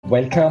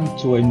Welcome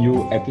to a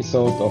new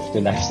episode of the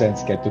Life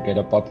Science Get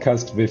Together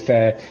podcast with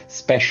a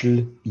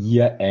special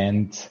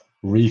year-end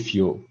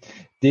review.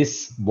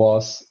 This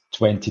was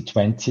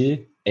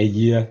 2020, a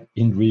year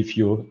in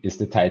review is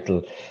the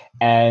title.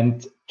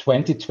 And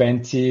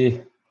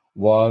 2020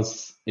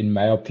 was, in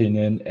my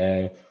opinion,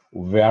 a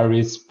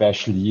very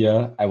special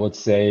year. I would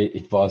say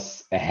it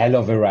was a hell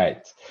of a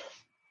ride.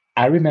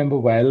 I remember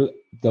well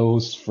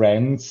those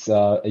friends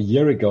a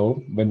year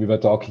ago when we were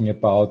talking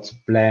about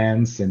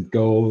plans and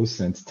goals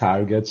and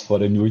targets for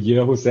the new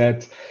year who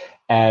said,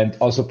 and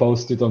also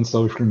posted on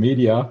social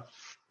media,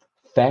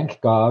 thank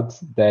God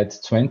that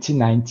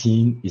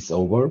 2019 is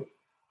over.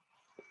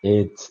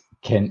 It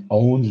can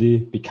only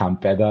become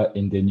better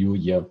in the new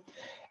year.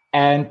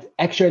 And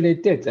actually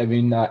it did. I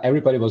mean,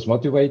 everybody was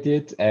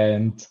motivated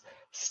and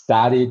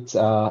started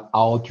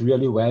out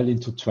really well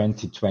into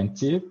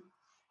 2020.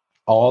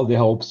 All the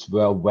hopes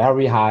were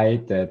very high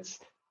that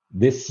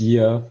this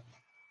year,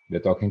 we're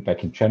talking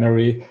back in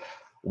January,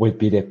 will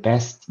be the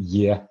best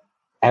year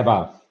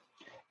ever.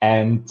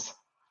 And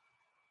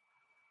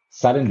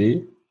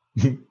suddenly,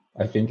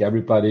 I think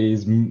everybody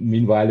is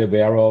meanwhile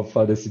aware of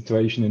the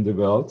situation in the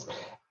world.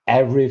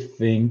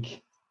 Everything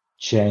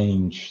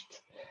changed.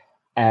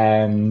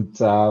 And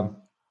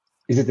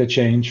is it a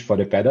change for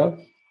the better?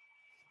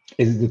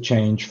 Is it a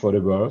change for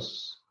the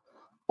worse?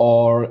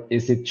 Or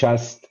is it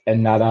just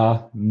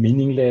another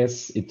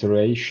meaningless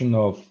iteration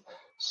of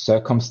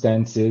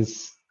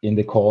circumstances in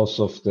the course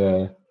of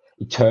the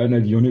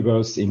eternal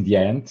universe in the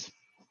end?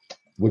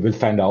 We will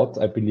find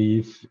out, I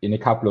believe, in a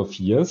couple of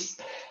years.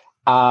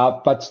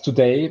 But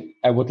today,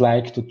 I would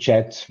like to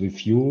chat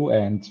with you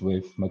and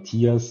with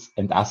Matthias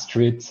and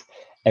Astrid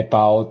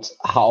about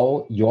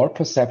how your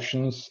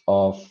perceptions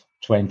of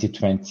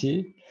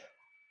 2020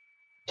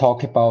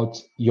 talk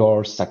about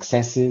your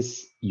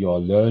successes,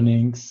 your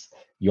learnings,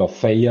 your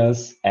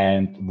failures,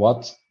 and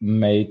what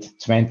made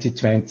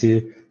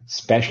 2020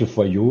 special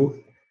for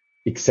you,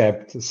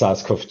 except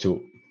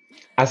SARS-CoV-2.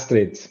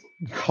 Astrid,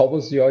 how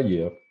was your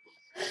year?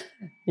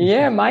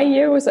 Yeah, my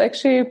year was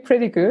actually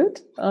pretty good.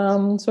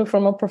 So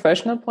from a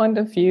professional point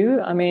of view,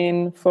 I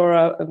mean,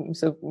 for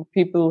so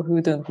people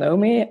who don't know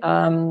me,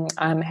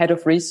 I'm head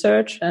of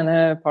research and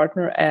a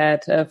partner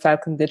at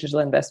Falcon Digital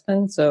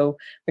Investment. So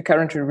we're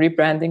currently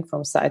rebranding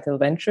from Cytel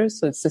Ventures.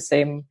 So it's the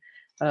same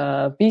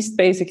beast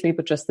basically,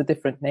 but just a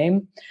different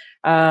name.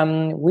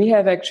 We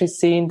have actually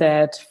seen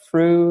that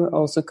through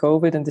also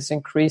COVID and this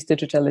increased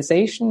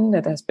digitalization,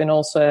 that has been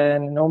also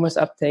an enormous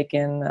uptake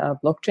in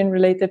blockchain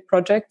related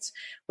projects,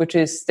 which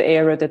is the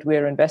area that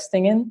we're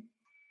investing in.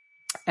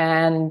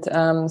 And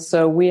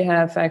so we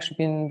have actually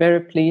been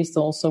very pleased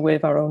also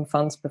with our own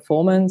fund's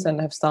performance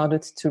and have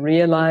started to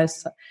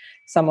realize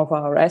some of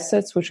our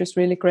assets, which is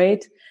really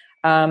great.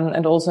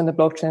 And also in the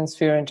blockchain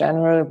sphere in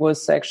general, it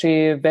was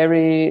actually a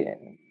very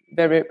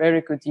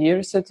good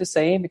year, so to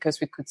say, because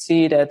we could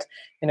see that,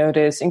 you know,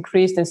 there's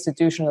increased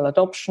institutional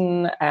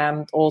adoption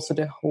and also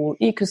the whole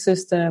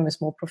ecosystem is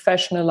more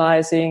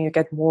professionalizing. You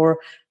get more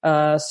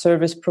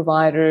service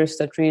providers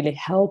that really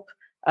help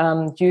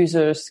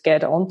users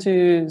get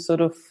onto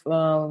sort of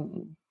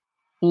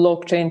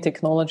blockchain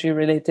technology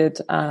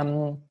related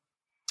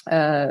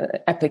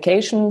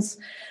applications.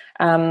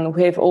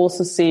 We have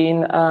also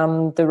seen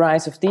the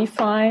rise of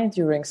DeFi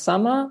during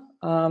summer,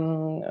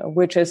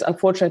 which has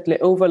unfortunately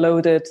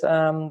overloaded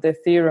the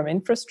Ethereum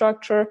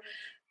infrastructure,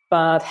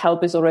 but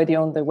help is already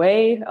on the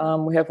way.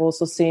 We have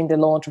also seen the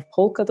launch of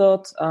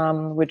Polkadot,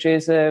 which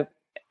is an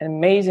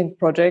amazing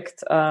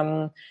project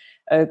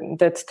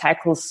that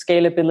tackles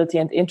scalability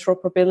and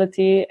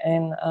interoperability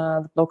in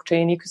the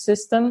blockchain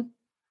ecosystem.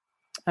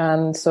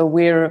 And so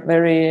we're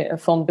very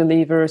fond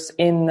believers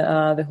in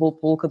the whole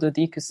Polkadot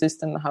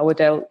ecosystem, how it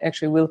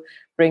actually will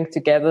bring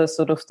together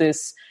sort of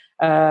this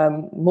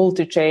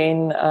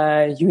multi-chain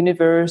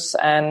universe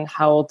and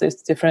how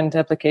these different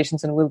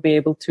applications and will be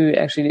able to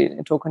actually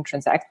talk and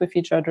transact with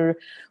each other.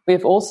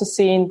 We've also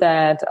seen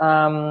that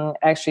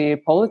actually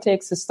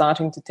politics is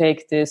starting to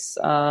take this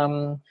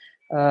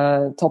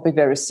topic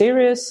very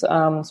serious.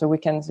 So we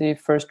can see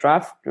first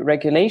draft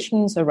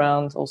regulations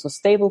around also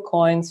stable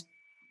coins,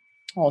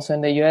 also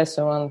in the US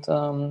around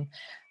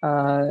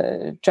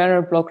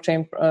general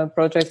blockchain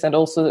projects, and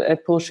also a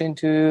push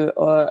into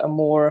a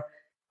more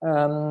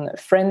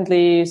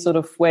friendly sort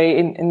of way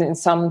in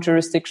some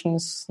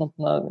jurisdictions, not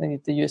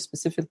the US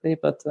specifically,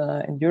 but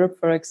in Europe,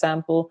 for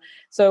example.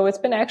 So it's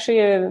been actually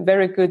a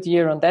very good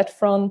year on that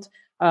front.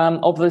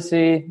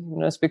 Obviously,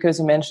 it's because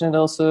you mentioned it,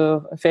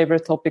 also a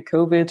favorite topic,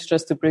 COVID,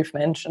 just a brief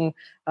mention.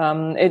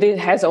 It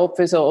has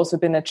obviously also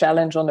been a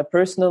challenge on a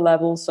personal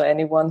level. So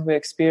anyone who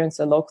experienced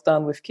a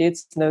lockdown with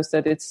kids knows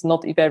that it's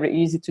not very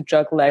easy to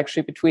juggle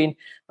actually between,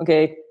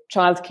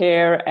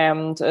 childcare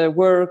and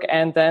work,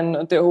 and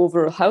then the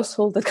overall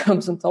household that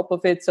comes on top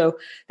of it. So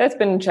that's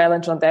been a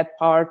challenge on that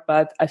part,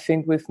 but I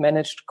think we've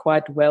managed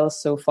quite well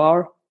so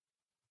far.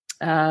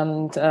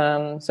 And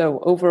so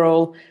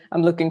overall,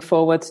 I'm looking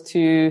forward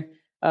to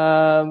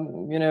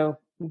the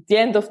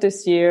end of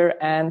this year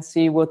and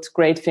see what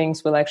great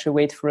things will actually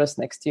wait for us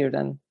next year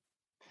then.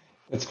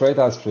 It's great,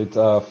 Astrid.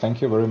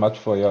 Thank you very much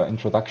for your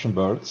introduction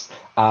words.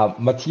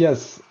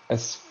 Matthias,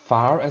 as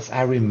far as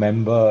I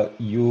remember,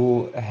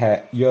 you're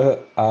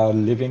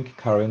living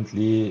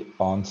currently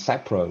on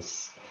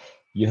Cyprus.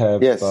 You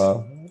have Yes.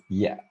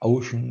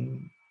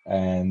 ocean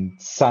and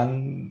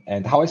sun.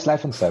 And how is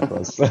life in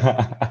Cyprus?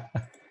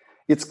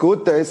 It's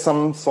good. There is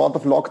some sort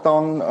of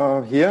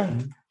lockdown here,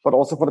 but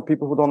also for the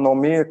people who don't know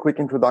me, a quick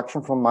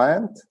introduction from my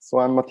end. So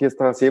I'm Matthias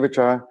Tarasiewicz.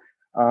 I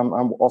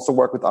also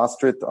work with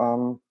Astrid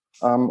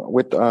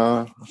with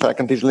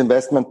Falcon Digital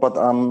Investment, but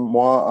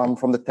more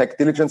from the tech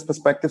diligence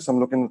perspective. So I'm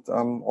looking at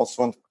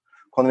also on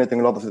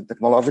coordinating a lot of the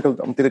technological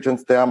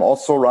diligence there. I'm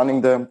also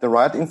running the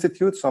Riot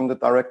Institute. So I'm the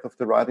director of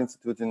the Riot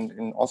Institute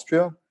in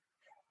Austria.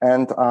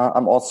 And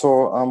I'm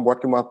also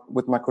working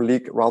with my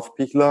colleague Ralph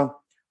Pichler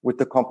with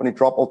the company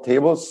Drop All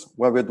Tables,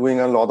 where we're doing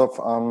a lot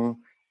of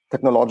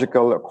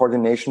technological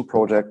coordination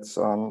projects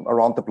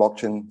around the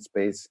blockchain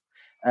space.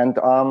 And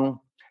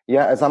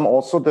as I'm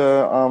also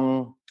the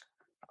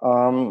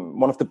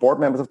one of the board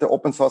members of the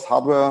Open Source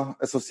Hardware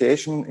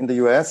Association in the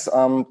US,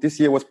 this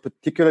year was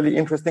particularly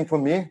interesting for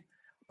me,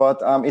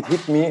 but it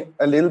hit me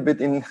a little bit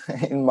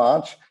in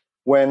March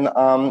when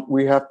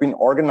we have been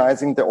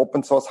organizing the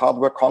Open Source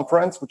Hardware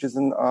Conference, which is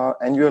an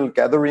annual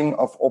gathering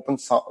of open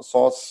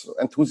source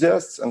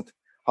enthusiasts and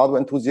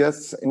hardware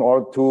enthusiasts in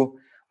order to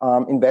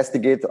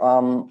investigate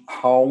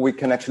how we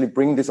can actually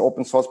bring this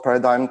open source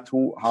paradigm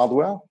to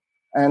hardware.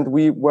 And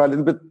we were a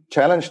little bit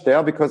challenged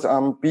there because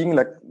being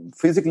like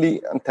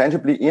physically and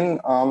tangibly in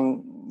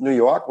New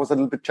York was a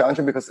little bit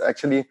challenging because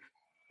actually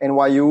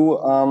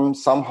NYU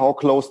somehow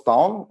closed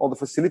down all the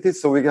facilities.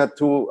 So we had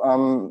to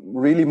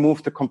really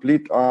move the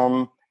complete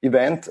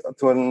event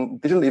to a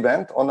digital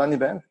event, online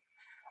event,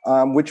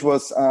 which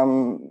was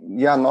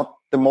not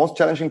the most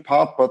challenging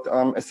part, but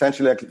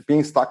essentially like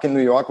being stuck in New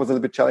York was a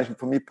little bit challenging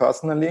for me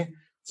personally.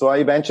 So I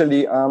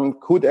eventually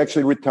could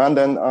actually return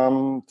then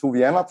to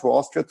Vienna, to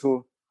Austria,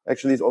 to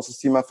actually also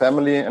see my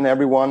family and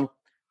everyone.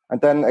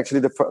 And then actually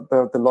the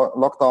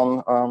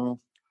lockdown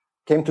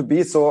came to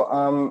be. So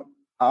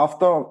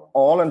after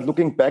all, and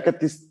looking back at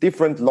these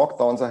different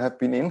lockdowns I have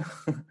been in,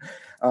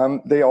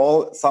 they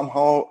all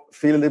somehow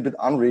feel a little bit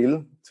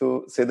unreal,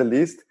 to say the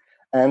least.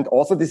 And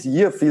also this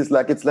year feels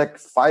like it's like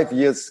 5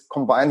 years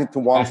combined into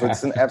one. So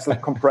it's an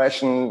absolute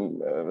compression.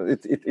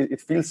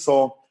 It feels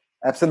so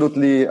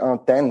absolutely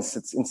dense.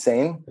 It's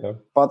insane. Yeah.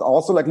 But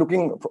also like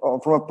looking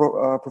from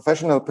a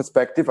professional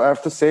perspective, I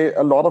have to say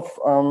a lot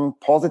of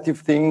positive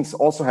things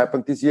also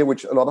happened this year,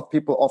 which a lot of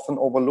people often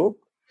overlook.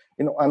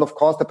 You know, and of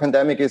course the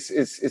pandemic is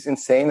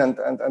insane and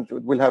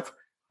it will have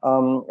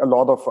a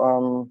lot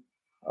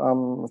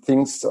of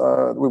things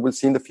we will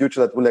see in the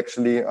future that will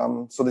actually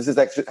so this is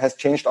actually has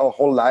changed our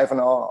whole life and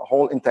our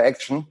whole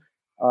interaction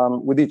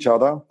with each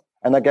other.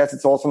 And I guess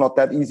it's also not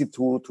that easy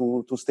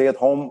to stay at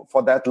home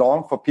for that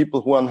long for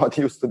people who are not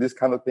used to this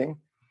kind of thing.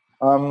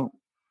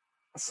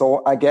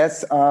 So I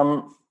guess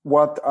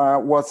what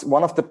was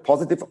one of the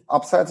positive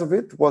upsides of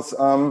it was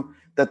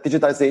that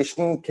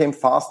digitization came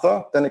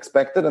faster than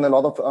expected, and a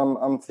lot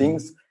of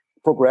things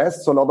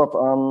progressed. So a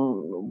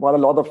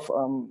lot of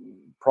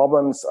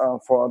problems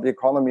for the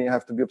economy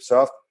have to be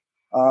observed.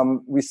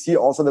 We see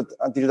also that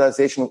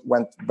digitization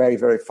went very,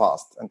 very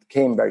fast and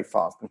came very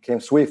fast and came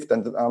swift.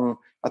 And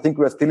I think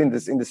we are still in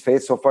this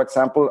phase. So, for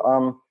example,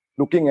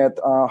 looking at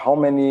how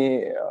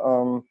many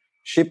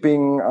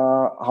shipping,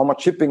 how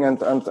much shipping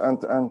and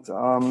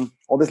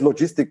all this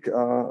logistic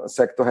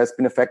sector has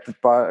been affected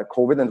by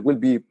COVID and will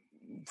be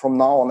from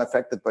now on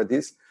affected by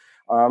this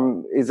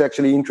is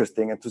actually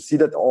interesting. And to see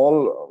that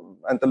all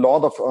and a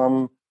lot of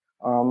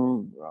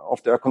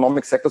the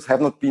economic sectors have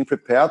not been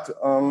prepared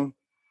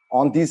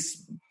on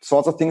these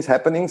sorts of things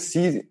happening,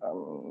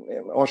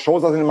 or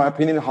shows us, in my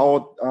opinion,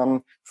 how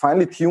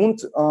finely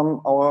tuned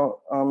our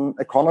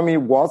economy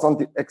was on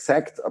the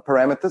exact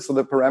parameters. So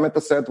the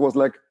parameter set was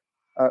like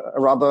a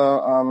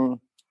rather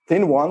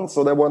thin one.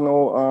 So there were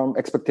no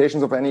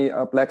expectations of any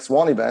black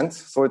swan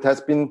events. So it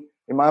has been,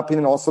 in my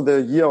opinion, also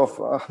the year of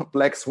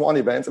black swan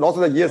events, and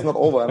also the year is not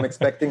over. I'm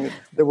expecting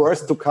the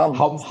worst to come.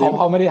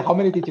 How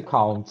many did you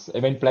count? I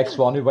mean, black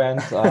swan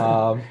events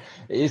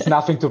is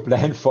nothing to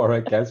plan for,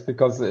 I guess,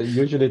 because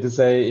usually they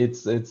say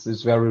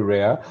it's very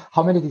rare.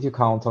 How many did you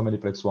count? How many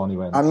black swan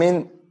events? I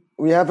mean,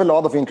 we have a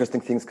lot of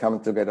interesting things coming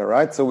together,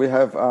 right? So we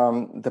have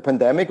the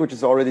pandemic, which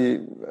is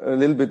already a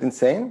little bit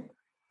insane.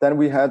 Then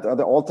we had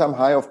the all-time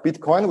high of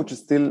Bitcoin, which is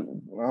still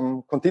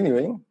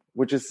continuing,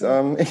 which is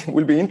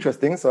will be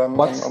interesting. So I'm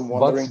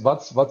wondering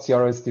what's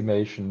your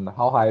estimation?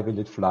 How high will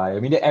it fly? I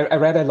mean, I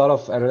read a lot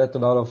of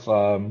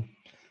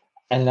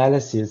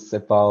analysis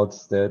about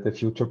the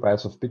future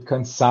price of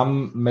Bitcoin.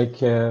 Some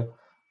make a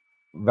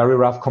very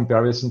rough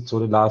comparison to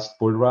the last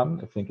bull run.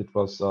 I think it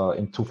was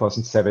in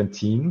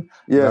 2017.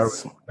 Yes, where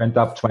it went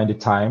up 20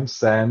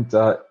 times. And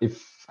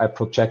if I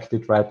project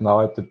it right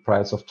now at the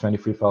price of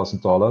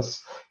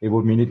 $23,000, it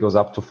would mean it goes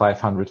up to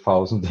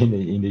 500,000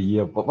 in a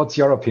year. But what's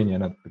your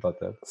opinion about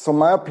that? So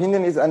my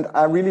opinion is, and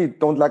I really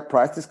don't like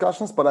price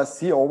discussions, but I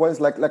see always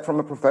like from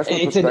a professional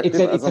perspective.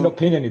 It's an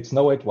opinion. It's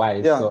no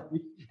advice. Yeah. So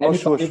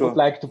Anybody would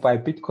like to buy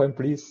Bitcoin,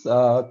 please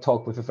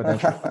talk with a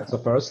financial advisor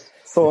first.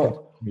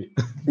 So,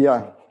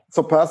 yeah.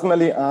 So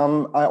personally,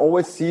 I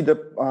always see the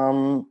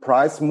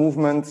price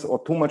movements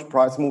or too much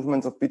price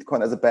movements of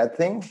Bitcoin as a bad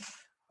thing.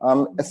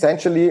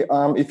 Essentially,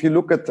 if you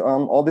look at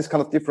all these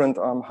kind of different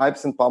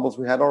hypes and bubbles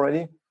we had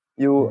already,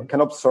 you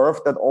can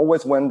observe that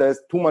always when there's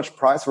too much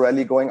price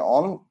rally going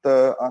on,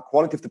 the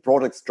quality of the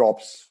products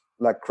drops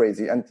like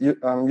crazy. And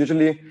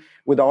usually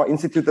with our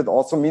institute, that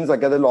also means I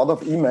get a lot of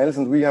emails,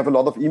 and we have a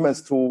lot of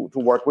emails to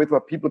work with, where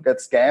people get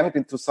scammed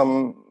into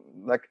some,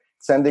 like,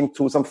 sending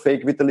to some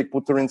fake Vitalik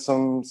Buterin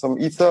some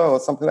ether or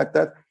something like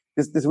that.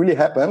 This really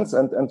happens,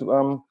 and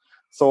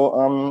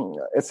so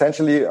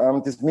essentially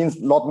this means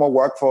a lot more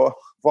work for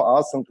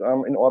us, and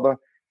in order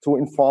to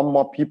inform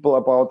more people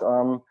about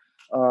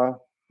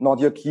not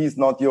your keys,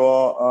 not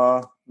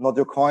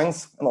your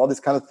coins, and all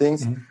these kind of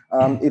things.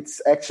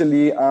 It's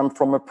actually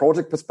from a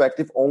project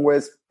perspective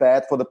always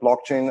bad for the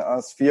blockchain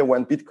sphere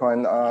when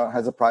Bitcoin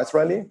has a price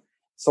rally.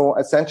 So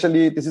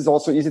essentially, this is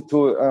also easy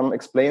to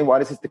explain why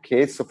this is the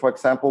case. So for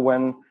example,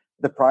 when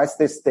the price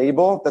stays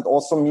stable, that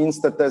also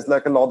means that there's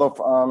like a lot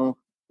of,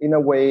 in a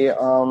way,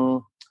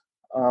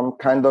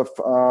 kind of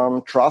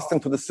trust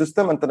into the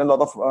system. And then a lot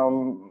of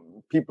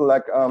people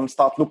like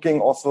start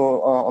looking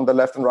also on the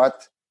left and right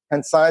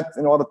hand side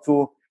in order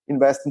to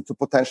invest into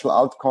potential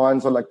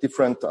altcoins or like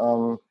different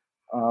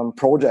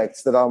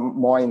projects that are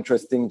more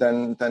interesting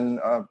than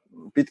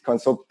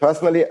Bitcoin. So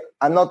personally,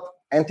 I'm not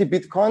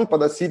anti-Bitcoin,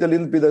 but I see it a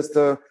little bit as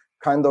the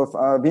kind of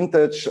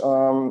vintage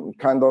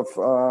kind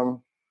of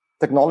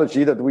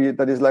technology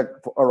that is like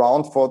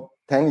around for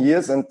 10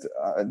 years and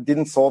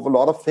didn't solve a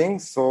lot of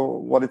things. So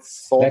what it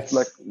solved,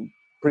 like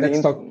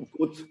pretty good.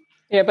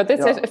 Yeah, but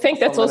that's, I think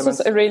that's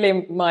also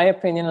really my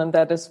opinion on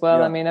that as well.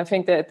 Yeah. I mean, I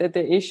think that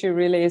the issue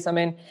really is, I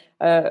mean,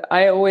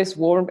 I always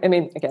warn, I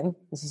mean, again,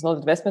 this is not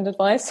investment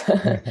advice,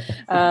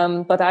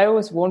 but I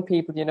always warn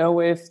people, you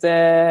know, if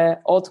the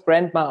odd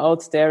grandma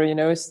out there, you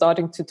know, is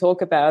starting to talk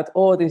about,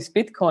 oh, these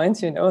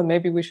Bitcoins, you know, and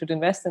maybe we should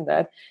invest in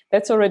that.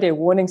 That's already a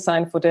warning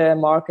sign for the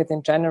market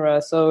in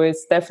general. So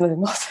it's definitely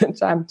not the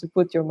time to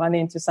put your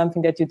money into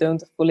something that you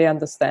don't fully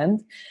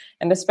understand.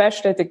 And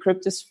especially the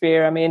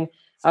cryptosphere, I mean,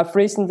 I've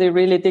recently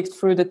really digged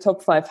through the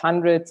top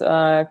 500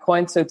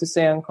 coins, so to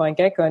say, on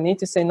CoinGecko. I need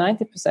to say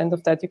 90%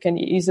 of that you can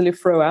easily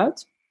throw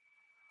out.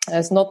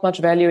 There's not much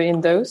value in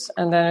those.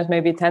 And then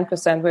maybe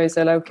 10% where you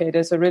say, okay,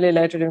 there's a really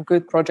legit and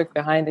good project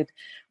behind it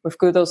with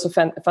good also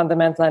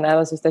fundamental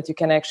analysis that you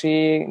can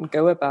actually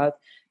go about.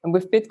 And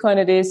with Bitcoin,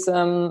 it is,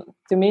 to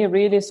me,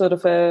 really sort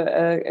of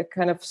a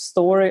kind of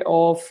story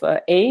of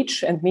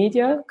age and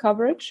media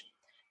coverage.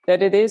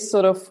 That it is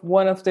sort of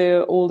one of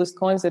the oldest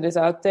coins that is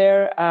out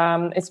there.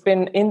 It's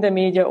been in the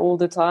media all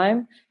the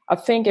time. I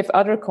think if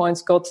other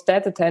coins got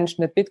that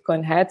attention that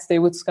Bitcoin had, they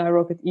would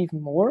skyrocket even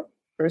more,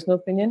 personal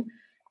opinion.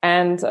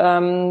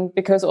 And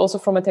because also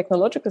from a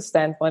technological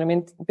standpoint, I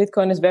mean,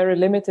 Bitcoin is very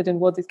limited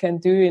in what it can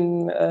do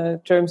in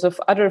terms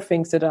of other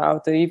things that are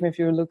out there. Even if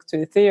you look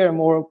to Ethereum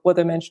or what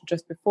I mentioned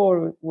just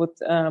before, what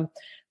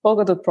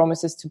Polkadot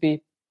promises to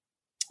be.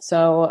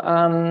 So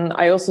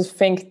I also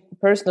think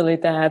personally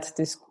that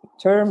this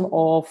term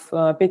of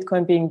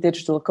Bitcoin being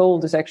digital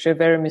gold is actually a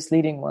very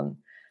misleading one.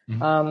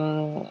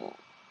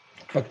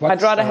 But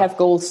I'd rather have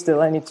gold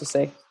still, I need to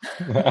say.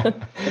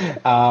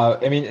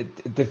 I mean,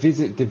 the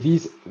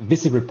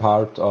visible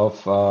part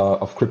of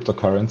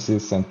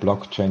cryptocurrencies and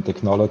blockchain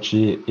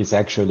technology is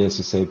actually, as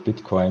you say,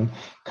 Bitcoin.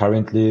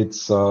 Currently,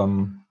 it's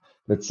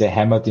let's say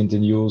hammered in the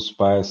news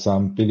by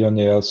some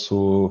billionaires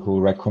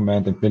who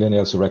recommend and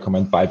billionaires who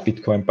recommend buy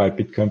Bitcoin.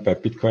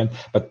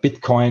 But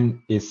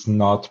Bitcoin is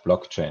not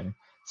blockchain.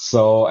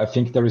 So I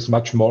think there is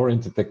much more in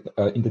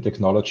the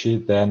technology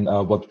than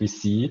what we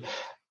see.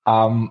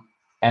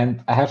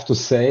 And I have to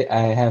say,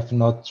 I have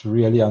not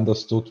really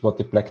understood what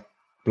the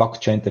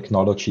blockchain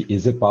technology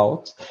is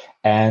about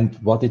and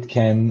what it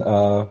can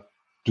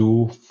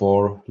do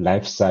for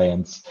life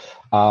science.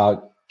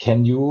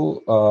 Can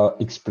you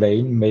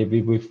explain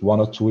maybe with one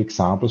or two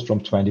examples from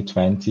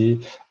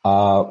 2020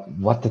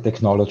 what the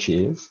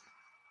technology is?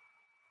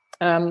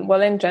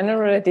 Well, in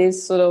general, it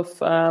is sort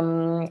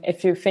of,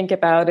 if you think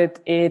about it,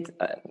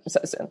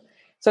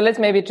 so let's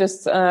maybe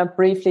just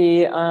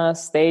briefly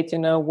state, you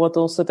know, what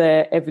also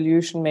the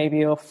evolution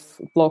maybe of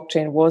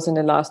blockchain was in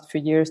the last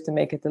few years to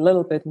make it a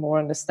little bit more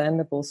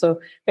understandable. So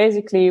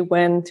basically,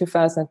 when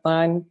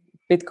 2009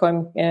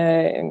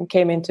 Bitcoin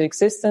came into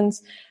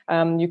existence,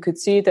 you could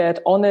see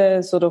that on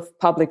a sort of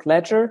public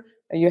ledger,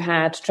 you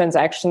had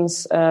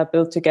transactions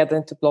built together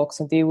into blocks,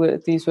 and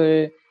these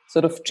were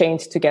sort of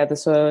chained together,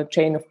 so a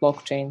chain of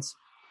blockchains.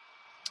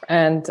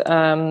 And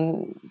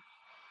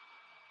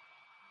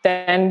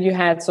then you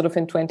had sort of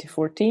in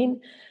 2014,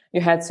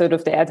 you had sort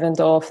of the advent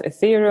of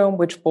Ethereum,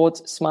 which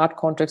brought smart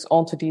contracts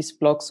onto these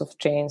blocks of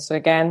chains. So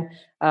again,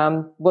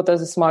 what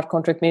does a smart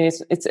contract mean?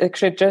 It's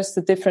actually just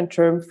a different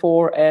term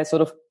for a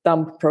sort of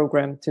dump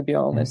program, to be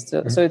honest.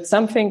 Mm-hmm. So it's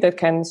something that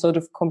can sort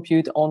of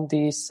compute on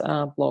these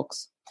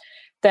blocks.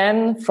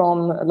 then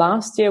from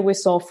last year, we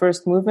saw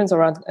first movements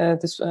around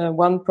this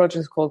one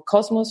project called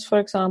Cosmos, for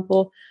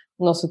example.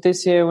 And also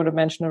this year, I would have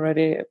mentioned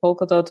already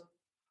Polkadot.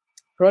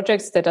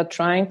 Projects that are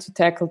trying to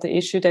tackle the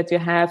issue that you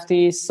have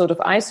these sort of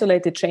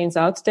isolated chains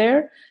out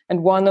there,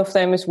 and one of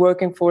them is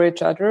working for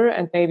each other,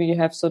 and maybe you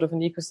have sort of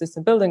an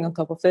ecosystem building on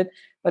top of it,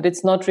 but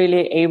it's not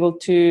really able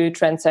to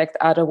transact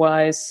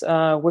otherwise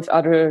with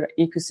other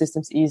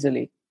ecosystems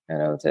easily. You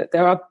know,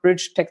 there are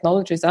bridge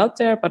technologies out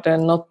there, but they're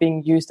not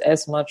being used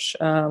as much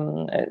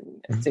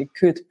as they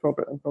could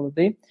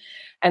probably.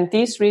 And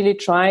these really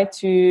try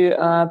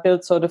to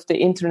build sort of the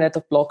internet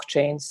of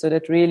blockchains, so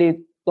that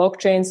really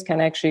blockchains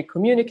can actually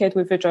communicate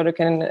with each other,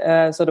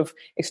 can sort of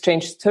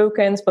exchange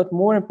tokens, but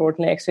more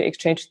importantly, actually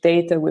exchange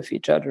data with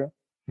each other.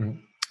 Mm.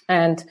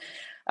 And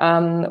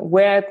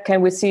where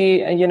can we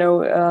see,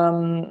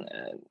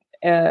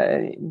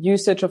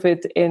 usage of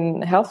it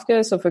in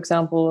healthcare? So, for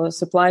example,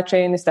 supply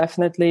chain is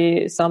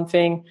definitely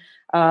something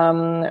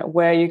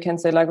where you can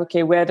say, like,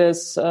 okay, where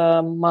does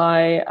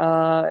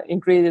my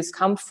ingredients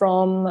come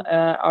from?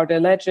 Are they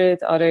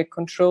legit? Are they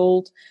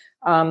controlled?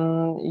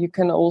 You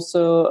can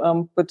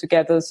also put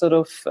together sort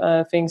of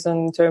things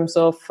in terms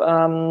of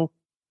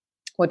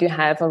what you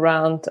have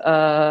around,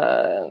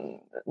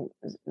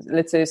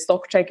 let's say,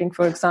 stock checking,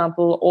 for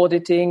example,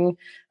 auditing,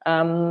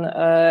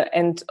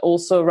 and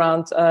also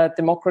around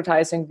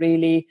democratizing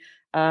really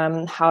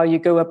how you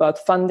go about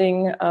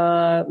funding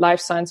life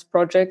science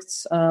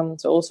projects.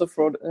 So also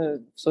for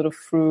sort of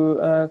through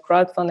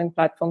crowdfunding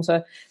platforms.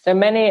 So there are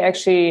many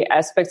actually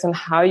aspects on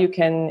how you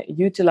can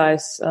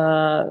utilize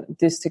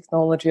this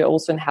technology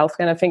also in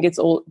healthcare. And I think it's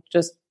all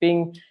just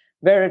being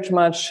very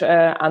much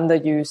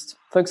underused.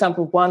 For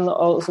example, one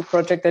also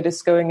project that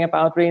is going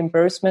about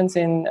reimbursements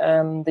in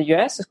the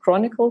US is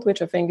Chronicled,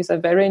 which I think is a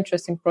very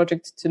interesting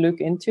project to look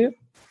into.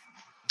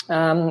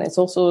 It's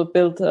also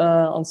built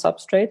on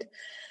Substrate,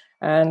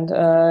 and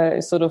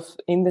sort of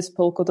in this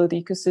Polkadot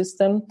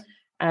ecosystem.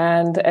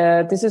 And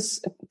this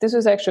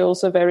is actually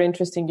also a very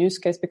interesting use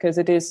case, because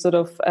it is sort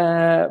of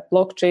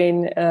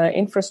blockchain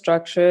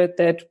infrastructure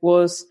that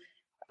was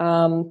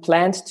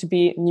planned to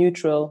be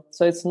neutral.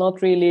 So it's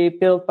not really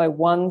built by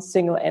one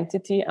single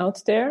entity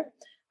out there,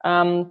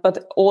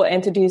 but all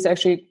entities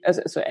actually,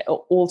 so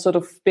all sort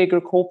of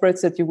bigger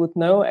corporates that you would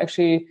know,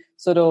 actually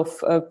sort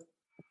of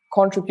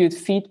contribute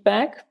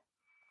feedback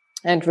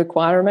and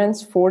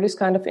requirements for this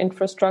kind of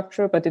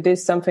infrastructure, but it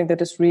is something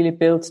that is really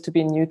built to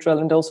be neutral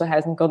and also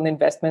hasn't gotten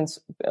investments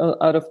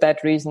out of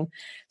that reason.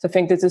 So I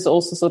think this is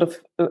also sort of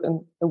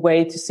a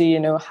way to see,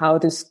 how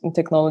this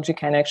technology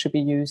can actually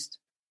be used.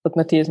 But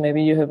Matthias,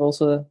 maybe you have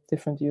also a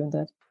different view on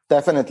that.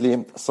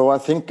 Definitely. So I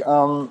think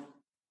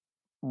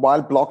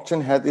while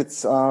blockchain had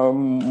its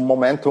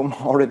momentum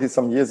already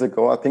some years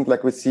ago, I think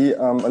like we see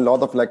a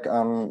lot of like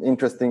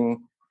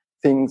interesting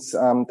things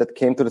that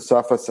came to the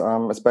surface,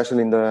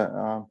 especially in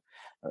the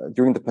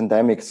during the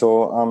pandemic.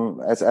 So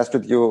as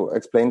Astrid, you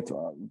explained,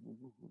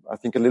 I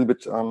think a little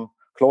bit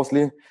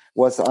closely,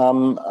 was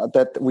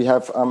that we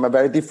have a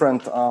very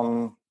different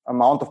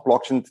amount of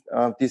blockchain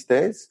these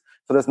days.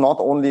 So there's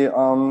not only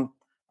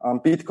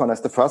Bitcoin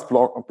as the first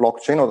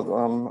blockchain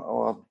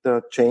or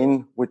the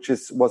chain, which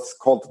was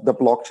called the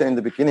blockchain in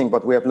the beginning,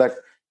 but we have like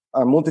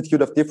a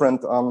multitude of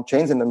different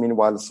chains in the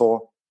meanwhile.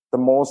 So the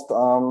most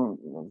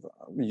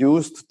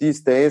used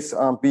these days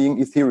being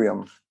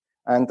Ethereum.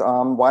 And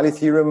while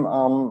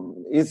Ethereum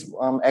is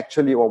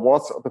actually, or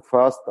was the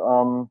first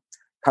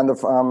kind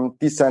of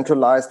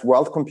decentralized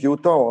world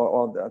computer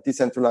or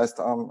decentralized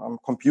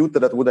computer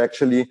that would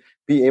actually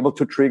be able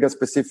to trigger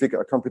specific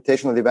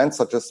computational events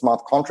such as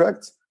smart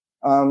contracts,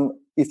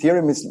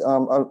 Ethereum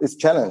is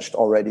challenged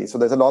already. So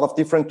there's a lot of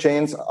different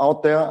chains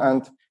out there.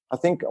 And I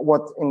think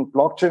what in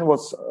blockchain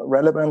was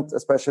relevant,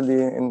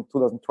 especially in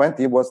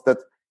 2020, was that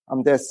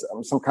there's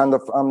some kind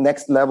of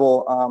next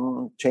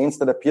level chains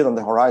that appeared on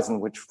the horizon,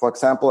 which, for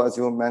example, as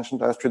you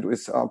mentioned, Astrid,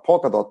 is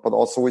Polkadot, but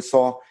also we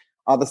saw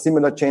other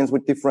similar chains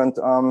with different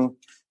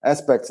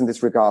aspects in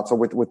this regard. So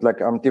with like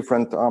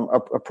different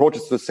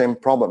approaches to the same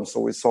problem. So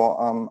we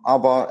saw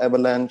Ava,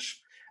 Avalanche,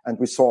 and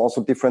we saw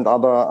also different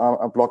other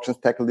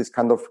blockchains tackle this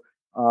kind of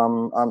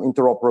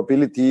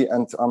interoperability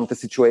and the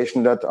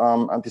situation that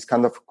this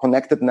kind of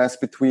connectedness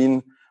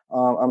between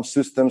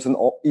systems and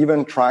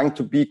even trying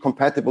to be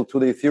compatible to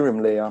the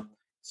Ethereum layer.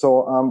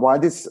 So while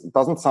this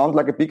doesn't sound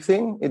like a big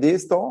thing, it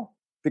is though,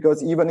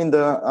 because even in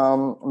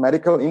the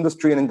medical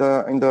industry and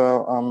in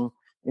the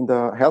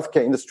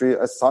healthcare industry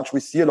as such, we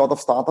see a lot of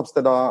startups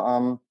that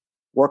are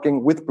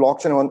working with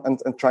blockchain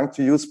and trying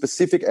to use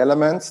specific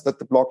elements that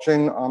the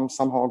blockchain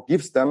somehow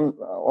gives them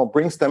or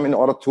brings them in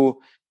order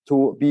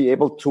to be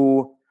able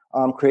to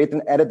create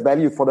an added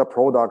value for their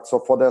products or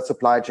for their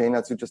supply chain,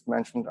 as you just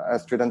mentioned,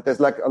 Astrid. And there's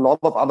like a lot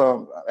of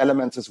other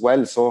elements as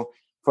well. So,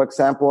 for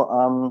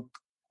example,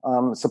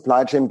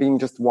 supply chain being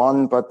just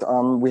one, but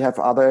we have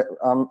other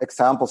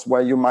examples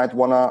where you might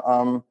want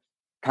to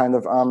kind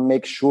of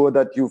make sure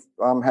that you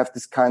have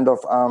this kind of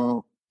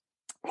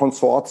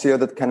consortia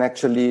that can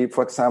actually,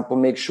 for example,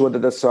 make sure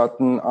that a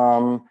certain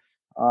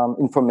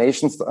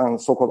information,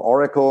 so-called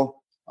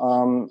oracle,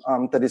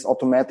 that is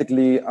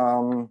automatically,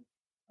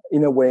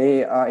 in a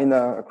way, in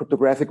a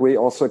cryptographic way,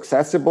 also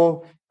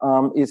accessible,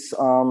 is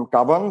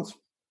governed.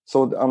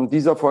 So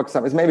these are, for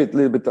example, it's maybe a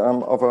little bit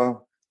of a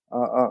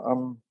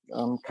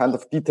kind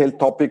of detailed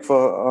topic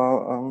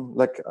for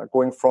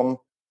going from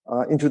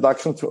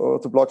introduction to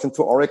blockchain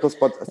to oracles.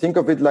 But think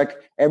of it like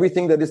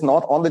everything that is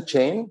not on the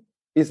chain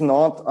is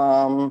not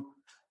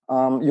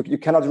you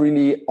cannot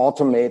really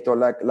automate or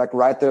like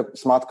write a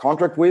smart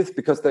contract with,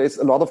 because there is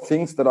a lot of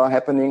things that are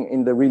happening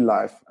in the real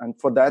life, and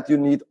for that you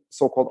need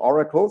so-called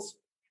oracles.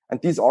 And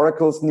these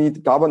oracles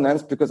need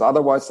governance, because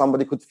otherwise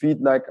somebody could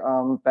feed like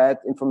bad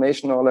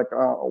information or like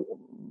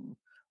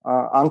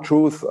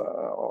untruth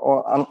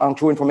or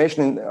untrue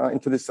information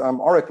into this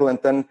oracle, and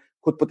then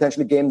could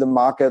potentially game the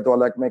market or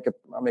like make a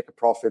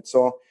profit.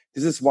 So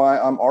this is why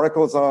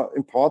oracles are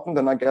important,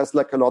 and I guess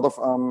like a lot of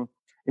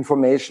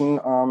information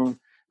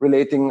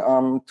relating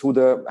to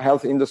the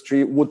health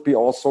industry would be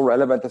also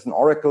relevant as an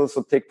oracle.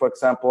 So take, for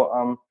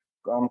example,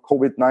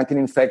 COVID-19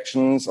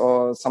 infections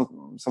or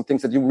some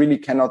things that you really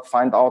cannot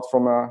find out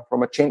from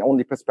a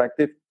chain-only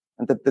perspective,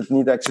 and that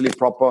need actually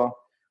proper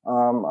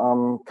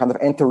kind of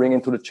entering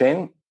into the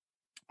chain.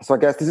 So I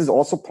guess this is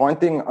also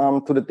pointing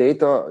to the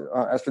data,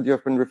 Astrid, you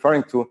have been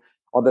referring to,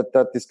 or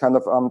that this kind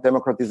of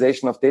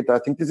democratization of data. I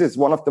think this is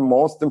one of the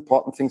most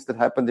important things that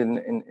happened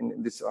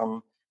in this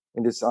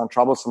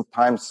troublesome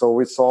times. So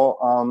we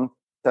saw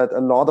that a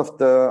lot of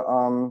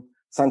the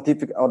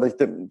scientific, or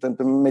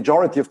the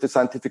majority of the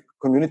scientific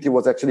community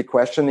was actually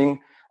questioning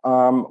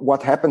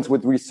what happens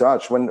with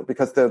research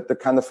because the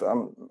kind of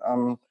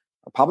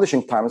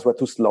publishing times were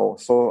too slow.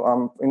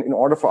 So in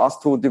order for us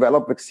to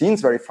develop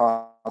vaccines very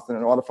fast, and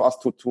in order for us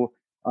to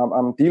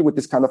deal with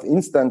this kind of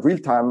instant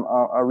real-time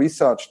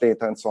research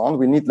data and so on,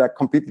 we need like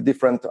completely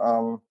different.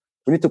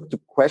 We need to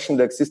question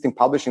the existing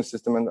publishing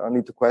system, and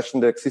need to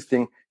question the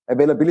existing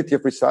availability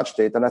of research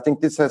data. And I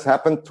think this has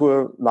happened to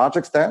a large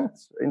extent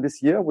in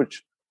this year,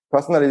 which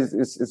personally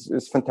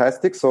is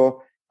fantastic.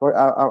 So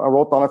I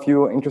wrote down a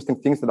few interesting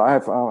things that I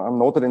have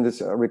noted in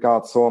this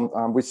regard. So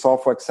we saw,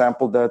 for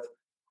example, that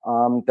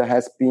there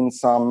has been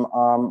some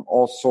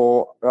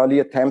also early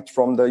attempt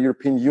from the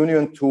European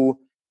Union to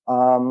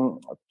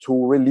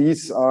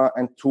release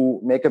and to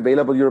make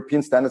available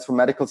European standards for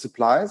medical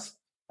supplies,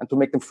 and to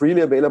make them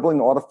freely available in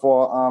order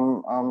for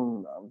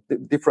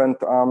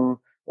different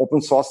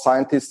open source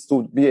scientists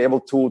to be able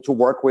to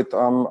work with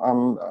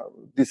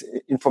this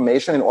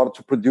information in order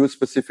to produce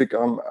specific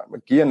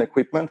gear and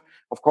equipment.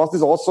 Of course,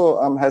 this also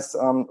has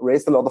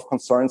raised a lot of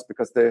concerns,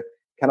 because they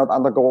cannot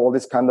undergo all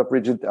this kind of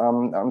rigid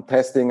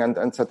testing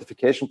and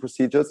certification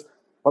procedures.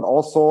 But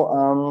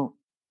also,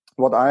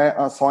 what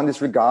I saw in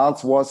this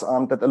regards was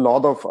that a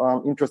lot of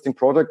interesting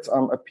projects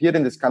appeared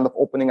in this kind of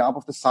opening up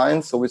of the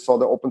science. So we saw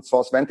the open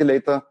source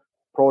ventilator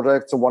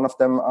project. So one of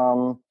them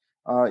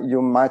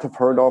you might have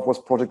heard of was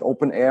Project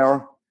Open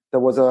Air. There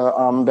was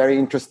a very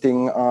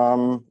interesting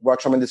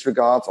workshop in this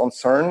regards on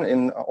CERN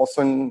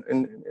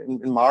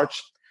in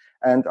March.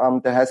 And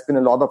there has been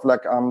a lot of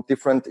like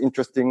different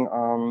interesting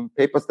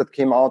papers that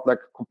came out, like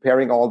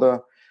comparing all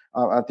the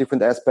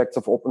different aspects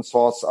of open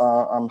source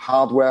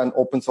hardware and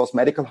open source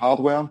medical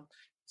hardware.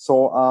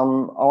 So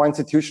our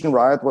institution,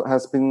 Riot,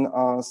 has been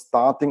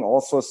starting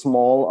also a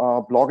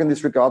small blog in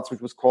this regards,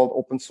 which was called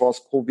Open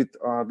Source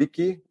COVID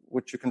Wiki,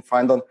 which you can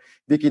find on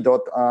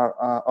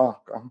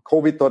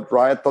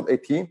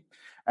covid.riot.at.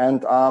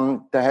 And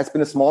there has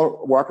been a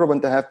small work group,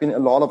 and there have been a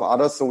lot of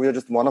others. So we are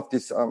just one of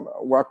these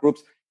work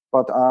groups.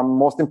 But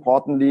most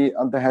importantly,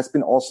 there has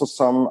been also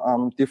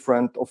some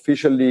different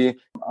officially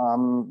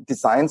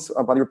designs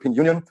by the European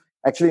Union.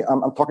 Actually,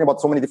 I'm talking about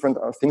so many different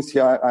things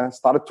here. I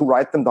started to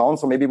write them down,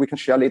 so maybe we can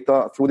share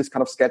later through this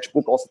kind of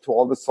sketchbook also to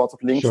all the sorts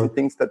of links and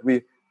things that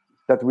we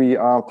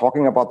are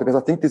talking about, because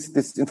I think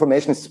this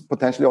information is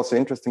potentially also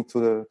interesting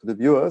to the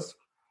viewers.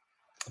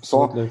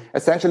 Absolutely. So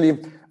essentially,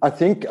 I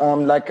think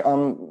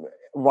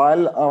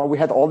while we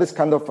had all this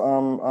kind of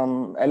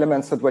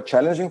elements that were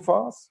challenging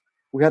for us,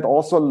 we had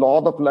also a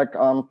lot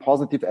of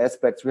positive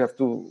aspects we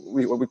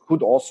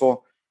could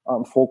also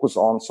focus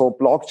on. So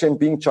blockchain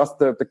being just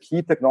the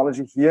key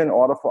technology here in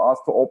order for us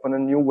to open a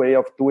new way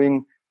of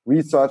doing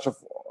research, of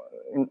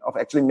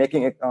actually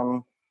making it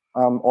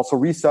also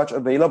research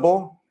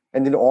available,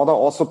 and in order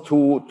also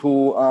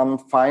to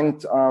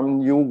find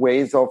new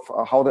ways of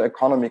how the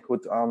economy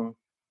could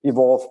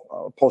evolve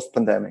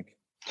post-pandemic.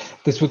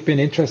 This would be an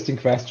interesting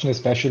question,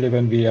 especially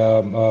when we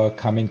are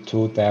coming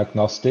to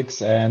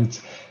diagnostics. And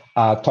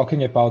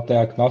talking about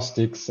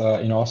diagnostics,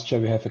 in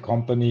Austria, we have a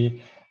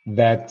company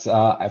that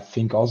I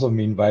think also,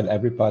 meanwhile,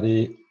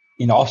 everybody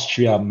in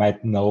Austria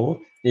might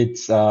know.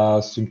 It's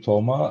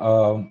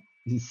Symptoma.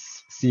 His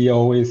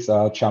CEO is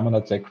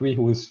Chamana Tekwi,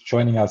 who is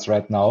joining us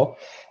right now.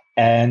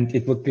 And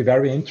it would be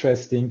very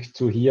interesting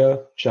to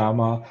hear,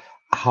 Chama,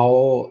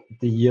 how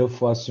the year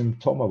for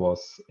Symptoma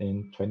was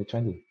in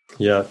 2020.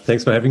 Yeah,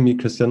 thanks for having me,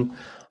 Christian.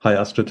 Hi,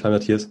 Astrid. Hi,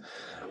 Matthias.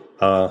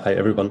 Hi,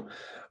 everyone.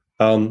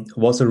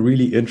 Was a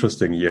really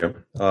interesting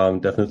year,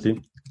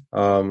 definitely.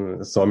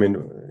 So, I mean,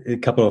 a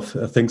couple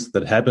of things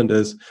that happened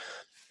is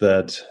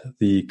that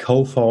the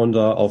co-founder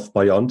of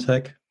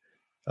BioNTech,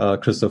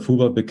 Christoph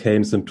Huber,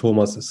 became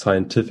Symptoma's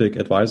scientific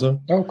advisor.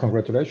 Oh,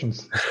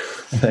 congratulations.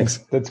 Thanks.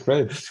 That's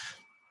great.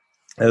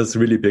 That's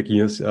really big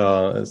news.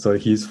 So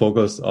he's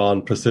focused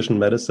on precision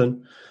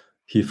medicine.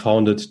 He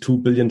founded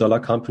 $2 billion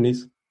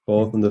companies,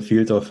 both in the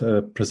field of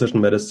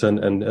precision medicine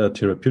and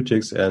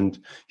therapeutics. And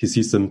he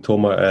sees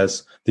Symptoma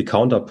as the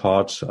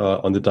counterpart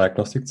on the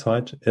diagnostic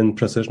side in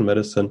precision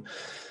medicine.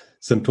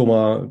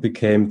 Symptoma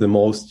became the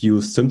most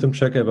used symptom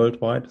checker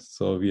worldwide.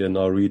 So we are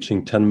now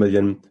reaching 10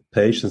 million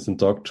patients and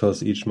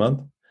doctors each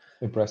month.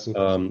 Impressive.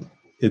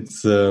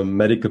 It's a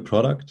medical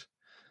product.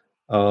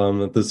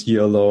 This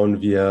year alone,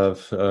 we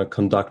have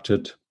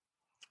conducted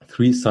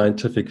 3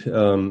 scientific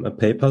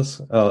papers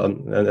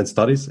and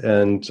studies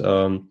and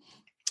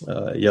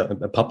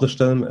published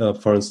them.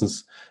 For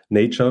instance,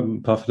 Nature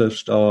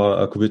published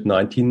our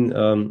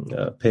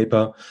COVID-19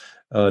 paper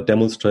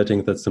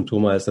demonstrating that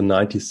Symptoma has a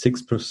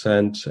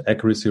 96%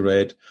 accuracy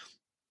rate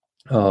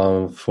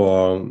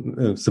for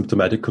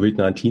symptomatic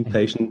COVID-19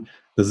 patient.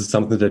 This is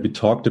something that we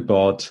talked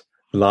about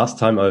the last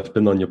time I've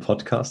been on your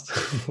podcast.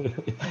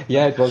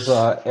 Yeah, it was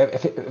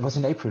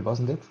in April,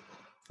 wasn't it?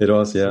 It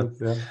was, yeah.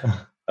 So,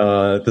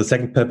 the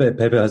second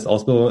paper has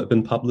also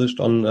been published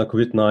on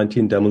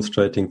COVID-19,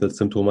 demonstrating that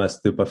Symptoma has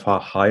the by far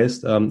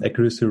highest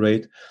accuracy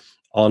rate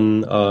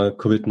on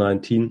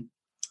COVID-19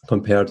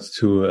 compared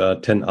to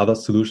 10 other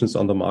solutions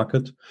on the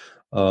market,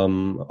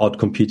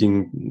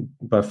 outcompeting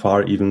by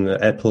far even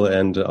Apple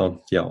and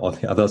all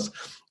the others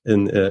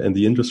in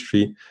the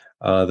industry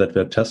that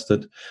were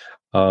tested.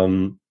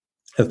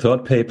 A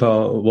third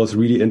paper was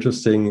really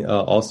interesting,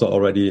 also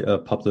already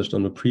published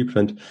on the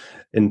preprint.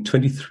 In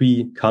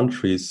 23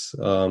 countries,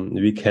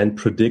 we can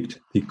predict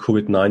the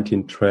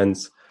COVID-19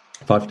 trends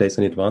 5 days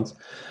in advance.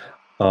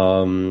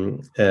 So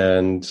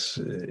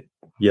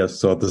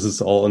this is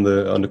all on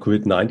the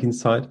COVID-19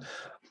 side.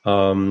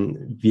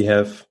 We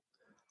have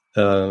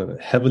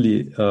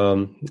heavily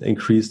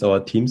increased our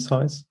team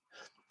size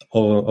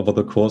over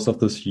the course of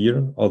this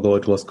year, although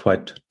it was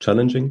quite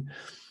challenging.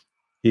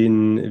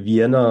 In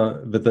Vienna,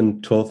 within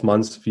 12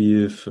 months,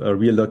 we've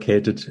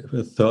relocated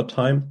a third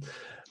time.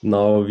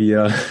 Now we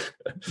are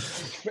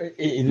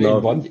in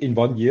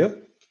 1 year.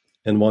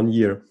 In 1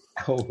 year.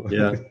 Oh,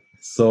 yeah.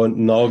 So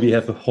now we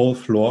have a whole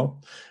floor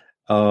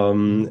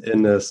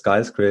in a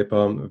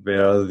skyscraper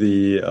where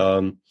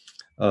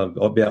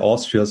where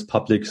Austria's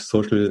public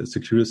social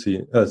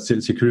security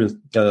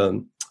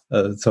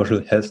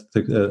social health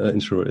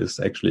insurer is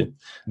actually.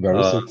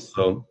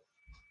 So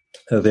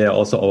they are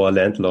also our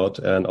landlord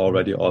and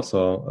already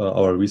also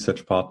our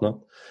research partner.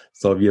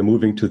 So we are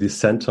moving to the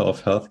center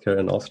of healthcare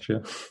in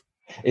Austria.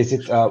 Is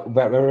it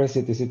where is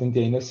it? Is it in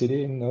the inner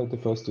city in the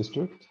first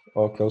district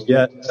or close?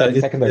 Yeah, to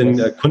it's in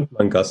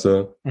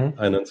Kundmangasse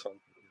 21.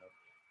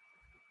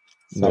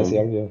 Nice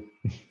area.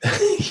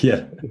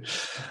 Yeah,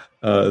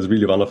 it's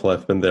really wonderful.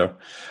 I've been there,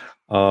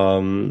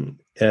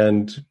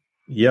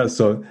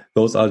 so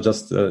those are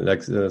just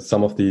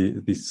some of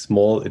the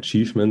small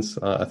achievements.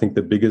 I think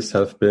the biggest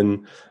have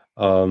been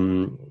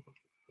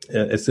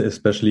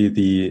especially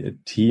the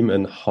team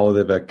and how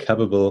they were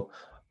capable,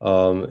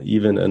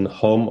 even in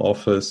home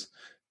office,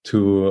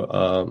 to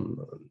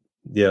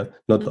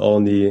not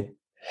only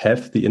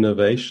have the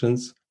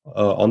innovations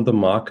on the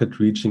market,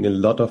 reaching a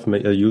lot of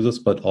users,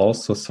 but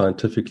also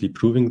scientifically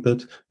proving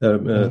that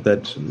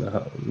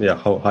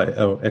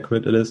how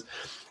accurate it is,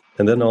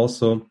 and then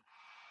also.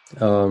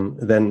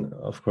 Then,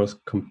 of course,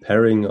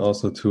 comparing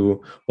also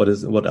to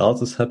what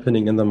else is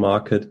happening in the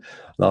market.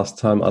 Last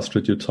time,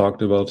 Astrid, you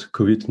talked about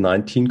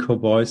COVID-19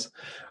 cowboys,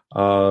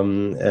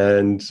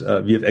 and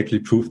we have actually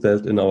proved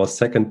that in our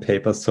second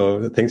paper.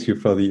 So, thanks you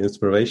for the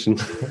inspiration,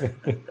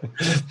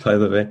 by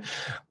the way,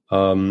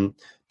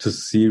 to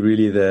see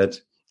really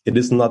that it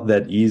is not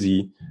that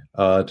easy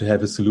to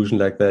have a solution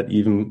like that,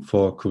 even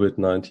for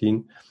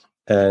COVID-19,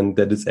 and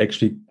that it's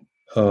actually,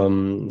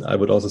 I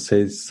would also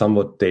say,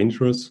 somewhat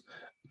dangerous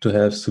to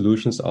have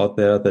solutions out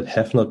there that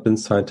have not been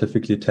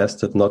scientifically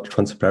tested, not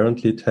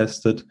transparently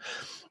tested.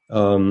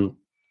 So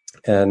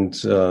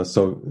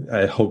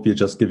I hope you're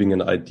just giving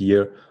an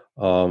idea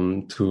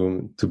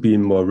to be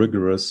more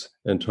rigorous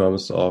in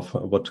terms of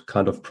what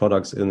kind of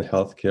products in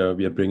healthcare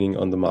we are bringing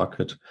on the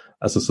market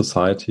as a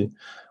society.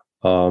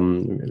 We are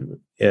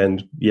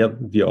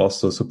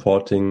also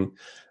supporting,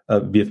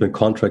 we have been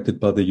contracted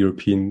by the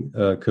European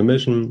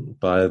Commission,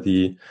 by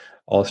the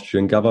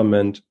Austrian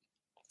government,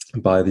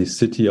 by the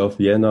city of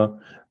Vienna,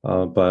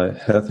 by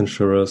health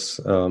insurers,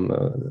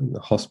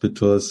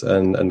 hospitals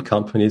and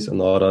companies in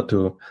order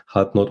to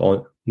help not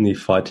only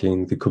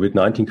fighting the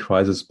COVID-19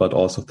 crisis, but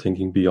also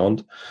thinking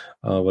beyond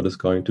what is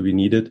going to be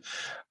needed.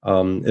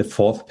 A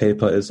fourth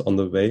paper is on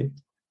the way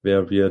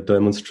where we are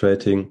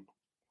demonstrating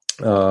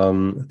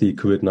the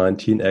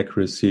COVID-19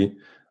 accuracy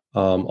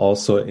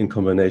also in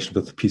combination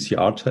with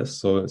PCR tests.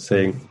 So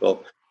saying,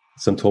 well,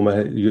 at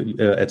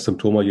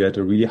Symptoma, you had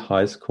a really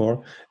high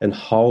score, and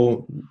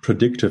how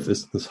predictive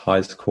is this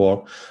high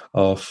score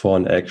for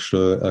an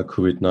actual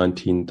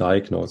COVID-19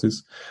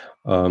 diagnosis?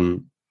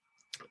 And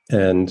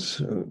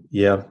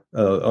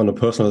on a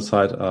personal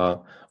side,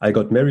 I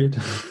got married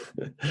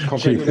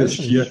during this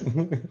year.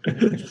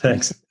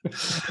 Thanks.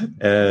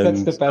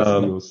 And that's the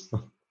best news.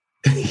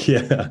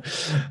 Yeah,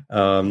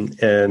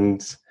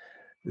 and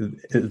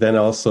then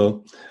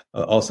also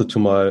to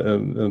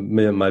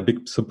my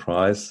big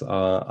surprise,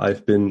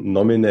 I've been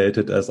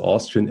nominated as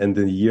Austrian End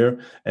of the Year,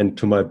 and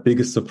to my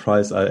biggest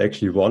surprise, I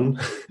actually won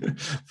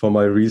for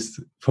my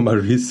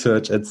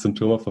research at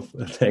Symptoma.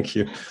 Thank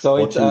you. So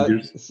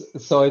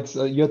it's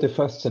you're the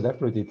first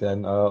celebrity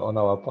then on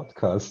our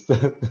podcast.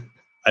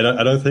 I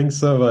don't think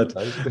so, but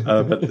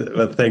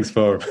thanks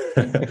for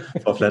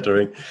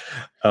flattering.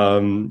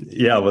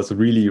 I was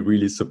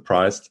really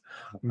surprised,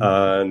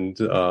 and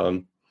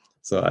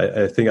so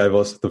I think I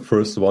was the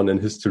first one in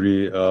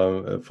history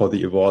for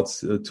the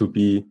awards to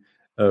be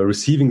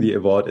receiving the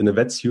award in a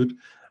wetsuit,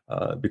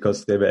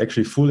 because they were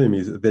actually fooling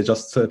me. They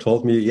just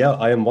told me, "Yeah,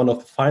 I am one of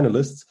the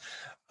finalists,"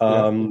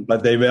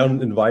 but they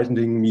weren't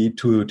inviting me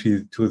to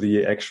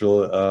the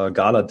actual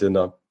gala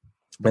dinner.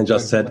 And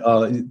just said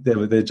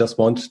they just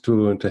want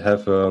to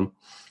have a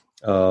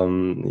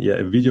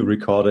video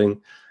recording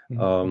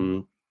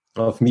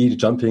of me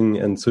jumping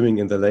and swimming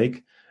in the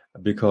lake,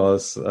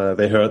 because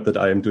they heard that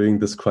I am doing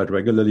this quite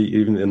regularly,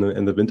 even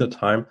in the winter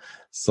time.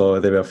 So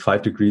there were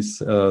 5 degrees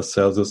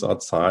Celsius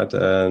outside,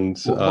 and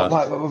so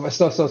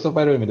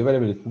wait a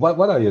minute.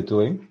 What are you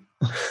doing?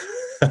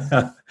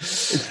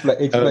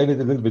 Explain it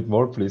a little bit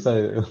more, please.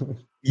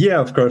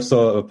 Yeah, of course.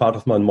 So a part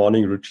of my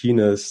morning routine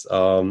is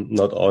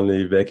not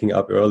only waking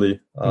up early,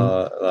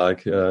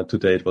 like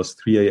today it was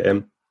 3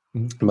 a.m.,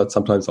 but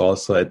sometimes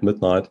also at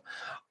midnight,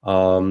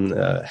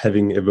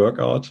 having a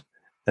workout,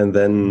 and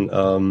then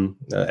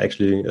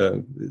actually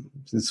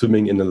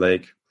swimming in the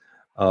lake,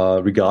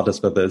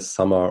 regardless whether it's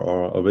summer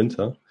or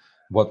winter.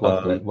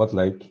 What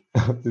lake?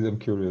 I'm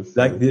curious.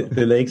 Like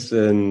the lakes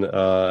in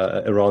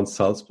around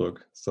Salzburg.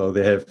 So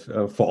they have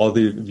for all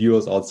the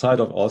viewers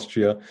outside of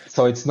Austria.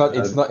 So it's not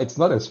a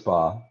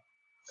spa.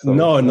 So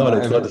no,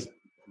 it's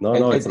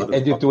not.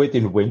 And you do it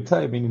in winter.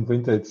 I mean, in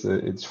winter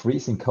it's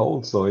freezing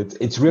cold. So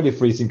it's really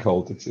freezing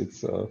cold.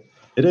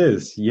 It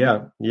is, yeah.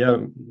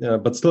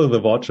 But still, the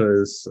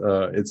water is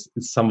it's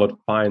somewhat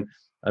fine.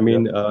 I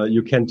mean,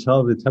 you can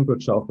tell the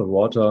temperature of the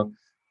water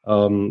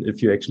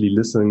if you actually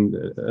listen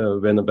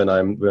when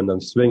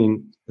I'm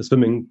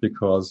swimming,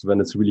 because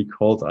when it's really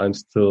cold, I'm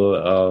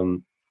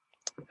still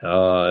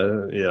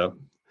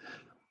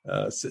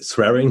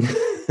swearing.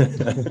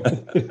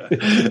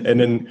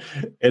 and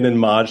in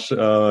March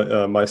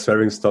my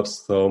swearing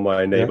stops, so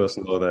my neighbors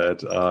know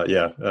that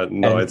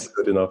it's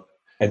good enough.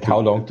 And how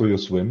long do you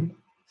swim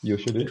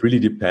usually? It really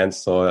depends.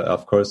 So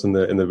of course in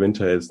the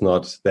winter it's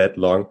not that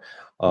long.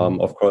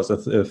 Of course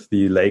if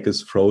the lake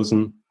is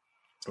frozen,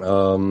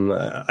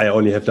 I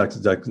only have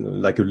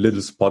like a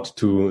little spot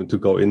to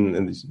go in,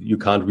 and you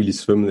can't really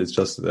swim. It's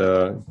just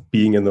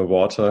being in the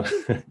water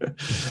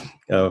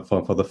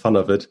for the fun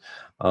of it.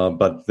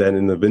 But then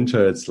in the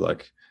winter, it's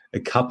like a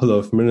couple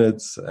of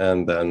minutes,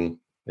 and then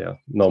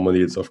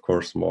normally it's of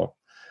course more.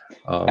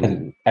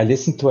 And I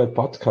listened to a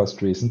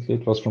podcast recently.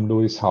 It was from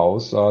Lewis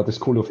House, The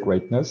School of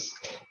Greatness.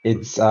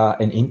 It's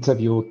an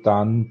interview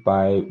done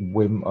by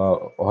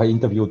I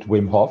interviewed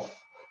Wim Hof,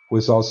 who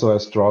is also a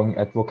strong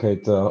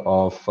advocate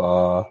of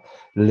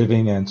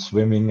living and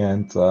swimming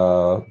and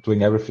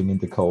doing everything in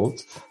the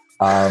cold.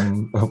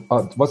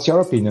 What's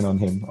your opinion on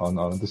him,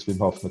 on this Wim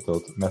Hof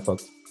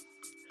method?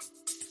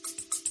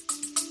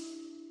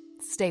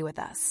 Stay with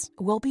us.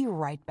 We'll be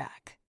right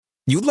back.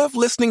 You love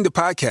listening to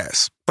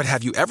podcasts, but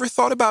have you ever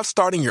thought about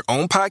starting your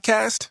own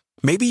podcast?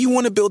 Maybe you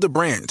want to build a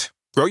brand,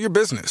 grow your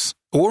business,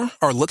 or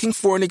are looking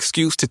for an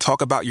excuse to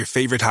talk about your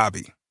favorite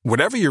hobby.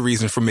 Whatever your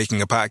reason for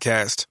making a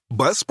podcast,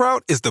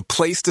 Buzzsprout is the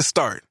place to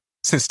start.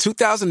 Since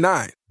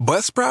 2009,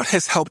 Buzzsprout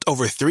has helped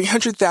over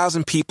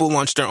 300,000 people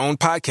launch their own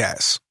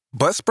podcasts.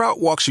 Buzzsprout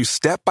walks you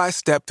step by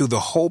step through the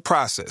whole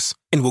process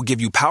and will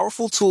give you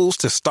powerful tools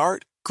to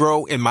start,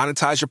 grow, and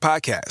monetize your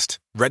podcast.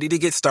 Ready to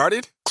get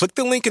started? Click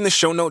the link in the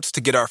show notes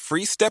to get our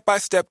free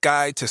step-by-step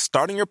guide to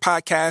starting your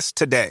podcast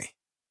today.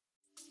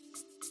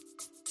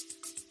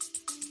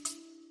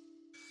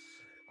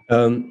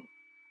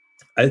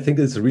 I think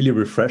it's really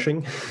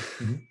refreshing,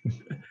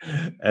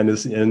 and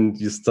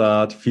you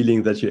start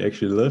feeling that you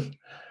actually live,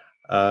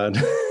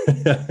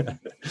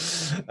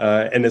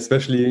 and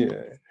especially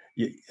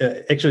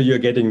you're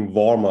getting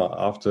warmer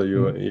after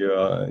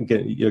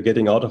you're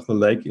getting out of the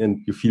lake, and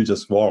you feel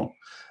just warm.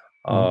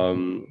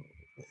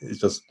 It's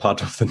just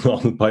part of the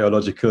normal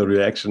biological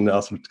reaction,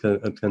 as we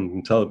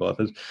can tell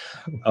about it,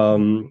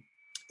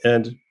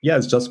 and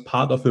it's just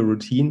part of the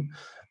routine.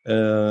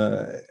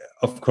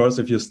 Of course,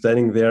 if you're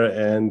standing there,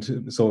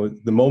 and so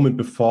the moment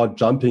before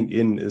jumping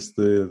in is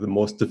the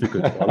most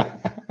difficult one.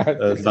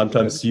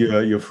 Sometimes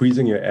you're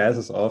freezing your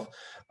asses off,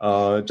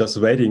 just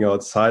waiting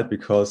outside,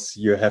 because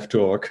you have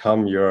to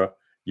overcome your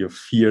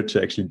fear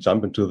to actually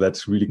jump into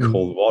that really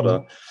cold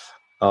water.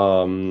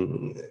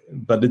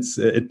 But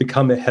it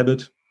become a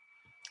habit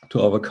to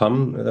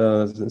overcome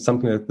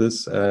something like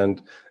this,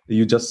 and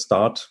you just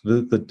start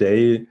with the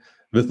day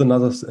with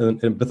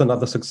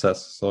another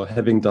success. So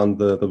having done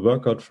the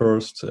workout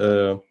first,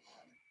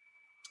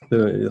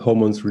 the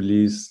hormones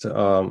released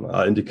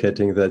are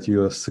indicating that you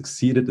have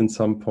succeeded in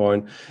some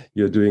point.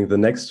 You're doing the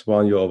next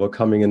one, you're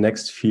overcoming a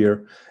next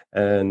fear.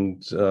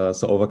 And so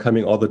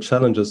overcoming all the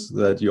challenges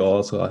that you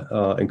also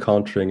are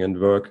encountering in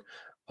work,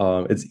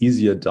 it's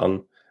easier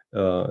done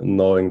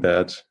knowing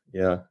that,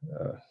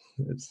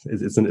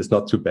 it's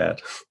not too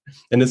bad.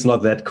 And it's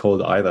not that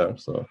cold either.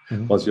 So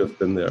once you have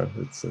been there,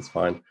 it's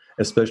fine.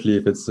 Especially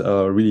if it's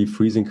really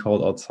freezing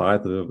cold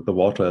outside, the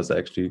water is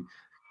actually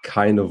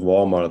kind of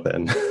warmer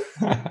than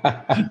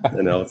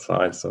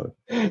outside. So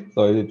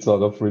it's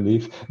sort of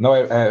relief. No,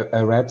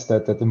 I read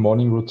that the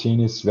morning routine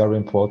is very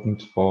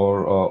important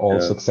for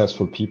all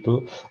successful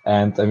people.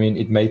 And I mean,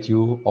 it made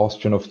you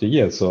Austrian of the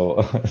Year.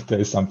 So there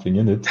is something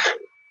in it.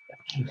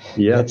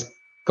 Yeah. Let's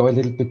go a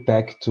little bit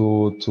back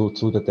to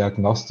the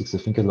diagnostics. I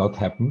think a lot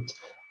happened.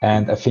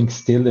 And I think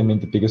still, I mean,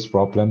 the biggest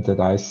problem that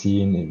I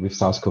see with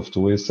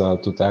SARS-CoV-2 is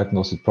to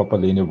diagnose it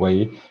properly in a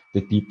way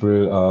that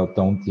people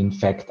don't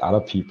infect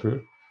other people.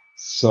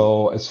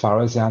 So as far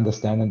as I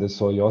understand, and I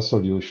saw your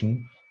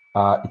solution,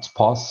 it's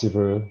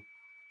possible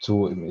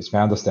to, it's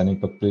my understanding,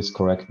 but please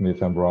correct me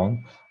if I'm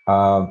wrong,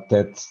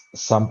 that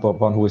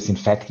someone who is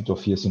infected or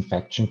fears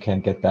infection can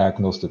get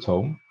diagnosed at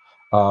home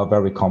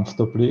very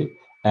comfortably.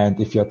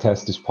 And if your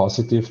test is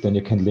positive, then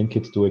you can link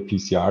it to a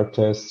PCR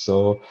test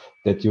so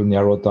that you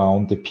narrow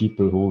down the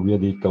people who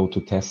really go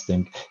to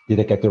testing.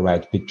 Did I get the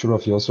right picture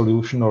of your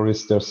solution, or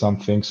is there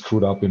something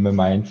screwed up in my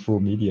mind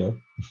through media?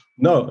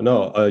 No,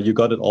 you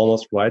got it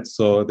almost right.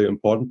 So the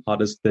important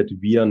part is that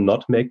we are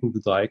not making the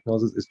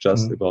diagnosis. It's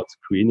just about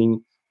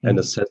screening and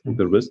assessing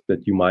the risk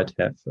that you might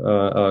have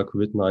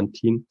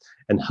COVID-19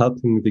 and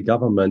helping the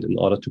government in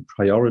order to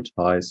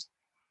prioritize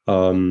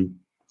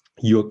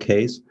your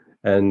case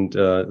and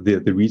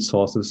the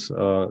resources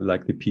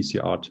like the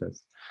PCR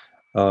test.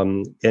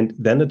 And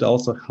then it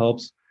also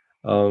helps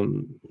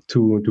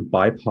to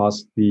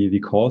bypass the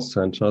call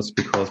centers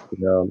because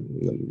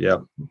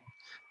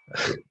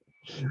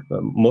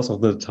most of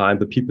the time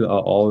the people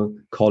are all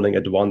calling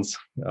at once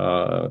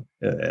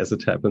as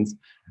it happens,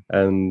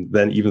 and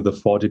then even the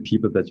 40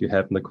 people that you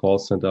have in the call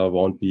center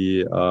won't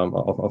be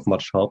of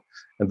much help.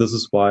 And this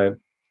is why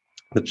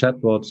the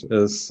chatbot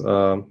is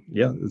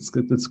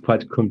it's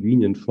quite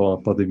convenient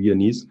for the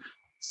Viennese.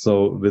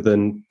 So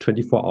within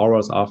 24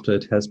 hours after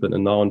it has been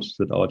announced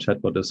that our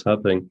chatbot is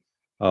helping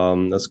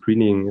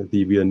screening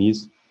the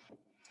Viennese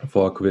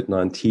for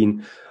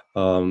COVID-19,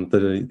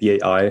 the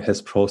AI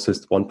has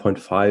processed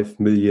 1.5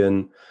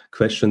 million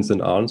questions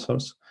and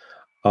answers,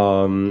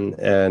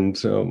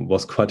 and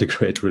was quite a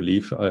great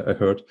relief, I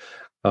heard.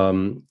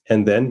 And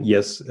then,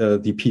 yes,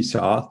 the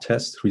PCR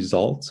test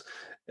results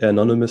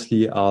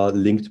anonymously are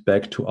linked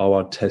back to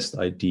our test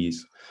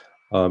IDs,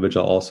 which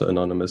are also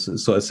anonymous.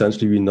 So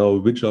essentially, we know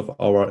which of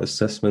our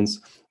assessments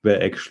were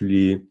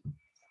actually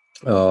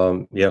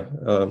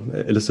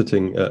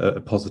eliciting a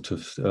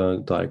positive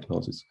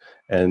diagnosis.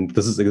 And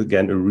this is,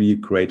 again, a really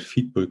great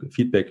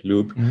feedback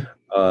loop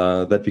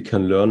that we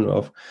can learn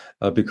of,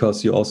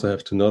 because you also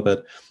have to know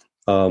that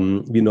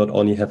we not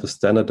only have a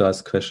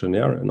standardized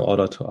questionnaire in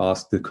order to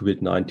ask the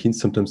COVID-19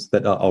 symptoms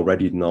that are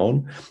already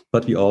known,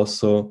 but we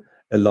also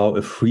allow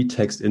a free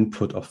text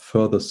input of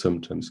further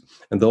symptoms.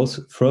 And those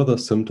further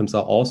symptoms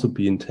are also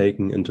being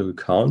taken into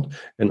account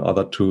in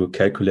order to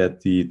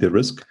calculate the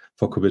risk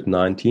for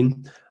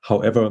COVID-19.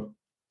 However,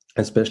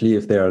 especially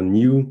if there are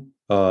new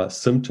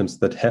symptoms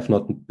that have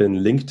not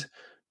been linked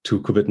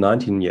to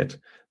COVID-19 yet,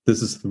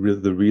 this is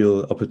the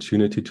real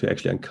opportunity to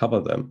actually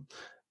uncover them.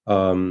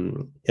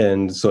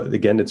 And so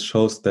again, it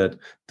shows that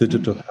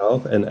digital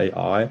health and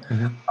AI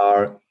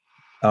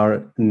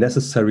are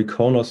necessary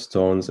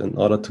cornerstones in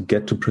order to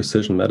get to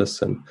precision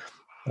medicine.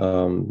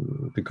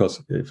 Because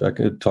if I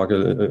could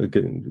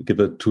give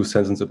a 2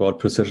 sentences about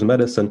precision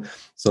medicine,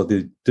 so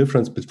the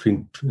difference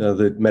between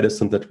the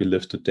medicine that we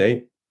live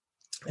today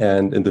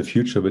and in the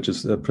future, which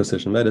is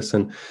precision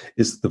medicine,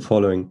 is the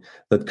following: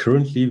 that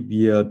currently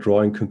we are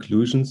drawing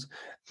conclusions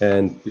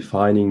and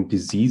defining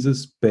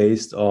diseases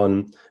based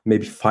on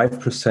maybe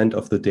 5%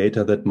 of the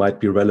data that might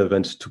be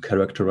relevant to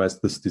characterize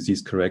this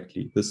disease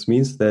correctly. This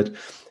means that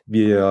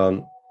we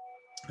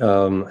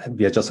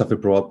just have a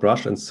broad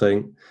brush and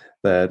saying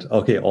that,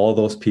 okay, all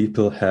those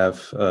people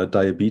have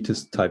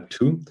diabetes type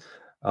 2,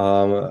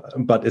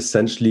 but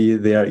essentially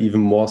there are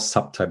even more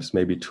subtypes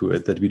maybe to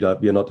it that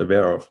we are not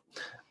aware of.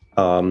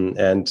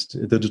 And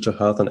digital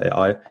health and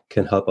AI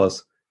can help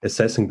us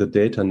assessing the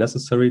data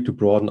necessary to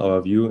broaden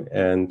our view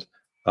and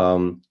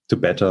to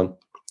better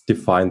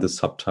define the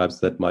subtypes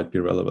that might be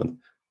relevant.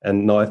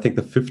 And now I think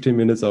the 15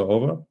 minutes are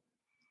over.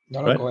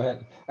 No, right? Go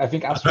ahead. I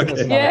think Astrid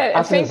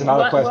has one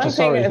another question.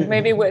 thing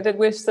maybe that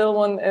we still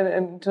want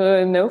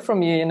to know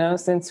from you,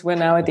 since we're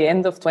now at the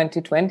end of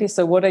 2020.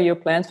 So what are your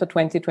plans for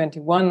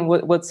 2021?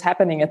 What's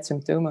happening at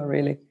Symptoma,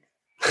 really?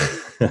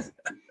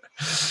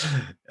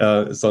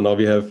 So now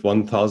we have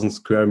 1,000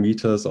 square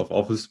meters of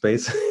office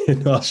space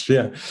in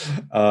Austria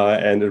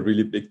and a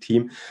really big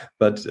team.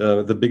 But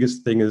the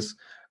biggest thing is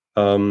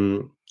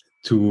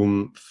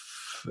to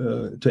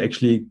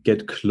actually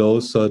get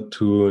closer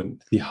to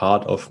the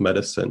heart of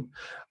medicine,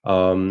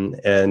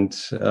 and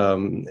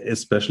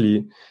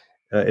especially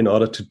in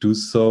order to do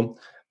so,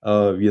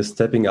 we are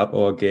stepping up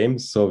our game.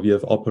 So we are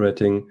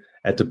operating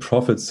at the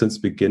profit since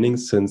beginning,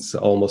 since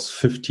almost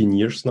 15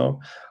 years now.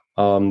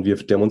 We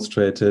have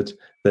demonstrated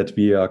that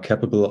we are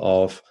capable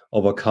of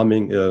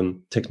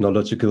overcoming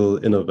technological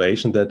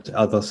innovation that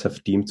others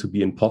have deemed to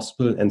be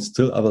impossible, and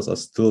still others are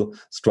still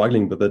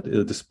struggling with it,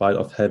 despite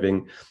of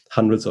having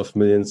hundreds of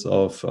millions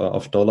of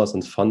dollars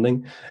in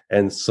funding.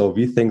 And so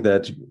we think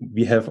that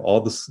we have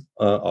all this,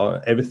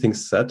 everything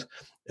set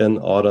in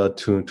order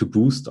to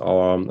boost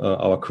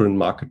our current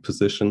market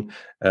position.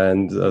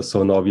 And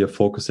so now we are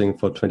focusing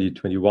for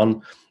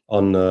 2021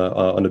 on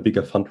a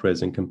bigger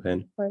fundraising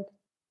campaign. Right.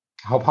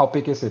 How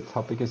big is it?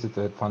 How big is it,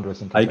 the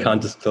fundraising campaign? I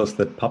can't disclose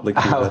that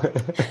publicly.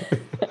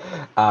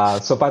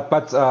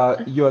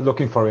 But you are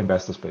looking for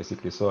investors,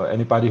 basically. So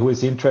anybody who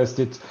is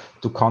interested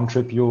to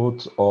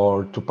contribute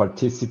or to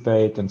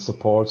participate and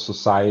support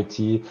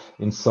society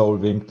in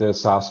solving the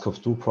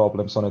SARS-CoV-2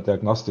 problems on a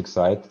diagnostic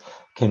side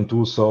can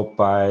do so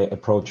by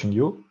approaching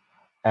you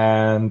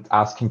and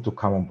asking to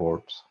come on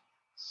board.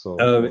 So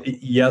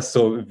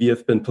so we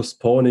have been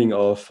postponing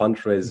our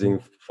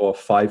fundraising for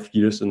 5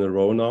 years in a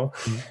row now,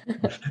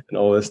 and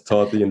always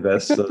told the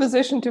investors. Good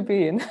position to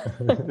be in.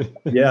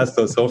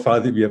 So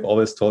far we have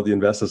always told the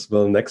investors,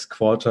 well, next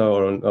quarter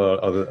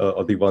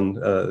or the one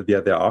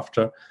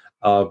thereafter.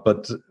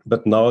 But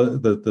now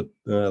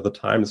the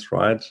time is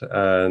right,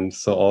 and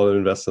so all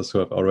investors who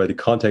have already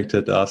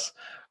contacted us,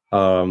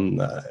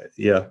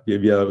 we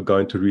are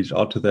going to reach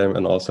out to them,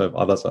 and also if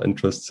others are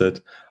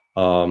interested,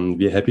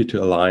 we are happy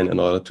to align in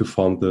order to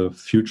form the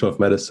future of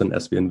medicine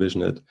as we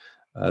envision it,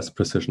 as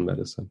precision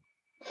medicine.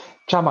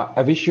 Chama,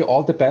 I wish you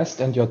all the best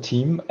and your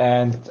team,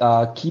 and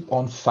keep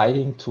on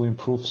fighting to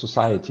improve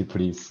society,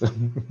 please.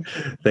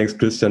 Thanks,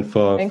 Christian,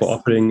 for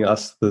offering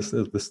us this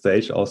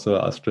stage, also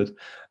Astrid,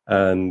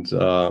 and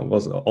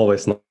was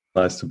always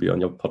nice to be on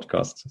your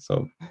podcast.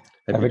 So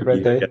have a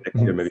great day.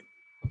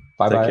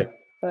 Bye-bye.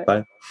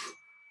 Bye.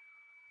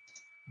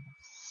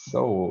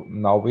 So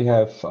now we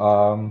have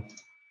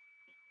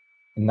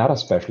another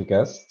special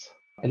guest,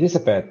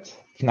 Elisabeth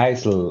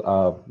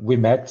Kneisel. We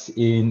met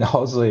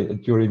also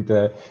during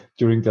the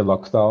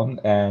lockdown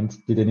and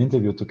did an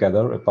interview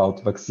together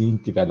about vaccine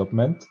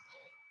development.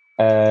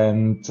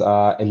 And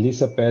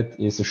Elisabeth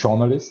is a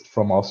journalist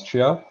from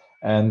Austria,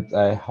 and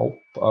I hope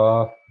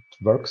it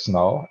works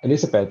now.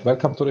 Elisabeth,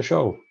 welcome to the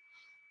show.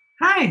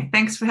 Hi,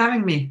 thanks for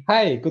having me.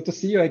 Hi, good to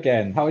see you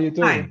again. How are you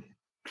doing?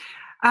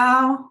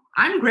 Hi.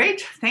 I'm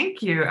great,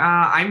 thank you.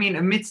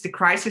 Amidst the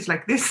crisis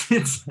like this,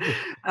 it's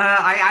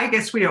I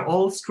guess we are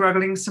all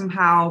struggling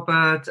somehow,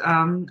 but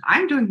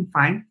I'm doing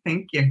fine,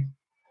 thank you.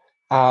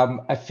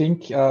 I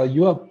think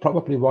you are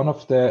probably one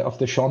of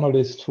the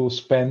journalists who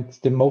spent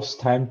the most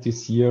time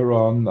this year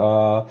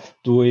on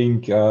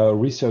doing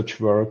research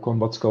work on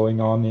what's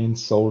going on in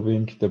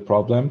solving the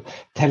problem.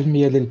 Tell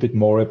me a little bit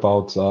more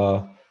about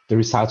the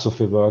results of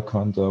your work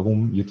and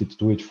whom you did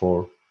do it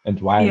for and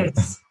why.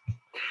 Yes.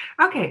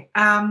 Okay,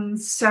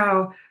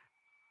 so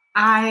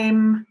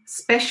I'm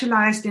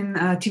specialized in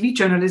TV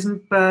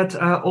journalism, but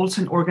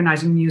also in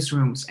organizing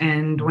newsrooms.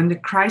 And when the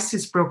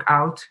crisis broke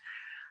out,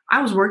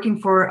 I was working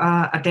for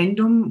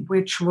Addendum,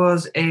 which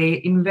was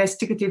an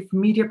investigative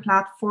media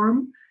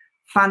platform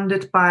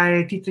funded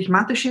by Dietrich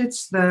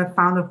Mateschitz, the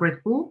founder of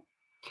Red Bull.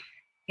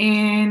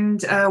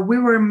 And we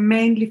were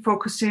mainly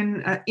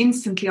focusing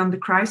instantly on the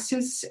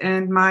crisis.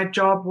 And my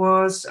job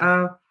was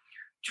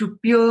to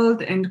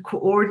build and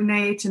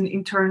coordinate an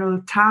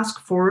internal task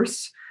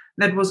force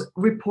that was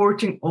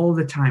reporting all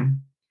the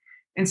time.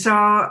 And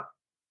so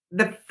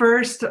the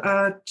first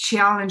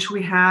challenge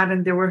we had,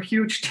 and there were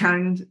huge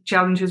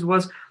challenges,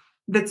 was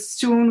that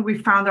soon we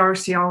found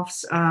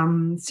ourselves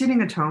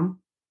sitting at home,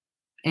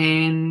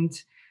 and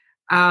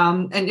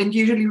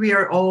usually we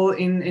are all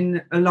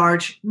in a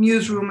large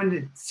newsroom, and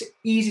it's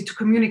easy to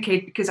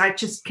communicate because I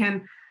just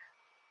can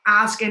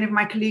ask any of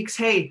my colleagues,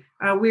 hey,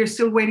 we're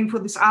still waiting for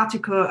this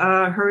article,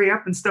 hurry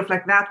up and stuff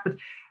like that. But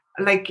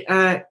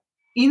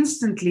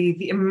instantly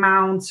the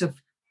amounts of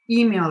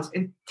emails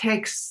and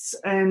texts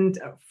and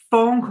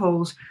phone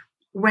calls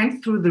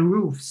went through the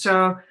roof.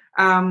 So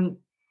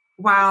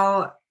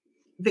while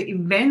the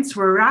events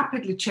were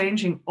rapidly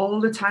changing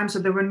all the time, so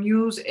there were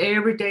news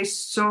every day,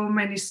 so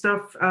many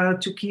stuff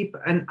to keep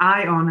an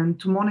eye on and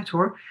to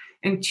monitor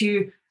and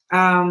to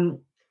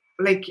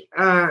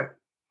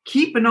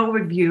keep an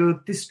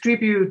overview,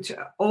 distribute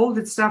all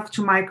that stuff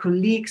to my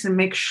colleagues and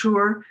make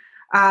sure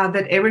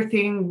that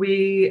everything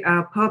we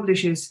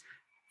publish is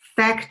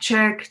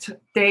fact-checked,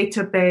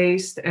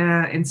 data-based,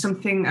 and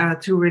something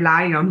to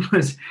rely on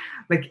was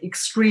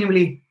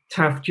extremely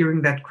tough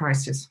during that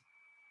crisis.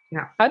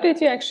 Yeah. How did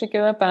you actually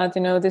go about,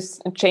 this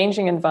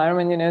changing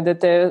environment,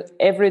 that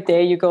every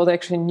day you got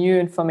actually new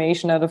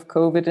information out of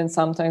COVID and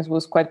sometimes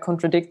was quite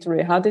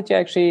contradictory. How did you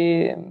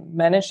actually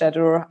manage that?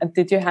 Or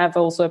did you have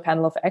also a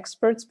panel of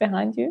experts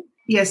behind you?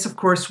 Yes, of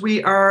course.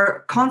 We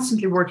are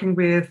constantly working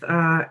with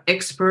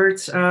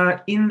experts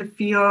in the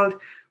field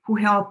who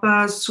help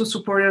us, who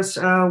support us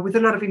with a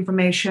lot of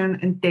information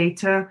and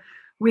data.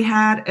 We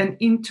had an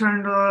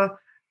internal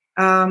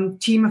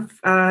team of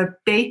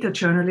data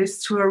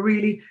journalists who are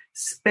really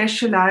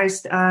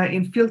specialized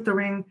in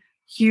filtering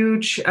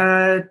huge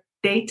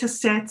data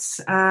sets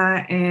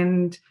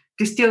and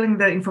distilling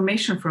the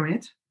information from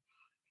it.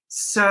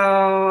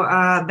 So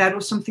that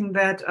was something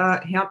that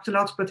helped a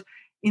lot. But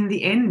in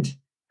the end,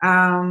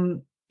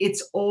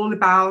 it's all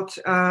about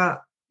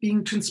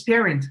being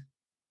transparent.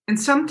 And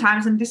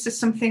sometimes, and this is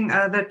something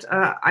that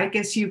I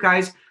guess you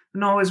guys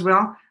know as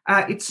well,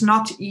 it's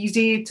not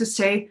easy to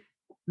say,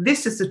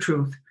 this is the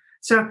truth.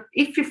 So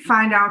if you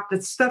find out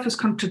that stuff is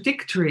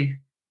contradictory,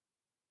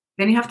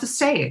 then you have to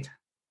say it.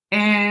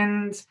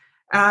 And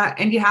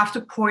you have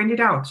to point it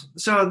out.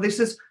 So this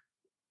is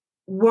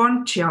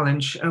one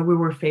challenge we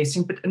were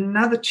facing. But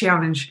another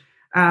challenge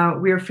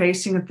we are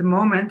facing at the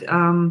moment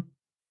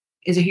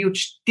is a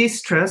huge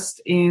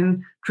distrust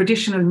in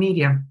traditional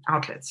media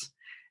outlets.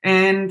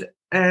 And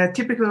a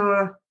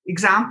typical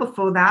example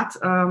for that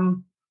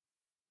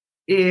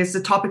is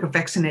the topic of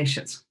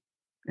vaccinations.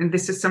 And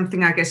this is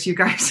something I guess you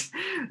guys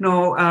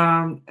know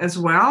as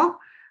well,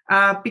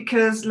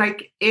 because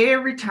like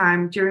every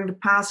time during the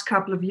past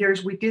couple of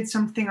years we did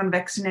something on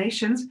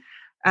vaccinations,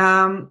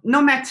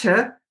 no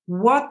matter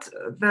what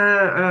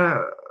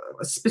the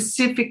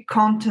specific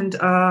content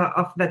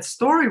of that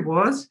story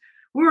was,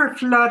 we were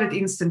flooded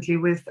instantly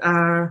with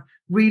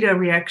reader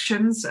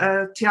reactions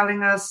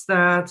telling us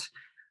that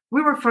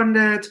we were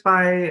funded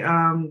by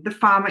the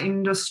pharma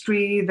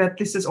industry, that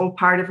this is all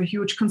part of a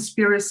huge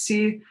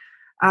conspiracy,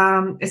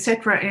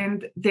 etc.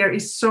 And there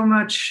is so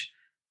much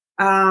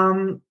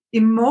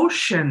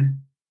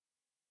emotion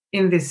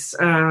in this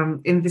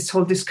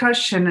whole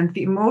discussion, and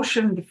the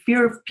emotion, the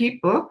fear of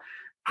people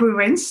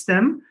prevents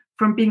them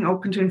from being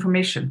open to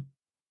information.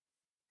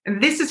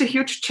 And this is a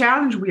huge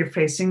challenge we are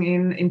facing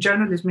in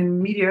journalism,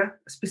 in media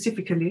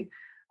specifically,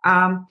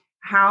 how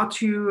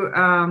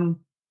to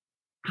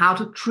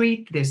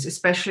treat this,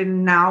 especially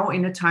now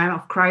in a time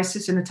of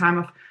crisis, in a time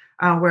of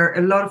where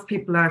a lot of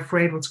people are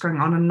afraid what's going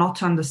on and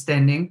not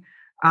understanding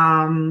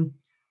how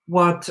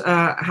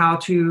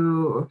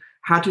to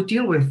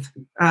deal with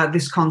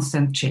this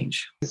constant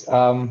change.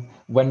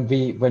 When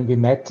we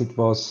met, it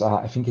was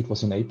I think it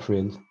was in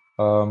April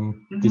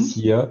this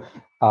year.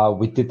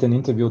 We did an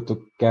interview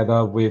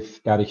together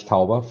with Erich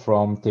Tauber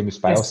from Themis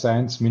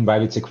Bioscience. Yes.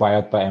 Meanwhile, it's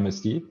acquired by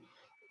MSD,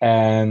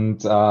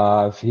 and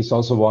he's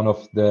also one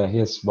of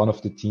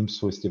the teams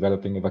who is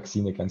developing a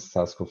vaccine against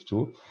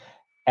SARS-CoV-2.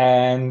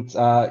 And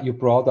you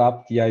brought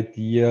up the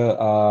idea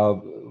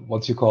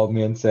once you called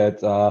me and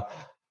said,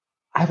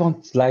 I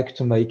would like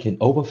to make an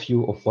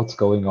overview of what's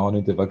going on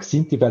in the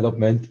vaccine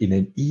development in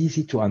an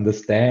easy to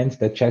understand,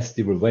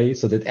 digestible way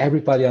so that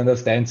everybody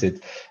understands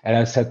it. And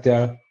I sat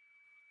there,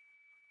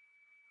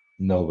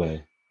 no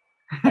way.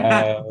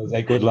 I was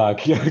like, good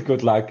luck.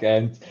 Good luck.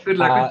 And good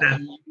luck with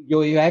that.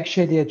 You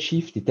actually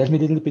achieved it. Tell me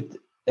a little bit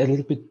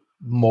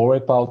more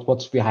about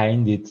what's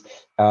behind it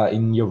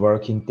in your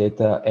work in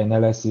data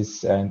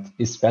analysis and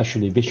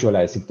especially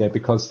visualizing that,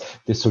 because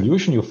the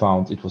solution you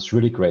found, it was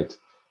really great.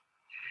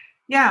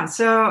 Yeah.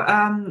 So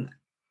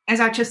as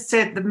I just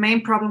said, the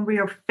main problem we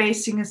are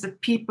facing is that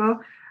people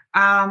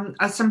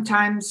are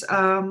sometimes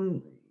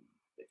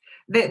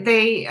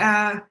they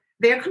are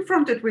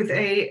confronted with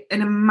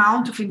an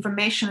amount of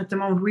information at the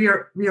moment. We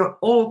are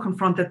all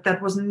confronted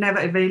that was never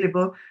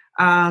available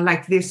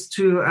like this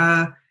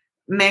to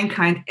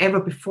mankind ever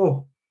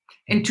before.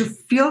 And to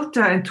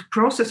filter and to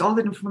process all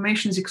that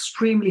information is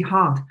extremely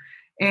hard.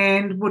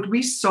 And what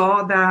we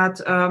saw that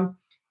a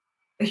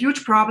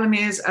huge problem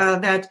is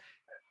that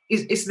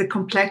is the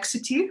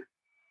complexity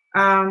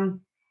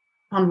on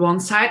one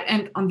side,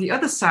 and on the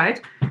other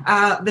side,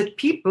 that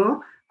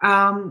people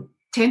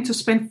tend to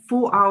spend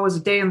 4 hours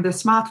a day on their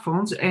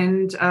smartphones,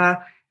 and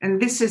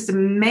this is the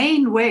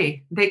main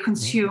way they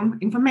consume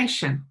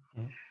information.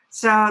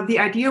 So the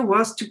idea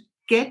was to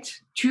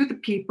get to the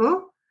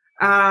people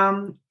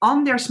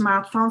on their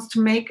smartphones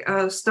to make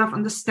stuff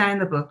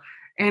understandable.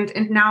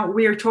 And now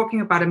we are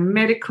talking about a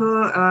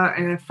medical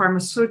and a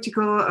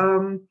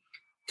pharmaceutical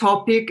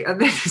topic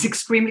that is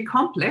extremely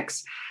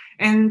complex.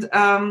 And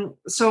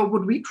so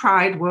what we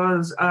tried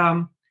was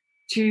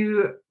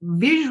to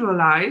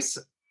visualize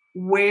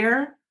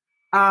where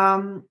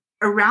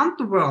around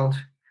the world,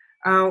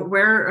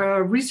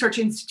 where research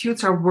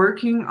institutes are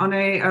working on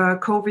a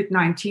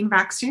COVID-19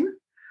 vaccine,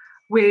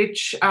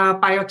 which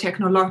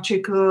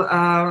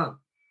biotechnological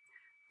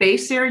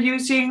base they're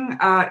using,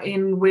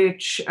 in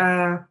which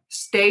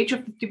stage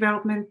of the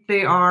development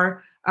they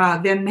are,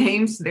 their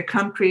names, their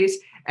countries,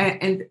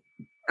 and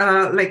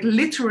like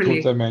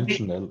literally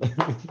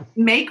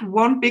make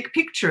one big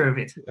picture of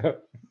it.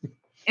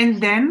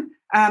 And then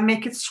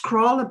make it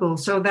scrollable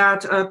so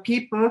that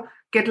people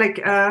get like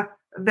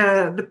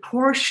the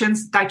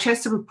portions,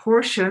 digestible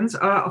portions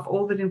of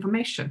all that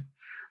information.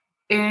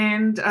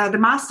 And the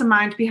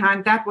mastermind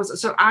behind that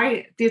was, so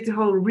I did the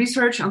whole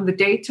research on the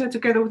data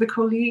together with a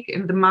colleague,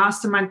 and the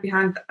mastermind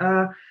behind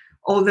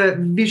all the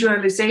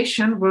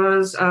visualization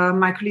was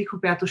my colleague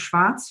Huberto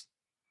Schwarz,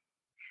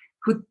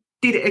 who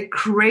did a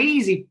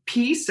crazy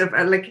piece of,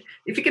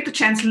 if you get the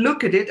chance,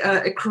 look at it,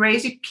 a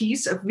crazy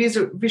piece of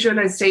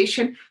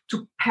visualization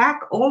to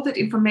pack all that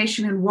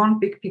information in one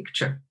big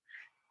picture.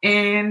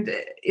 And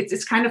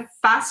it's kind of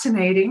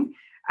fascinating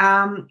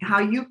how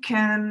you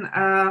can,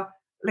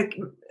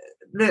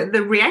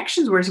 the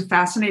reactions were so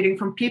fascinating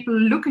from people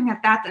looking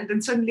at that and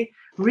then suddenly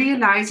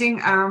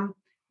realizing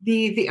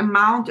the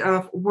amount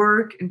of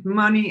work and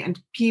money and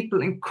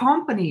people and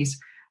companies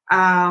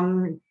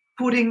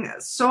putting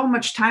so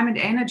much time and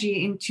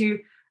energy into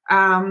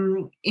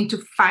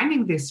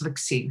finding this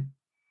vaccine.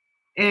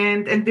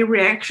 And the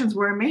reactions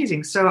were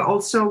amazing. So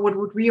also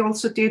what we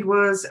also did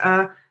was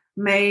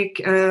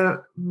make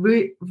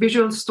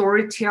visual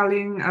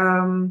storytelling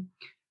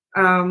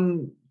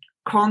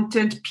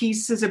content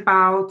pieces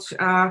about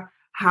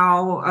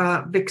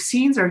how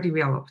vaccines are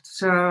developed.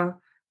 So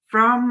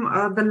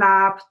from the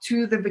lab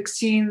to the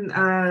vaccine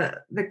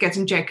that gets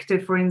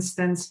injected, for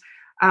instance,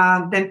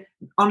 then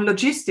on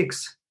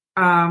logistics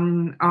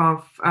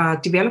of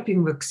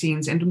developing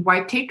vaccines and why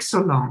it takes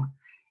so long.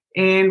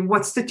 And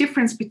what's the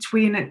difference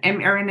between an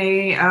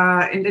mRNA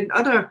and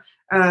other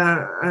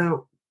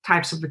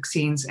types of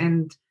vaccines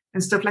and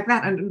stuff like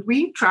that. And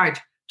we tried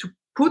to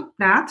put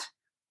that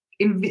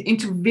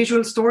into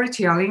visual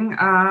storytelling,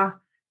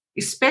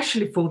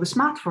 especially for the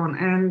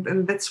smartphone.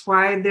 And that's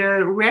why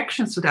the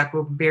reactions to that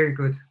were very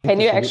good.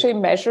 Can you actually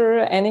measure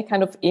any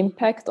kind of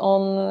impact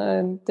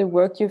on the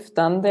work you've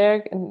done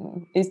there?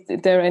 Is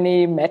there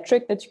any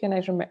metric that you can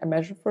actually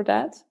measure for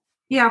that?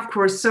 Yeah, of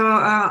course. So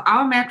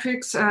our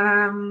metrics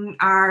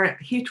are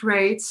hit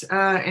rates,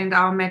 and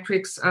our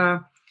metrics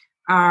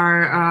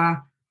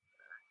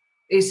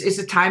is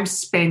the time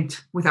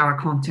spent with our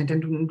content,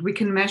 and we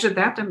can measure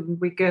that, and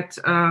we get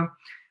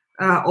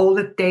all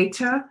the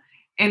data.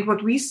 And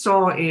what we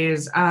saw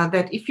is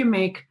that if you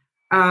make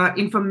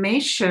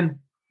information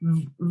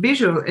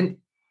visual and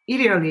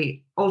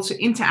ideally also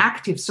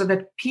interactive, so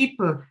that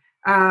people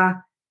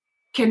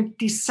can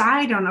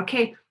decide on,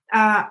 okay,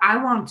 I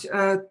want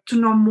to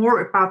know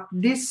more about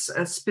this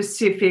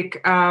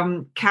specific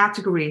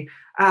category,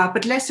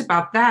 but less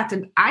about that.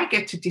 And I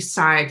get to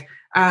decide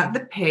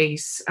the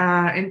pace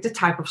and the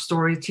type of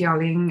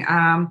storytelling.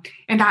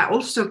 And I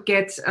also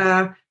get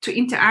to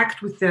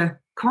interact with the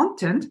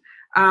content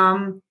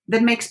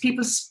that makes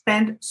people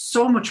spend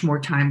so much more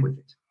time with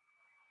it.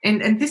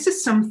 And this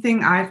is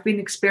something I've been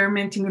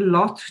experimenting a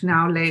lot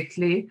now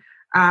lately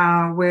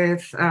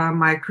with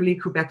my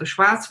colleague Huberto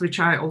Schwarz, which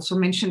I also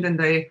mentioned,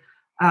 and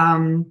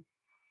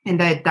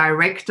a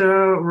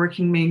director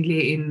working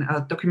mainly in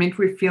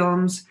documentary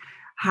films,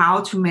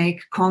 how to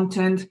make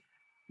content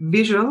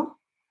visual,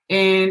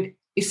 and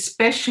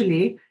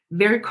especially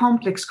very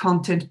complex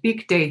content,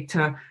 big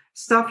data,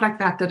 stuff like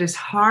that, that is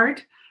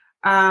hard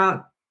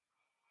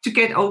to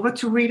get over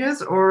to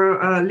readers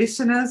or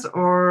listeners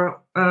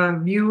or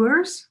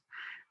viewers,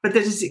 but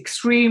that is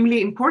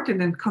extremely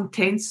important and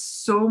contains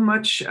so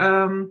much,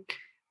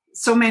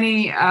 so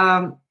many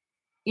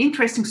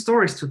interesting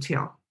stories to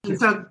tell.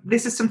 So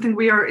this is something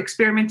we are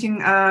experimenting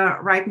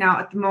right now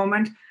at the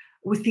moment,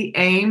 with the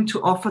aim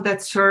to offer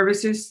that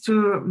services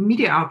to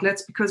media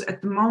outlets, because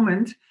at the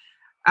moment,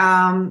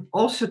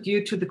 also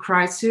due to the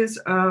crisis,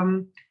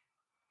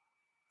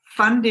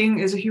 funding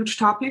is a huge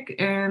topic,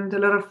 and a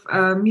lot of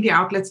media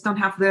outlets don't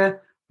have the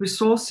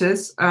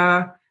resources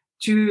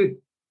to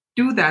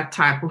do that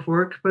type of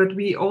work. But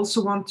we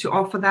also want to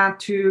offer that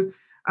to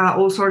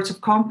all sorts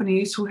of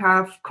companies who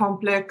have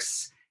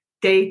complex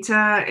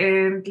data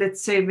and,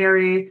 let's say,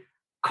 very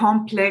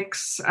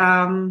complex,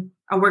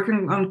 are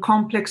working on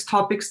complex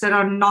topics that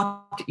are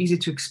not easy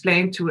to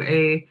explain to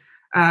a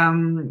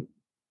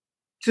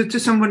to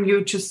someone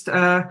you just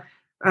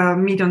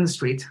meet on the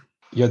street.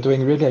 You're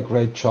doing really a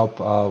great job.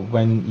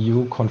 When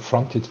you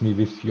confronted me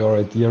with your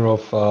idea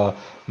of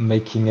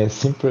making a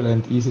simple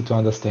and easy to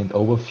understand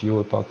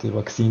overview about the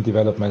vaccine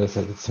development, I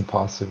said it's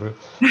impossible.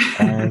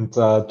 And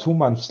 2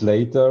 months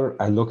later,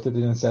 I looked at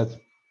it and said,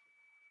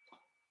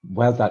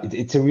 well done.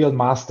 It's a real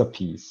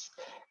masterpiece.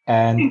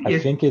 And I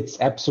think it's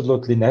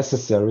absolutely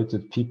necessary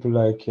that people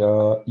like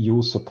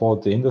you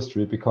support the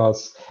industry,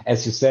 because,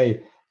 as you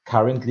say,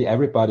 currently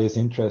everybody is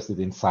interested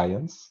in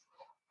science,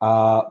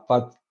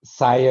 but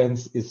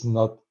science is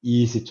not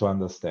easy to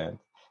understand.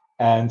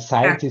 And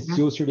scientists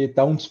usually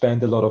don't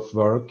spend a lot of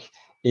work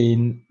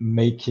in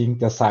making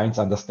the science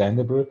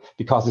understandable,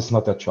 because it's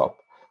not their job.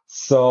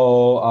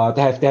 So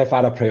they have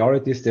other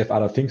priorities, they have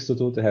other things to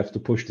do, they have to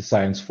push the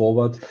science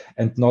forward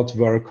and not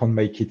work on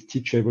make it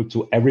teachable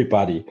to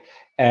everybody.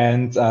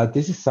 And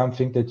this is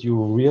something that you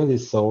really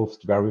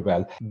solved very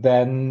well.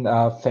 Then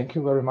thank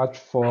you very much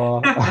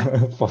for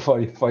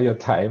for your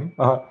time.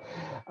 Thanks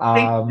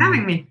for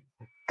having me.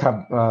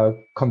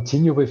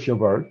 Continue with your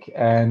work,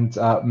 and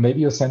maybe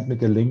you send me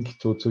the link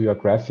to your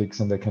graphics,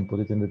 and I can put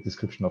it in the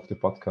description of the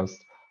podcast.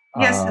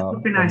 Yes, that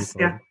would be nice.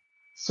 Yeah.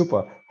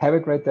 Super. Have a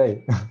great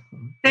day.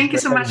 Thank you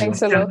so much.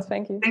 Thanks a lot.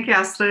 Thank you. Thank you,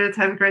 Astrid.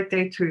 Have a great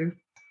day too.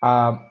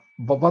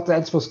 But what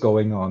else was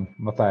going on,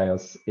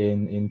 Matthias,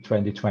 in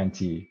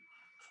 2020?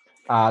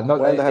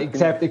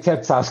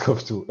 Except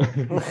SARS-CoV-2.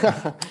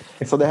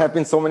 So there have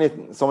been so many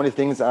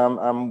things.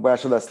 Where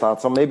should I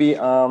start? So maybe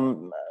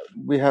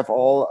we have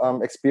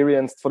all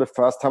experienced for the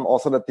first time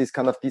also that this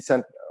kind of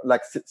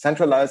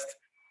centralized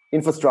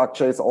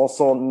infrastructure is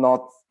also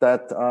not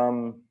that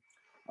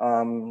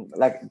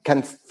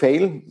can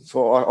fail, so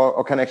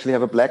or can actually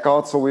have a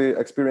blackout. So we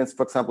experienced,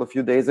 for example, a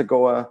few days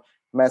ago a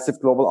massive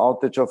global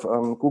outage of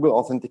Google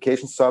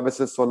authentication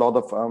services. So a lot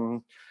of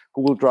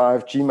Google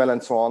Drive, Gmail,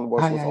 and so on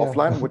was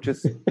offline, which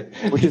is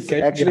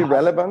actually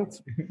relevant.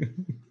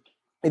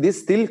 It is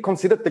still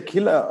considered the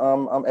killer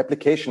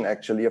application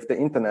actually of the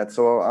internet.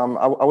 So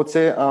I would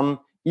say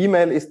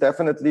email is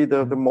definitely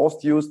the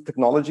most used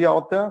technology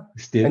out there.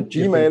 Still, and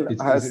Gmail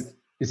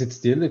is it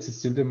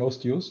still the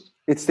most used?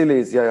 It still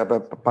is,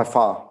 by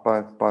far.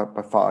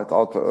 It's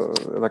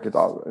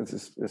out.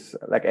 It's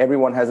like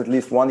everyone has at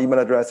least one email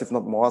address, if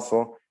not more.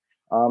 So,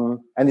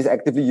 and is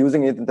actively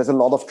using it. And there's a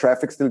lot of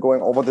traffic still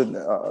going over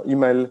the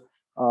email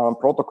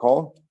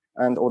protocol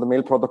or the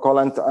mail protocol.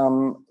 And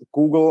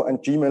Google and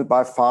Gmail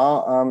by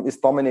far is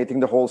dominating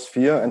the whole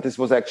sphere. And this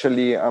was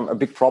actually a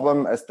big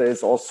problem, as there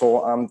is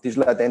also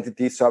digital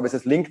identity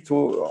services linked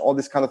to all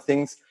these kind of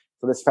things.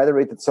 So there's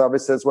federated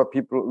services where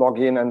people log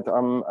in, and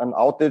an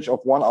outage of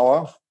 1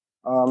 hour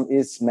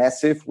is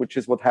massive, which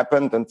is what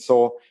happened. And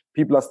so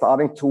people are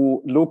starting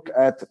to look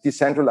at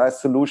decentralized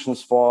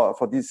solutions for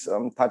these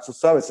types of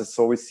services.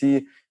 So we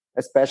see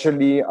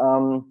especially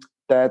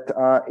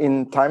that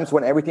in times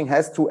when everything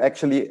has to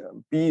actually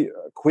be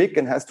quick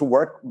and has to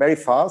work very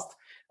fast,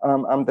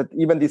 that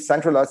even these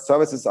centralized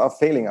services are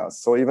failing us.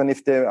 So even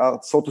if they are,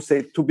 so to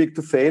say, too big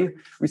to fail,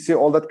 we see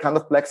all that kind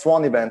of black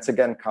swan events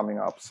again coming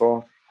up.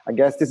 So I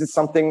guess this is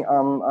something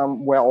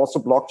where also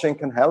blockchain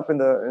can help in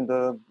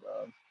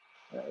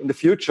the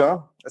future,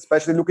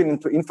 especially looking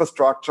into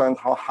infrastructure and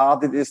how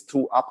hard it is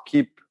to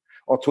upkeep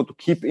or to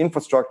keep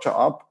infrastructure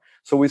up.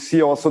 So we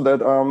see also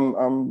that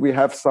we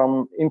have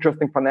some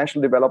interesting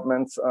financial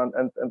developments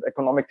and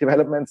economic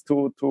developments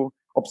to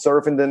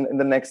observe in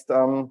the next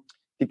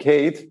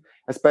decade,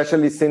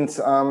 especially since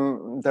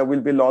there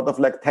will be a lot of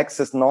like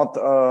taxes, not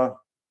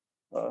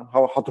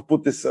how to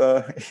put this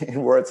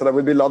in words. So there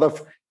will be a lot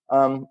of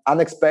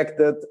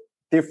unexpected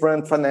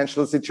different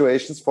financial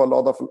situations for a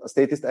lot of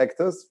statist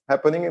actors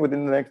happening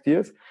within the next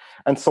years.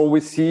 And so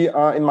we see,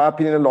 in my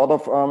opinion, a lot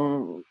of,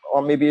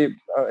 or maybe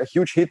a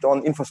huge hit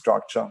on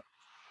infrastructure.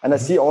 And I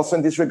see also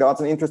in this regard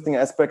an interesting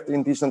aspect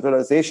in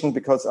decentralization,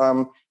 because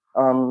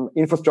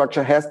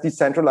infrastructure has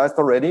decentralized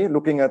already,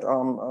 looking at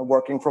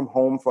working from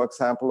home, for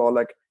example, or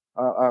like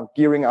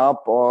gearing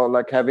up, or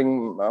like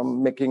having,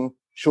 making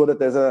sure that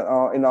there's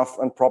enough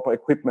and proper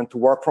equipment to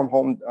work from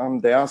home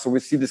there. So we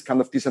see this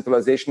kind of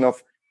decentralization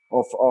of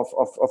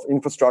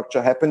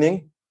infrastructure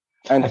happening,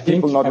 and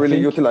people not really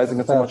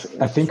utilizing it so much.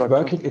 I think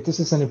this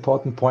is an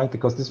important point,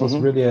 because this was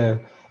really a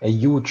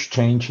huge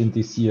change in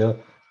this year,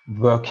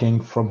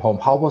 working from home.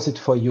 How was it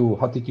for you?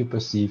 How did you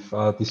perceive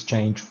this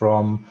change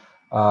from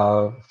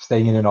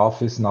staying in an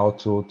office now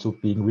to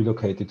being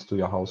relocated to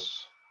your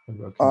house?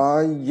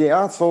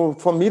 So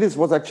for me, this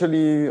was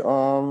actually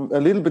a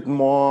little bit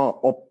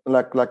more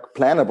like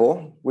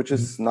plannable, which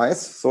is nice.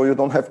 So you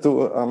don't have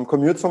to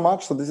commute so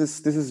much. So this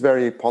is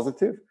very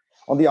positive.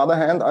 On the other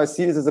hand, I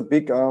see this as a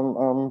big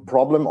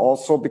problem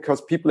also, because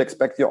people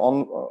expect you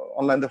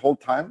online the whole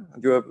time,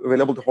 and you're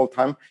available the whole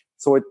time.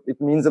 So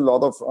it means a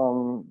lot of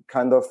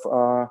kind of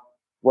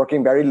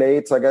working very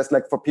late. So I guess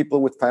like for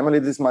people with family,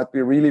 this might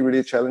be really,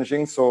 really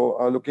challenging. So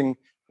looking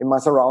in my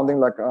surrounding,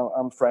 like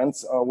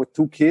friends with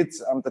 2 kids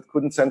that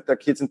couldn't send their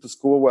kids into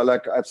school, were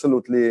like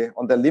absolutely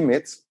on their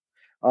limits.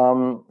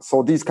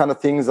 So these kind of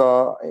things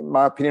are, in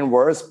my opinion,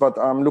 worse. But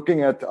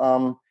looking at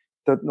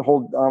the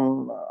whole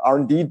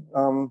R&D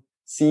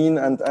scene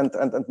and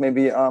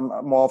maybe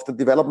more of the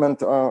development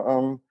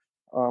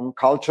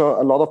culture,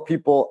 a lot of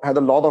people had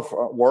a lot of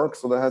work.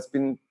 So there has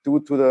been,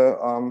 due to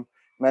the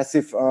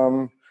massive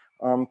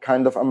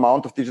kind of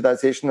amount of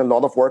digitization, a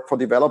lot of work for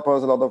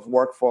developers, a lot of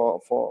work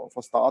for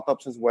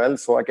startups as well.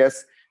 So I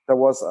guess there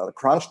was a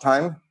crunch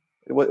time.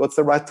 What's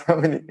the right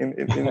term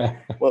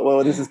in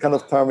well, this is kind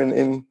of term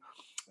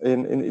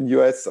in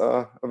US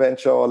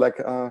venture or like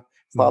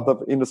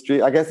startup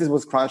industry. I guess this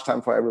was crunch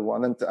time for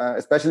everyone, and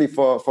especially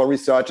for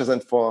researchers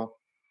and for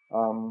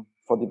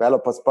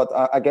developers. But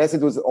I guess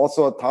it was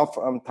also a tough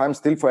time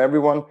still for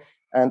everyone.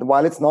 And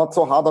while it's not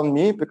so hard on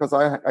me, because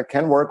I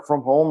can work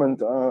from home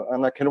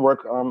and I can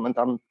work and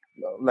I'm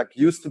like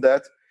used to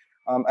that,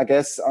 I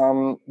guess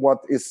what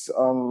is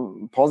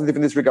positive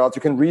in this regard,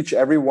 you can reach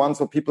everyone,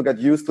 so people get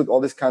used to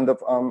all this kind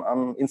of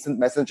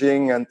instant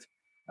messaging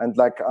and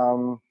like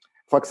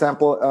for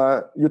example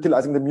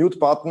utilizing the mute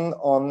button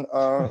on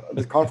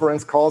the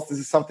conference calls. This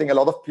is something a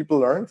lot of people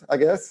learned, I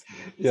guess.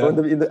 Yeah.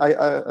 So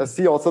I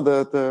see also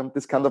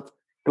this kind of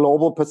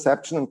global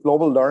perception and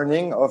global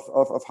learning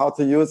of how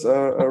to use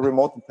a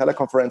remote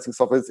teleconferencing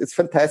software. It's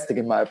fantastic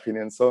in my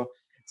opinion. So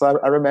So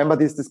I remember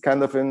this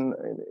kind of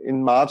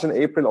in March and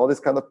April, all this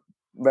kind of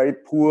very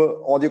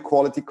poor audio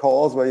quality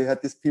calls where you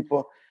had these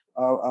people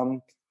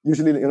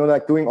usually,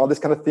 like doing all these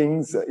kind of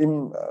things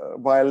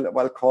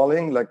while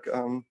calling, like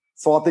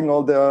sorting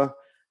all their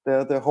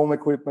home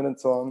equipment and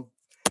so on.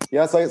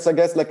 Yeah, so I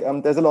guess like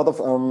there's a lot of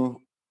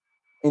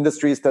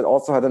industries that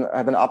also had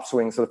an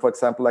upswing. So for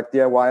example, like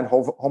DIY and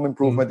home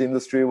improvement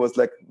industry was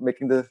like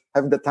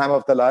having the time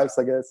of their lives,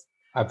 I guess.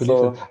 I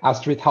believe so.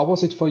 Astrid, how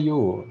was it for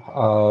you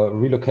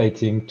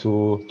relocating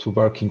to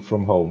working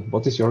from home?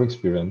 What is your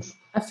experience?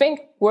 I think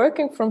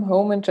working from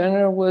home in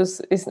general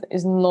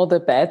is not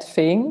a bad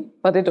thing,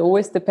 but it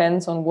always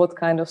depends on what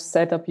kind of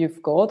setup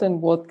you've got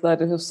and what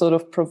that is sort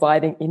of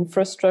providing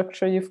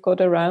infrastructure you've got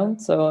around.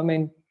 So, I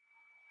mean,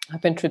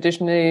 I've been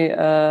traditionally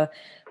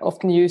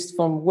often used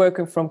from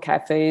working from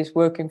cafes,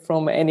 working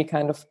from any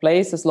kind of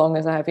place. As long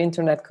as I have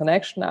internet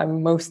connection,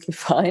 I'm mostly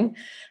fine.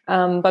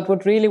 But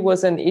what really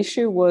was an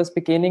issue was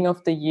beginning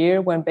of the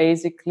year when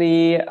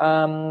basically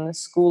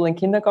school and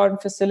kindergarten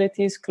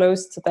facilities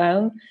closed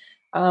down.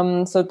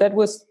 So that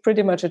was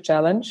pretty much a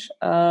challenge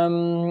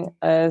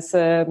as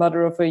a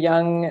mother of a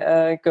young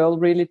girl,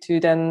 really to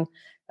then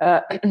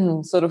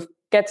sort of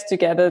get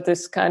together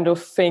this kind of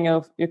thing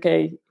of,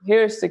 okay,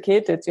 here's the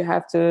kid that you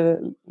have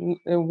to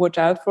watch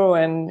out for,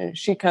 and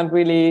she can't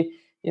really,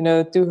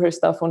 do her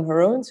stuff on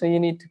her own. So you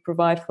need to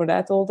provide for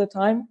that all the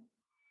time.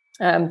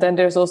 And then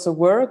there's also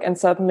work. And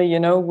suddenly,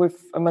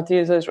 with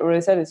Matthias, as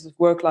already said, this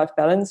work-life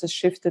balance has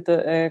shifted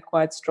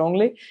quite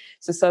strongly.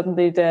 So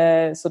suddenly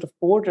the sort of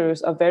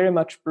borders are very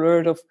much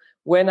blurred of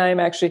when I'm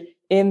actually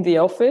in the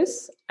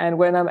office and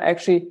when I'm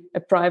actually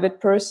a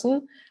private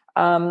person.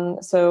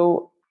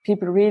 So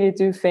people really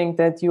do think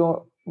that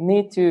you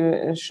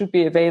should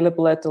be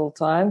available at all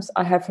times.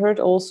 I have heard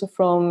also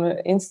from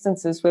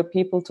instances where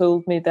people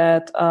told me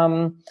that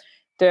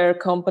their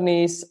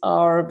companies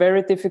are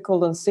very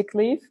difficult on sick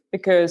leave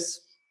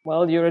because,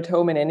 well, you're at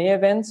home in any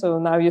event. So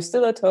now you're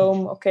still at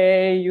home.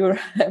 Okay, you're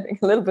having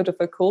a little bit of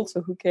a cold, so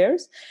who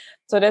cares?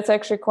 So that's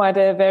actually quite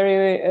a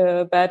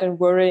very bad and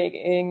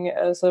worrying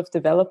sort of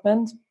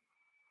development.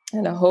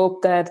 And I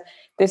hope that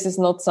this is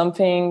not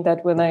something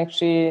that will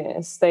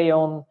actually stay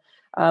on.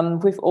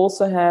 We've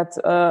also had,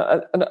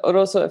 I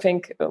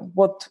think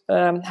what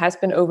has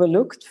been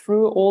overlooked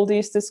through all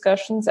these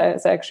discussions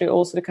is actually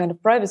also the kind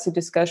of privacy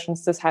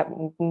discussions that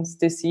happens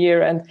this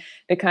year and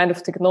the kind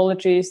of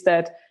technologies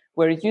that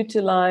were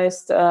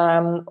utilized,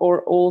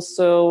 or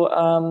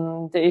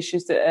also the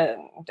issues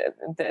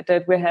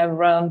that we have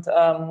around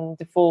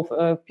the full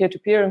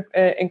peer-to-peer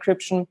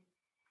encryption.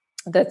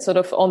 That's sort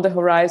of on the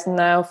horizon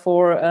now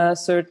for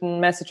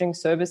certain messaging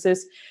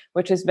services,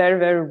 which is very,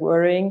 very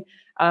worrying.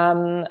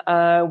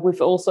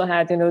 We've also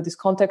had, these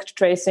contact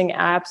tracing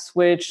apps,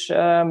 which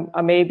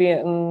are maybe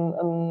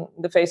in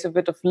the face of a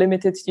bit of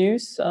limited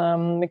use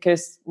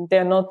because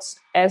they're not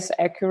as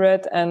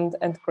accurate and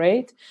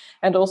great.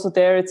 And also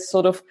there, it's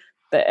sort of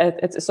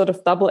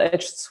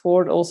double-edged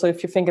sword. Also,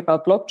 if you think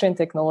about blockchain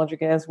technology,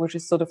 guys, which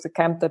is sort of the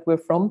camp that we're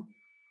from,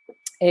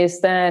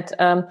 is that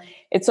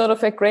it's sort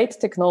of a great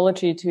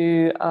technology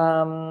to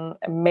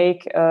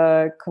make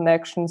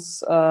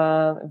connections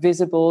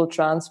visible,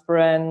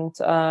 transparent,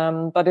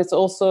 but it's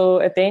also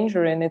a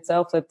danger in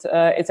itself that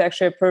it's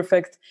actually a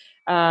perfect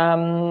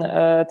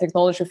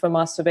technology for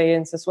mass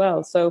surveillance as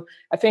well. So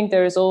I think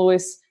there is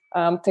always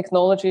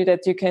technology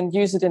that you can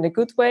use it in a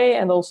good way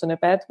and also in a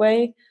bad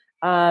way.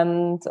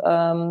 And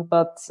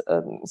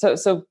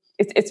so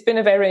it's been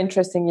a very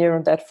interesting year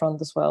on that front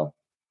as well.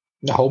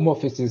 The home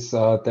office is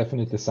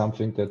definitely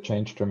something that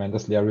changed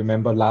tremendously. I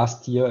remember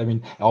last year, I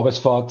always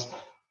thought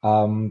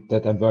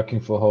that I'm working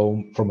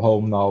from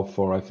home now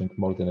for, I think,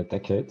 more than a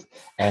decade.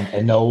 And I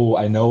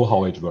know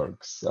how it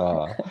works.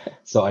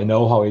 So I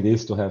know how it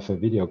is to have a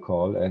video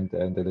call and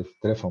a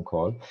telephone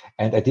call.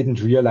 And I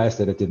didn't realize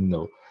that I didn't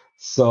know.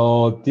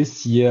 So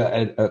this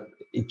year,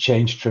 it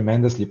changed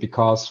tremendously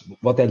because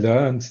what I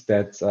learned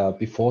that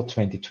before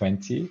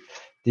 2020,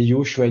 the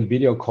usual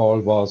video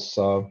call was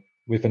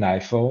with an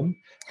iPhone.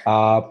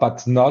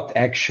 But not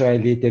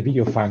actually the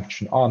video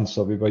function on.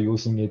 So we were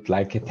using it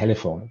like a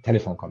telephone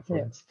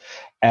conference.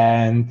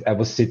 Yeah. And I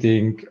was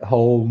sitting at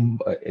home,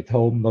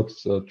 not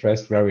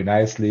dressed very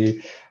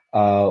nicely,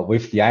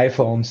 with the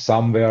iPhone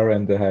somewhere,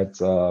 and I had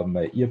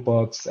my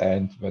earbuds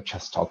and we're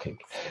just talking.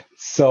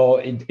 So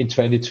in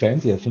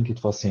 2020, I think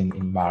it was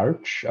in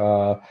March,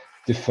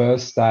 the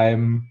first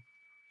time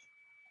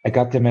I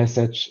got the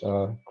message,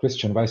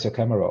 Christian, why is your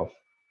camera off?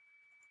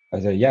 I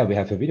said, yeah, we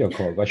have a video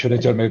call. Why should I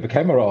turn my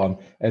camera on?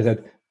 I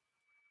said,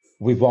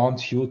 we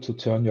want you to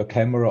turn your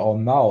camera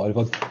on now. I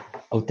thought,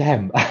 oh,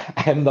 damn,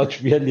 I'm not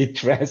really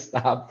dressed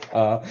up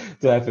to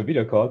have a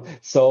video call.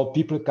 So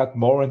people got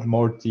more and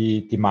more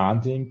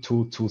demanding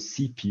to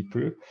see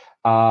people.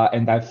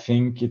 And I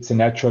think it's a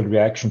natural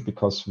reaction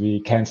because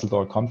we canceled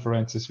all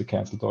conferences, we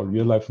canceled all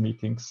real life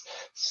meetings.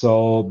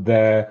 So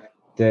the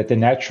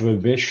natural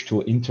wish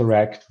to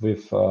interact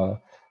with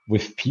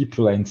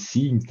people and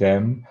seeing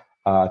them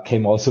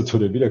came also to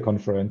the video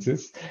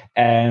conferences.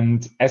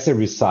 And as a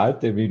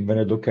result, I mean, when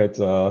I look at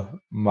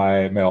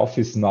my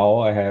office now,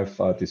 I have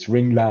these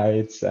ring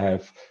lights, I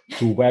have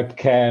 2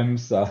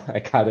 webcams, I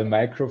got a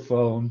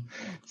microphone.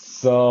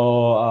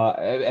 So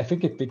I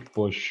think a big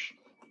push.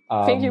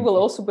 I think you will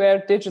also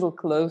wear digital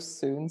clothes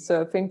soon.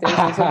 So I think there's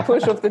also a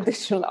push of the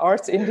digital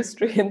arts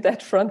industry in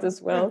that front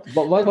as well.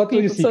 But what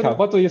do you see?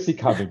 What do you see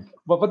coming?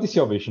 What is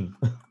your vision?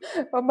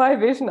 Well, my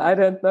vision, I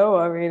don't know.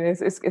 I mean,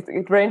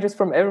 it ranges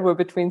from everywhere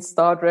between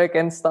Star Trek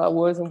and Star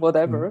Wars and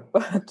whatever.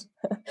 But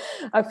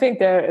I think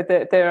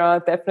there are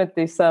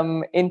definitely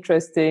some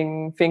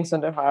interesting things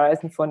on the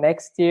horizon for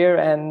next year,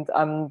 and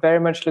I'm very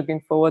much looking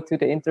forward to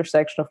the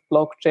intersection of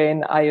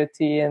blockchain,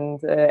 IoT,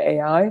 and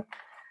AI.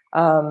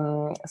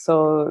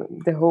 So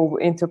the whole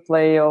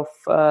interplay of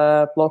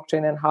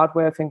blockchain and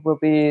hardware, I think, will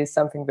be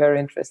something very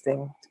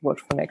interesting to watch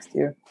for next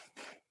year.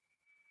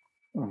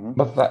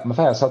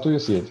 Matthias, how do you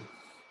see it?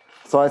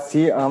 So I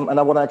see, and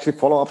I want to actually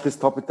follow up this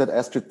topic that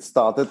Astrid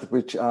started,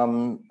 which I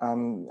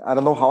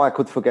don't know how I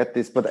could forget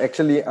this, but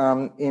actually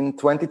in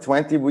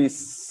 2020 we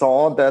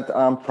saw that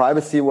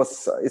privacy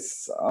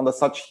is under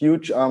such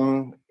huge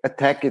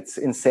attack. It's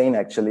insane,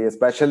 actually,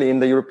 especially in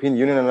the European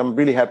Union. And I'm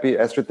really happy,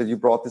 Astrid, that you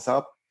brought this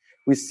up.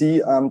 We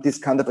see this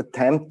kind of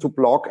attempt to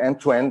block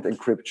end-to-end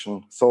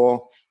encryption.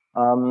 So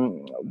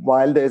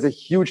while there's a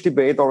huge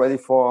debate already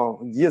for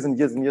years and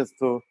years and years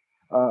to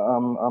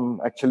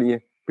actually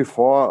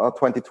before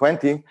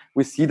 2020,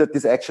 we see that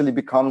this actually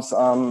becomes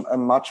a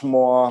much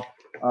more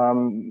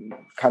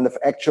kind of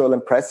actual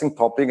and pressing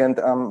topic. And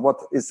what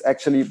is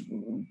actually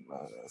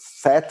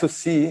sad to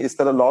see is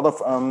that a lot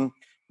of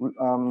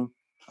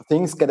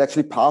things get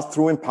actually passed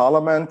through in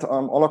Parliament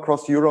all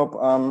across Europe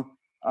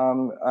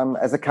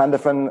as a kind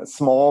of a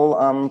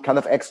small kind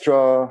of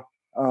extra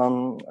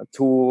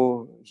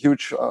to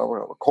huge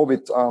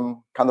COVID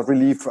kind of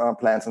relief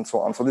plans and so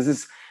on. So this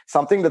is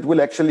something that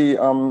will actually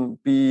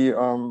be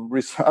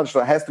researched,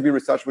 or has to be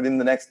researched within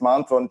the next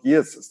month or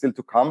years still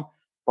to come.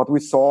 But we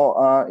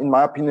saw, in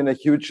my opinion, a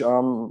huge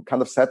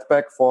kind of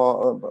setback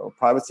for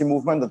privacy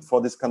movement and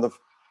for this kind of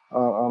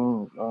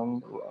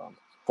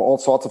for all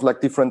sorts of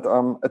like different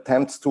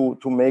attempts to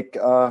make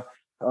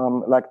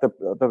like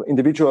the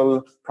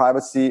individual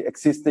privacy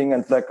existing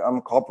and like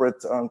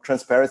corporate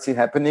transparency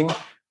happening.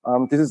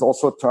 This is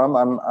also a term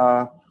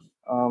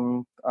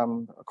I'm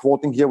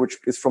quoting here, which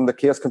is from the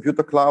Chaos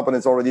Computer Club, and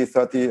it's already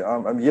 30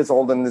 years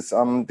old, and is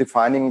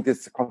defining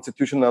this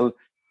constitutional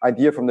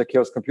idea from the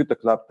Chaos Computer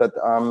Club that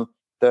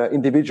the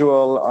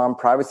individual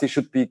privacy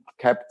should be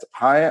kept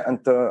high, and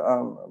the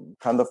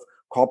kind of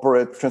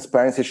corporate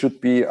transparency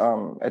should be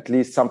at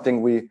least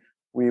something we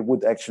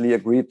would actually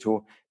agree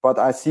to. But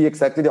I see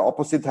exactly the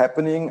opposite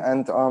happening.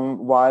 And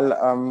while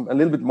a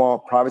little bit more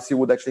privacy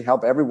would actually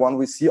help everyone,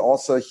 we see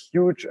also a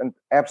huge and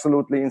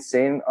absolutely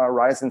insane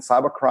rise in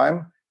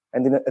cybercrime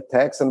and in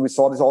attacks. And we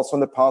saw this also in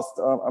the past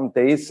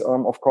days.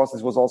 Of course,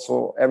 this was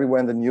also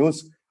everywhere in the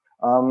news.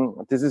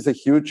 This is a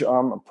huge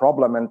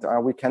problem, and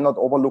we cannot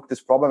overlook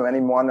this problem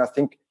anymore. And I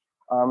think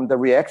the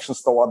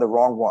reactions, though, are the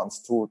wrong ones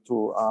to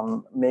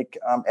make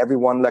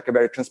everyone like a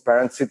very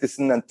transparent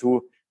citizen, and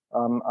to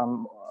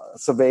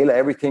surveil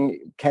everything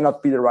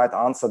cannot be the right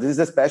answer. This is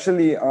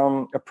especially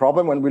a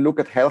problem when we look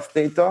at health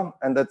data,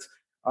 and that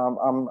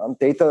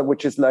data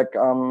which is like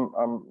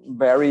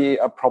very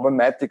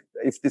problematic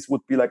if this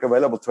would be like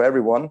available to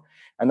everyone.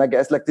 And I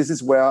guess like this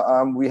is where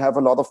we have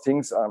a lot of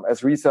things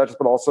as researchers,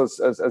 but also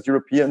as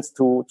Europeans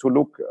to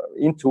look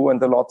into,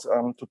 and a lot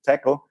to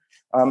tackle.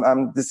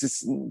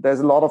 There's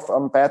a lot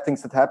of bad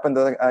things that happen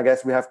that I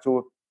guess we have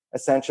to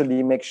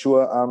essentially make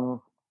sure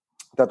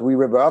that we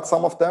revert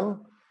some of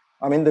them.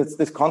 I mean,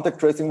 this contact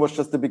tracing was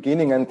just the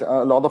beginning, and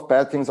a lot of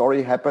bad things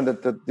already happened.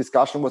 That the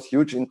discussion was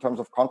huge in terms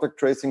of contact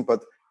tracing,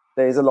 but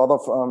there's a lot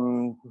of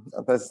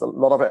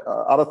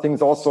other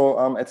things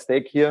also at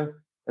stake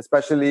here,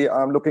 especially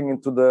looking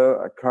into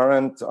the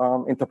current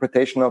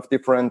interpretation of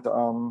different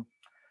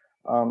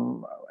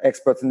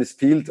experts in this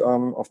field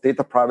of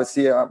data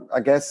privacy. I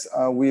guess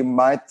we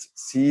might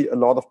see a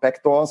lot of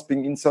backdoors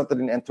being inserted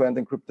in end-to-end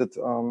encrypted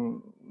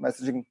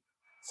messaging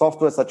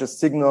software such as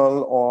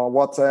Signal or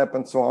WhatsApp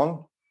and so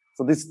on.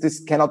 So this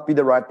cannot be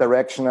the right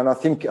direction. And I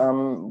think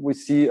we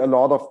see a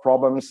lot of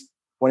problems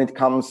when it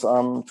comes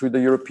to the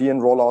European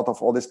rollout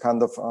of all this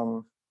kind of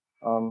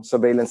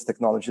surveillance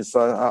technologies. So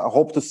I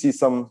hope to see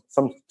some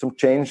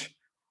change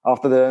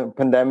after the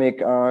pandemic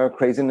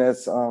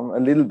craziness, a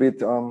little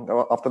bit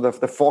after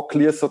the fog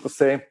clears, so to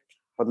say.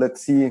 But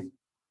let's see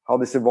how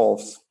this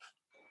evolves.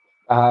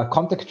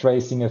 Contact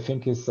tracing, I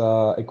think, is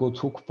a good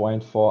hook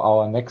point for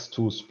our next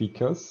two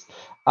speakers.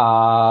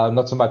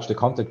 Not so much the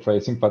contact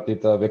tracing, but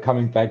we're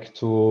coming back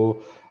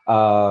to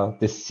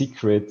the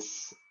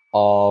secrets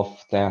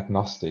of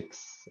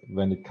diagnostics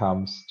when it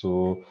comes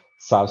to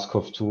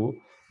SARS-CoV-2.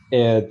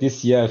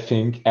 This year, I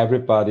think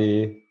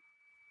everybody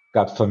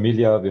got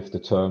familiar with the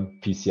term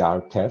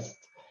PCR test,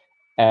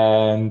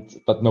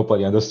 but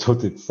nobody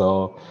understood it.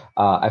 So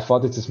I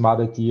thought it's a smart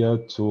idea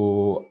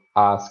to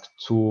asked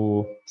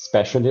two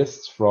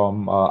specialists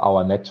from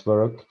our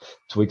network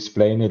to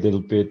explain a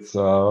little bit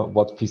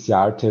what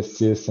PCR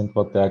tests is and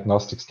what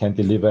diagnostics can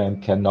deliver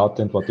and cannot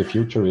and what the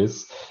future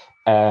is.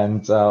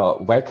 And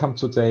welcome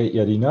today,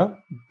 Irina,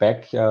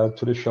 back to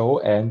the show,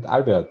 and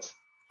Albert.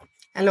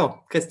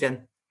 Hello,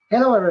 Christian.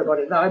 Hello,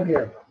 everybody. Now I'm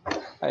here.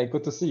 Hi,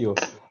 good to see you.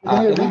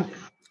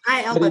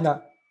 Hi,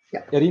 Albert.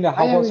 Irina,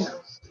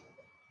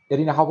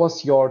 how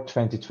was your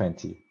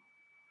 2020?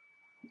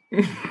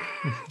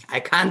 I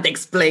can't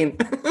explain.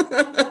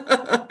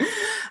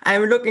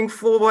 I'm looking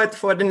forward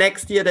for the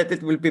next year that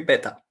it will be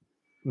better.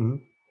 Mm-hmm.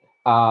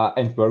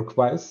 And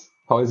work-wise,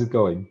 how is it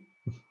going?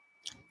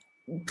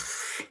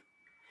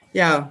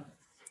 Yeah,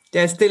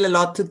 there's still a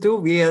lot to do.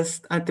 We are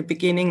at the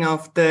beginning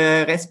of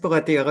the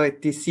respiratory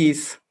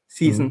disease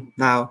season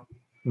now.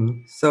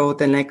 Mm-hmm. So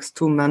the next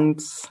 2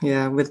 months,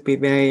 will be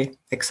very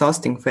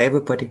exhausting for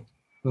everybody.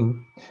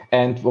 Mm-hmm.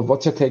 And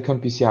what's your take on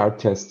PCR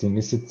testing?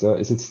 Is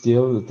it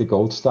still the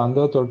gold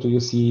standard, or do you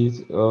see,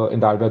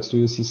 in Albert, do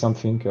you see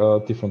something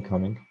different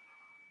coming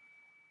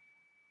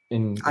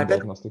in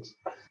diagnostics?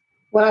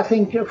 Well, I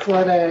think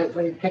for the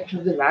detection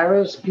of the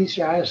virus,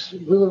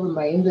 PCRs will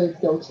remain the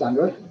gold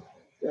standard.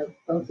 I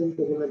don't think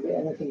there will be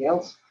anything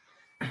else.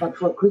 But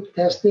for quick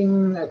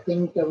testing, I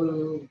think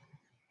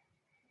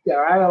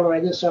there are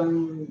already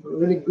some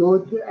really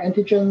good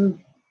antigen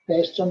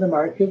tests on the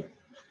market.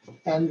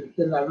 And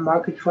the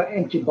market for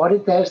antibody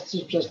tests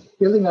is just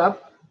building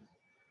up.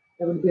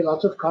 There will be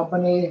lots of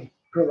companies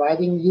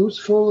providing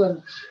useful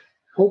and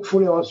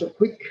hopefully also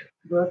quick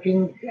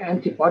working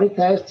antibody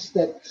tests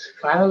that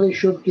finally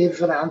should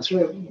give an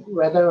answer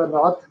whether or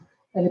not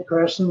any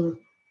person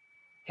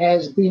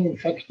has been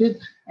infected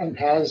and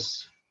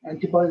has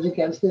antibodies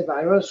against the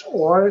virus,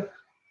 or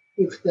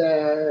if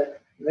the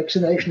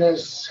vaccination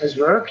has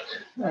worked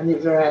and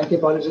if there are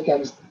antibodies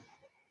against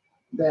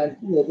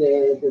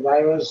the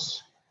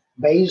virus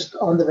based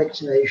on the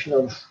vaccination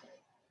of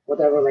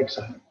whatever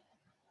vaccine.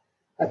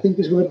 I think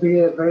this will be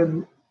a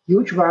very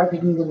huge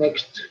market in the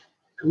next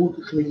 2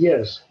 to 3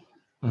 years.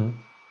 Mm-hmm.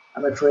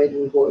 I'm afraid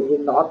we will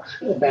not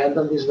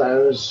abandon this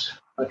virus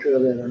much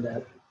earlier than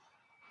that.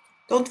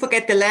 Don't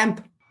forget the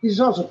lamp. This is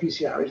also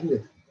PCR, isn't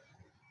it?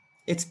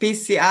 It's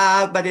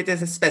PCR, but it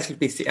is a special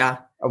PCR.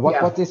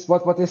 What is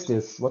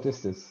this? What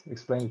is this?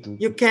 Explain it to me.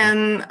 You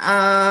can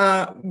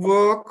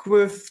work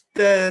with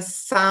the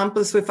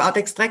samples without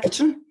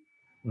extraction.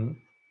 Mm-hmm.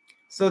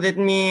 So that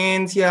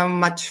means you are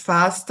much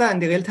faster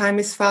and the real time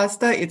is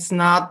faster. It's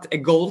not a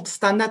gold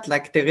standard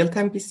like the real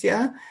time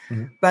PCR,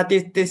 but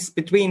it is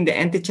between the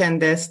antigen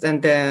test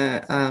and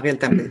the real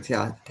time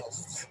PCR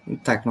tests,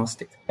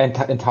 diagnostic.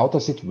 And how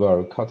does it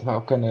work? How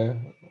can I?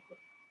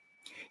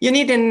 You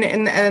need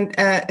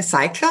a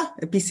cycler,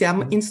 a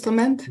PCR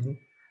instrument,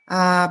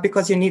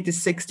 because you need the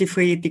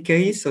 63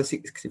 degrees or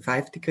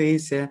 65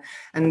 degrees.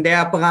 And there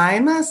are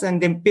primers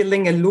and then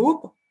building a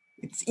loop.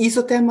 It's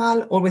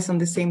isothermal, always on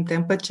the same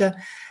temperature.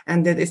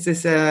 And that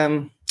is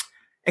a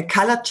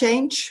color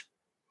change.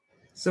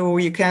 So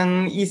you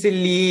can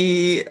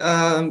easily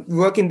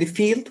work in the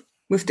field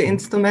with the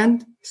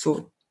instrument.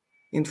 So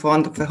in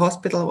front of a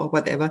hospital or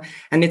whatever.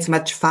 And it's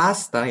much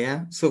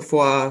faster, So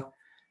for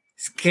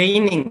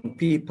screening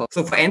people.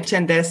 So for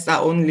antigen tests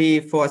are only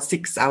for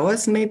 6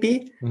 hours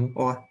maybe,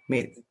 or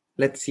maybe,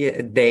 let's say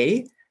a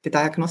day, the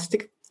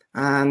diagnostic.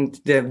 And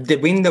the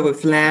window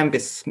with lamp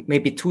is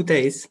maybe 2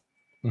 days.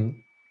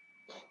 Mm.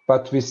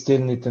 But we still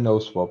need the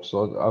nose swab.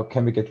 So how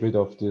can we get rid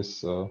of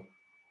this? You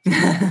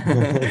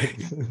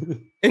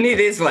need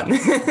this one.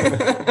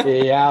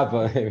 Yeah,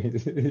 but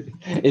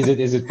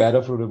is it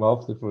better through the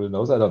mouth than through the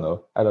nose? I don't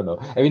know.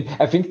 I mean,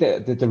 I think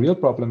the real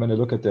problem when I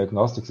look at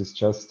diagnostics is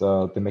just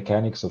the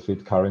mechanics of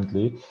it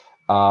currently.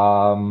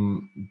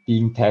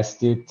 Being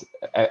tested.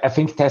 I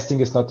think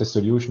testing is not the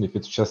solution if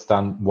it's just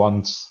done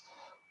once.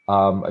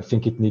 I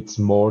think it needs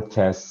more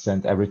tests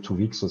and every 2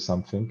 weeks or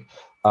something.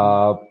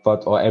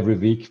 Or every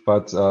week,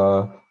 but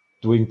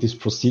doing this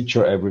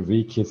procedure every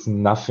week is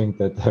nothing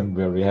that I'm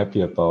very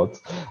happy about.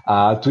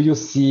 Do you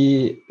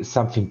see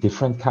something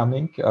different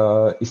coming?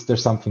 Is there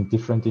something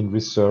different in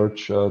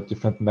research,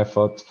 different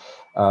method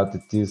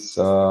that is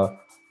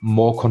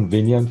more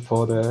convenient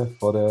for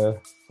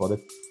the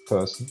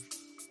person?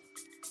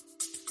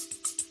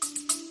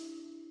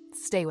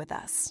 Stay with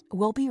us.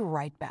 We'll be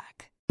right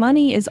back.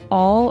 Money is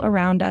all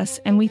around us,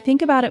 and we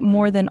think about it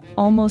more than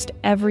almost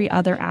every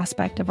other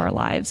aspect of our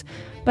lives.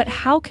 But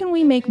how can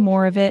we make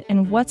more of it,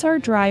 and what's our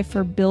drive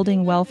for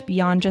building wealth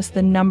beyond just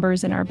the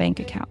numbers in our bank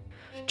account?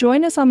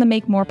 Join us on the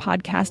Make More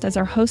podcast as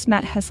our host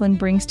Matt Heslin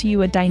brings to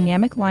you a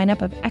dynamic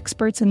lineup of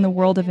experts in the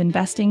world of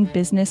investing,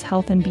 business,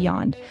 health, and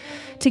beyond.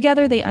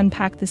 Together, they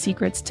unpack the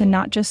secrets to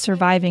not just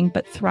surviving,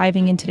 but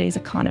thriving in today's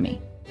economy.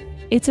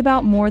 It's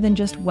about more than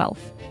just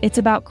wealth. It's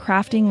about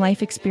crafting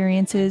life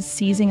experiences,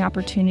 seizing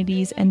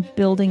opportunities, and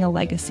building a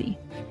legacy.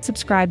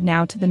 Subscribe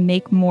now to the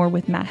Make More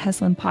with Matt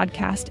Heslin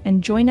podcast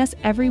and join us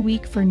every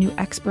week for new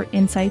expert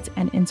insights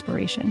and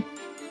inspiration.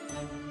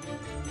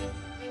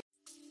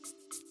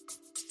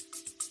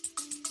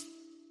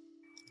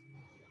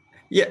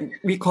 Yeah,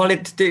 we call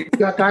it the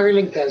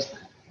gargling test.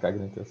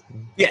 Gargling test.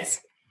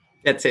 Yes,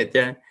 that's it.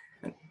 Yeah,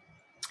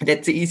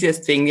 that's the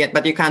easiest thing yet,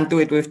 but you can't do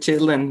it with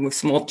children, with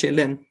small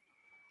children.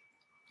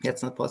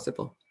 That's not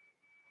possible.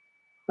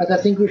 But I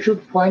think we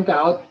should point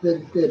out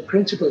the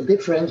principal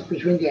difference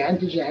between the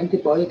antigen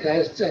antibody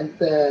tests and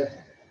the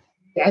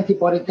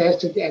antibody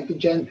test and the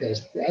antigen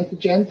test. The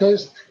antigen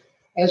test,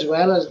 as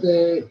well as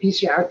the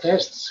PCR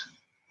tests,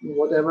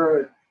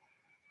 whatever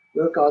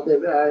workout they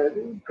are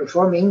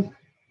performing,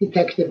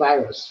 detect the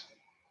virus.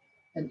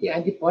 And the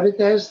antibody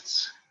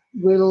tests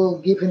will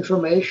give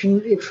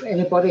information if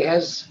anybody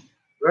has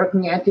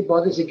working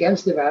antibodies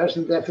against the virus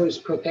and therefore is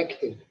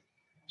protected.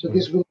 So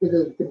this will be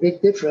the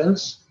big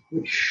difference,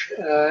 which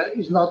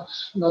is not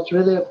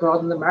really abroad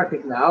in the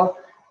market now.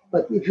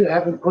 But if you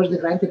have a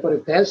positive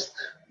antibody test,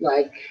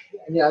 like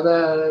any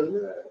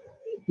other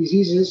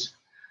diseases,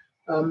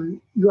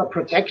 you are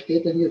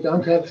protected and you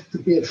don't have to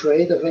be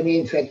afraid of any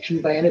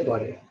infection by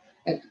anybody.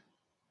 And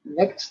the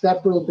next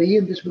step will be,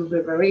 and this will be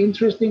a very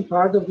interesting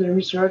part of the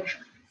research,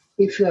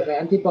 if you have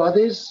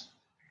antibodies,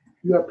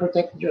 you are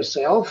protected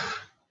yourself.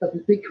 But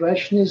the big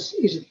question is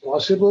it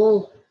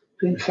possible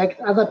to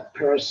infect other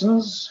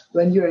persons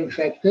when you're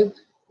infected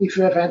if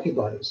you have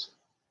antibodies?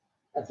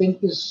 I think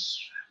this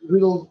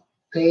will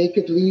take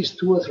at least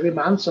 2 or 3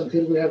 months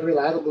until we have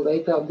reliable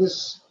data on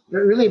this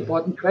really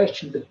important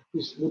question. But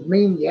this would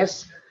mean,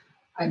 yes,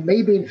 I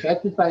may be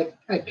infected, but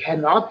I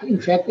cannot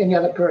infect any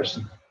other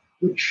person,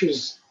 which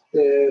is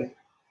the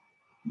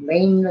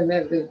main and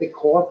the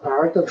core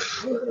part of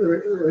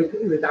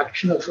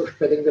reduction of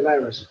spreading the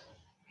virus.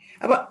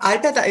 But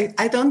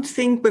I don't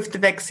think with the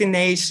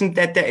vaccination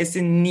that there is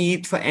a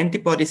need for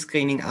antibody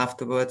screening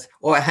afterwards,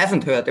 or I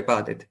haven't heard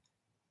about it.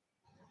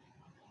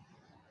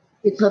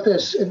 It's not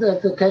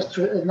the test.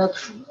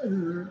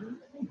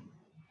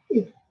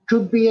 It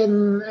should be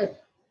a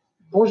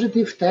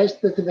positive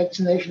test that the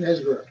vaccination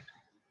has worked.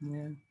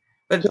 Yeah.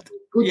 But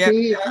on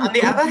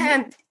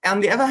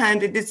the other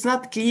hand, it is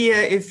not clear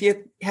if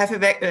you have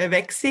a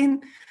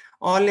vaccine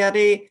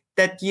already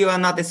that you are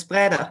not a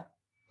spreader.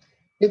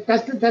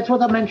 That's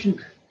what I mentioned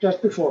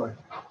just before.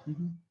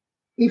 Mm-hmm.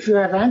 If you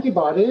have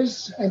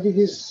antibodies, and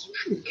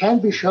it can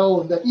be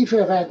shown that if you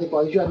have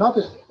antibodies, you are not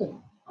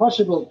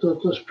possible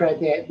to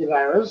spread the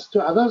virus to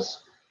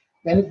others,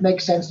 then it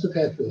makes sense to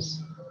test this.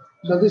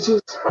 So this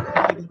is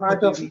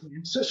part of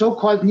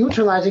so-called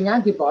neutralizing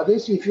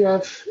antibodies. If you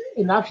have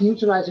enough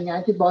neutralizing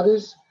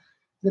antibodies,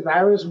 the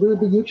virus will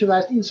be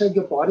neutralized inside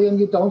your body, and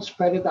you don't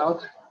spread it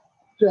out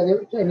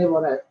to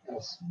anyone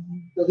else.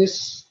 So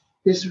this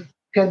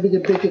can be the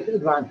big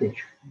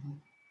advantage.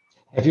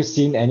 Have you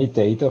seen any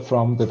data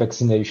from the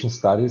vaccination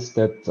studies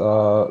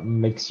that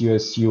makes you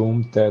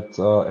assume that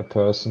a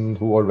person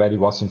who already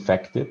was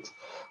infected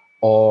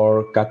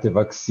or got the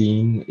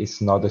vaccine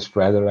is not a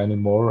spreader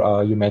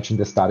anymore? You mentioned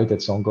the study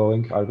that's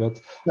ongoing,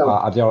 Albert. No.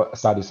 Are there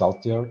studies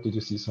out there? Did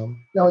you see some?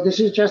 No, this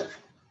is just,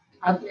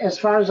 as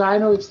far as I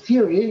know, it's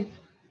theory,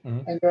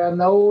 and there are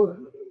no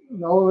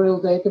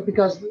real data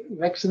because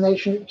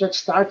vaccination just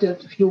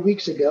started a few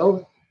weeks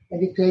ago,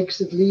 and it takes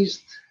at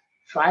least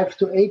 5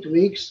 to 8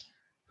 weeks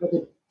for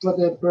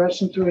the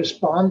person to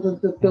respond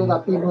and to build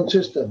up the immune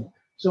system.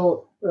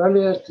 So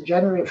earliest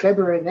January,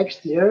 February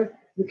next year,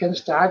 we can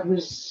start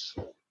with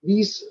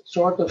these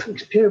sort of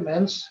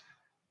experiments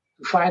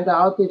to find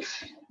out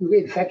if you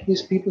infect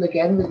these people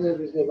again with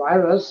the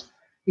virus,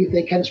 if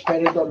they can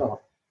spread it or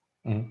not.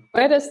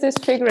 Where does this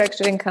figure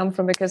actually come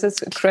from? Because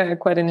it's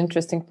quite an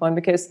interesting point.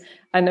 Because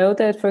I know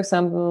that, for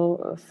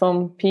example,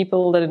 from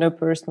people that I know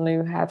personally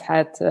who have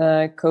had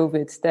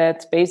COVID,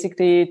 that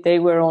basically they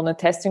were on a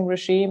testing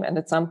regime, and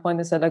at some point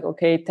they said, like,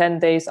 okay, 10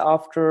 days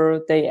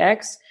after day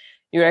X,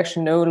 you're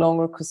actually no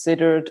longer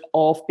considered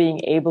of being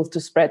able to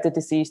spread the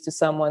disease to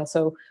someone.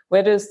 So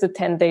where does the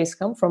 10 days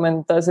come from?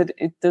 And does it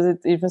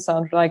even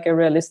sound like a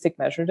realistic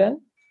measure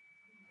then?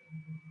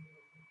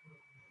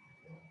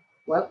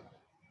 Well,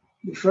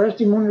 the first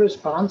immune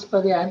response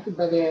by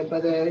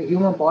the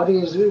human body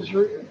is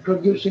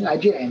producing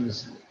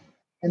IgMs,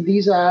 and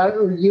these are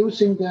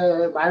reducing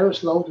the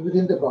virus load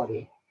within the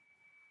body.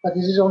 But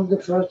this is only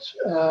the first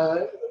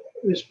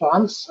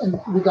response, and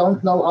we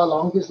don't know how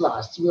long this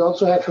lasts. We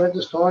also have heard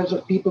the stories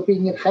of people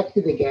being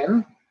infected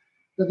again.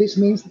 So this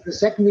means that the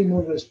second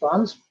immune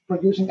response,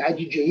 producing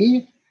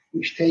IgG,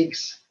 which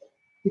takes,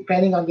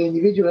 depending on the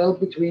individual,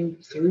 between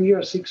 3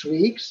 or 6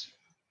 weeks.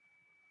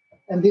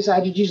 And these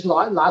IgGs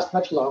last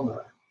much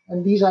longer.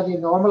 And these are the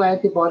normal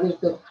antibodies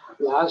that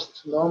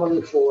last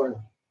normally for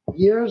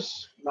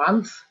years,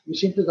 months. We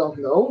simply don't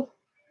know.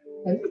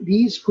 And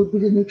these could be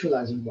the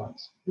neutralizing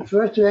ones. The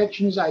first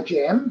reaction is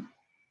IgM.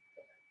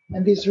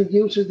 And this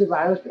reduces the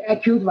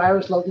acute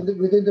virus load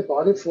within the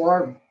body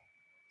for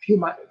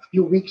a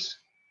few weeks,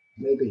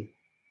 maybe.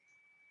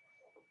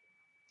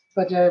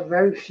 But there are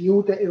very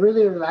few,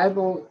 really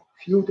reliable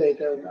few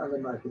data on the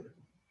market.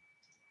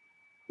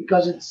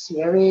 Because it's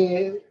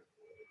very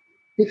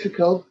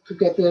difficult to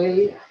get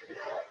a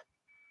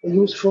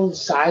useful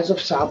size of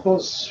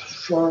samples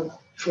for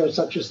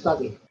such a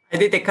study. I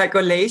did a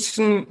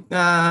calculation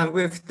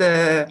with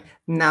the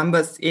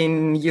numbers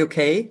in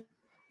UK.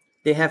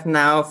 They have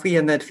now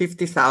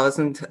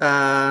 350,000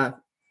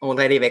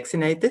 already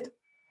vaccinated.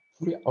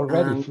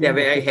 Already, they're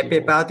very happy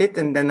about it.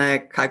 And then I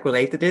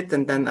calculated it,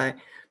 and then I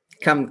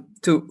come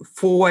to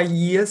 4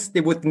 years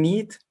they would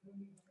need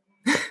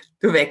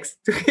to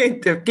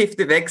give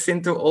the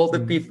vaccine to all the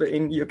people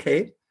in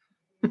UK.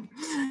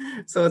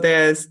 So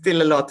there's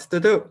still a lot to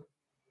do.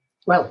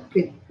 Well,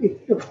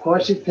 of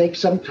course, it takes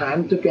some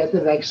time to get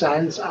the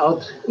vaccines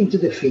out into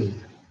the field.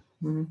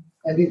 And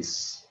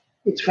it's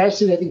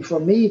fascinating for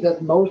me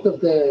that most of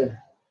the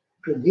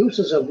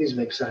producers of these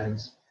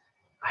vaccines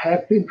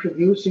have been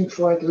producing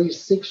for at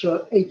least 6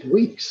 or 8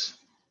 weeks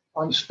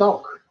on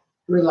stock,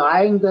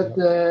 relying that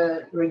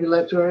the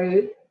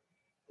regulatory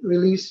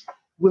release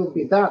will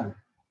be done.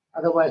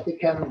 Otherwise, they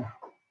can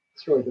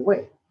throw it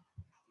away.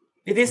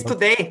 It is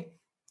today.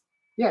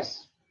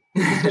 Yes.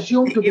 It's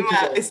assumed to be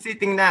today. Is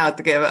sitting now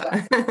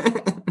together.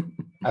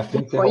 I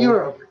think for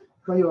Europe,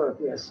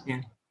 yes.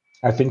 Yeah.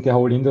 I think the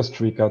whole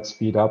industry got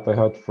speed up. I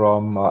heard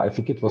from, I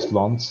think it was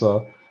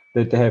Lonza,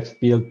 that they have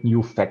built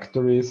new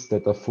factories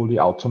that are fully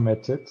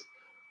automated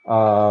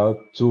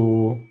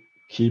to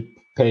keep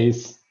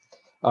pace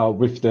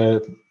with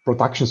the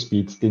production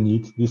speeds they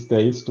need these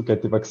days to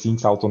get the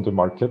vaccines out on the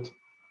market.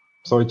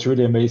 So it's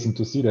really amazing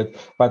to see that.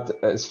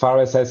 But as far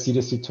as I see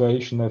the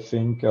situation, I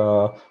think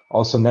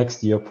also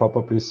next year,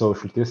 probably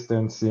social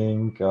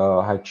distancing,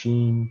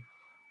 hygiene,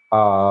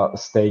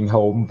 staying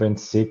home when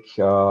sick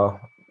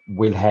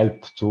will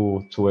help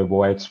to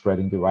avoid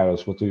spreading the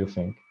virus. What do you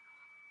think?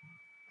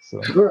 So.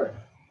 Sure.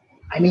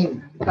 I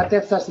mean, but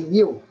that's nothing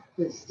new.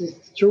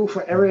 It's true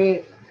for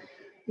every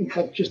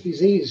infectious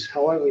disease,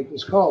 however it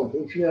is called.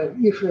 If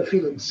you're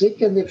feeling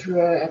sick and if you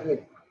have a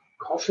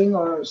coughing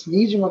or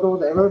sneezing or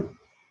whatever,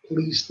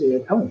 please stay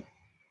at home.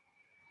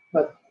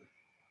 But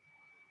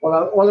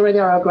already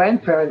our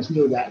grandparents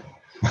knew that.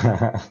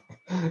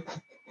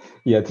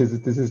 Yeah, this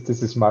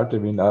is smart. I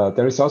mean,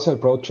 there is also a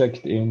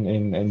project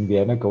in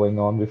Vienna going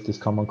on with these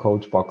common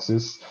cold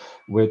boxes,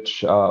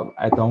 which under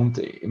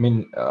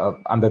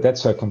that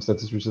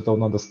circumstances, which I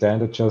don't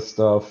understand. I just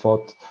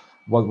thought,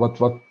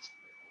 what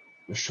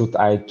should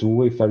I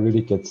do if I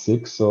really get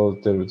sick? So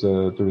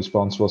the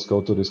response was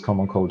go to these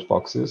common cold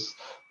boxes,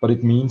 but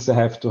it means I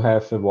have to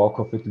have a walk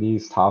of at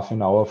least half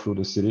an hour through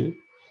the city.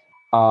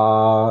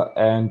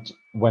 And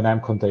when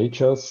I'm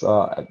contagious,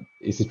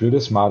 is it really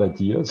a smart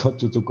idea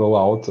to go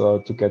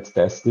out to get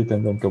tested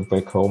and then go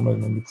back home? I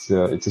mean,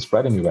 it's a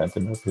spreading event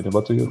in my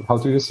opinion. How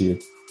do you see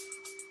it?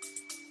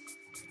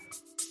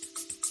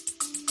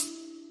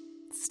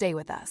 Stay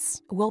with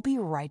us. We'll be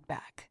right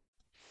back.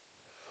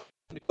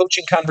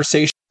 Coaching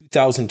Conversation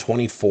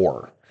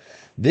 2024.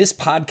 This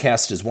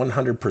podcast is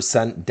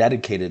 100%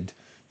 dedicated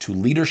to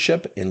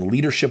leadership and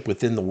leadership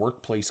within the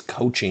workplace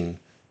coaching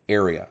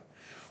area.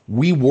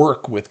 We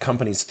work with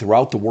companies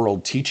throughout the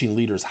world teaching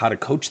leaders how to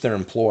coach their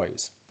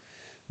employees.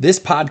 This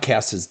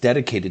podcast is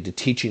dedicated to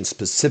teaching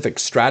specific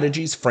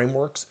strategies,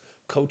 frameworks,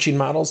 coaching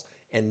models,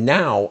 and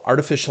now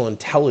artificial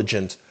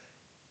intelligence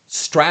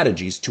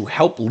strategies to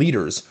help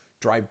leaders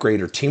drive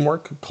greater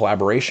teamwork,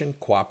 collaboration,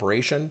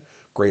 cooperation,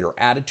 greater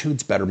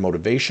attitudes, better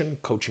motivation,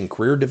 coaching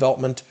career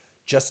development,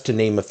 just to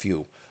name a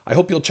few. I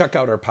hope you'll check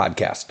out our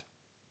podcast.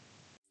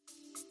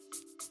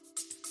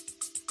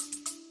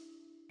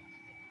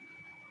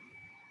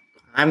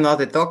 I'm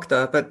not a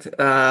doctor, but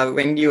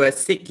when you are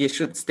sick, you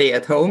should stay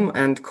at home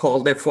and call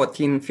the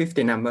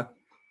 1450 number.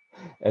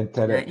 And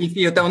if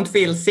you don't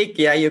feel sick,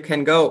 you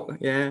can go.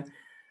 Yeah,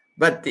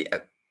 but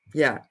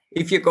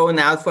if you go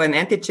now for an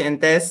antigen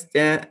test,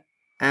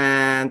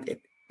 and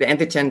the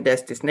antigen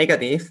test is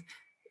negative,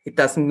 it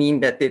doesn't mean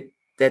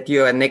that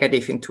you are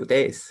negative in 2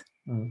 days.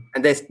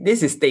 And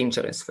this is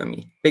dangerous for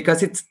me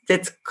because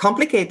that's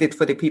complicated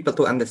for the people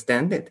to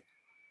understand it.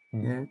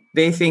 Yeah.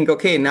 They think,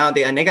 okay, now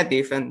they are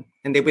negative and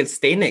they will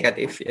stay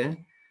negative. Yeah.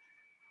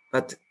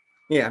 But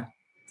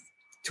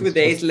 2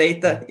 days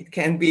later, it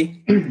can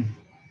be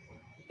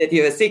that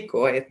you are sick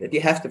or that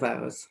you have the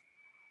virus.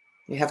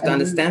 You have to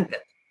understand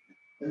that.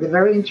 The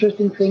very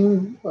interesting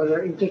thing or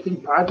the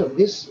interesting part of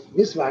this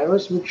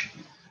virus, which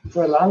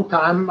for a long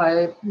time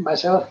I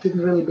myself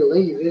didn't really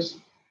believe, is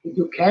that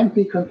you can't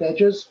be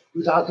contagious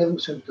without having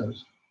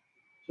symptoms.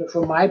 So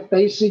from my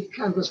basic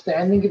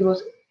understanding, it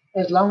was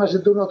as long as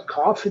you do not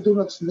cough, you do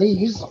not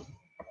sneeze,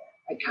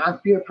 I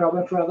can't be a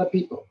problem for other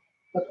people.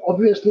 But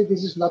obviously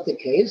this is not the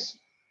case.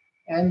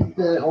 And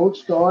the whole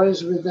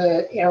stories with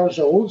the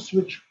aerosols,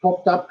 which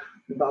popped up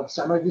about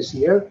summer this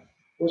year,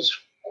 was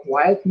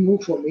quite new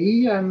for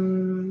me.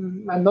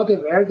 I'm not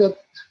aware that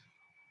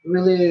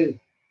really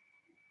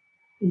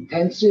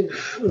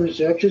intensive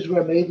researches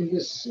were made in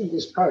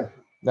this part.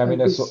 I mean,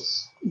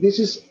 this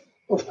is,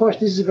 of course,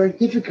 this is very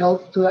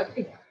difficult to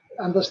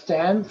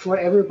understand for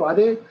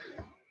everybody.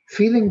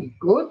 Feeling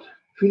good,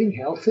 feeling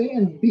healthy,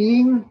 and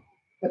being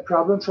a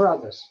problem for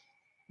others.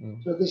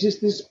 So this is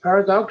this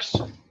paradox.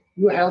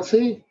 You're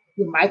healthy,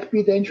 you might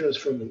be dangerous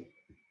for me.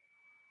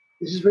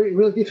 This is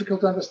really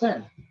difficult to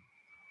understand.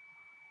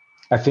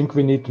 I think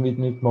we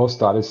need more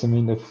studies. I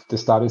mean, if the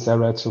studies I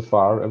read so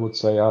far, I would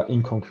say are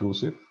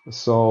inconclusive.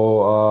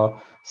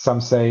 So some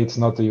say it's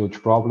not a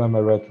huge problem. I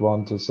read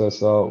one that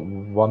says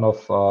one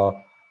of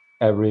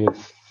every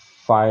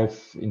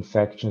 5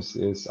 infections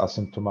is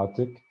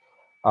asymptomatic.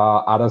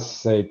 Others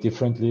say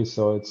differently.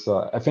 So it's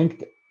I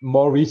think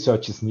more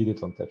research is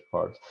needed on that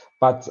part.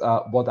 But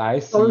what I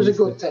see Always a is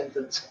good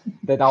sentence.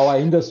 that our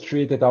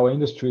industry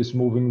is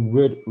moving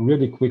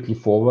really quickly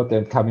forward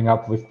and coming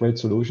up with great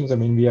solutions. I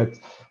mean, we had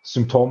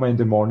Symptoma in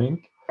the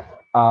morning,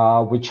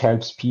 which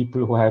helps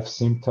people who have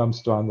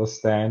symptoms to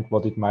understand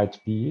what it might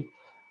be.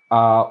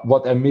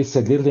 What I miss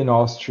a little in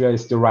Austria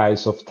is the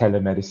rise of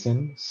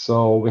telemedicine.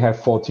 So we have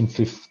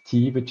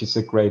 1450, which is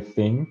a great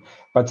thing.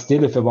 But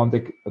still, if I want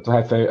to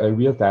have a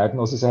real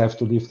diagnosis, I have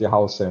to leave the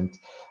house. And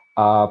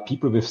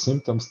people with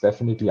symptoms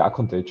definitely are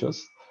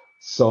contagious.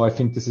 So I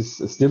think this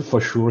is still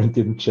for sure and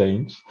didn't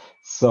change.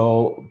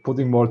 So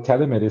putting more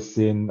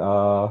telemedicine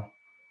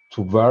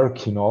to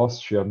work in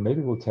Austria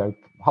maybe would help.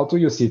 How do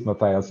you see it,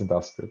 Matthias and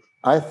Astrid?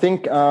 I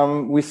think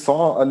we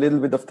saw a little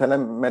bit of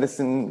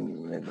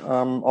telemedicine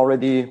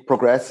already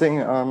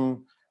progressing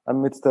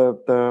amidst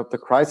the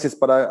crisis,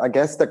 but I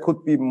guess there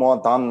could be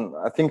more done.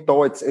 I think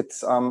though it's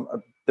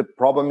the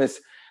problem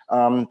is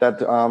that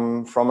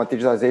from a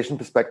digitalization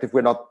perspective,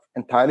 we're not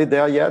entirely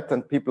there yet,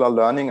 and people are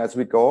learning as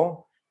we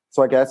go.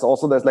 So I guess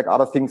also there's like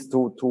other things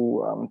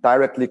to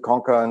directly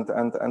conquer and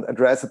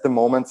address at the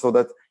moment, so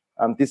that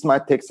this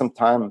might take some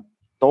time.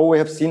 Though we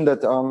have seen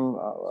that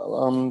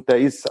there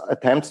is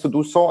attempts to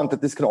do so, and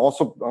that this can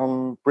also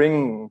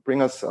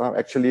bring us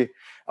actually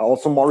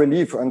also more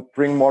relief and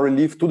bring more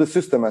relief to the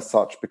system as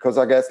such. Because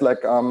I guess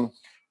like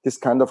this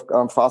kind of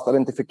fast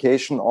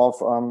identification of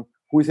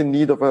who is in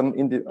need of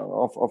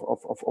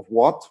of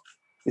what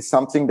is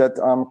something that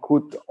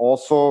could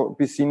also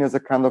be seen as a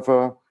kind of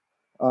a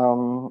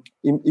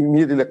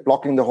immediately like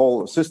blocking the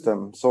whole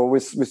system. So we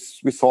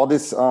saw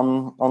this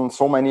on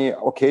so many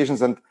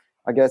occasions, and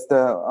I guess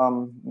there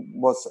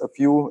was a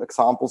few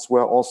examples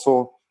where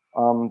also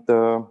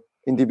the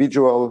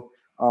individual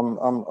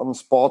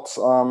spots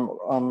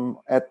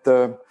at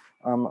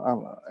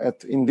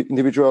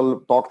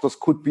individual doctors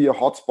could be a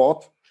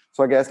hotspot.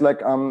 So I guess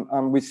like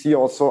we see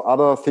also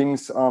other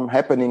things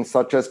happening,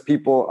 such as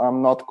people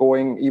not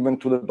going even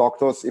to the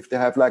doctors if they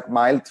have like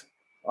mild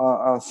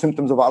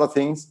symptoms of other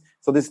things.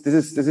 So this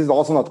is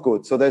also not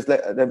good. So there's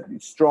like a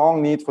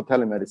strong need for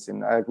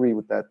telemedicine. I agree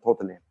with that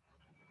totally.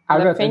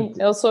 I think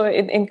also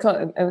in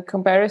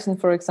comparison,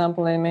 for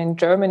example, I mean,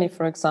 Germany,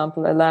 for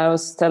example,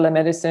 allows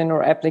telemedicine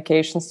or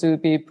applications to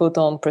be put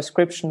on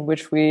prescription,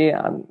 which we,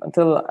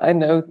 until I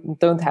know,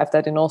 don't have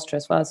that in Austria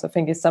as well. So I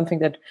think it's something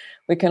that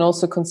we can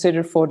also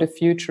consider for the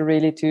future,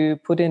 really, to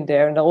put in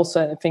there. And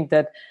also, I think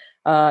that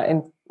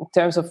in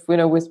terms of,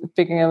 with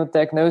picking up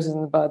diagnosis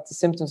and about the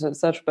symptoms and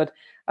such, but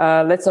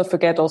let's not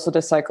forget also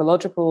the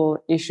psychological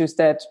issues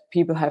that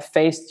people have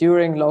faced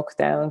during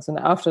lockdowns and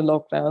after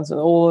lockdowns and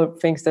all the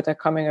things that are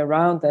coming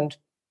around. And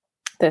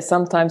there's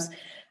sometimes,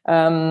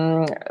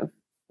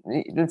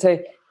 let's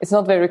say, it's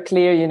not very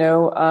clear,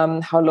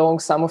 how long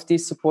some of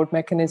these support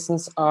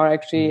mechanisms are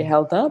actually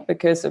held up,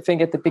 because I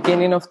think at the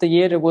beginning of the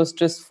year, there was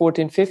just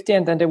 1450,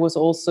 and then there was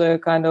also a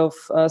kind of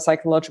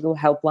psychological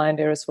helpline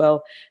there as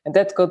well. And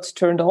that got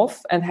turned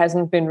off and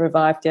hasn't been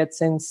revived yet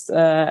since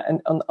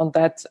on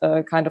that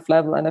kind of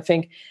level. And I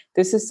think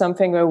this is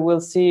something where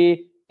we'll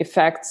see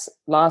effects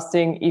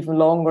lasting even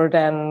longer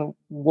than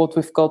what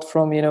we've got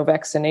from,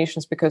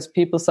 vaccinations, because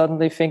people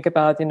suddenly think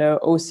about,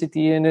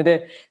 OCD, and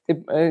they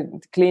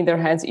clean their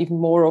hands even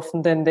more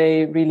often than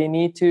they really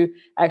need to.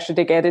 Actually,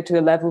 they get it to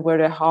a level where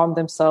they harm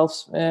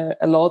themselves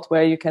a lot,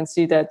 where you can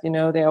see that,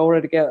 they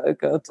already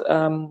got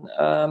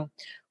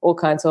all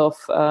kinds of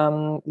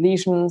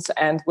lesions,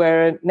 and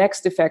where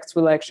next effects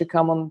will actually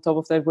come on top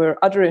of that, where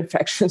other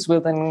infections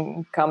will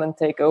then come and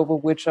take over,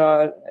 which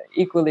are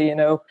equally,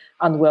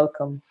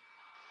 unwelcome.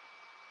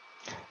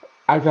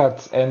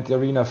 Albert and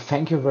Irina,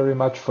 thank you very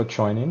much for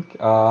joining.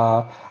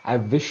 I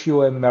wish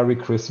you a Merry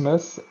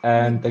Christmas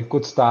and a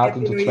good start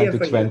into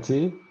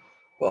 2020.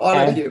 For all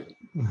of you.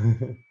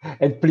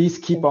 And please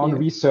keep on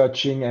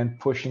researching and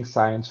pushing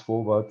science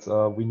forward.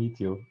 We need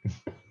you.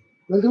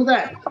 We'll do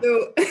that.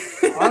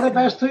 All the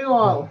best to you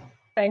all.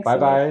 Thanks.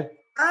 Bye-bye.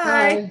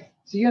 Bye.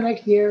 See you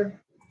next year.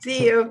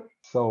 See you.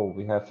 So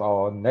we have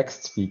our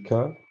next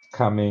speaker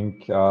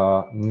coming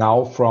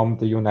now from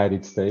the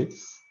United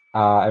States.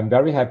 I'm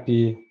very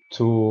happy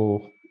to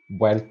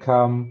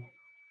welcome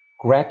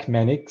Greg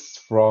Mannix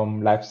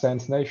from Life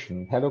Science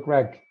Nation. Hello,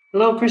 Greg.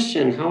 Hello,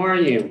 Christian. How are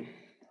you?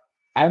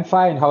 I'm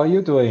fine. How are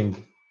you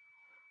doing?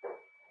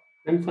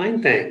 I'm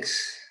fine,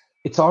 thanks.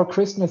 It's all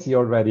Christmassy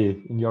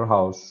already in your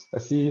house. I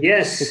see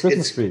the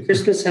Christmas tree.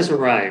 Christmas has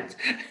arrived.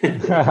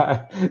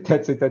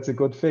 That's a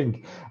good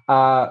thing.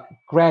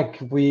 Greg,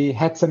 we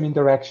had some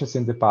interactions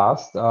in the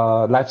past.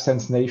 Life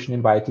Science Nation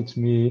invited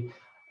me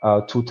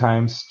 2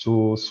 times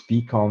to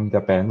speak on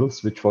their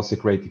panels, which was a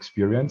great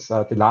experience.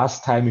 The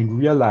last time in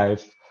real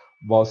life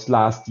was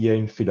last year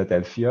in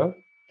Philadelphia.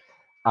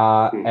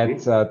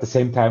 at the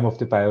same time of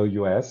the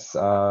BioUS.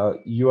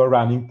 You are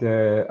running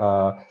the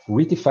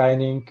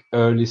Redefining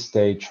Early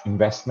Stage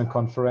Investment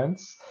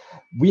Conference.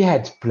 We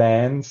had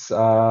plans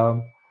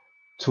to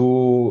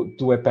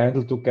do a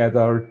panel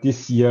together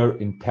this year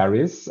in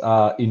Paris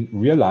in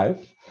real life.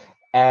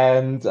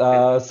 And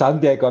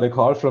Sunday I got a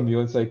call from you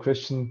and said,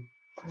 Christian,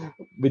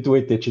 we do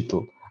it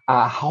digital.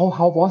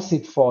 How was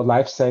it for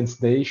Life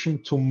Science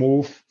Nation to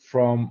move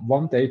from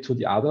one day to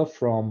the other,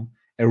 from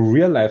a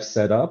real life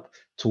setup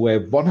to a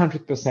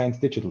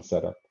 100% digital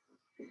setup?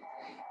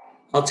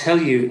 I'll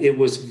tell you, it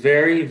was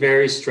very,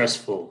 very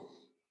stressful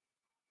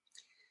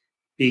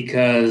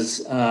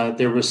because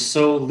there was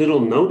so little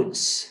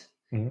notice.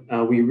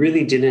 We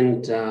really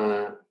didn't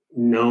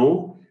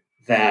know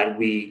that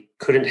we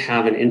couldn't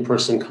have an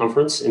in-person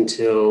conference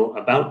until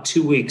about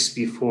 2 weeks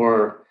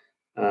before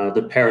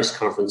the Paris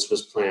conference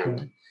was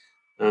planned.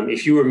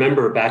 If you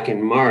remember back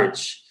in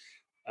March,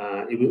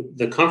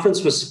 the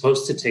conference was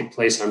supposed to take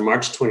place on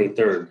March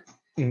 23rd.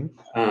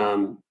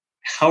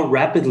 How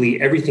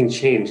rapidly everything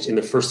changed in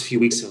the first few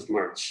weeks of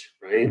March,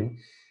 right?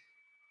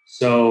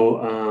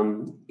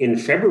 So in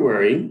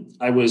February,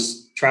 I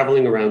was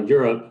traveling around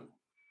Europe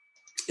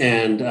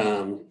and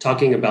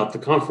talking about the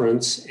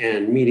conference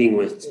and meeting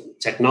with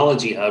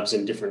technology hubs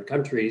in different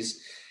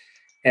countries.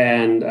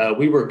 And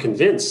we were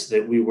convinced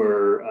that we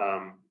were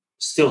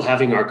still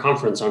having our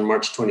conference on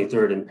March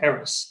 23rd in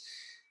Paris.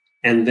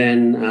 And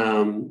then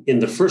in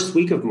the first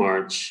week of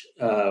March,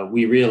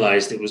 we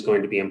realized it was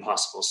going to be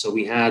impossible. So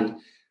we had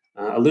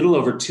a little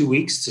over 2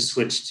 weeks to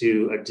switch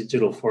to a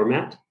digital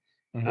format.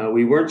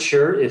 We weren't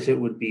sure if it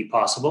would be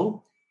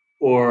possible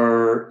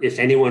or if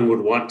anyone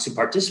would want to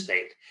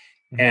participate.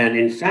 And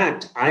in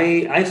fact,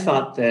 I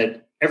thought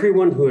that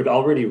everyone who had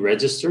already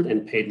registered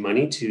and paid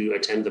money to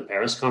attend the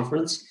Paris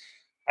conference,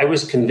 I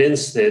was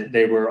convinced that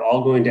they were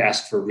all going to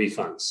ask for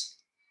refunds.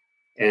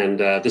 And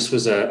this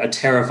was a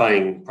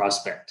terrifying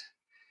prospect.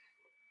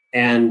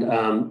 And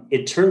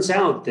it turns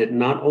out that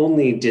not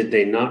only did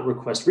they not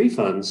request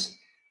refunds,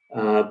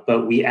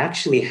 but we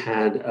actually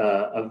had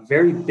a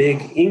very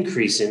big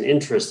increase in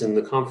interest in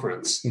the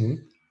conference,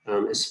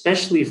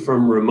 especially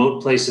from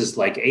remote places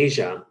like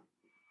Asia,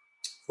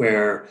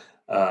 where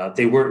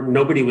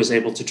nobody was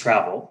able to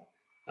travel,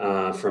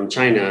 from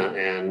China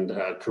and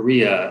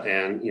Korea.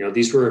 And,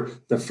 these were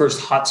the first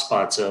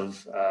hotspots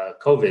of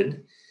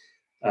COVID.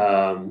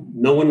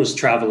 No one was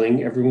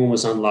traveling. Everyone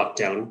was on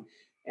lockdown.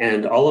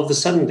 And all of a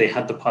sudden, they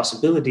had the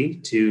possibility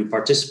to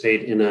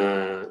participate in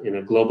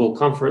a global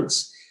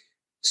conference.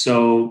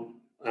 So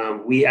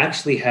we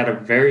actually had a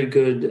very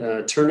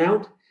good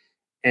turnout,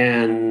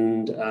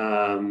 and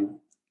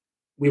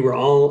we were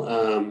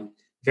all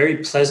very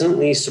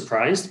pleasantly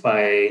surprised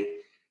by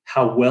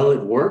how well it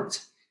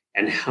worked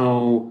and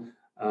how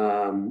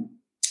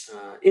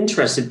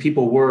interested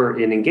people were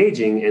in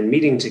engaging and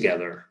meeting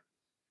together,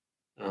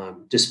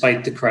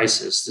 despite the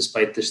crisis,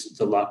 despite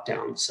the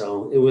lockdown.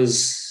 So it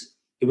was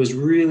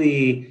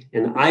really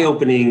an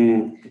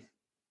eye-opening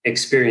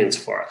experience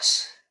for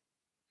us.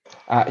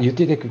 You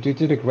did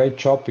a great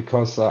job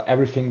because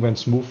everything went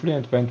smoothly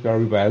and went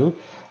very well.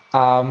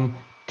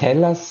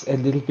 Tell us a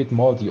little bit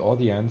more, the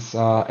audience,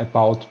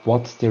 about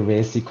what the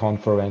RESI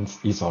conference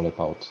is all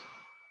about.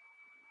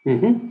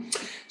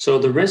 So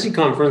the RESI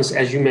conference,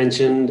 as you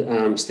mentioned,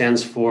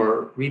 stands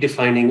for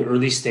Redefining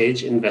Early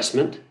Stage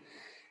Investment.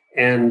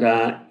 And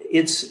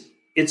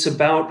it's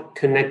about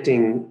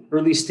connecting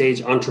early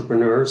stage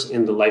entrepreneurs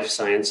in the life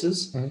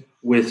sciences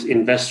with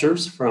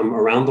investors from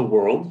around the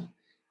world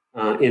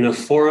in a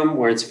forum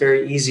where it's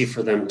very easy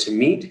for them to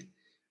meet,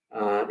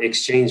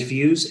 exchange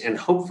views, and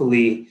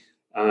hopefully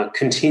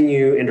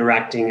continue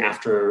interacting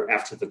after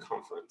the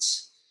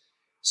conference.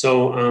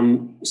 So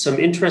some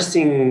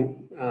interesting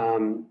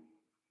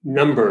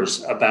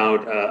numbers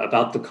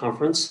about the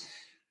conference.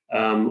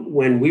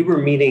 When we were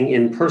meeting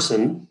in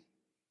person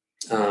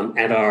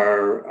at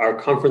our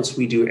conference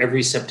we do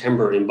every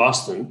September in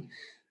Boston,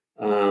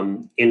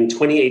 in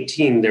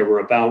 2018, there were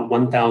about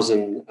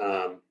 1,000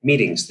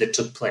 meetings that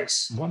took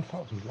place.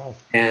 1,000, wow.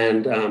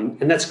 And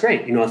that's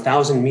great.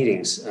 1,000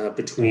 meetings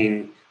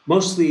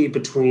mostly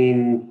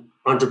between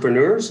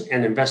entrepreneurs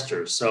and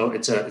investors. So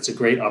it's a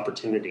great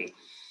opportunity.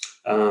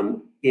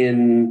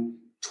 In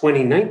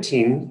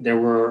 2019, there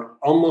were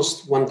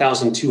almost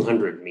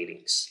 1,200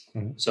 meetings.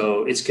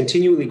 So it's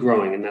continually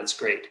growing, and that's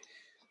great.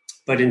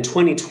 But in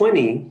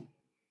 2020,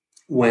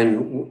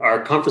 when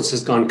our conference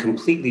has gone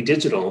completely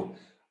digital,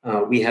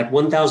 we had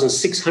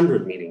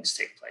 1,600 meetings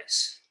take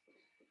place.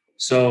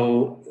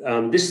 So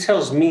this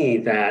tells me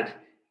that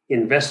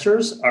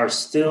investors are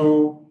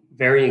still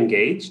very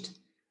engaged.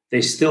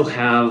 They still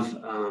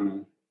have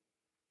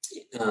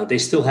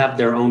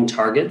their own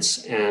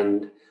targets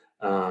and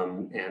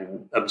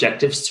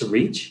objectives to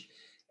reach,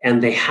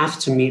 and they have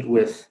to meet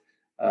with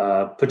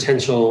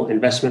potential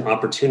investment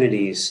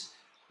opportunities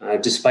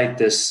despite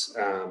this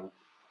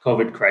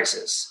COVID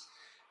crisis.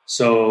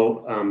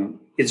 So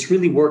it's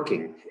really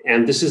working,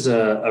 and this is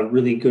a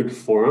really good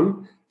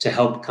forum to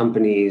help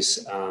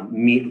companies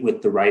meet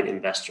with the right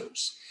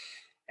investors.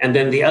 And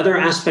then the other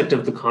aspect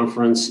of the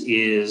conference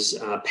is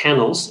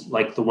panels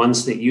like the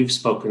ones that you've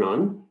spoken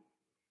on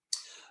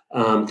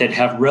that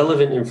have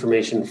relevant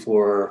information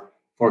for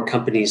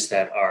companies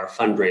that are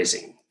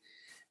fundraising.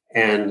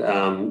 And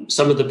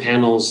some of the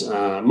panels,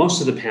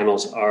 most of the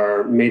panels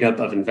are made up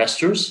of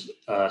investors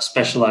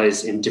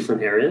specialized in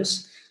different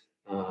areas,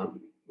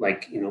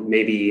 like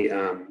maybe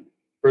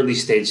early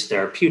stage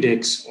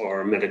therapeutics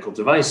or medical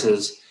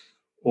devices,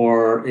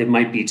 or it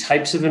might be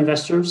types of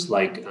investors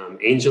like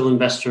angel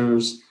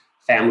investors,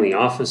 family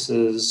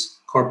offices,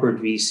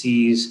 corporate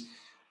VCs,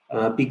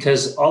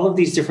 because all of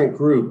these different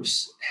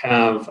groups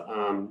have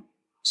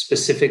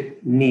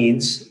specific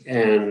needs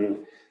and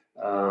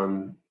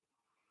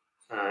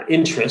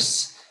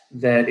interests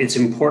that it's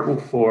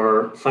important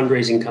for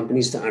fundraising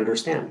companies to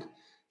understand.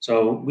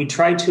 So we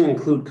try to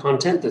include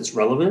content that's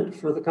relevant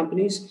for the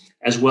companies,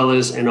 as well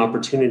as an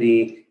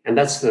opportunity, and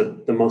that's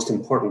the most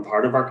important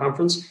part of our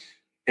conference,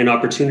 an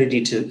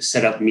opportunity to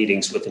set up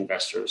meetings with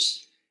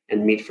investors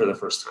and meet for the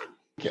first time.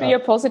 For your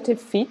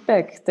positive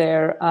feedback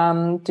there,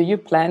 do you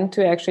plan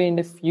to actually in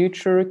the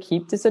future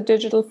keep this a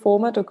digital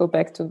format or go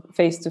back to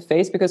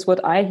face-to-face? Because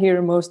what I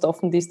hear most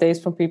often these days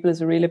from people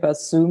is really about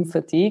Zoom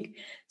fatigue,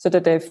 so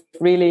that they've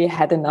really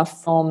had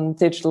enough from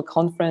digital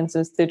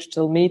conferences,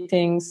 digital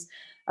meetings.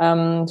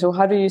 So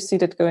how do you see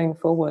that going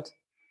forward?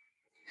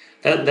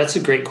 That's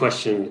a great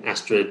question,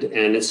 Astrid,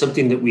 and it's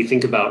something that we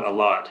think about a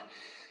lot.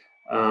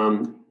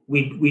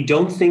 We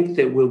don't think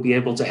that we'll be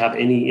able to have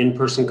any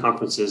in-person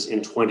conferences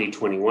in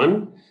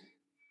 2021.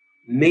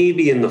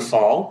 Maybe in the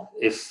fall,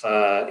 if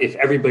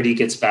everybody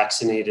gets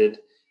vaccinated,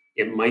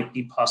 it might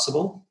be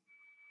possible.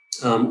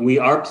 We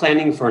are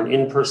planning for an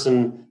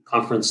in-person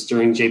conference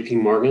during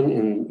JP Morgan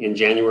in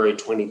January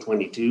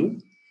 2022.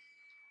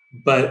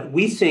 But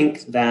we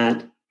think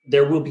that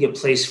there will be a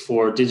place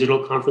for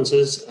digital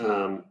conferences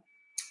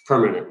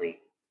permanently.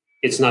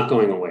 It's not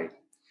going away.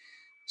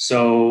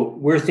 So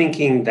we're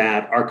thinking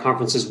that our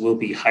conferences will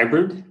be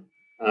hybrid,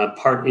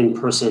 part in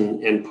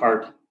person and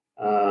part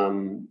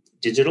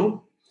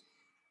digital.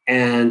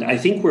 And I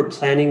think we're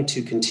planning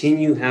to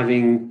continue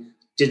having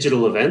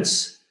digital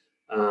events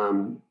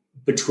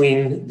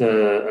between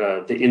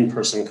the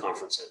in-person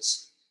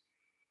conferences,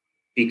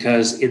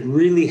 because it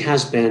really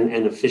has been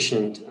an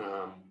efficient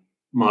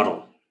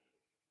model.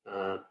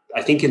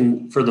 I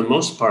think for the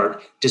most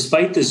part,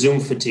 despite the Zoom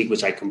fatigue,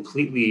 which I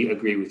completely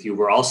agree with you,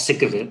 we're all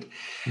sick of it.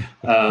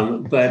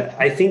 But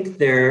I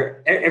think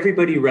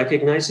everybody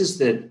recognizes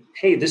that,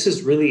 hey, this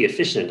is really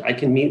efficient. I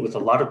can meet with a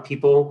lot of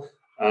people.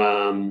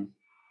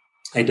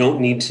 I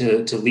don't need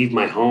to leave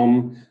my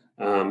home.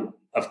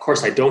 Of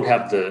course, I don't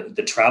have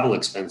the travel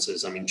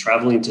expenses. I mean,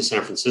 traveling to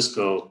San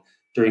Francisco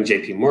during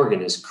JP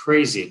Morgan is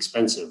crazy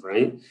expensive,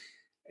 right?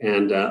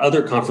 And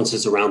other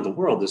conferences around the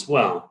world as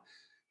well.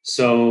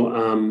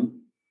 So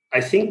I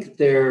think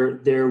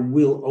there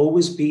will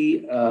always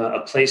be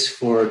a place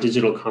for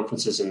digital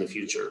conferences in the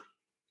future.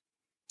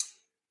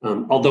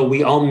 Although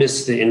we all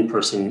miss the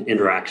in-person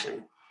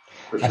interaction.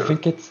 For sure.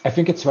 I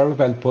think it's very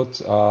well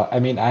put. I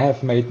mean, I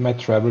have made my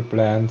travel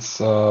plans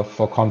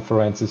for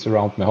conferences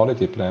around my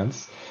holiday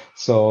plans.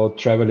 So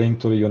traveling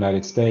to the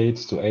United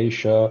States, to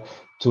Asia,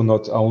 to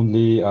not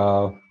only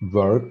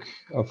work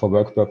for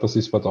work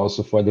purposes, but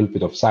also for a little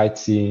bit of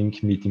sightseeing,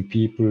 meeting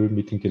people,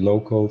 meeting the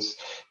locals,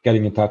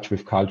 getting in touch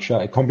with culture.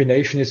 A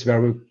combination is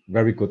very,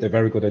 very good, a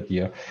very good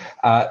idea.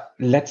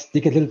 Let's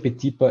dig a little bit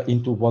deeper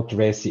into what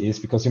RESI is,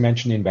 because you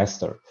mentioned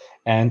investor.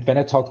 And when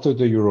I talk to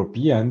the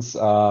Europeans,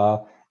 I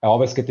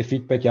always get the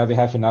feedback, yeah, we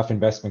have enough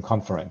investment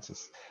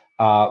conferences.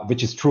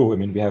 Which is true. I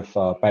mean, we have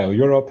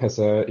BioEurope has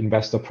an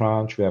investor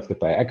branch. We have the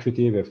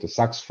BioEquity, we have the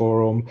Sachs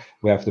Forum,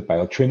 we have the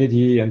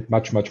BioTrinity, and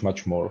much, much,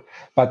 much more.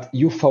 But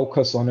you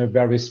focus on a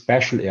very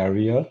special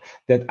area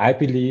that I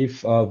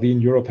believe we in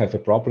Europe have a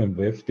problem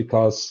with,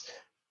 because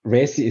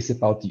RESI is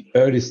about the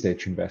early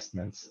stage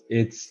investments.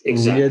 It's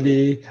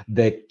really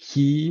the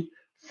key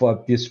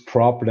for this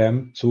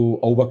problem to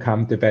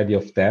overcome the valley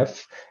of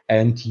death.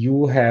 And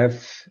you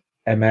have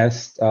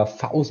amassed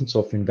thousands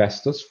of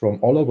investors from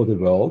all over the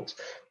world,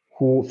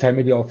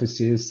 family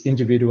offices,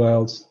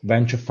 individuals,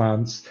 venture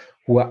funds,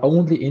 who are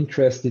only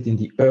interested in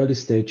the early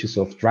stages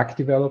of drug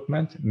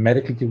development,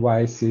 medical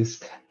devices,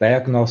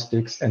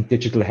 diagnostics, and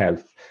digital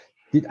health.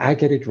 Did I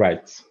get it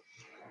right?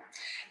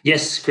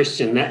 Yes,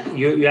 Christian,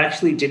 you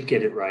actually did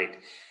get it right.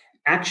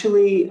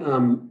 Actually,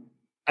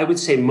 I would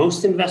say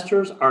most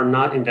investors are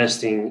not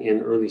investing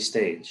in early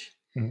stage.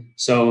 Mm-hmm.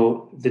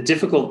 So the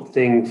difficult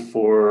thing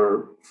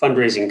for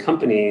fundraising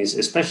companies,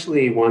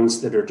 especially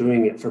ones that are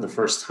doing it for the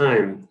first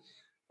time,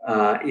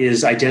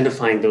 is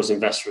identifying those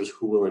investors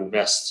who will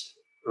invest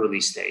early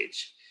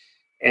stage.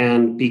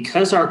 And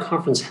because our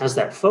conference has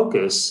that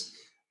focus,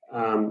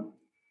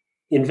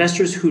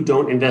 investors who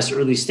don't invest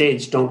early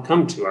stage don't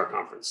come to our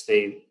conference.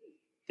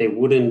 They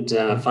wouldn't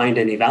find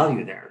any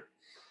value there.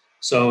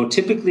 So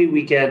typically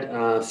we get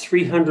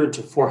 300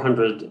 to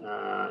 400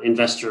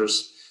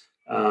 investors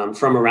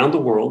from around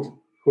the world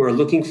who are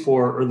looking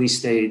for early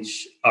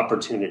stage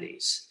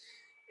opportunities.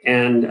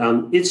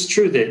 And it's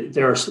true that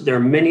there are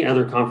many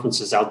other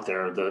conferences out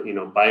there.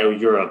 The Bio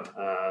Europe,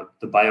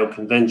 the Bio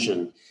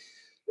Convention,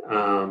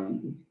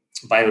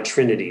 Bio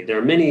Trinity. There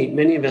are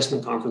many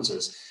investment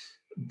conferences,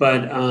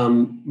 but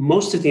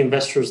most of the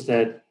investors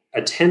that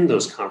attend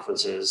those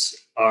conferences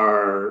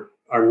are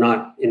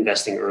not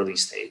investing early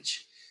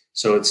stage.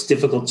 So it's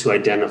difficult to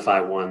identify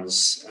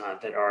ones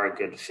that are a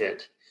good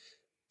fit.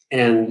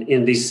 And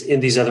in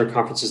these other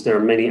conferences, there are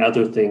many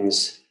other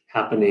things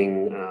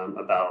happening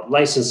about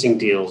licensing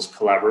deals,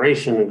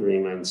 collaboration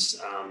agreements,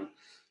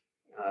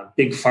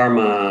 big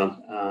pharma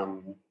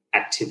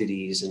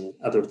activities, and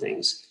other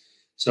things.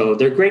 So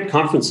they're great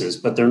conferences,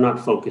 but they're not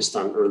focused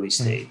on early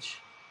stage.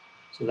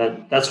 So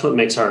that's what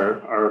makes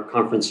our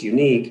conference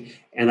unique.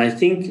 And I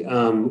think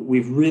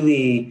we've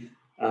really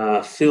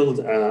filled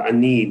a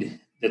need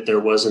that there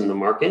was in the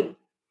market.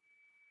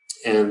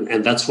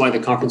 And that's why the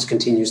conference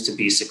continues to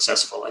be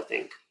successful, I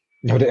think.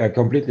 No, I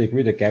completely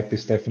agree. The gap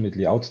is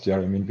definitely out there.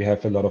 I mean, we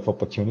have a lot of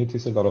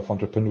opportunities, a lot of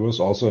entrepreneurs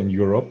also in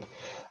Europe,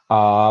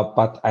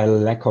 but a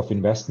lack of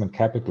investment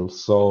capital.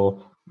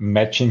 So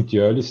matching the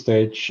early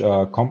stage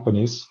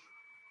companies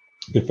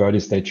with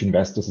early stage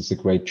investors is a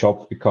great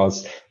job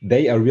because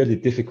they are really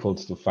difficult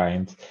to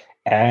find.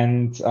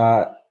 And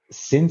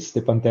since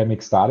the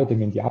pandemic started, I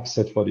mean, the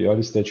upset for the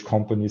early stage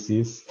companies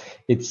is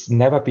it's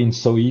never been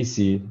so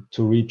easy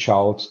to reach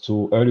out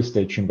to early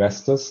stage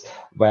investors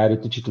via the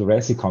Digital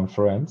Resi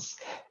conference.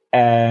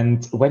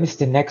 And when is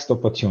the next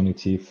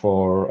opportunity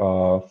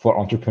for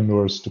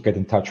entrepreneurs to get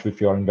in touch with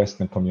your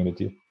investment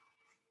community?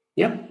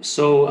 Yep.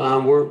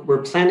 So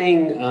we're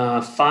planning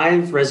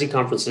 5 Resi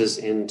conferences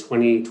in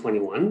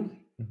 2021.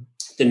 Mm-hmm.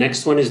 The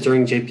next one is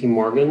during JP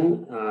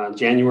Morgan,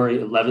 January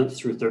 11th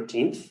through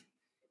 13th.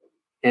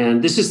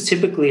 And this is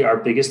typically our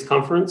biggest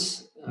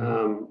conference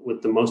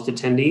with the most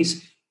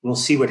attendees. We'll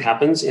see what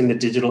happens in the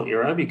digital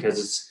era because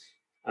it's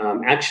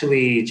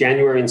actually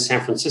January in San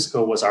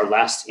Francisco was our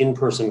last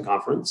in-person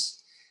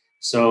conference.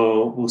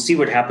 So we'll see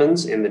what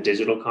happens in the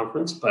digital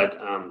conference, but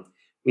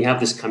we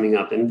have this coming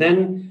up. And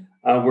then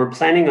we're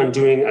planning on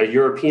doing a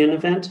European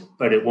event,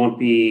 but it won't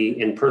be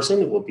in person.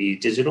 It will be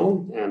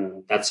digital,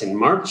 and that's in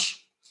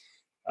March.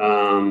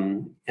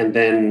 And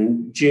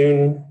then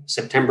June,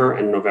 September,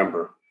 and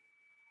November.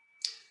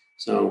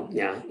 So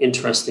yeah,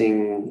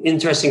 interesting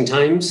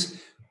times.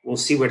 We'll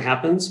see what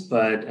happens,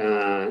 but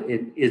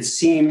it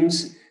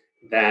seems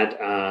that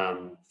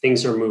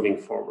things are moving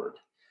forward.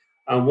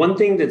 One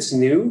thing that's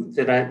new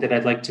that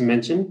I'd like to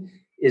mention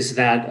is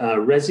that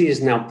Resi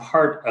is now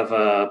part of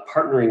a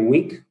partnering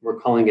week. We're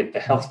calling it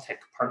the Health Tech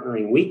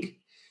Partnering Week.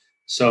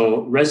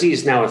 So Resi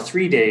is now a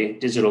 3-day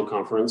digital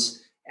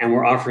conference, and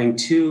we're offering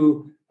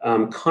 2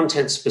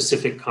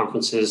 content-specific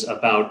conferences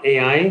about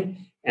AI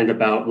and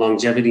about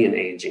longevity and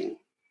aging.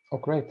 Oh,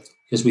 great.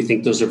 Because we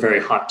think those are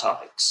very hot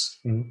topics.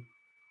 Mm-hmm.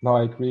 No,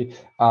 I agree.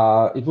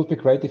 It would be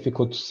great if you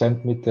could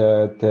send me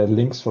the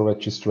links for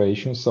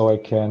registration so I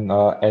can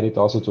add it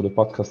also to the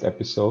podcast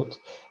episode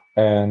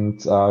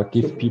and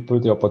give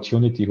people the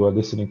opportunity who are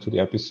listening to the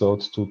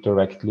episode to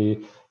directly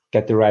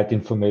get the right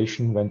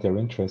information when they're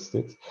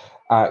interested.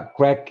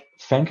 Greg,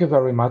 thank you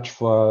very much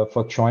for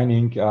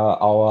joining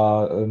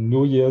our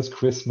New Year's,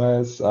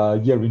 Christmas,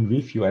 Year in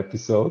Review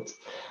episode.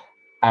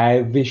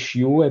 I wish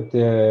you and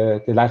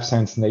the Life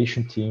Science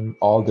Nation team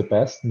all the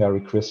best.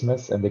 Merry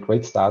Christmas and a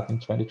great start in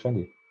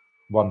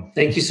 2021.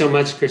 Thank you so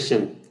much,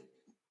 Christian.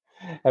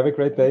 Have a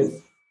great day.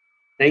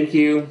 Thank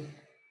you.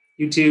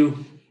 You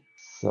too.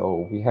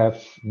 So we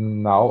have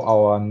now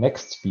our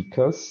next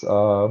speakers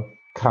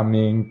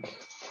coming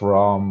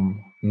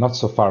from not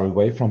so far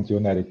away from the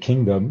United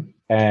Kingdom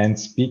and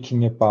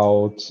speaking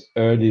about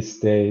early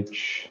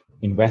stage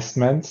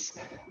investments.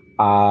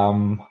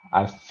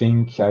 I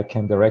think I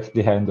can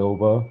directly hand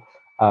over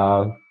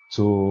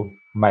to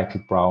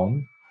Michael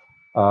Brown,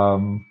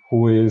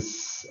 who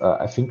is,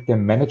 I think, the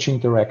managing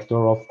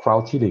director of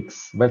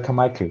CrowdHelix. Welcome,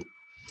 Michael.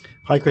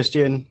 Hi,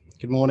 Christian.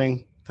 Good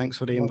morning. Thanks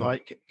for the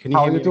invite. Can you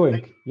How hear are you me doing?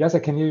 okay? Yes, I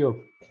can hear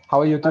you.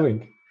 How are you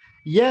doing?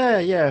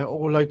 Yeah,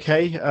 all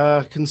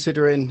okay.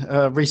 Considering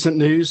recent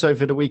news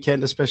over the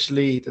weekend,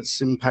 especially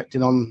that's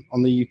impacting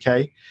on the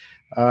UK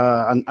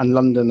and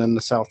London and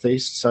the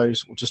Southeast. So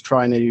we're just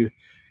trying to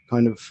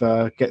kind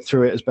of get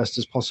through it as best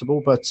as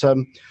possible. But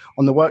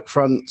on the work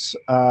front,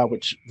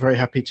 which very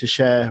happy to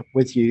share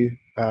with you,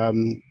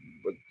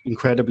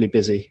 incredibly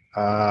busy,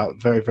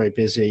 very, very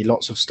busy,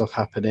 lots of stuff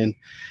happening.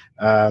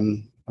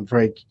 I'm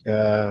very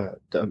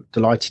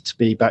delighted to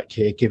be back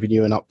here giving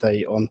you an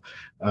update on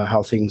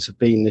how things have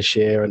been this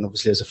year, and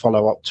obviously as a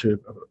follow-up to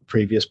a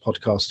previous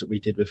podcast that we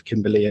did with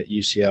Kimberly at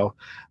UCL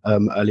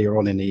earlier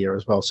on in the year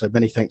as well. So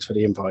many thanks for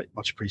the invite,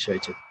 much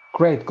appreciated.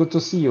 Great, good to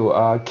see you.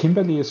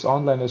 Kimberly is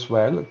online as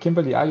well.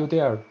 Kimberly, are you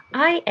there?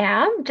 I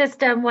am.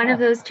 Just one of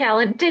those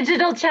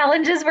digital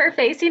challenges we're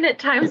facing at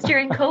times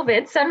during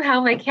COVID.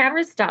 Somehow my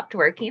camera stopped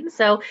working.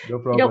 So if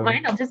you don't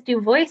mind, I'll just do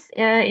voice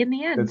in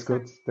the end. That's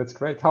good. That's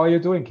great. How are you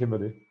doing,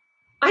 Kimberly?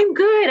 I'm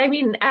good. I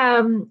mean,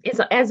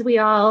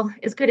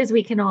 as good as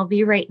we can all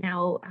be right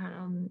now.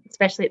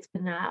 especially it's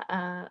been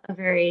a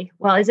very,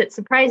 well, is it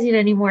surprising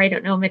anymore? I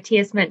don't know.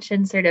 Matthias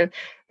mentioned sort of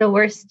the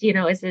worst,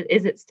 is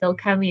it still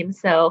coming?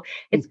 So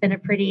it's been a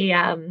pretty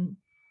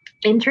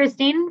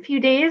interesting few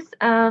days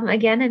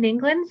again in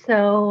England.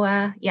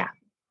 So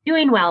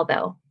doing well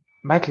though.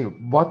 Michael,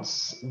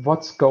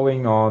 what's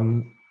going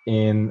on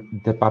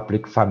in the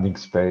public funding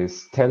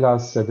space? Tell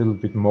us a little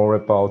bit more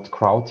about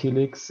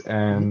CrowdHelix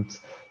and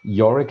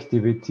your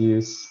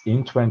activities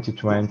in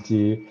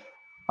 2020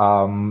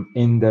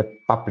 in the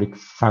public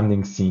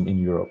funding scene in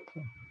Europe.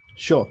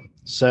 Sure.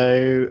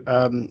 So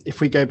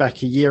if we go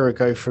back a year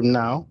ago from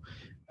now,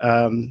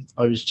 I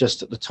was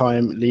just at the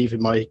time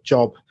leaving my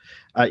job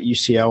at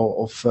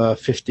UCL of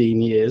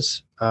 15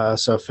 years,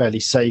 so a fairly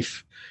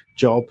safe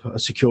job, a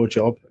secure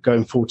job,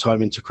 going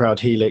full-time into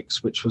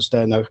CrowdHelix, which was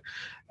then it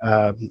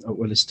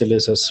still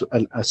is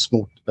a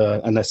small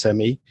an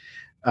SME.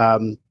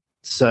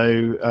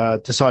 So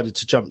decided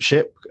to jump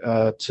ship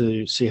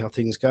to see how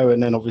things go.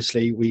 And then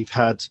obviously we've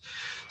had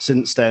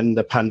since then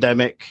the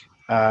pandemic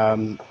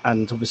and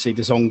obviously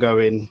this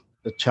ongoing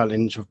the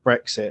challenge of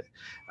Brexit.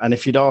 And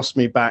if you'd asked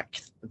me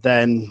back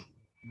then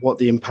what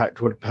the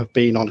impact would have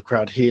been on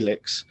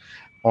CrowdHelix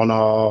on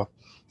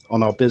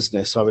our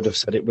business, I would have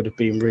said it would have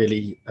been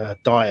really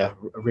dire,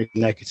 a really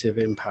negative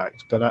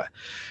impact. But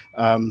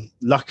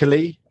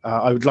luckily,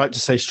 I would like to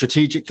say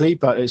strategically,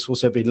 but it's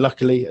also been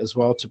luckily as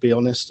well, to be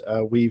honest.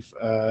 We've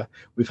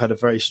had a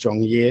very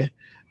strong year.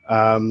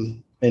 I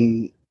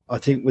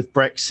think with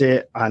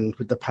Brexit and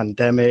with the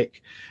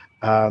pandemic,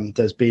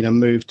 there's been a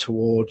move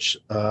towards,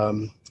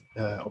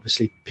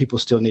 obviously, people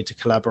still need to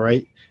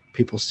collaborate.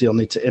 People still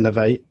need to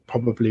innovate,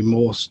 probably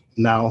more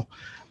now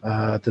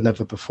than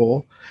ever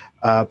before.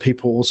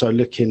 People also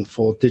looking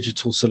for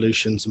digital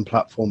solutions and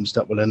platforms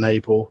that will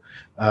enable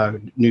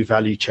new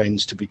value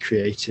chains to be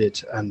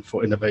created and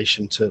for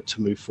innovation to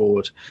move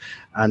forward.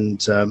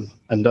 And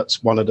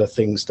that's one of the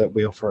things that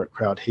we offer at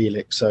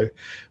CrowdHelix. So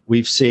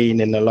we've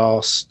seen in the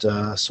last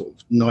sort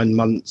of 9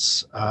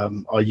 months,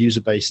 our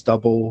user base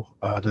double,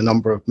 the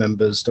number of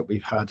members that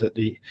we've had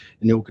in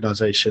the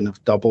organization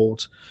have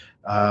doubled.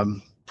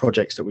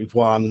 Projects that we've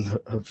won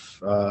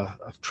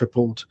have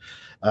tripled.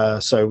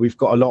 So we've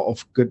got a lot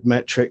of good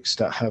metrics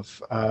that have,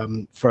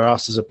 for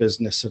us as a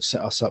business, have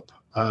set us up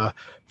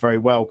very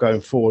well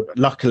going forward.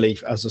 Luckily,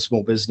 as a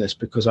small business,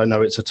 because I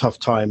know it's a tough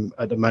time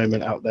at the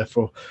moment out there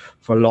for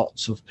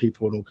lots of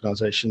people and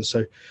organizations.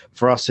 So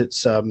for us,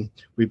 it's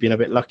we've been a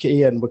bit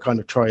lucky, and we're kind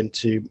of trying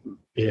to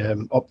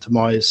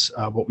optimize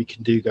what we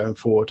can do going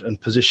forward and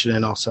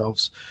positioning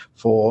ourselves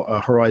for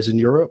Horizon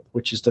Europe,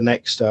 which is the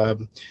next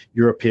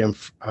European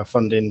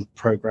funding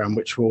program,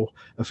 which will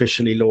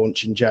officially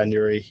launch in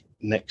January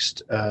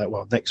next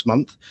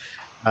month.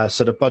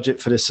 So the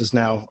budget for this has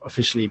now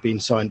officially been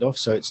signed off.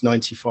 So it's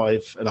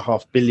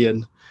 95.5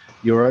 billion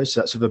euros.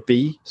 So that's with a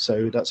B.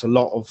 So that's a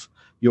lot of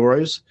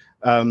euros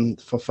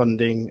for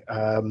funding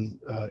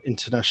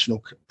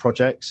international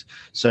projects.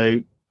 So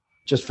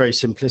just very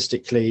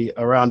simplistically,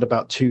 around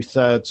about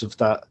 2/3 of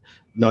that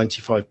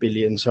 95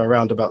 billion, so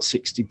around about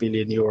 60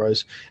 billion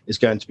euros, is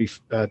going to be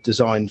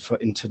designed for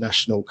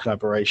international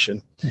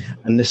collaboration.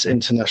 And this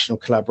international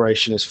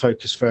collaboration is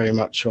focused very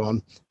much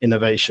on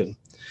innovation.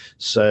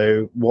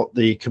 So what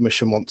the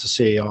Commission want to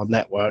see are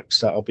networks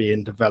that are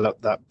being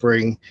developed that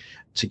bring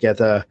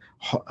together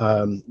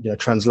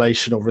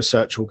translational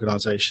research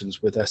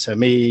organizations with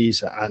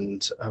SMEs,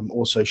 and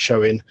also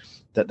showing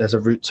that there's a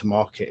route to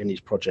market in these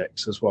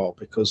projects as well,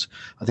 because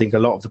I think a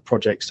lot of the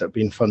projects that have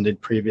been funded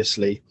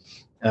previously,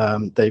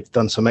 they've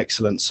done some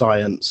excellent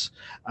science,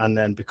 and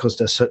then because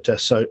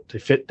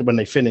when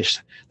they finish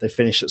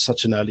at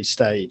such an early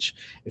stage,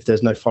 if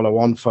there's no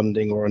follow-on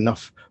funding or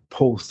enough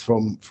pull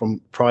from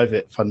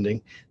private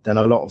funding, then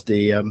a lot of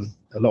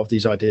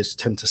these ideas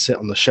tend to sit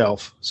on the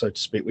shelf, so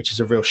to speak, which is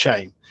a real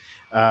shame.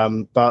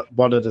 But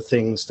one of the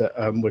things that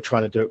we're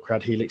trying to do at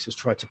CrowdHelix is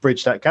try to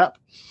bridge that gap.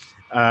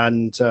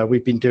 And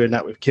we've been doing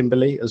that with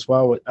Kimberly as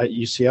well at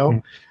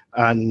UCL.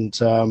 And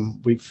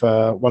we've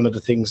one of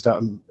the things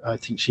that I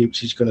think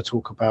she's going to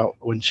talk about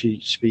when she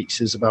speaks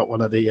is about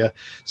one of the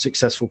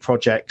successful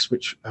projects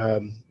which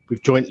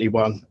we've jointly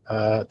won.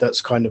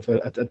 That's kind of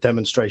a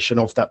demonstration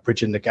of that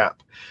bridging the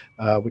gap,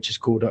 which is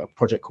called a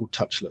project called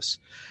Touchless.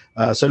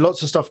 So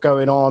lots of stuff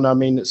going on. I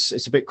mean,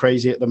 it's a bit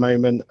crazy at the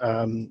moment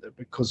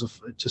because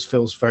it just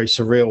feels very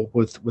surreal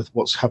with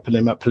what's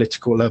happening at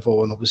political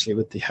level, and obviously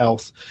with the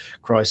health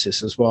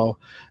crisis as well.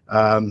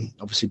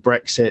 Obviously,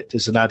 Brexit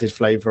is an added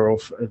flavour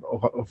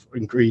of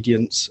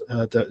ingredients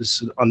that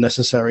is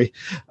unnecessary.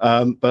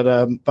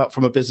 But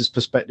from a business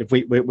perspective,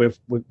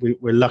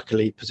 we're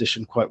luckily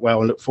positioned quite well,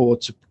 and look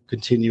forward to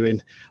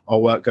continuing our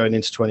work going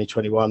into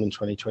 2021 and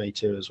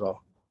 2022 as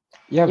well.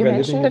 Yeah, you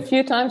mentioned a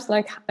few times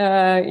like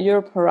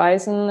Europe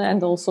Horizon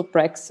and also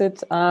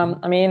Brexit.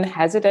 I mean,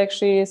 has it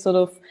actually sort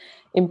of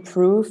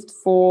improved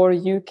for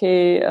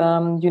UK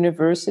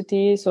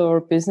universities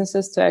or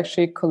businesses to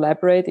actually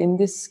collaborate in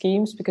these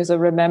schemes? Because I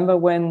remember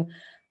when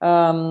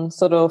the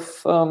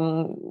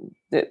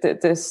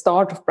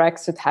start of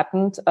Brexit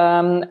happened,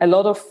 a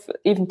lot of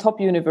even top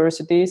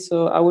universities,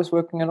 so I was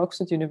working at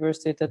Oxford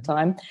University at that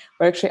time,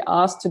 were actually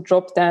asked to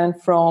drop down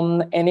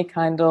from any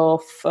kind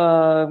of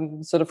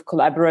sort of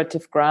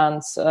collaborative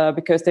grants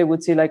because they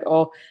would see like,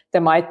 oh,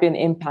 there might be an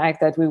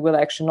impact that we will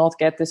actually not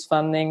get this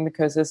funding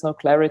because there's no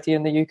clarity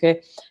in the UK.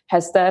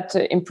 Has that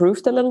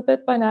improved a little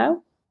bit by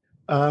now?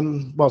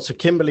 So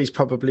Kimberly's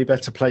probably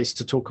better placed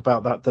to talk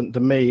about that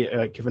than me,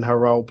 given her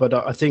role. But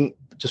I think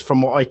just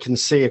from what I can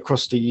see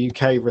across the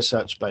UK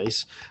research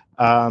base,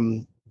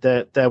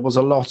 there was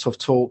a lot of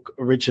talk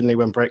originally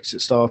when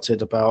Brexit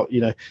started about,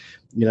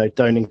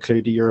 don't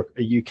include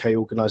a UK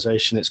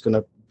organisation. It's going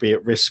to be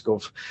at risk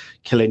of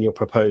killing your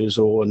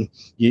proposal, and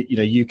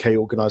UK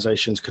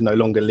organisations can no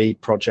longer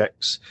lead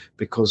projects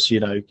because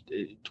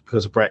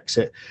of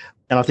Brexit.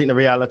 And I think the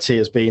reality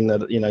has been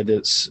that,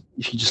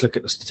 if you just look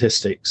at the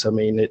statistics, I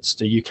mean,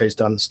 the UK's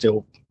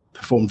still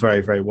performed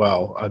very, very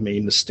well. I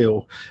mean, there's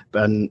still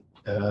been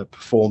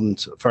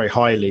performed very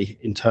highly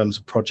in terms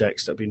of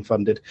projects that have been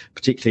funded,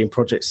 particularly in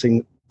projects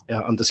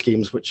under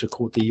schemes which are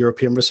called the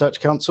European Research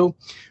Council,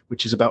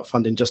 which is about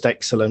funding just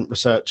excellent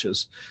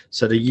researchers.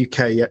 So the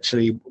UK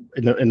actually,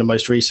 in the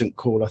most recent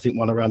call, I think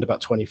won around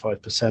about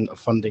 25% of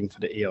funding for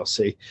the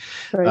ERC.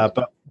 Right.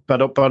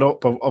 But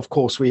of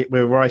course,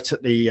 we're right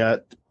at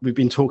the. We've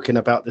been talking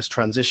about this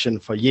transition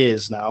for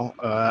years now,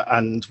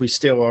 and we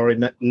still are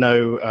in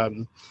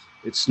no.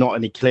 It's not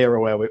any clearer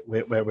where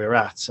we're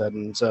at,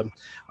 and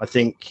I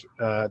think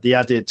the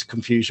added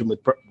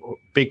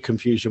big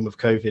confusion with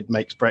COVID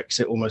makes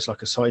Brexit almost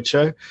like a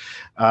sideshow.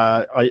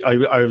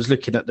 I was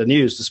looking at the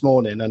news this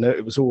morning, and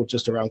it was all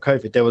just around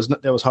COVID.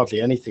 There was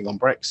hardly anything on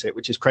Brexit,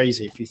 which is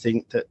crazy if you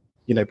think that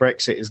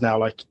Brexit is now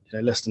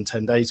less than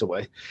 10 days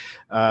away.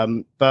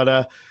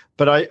 But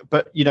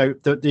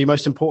the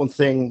most important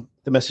thing,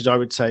 the message I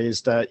would say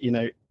is that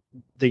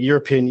the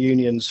European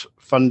Union's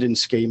funding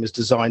scheme is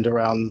designed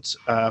around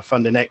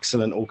funding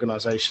excellent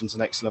organisations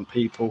and excellent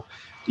people.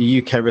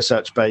 The UK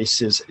research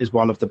base is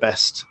one of the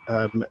best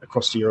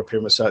across the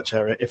European research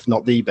area, if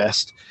not the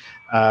best.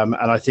 And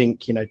I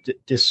think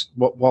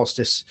whilst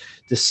this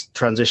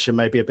transition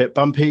may be a bit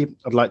bumpy,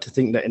 I'd like to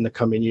think that in the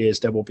coming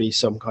years there will be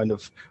some kind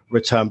of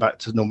return back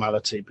to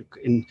normality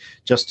in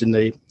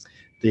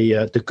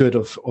the good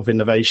of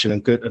innovation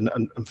and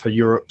for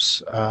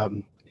Europe's for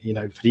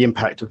the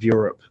impact of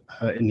Europe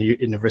in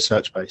the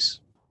research base.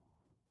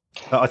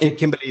 I think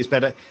Kimberly is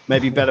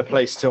maybe better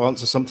placed to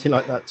answer something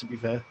like that, to be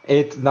fair.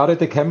 Now that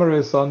the camera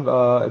is on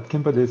at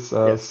Kimberly's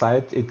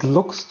side, it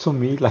looks to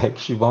me like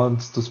she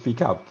wants to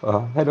speak up.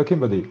 Hello,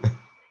 Kimberly.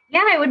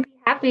 Yeah, I would be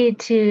happy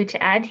to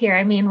add here.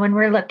 I mean, when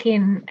we're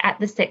looking at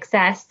the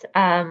success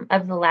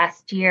of the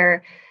last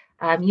year,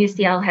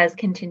 UCL has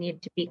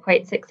continued to be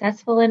quite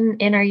successful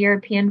in our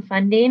European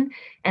funding.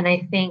 And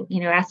I think,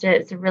 Asta,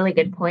 it's a really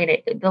good point.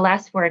 The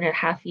last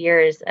 4.5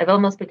 years, I've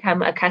almost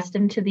become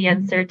accustomed to the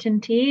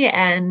uncertainty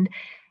and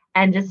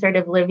just sort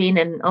of living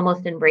and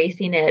almost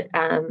embracing it.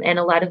 And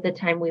a lot of the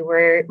time we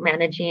were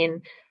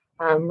managing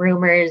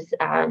rumors,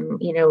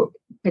 could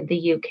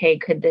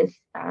this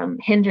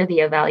hinder the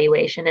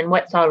evaluation and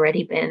what's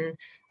already been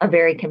a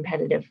very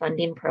competitive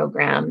funding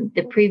program.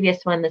 The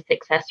previous one, the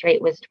success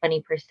rate was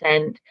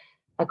 20%.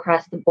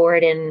 Across the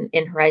board in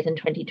Horizon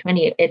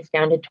 2020, it's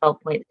down to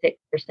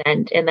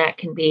 12.6%, and that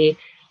can be,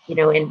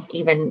 in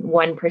even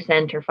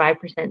 1% or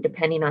 5%,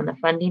 depending on the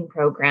funding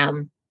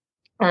program.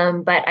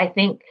 But I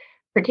think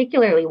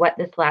particularly what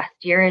this last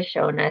year has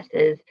shown us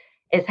is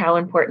how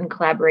important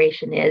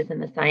collaboration is in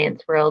the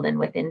science world and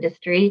with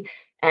industry,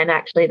 and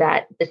actually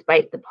that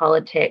despite the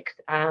politics,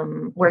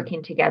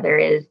 working together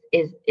is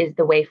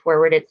the way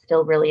forward. It's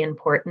still really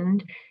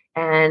important,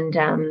 and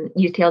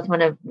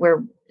UCL is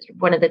we're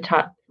one of the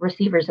top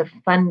receivers of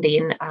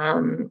funding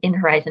in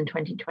Horizon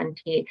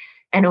 2020.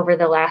 And over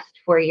the last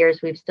 4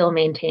 years, we've still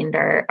maintained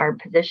our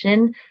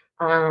position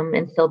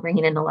and still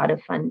bringing in a lot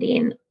of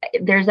funding.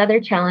 There's other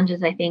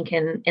challenges, I think,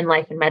 in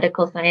life and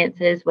medical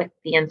sciences with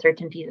the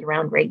uncertainties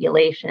around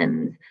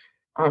regulations,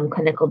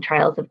 clinical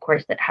trials, of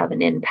course, that have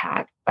an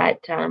impact. But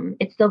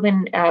it's still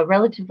been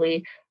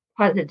relatively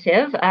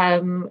positive,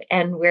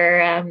 and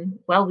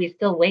we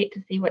still wait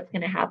to see what's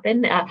going to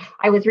happen.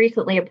 I was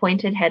recently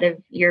appointed head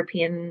of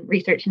European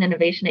Research and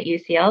Innovation at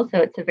UCL, so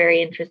it's a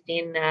very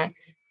interesting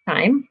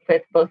time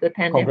with both the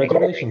pandemic.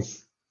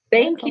 Congratulations.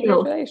 Thank you.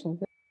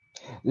 Congratulations.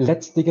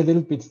 Let's dig a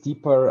little bit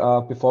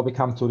deeper before we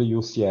come to the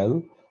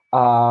UCL.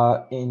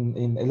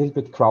 In a little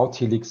bit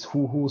CrowdHelix,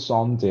 who's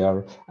on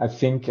there? I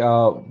think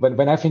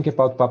when I think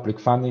about public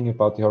funding,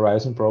 about the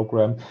Horizon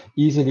program,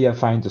 easily I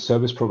find the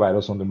service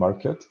providers on the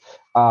market,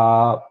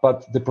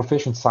 but the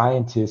professional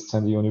scientists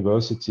and the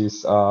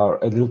universities are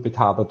a little bit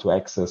harder to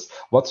access.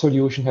 What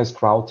solution has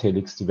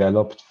CrowdHelix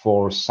developed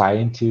for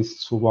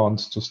scientists who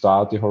want to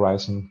start the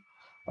Horizon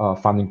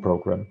funding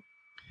program?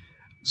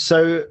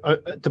 So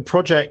the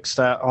projects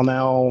that are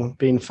now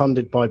being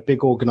funded by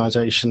big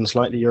organizations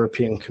like the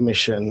European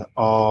Commission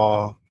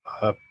are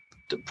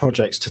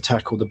projects to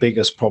tackle the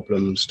biggest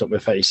problems that we're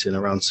facing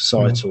around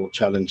societal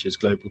challenges,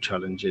 global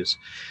challenges.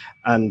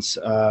 And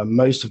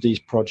most of these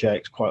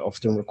projects quite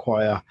often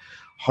require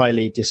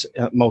highly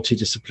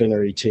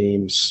multidisciplinary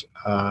teams,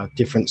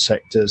 different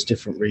sectors,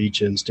 different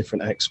regions,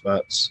 different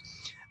experts.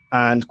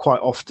 And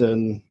quite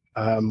often,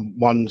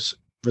 one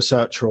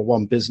researcher or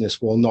one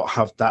business will not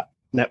have that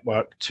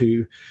network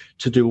to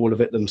do all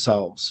of it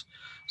themselves.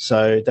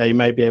 So they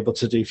may be able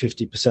to do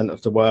 50%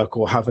 of the work,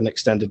 or have an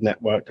extended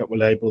network that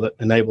will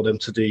enable them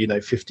to do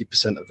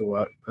 50% of the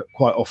work. But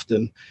quite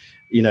often,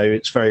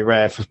 it's very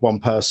rare for one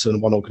person,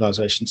 one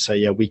organization to say,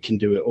 yeah, we can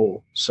do it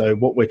all. So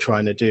what we're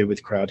trying to do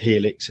with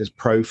CrowdHelix is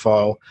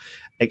profile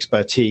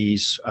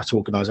expertise at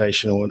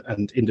organizational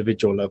and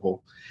individual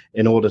level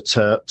in order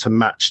to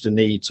match the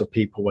needs of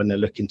people when they're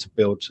looking to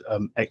build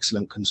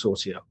excellent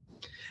consortia.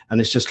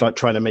 And it's just like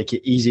trying to make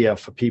it easier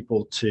for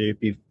people to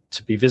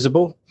be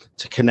visible,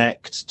 to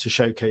connect, to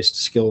showcase the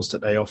skills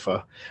that they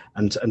offer,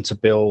 and to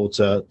build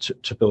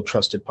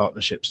trusted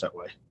partnerships that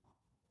way.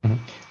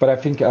 Mm-hmm. But I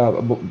think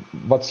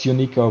what's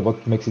unique, or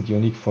what makes it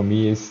unique for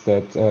me, is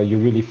that you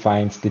really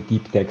find the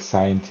deep tech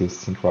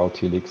scientists in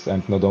CrowdHelix,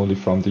 and not only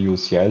from the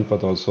UCL,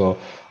 but also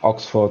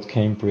Oxford,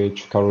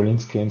 Cambridge,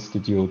 Karolinska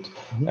Institute,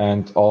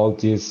 and all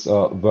these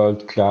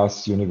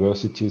world-class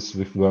universities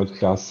with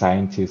world-class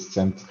scientists,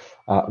 and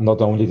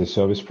not only the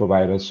service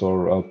providers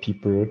or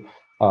people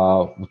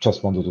who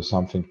just want to do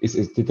something.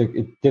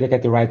 Did I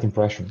get the right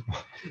impression?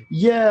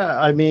 Yeah,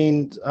 I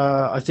mean,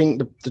 I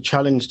think the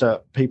challenge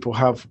that people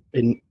have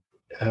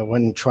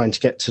when trying to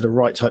get to the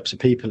right types of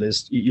people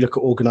is you look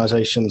at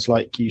organizations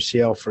like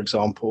UCL, for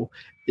example.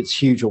 It's a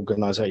huge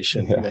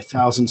organization,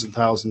 thousands and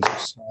thousands of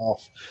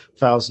staff,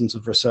 thousands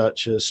of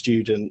researchers,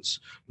 students,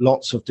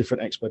 lots of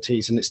different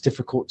expertise, and it's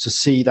difficult to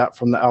see that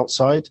from the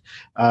outside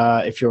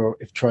if you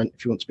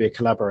want to be a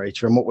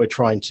collaborator. And what we're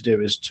trying to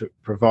do is to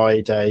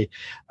provide a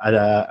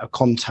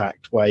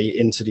contact way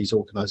into these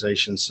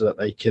organizations so that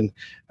they can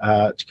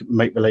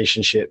make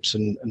relationships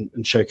and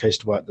showcase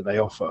the work that they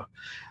offer.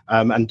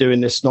 And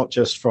doing this not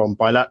just from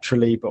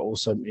bilaterally, but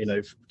also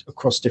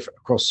across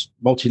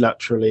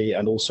multilaterally,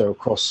 and also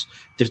across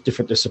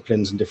different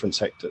disciplines and different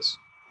sectors.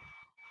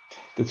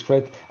 That's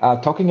great.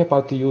 Talking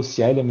about the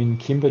UCL, I mean,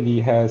 Kimberly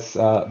has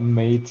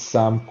made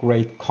some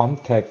great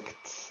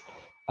contacts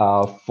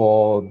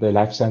for the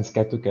Life Science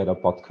Get Together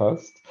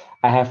podcast.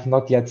 I have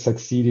not yet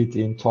succeeded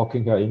in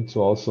talking her into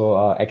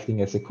also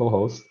acting as a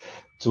co-host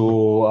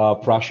to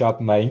brush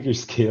up my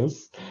English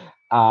skills.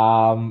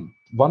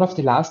 One of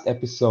the last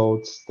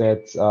episodes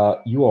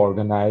that you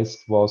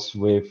organized was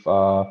with,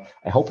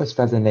 I hope I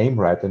spelled the name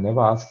right. I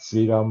never asked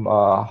Sriram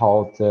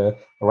how the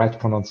right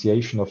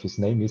pronunciation of his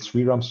name is.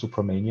 Sriram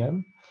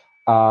Subramanian,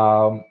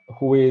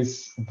 who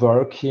is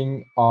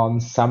working on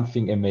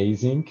something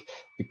amazing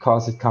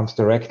because it comes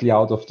directly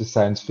out of the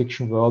science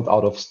fiction world,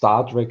 out of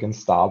Star Trek and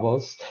Star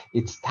Wars.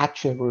 It's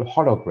touchable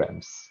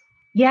holograms.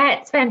 Yeah,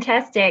 it's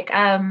fantastic.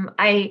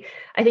 I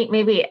think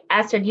maybe,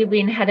 Astrid, you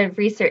being head of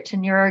research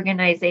in your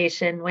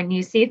organization, when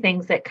you see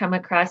things that come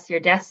across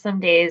your desk some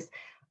days,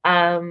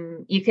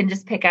 you can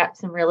just pick up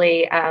some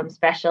really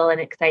special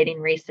and exciting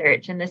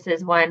research. And this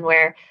is one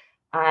where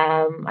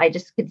I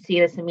just could see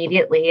this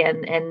immediately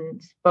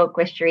and spoke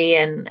with Sri,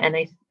 and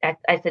I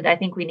said, I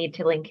think we need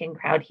to link in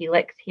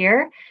CrowdHelix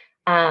here.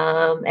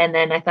 And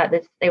then I thought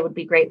it would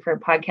be great for a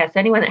podcast.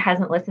 Anyone that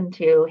hasn't listened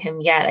to him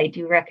yet, I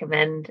do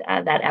recommend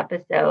that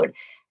episode.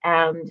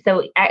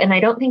 And I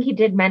don't think he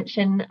did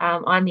mention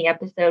on the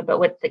episode, but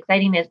what's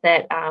exciting is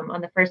that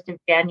on the 1st of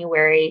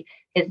January,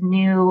 his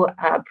new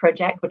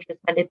project, which was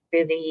funded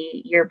through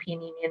the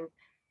European Union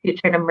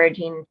Future and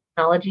Emerging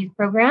Technologies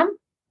Program,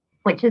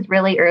 which is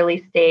really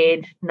early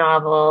stage,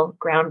 novel,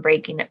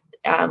 groundbreaking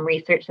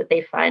research that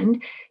they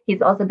fund.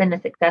 He's also been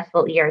a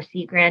successful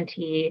ERC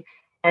grantee,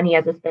 and he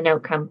has a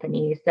spin-out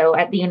company. So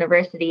at the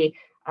university,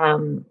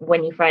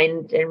 when you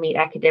find and meet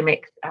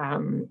academics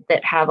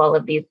that have all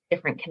of these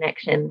different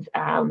connections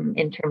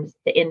in terms of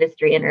the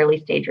industry and early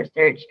stage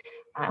research,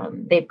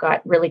 they've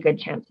got really good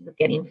chances of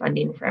getting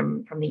funding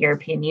from the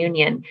European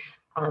Union.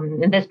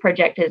 And this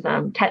project is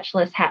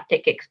touchless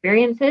haptic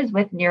experiences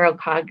with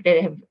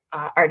neurocognitive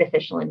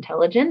artificial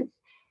intelligence.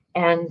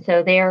 And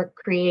so they are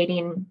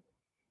creating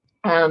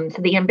so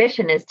the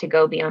ambition is to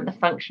go beyond the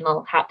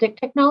functional haptic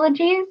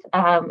technologies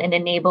and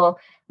enable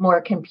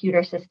more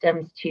computer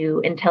systems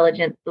to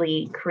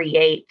intelligently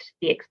create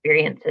the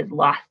experiences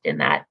lost in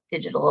that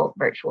digital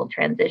virtual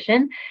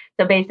transition.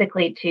 So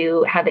basically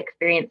to have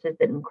experiences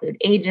that include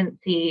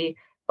agency,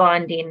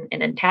 bonding,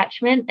 and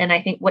attachment. And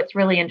I think what's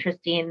really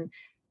interesting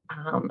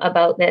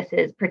about this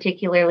is,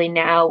 particularly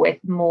now with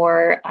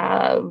more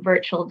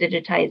virtual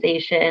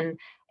digitization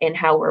in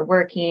how we're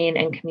working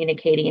and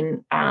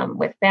communicating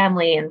with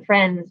family and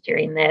friends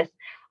during this,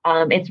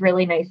 it's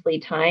really nicely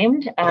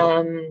timed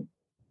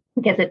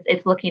because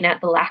it's looking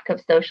at the lack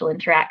of social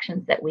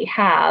interactions that we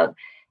have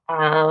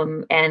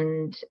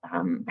and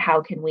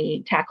how can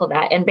we tackle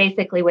that. And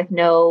basically with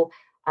no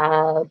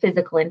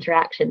physical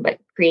interaction, but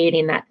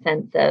creating that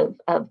sense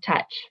of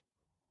touch.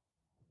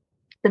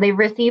 So they've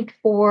received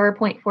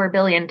 $4.4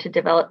 billion to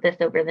develop this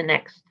over the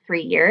next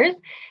 3 years.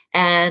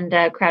 And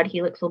Crowd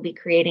Helix will be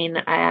creating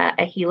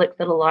a Helix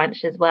that'll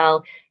launch as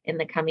well in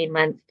the coming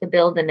months to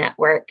build a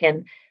network.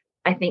 And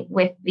I think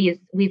with these,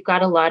 we've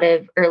got a lot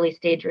of early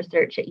stage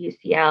research at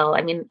UCL.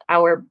 I mean,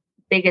 our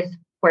biggest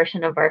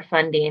portion of our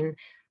funding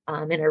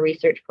in our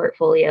research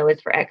portfolio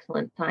is for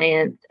excellent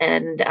science,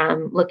 and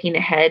looking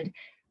ahead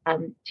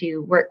to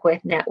work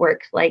with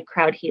networks like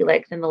Crowd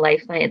Helix and the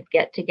Life Science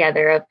Get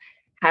Together of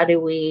how do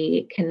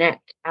we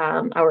connect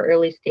our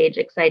early stage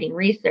exciting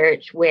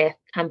research with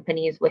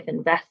companies, with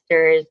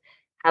investors?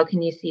 How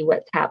can you see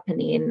what's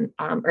happening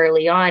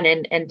early on,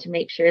 and to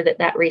make sure that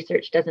that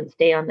research doesn't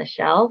stay on the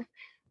shelf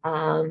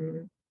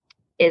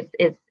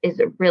is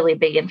a really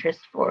big interest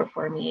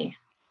for me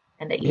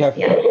and at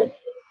UCL.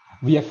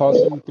 We have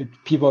also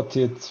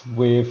pivoted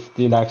with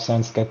the Life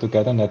Science Get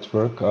Together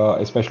network,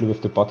 especially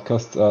with the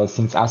podcast,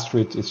 since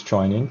Astrid is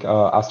joining.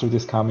 Astrid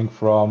is coming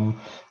from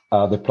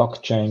the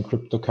blockchain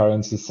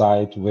cryptocurrency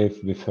side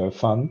with her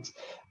fund.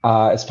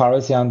 As far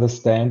as I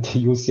understand,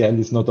 UCL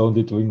is not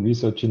only doing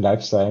research in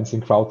life science,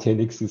 and Crowd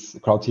Helix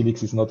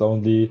is not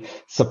only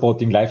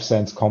supporting life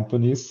science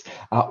companies.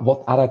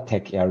 What other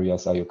tech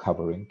areas are you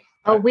covering?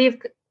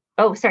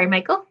 Sorry,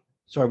 Michael.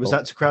 Sorry, was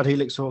that to Crowd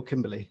Helix or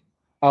Kimberly?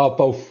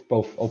 Both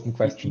open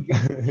question.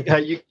 Yeah,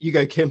 you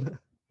go, Kim.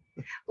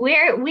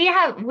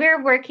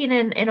 We're working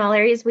in all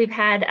areas. We've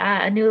had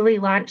a newly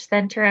launched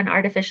center on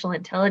artificial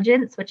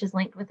intelligence, which is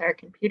linked with our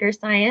computer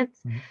science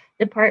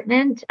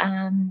department.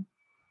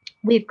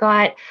 We've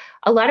got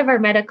a lot of our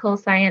medical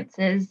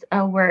sciences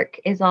work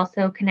is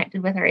also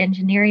connected with our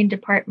engineering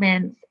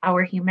departments,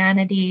 our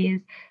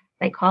humanities,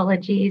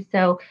 psychology.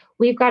 So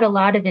we've got a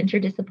lot of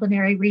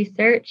interdisciplinary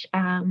research.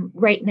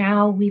 Right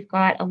now, we've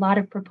got a lot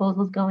of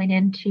proposals going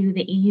into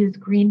the EU's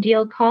Green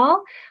Deal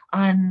call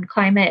on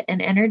climate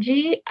and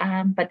energy.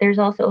 But there's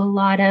also a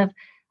lot of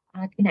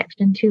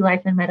connection to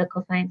life and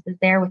medical sciences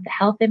there with the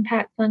health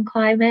impacts on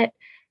climate.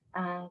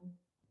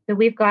 So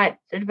we've got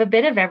sort of a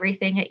bit of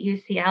everything at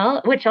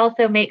UCL, which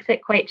also makes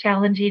it quite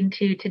challenging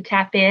to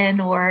tap in.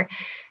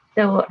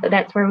 So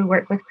that's where we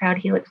work with Crowd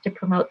Helix to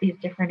promote these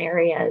different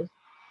areas.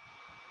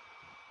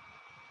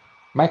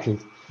 Michael.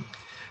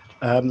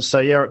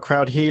 At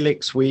Crowd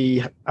Helix,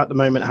 we at the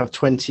moment have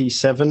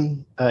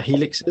 27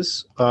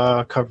 helixes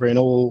covering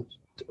all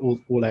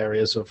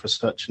areas of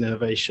research and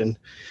innovation.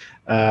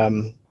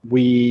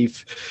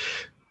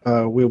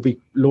 We'll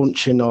be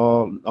launching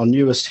our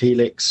newest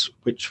helix,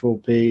 which will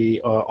be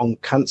on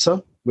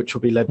cancer, which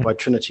will be led by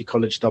Trinity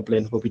College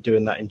Dublin. We'll be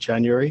doing that in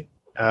January.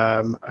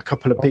 A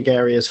couple of big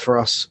areas for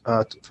us,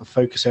 for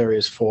focus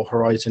areas for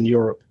Horizon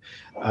Europe,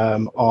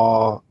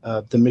 are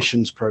the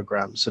missions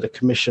program. So the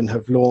Commission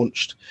have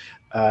launched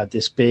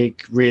this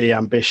big, really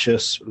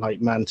ambitious,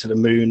 like man to the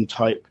moon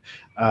type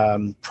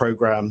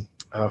program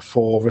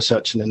for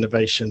research and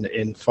innovation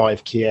in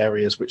 5 key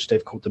areas, which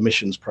they've called the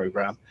missions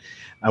program.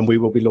 And we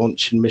will be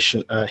launching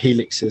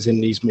helixes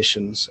in these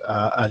missions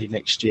early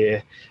next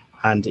year.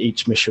 And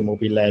each mission will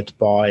be led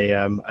by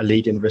a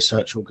leading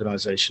research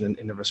organization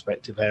in the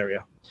respective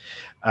area.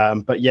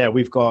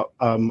 We've got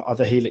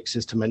other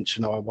helixes to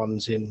mention, are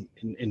ones in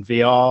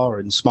VR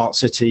and smart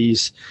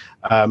cities.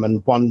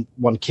 And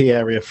one key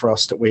area for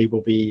us that we will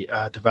be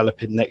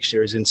developing next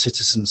year is in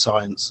citizen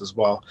science as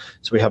well.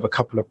 So we have a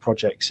couple of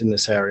projects in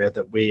this area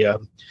that we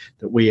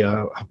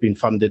have been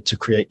funded to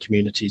create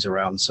communities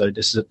around. So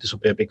this will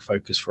be a big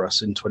focus for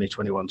us in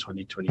 2021,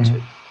 2022.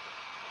 Mm-hmm.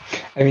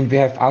 I mean, we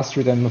have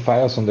Astrid and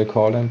Matthias on the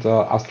call, and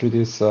Astrid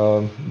is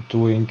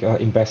doing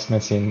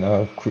investments in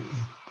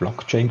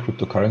blockchain,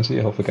 cryptocurrency.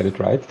 I hope I get it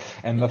right.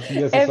 And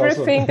Matthias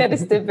everything that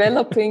is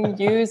developing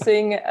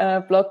using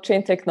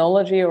blockchain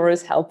technology or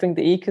is helping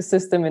the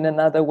ecosystem in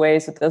another way.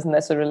 So it doesn't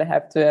necessarily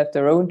have to have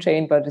their own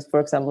chain, but it's, for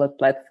example, a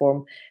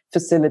platform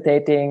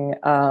facilitating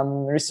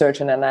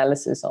research and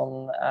analysis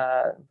on,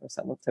 for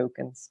example,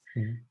 tokens.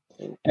 Mm-hmm.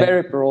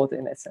 Very broad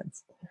in a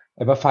sense.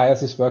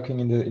 Matthias is working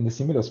in the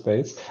similar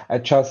space. I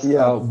just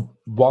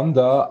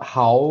wonder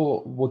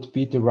how would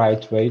be the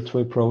right way to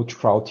approach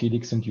Crowd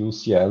Helix and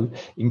UCL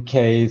in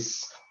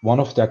case one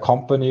of their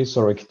companies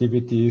or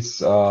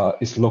activities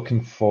is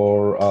looking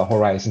for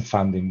Horizon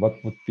funding. What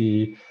would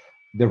be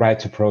the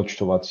right approach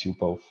towards you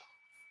both?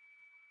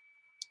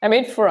 I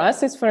mean, for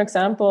us, it's, for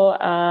example,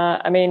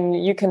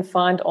 you can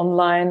find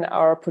online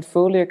our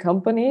portfolio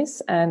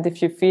companies. And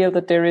if you feel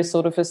that there is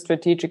sort of a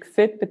strategic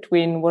fit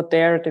between what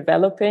they're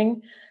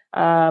developing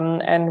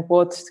and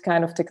what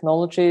kind of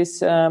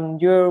technologies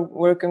you're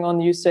working on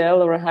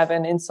UCL or have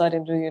an insight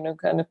into,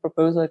 kind of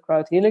proposal at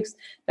Crowd Helix,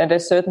 then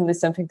there's certainly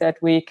something that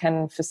we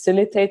can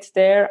facilitate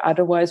there.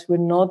 Otherwise, we're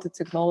not a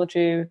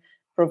technology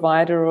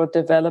provider or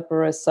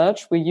developer as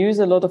such. We use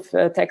a lot of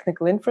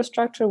technical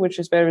infrastructure, which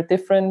is very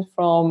different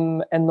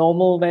from a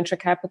normal venture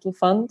capital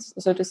fund,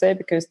 so to say,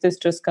 because this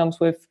just comes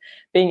with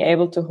being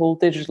able to hold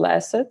digital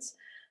assets.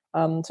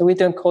 So we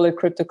don't call it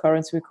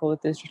cryptocurrency, we call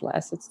it digital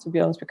assets, to be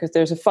honest, because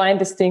there's a fine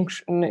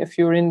distinction if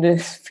you're in the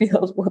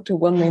field, what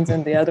one means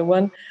and the other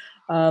one.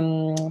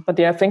 But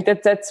yeah, I think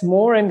that's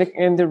more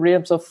in the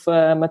realms of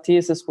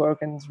Matthias's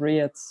work and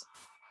Riyad's.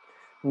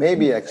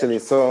 Maybe actually.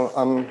 So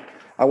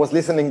I was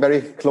listening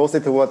very closely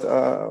to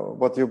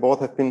what you both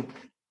have been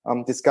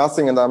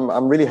discussing, and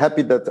I'm really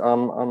happy that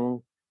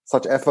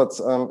such efforts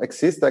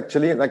exist.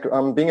 Actually, like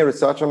being a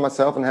researcher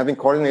myself and having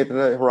coordinated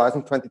a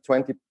Horizon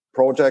 2020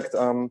 project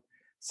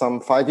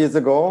some 5 years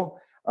ago.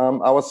 I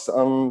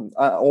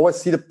always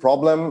see the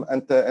problem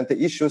and the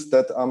issues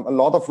that a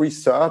lot of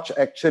research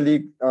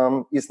actually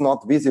is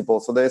not visible.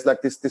 So there's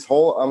like this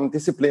whole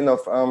discipline of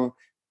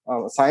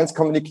science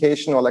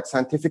communication or like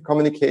scientific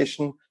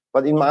communication.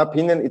 But in my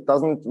opinion, it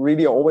doesn't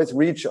really always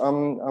reach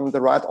the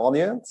right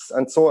audience.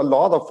 And so a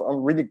lot of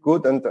really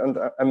good and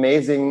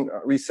amazing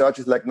research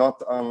is like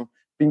not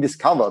being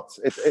discovered.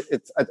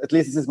 It's at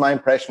least this is my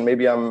impression.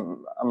 Maybe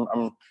I'm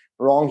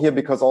wrong here,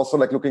 because also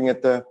like looking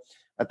at the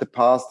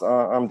past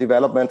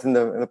development in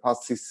the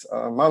past 6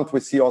 months, we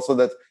see also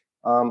that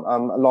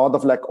a lot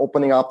of like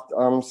opening up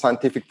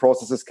scientific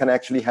processes can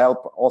actually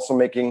help also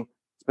making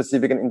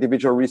specific and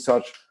individual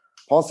research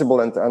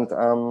possible. And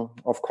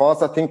of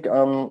course, I think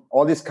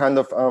all these kind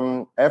of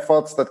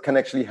efforts that can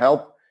actually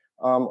help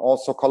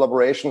also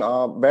collaboration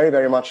are very,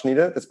 very much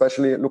needed,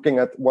 especially looking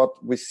at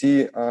what we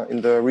see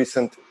in the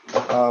recent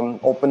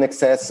open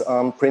access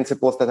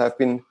principles that have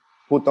been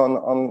put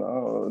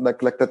on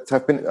like that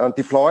have been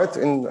deployed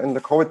in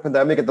the COVID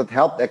pandemic, and that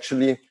helped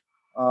actually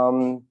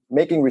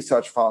making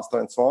research faster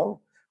and so on.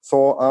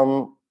 So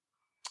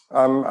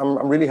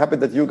I'm really happy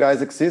that you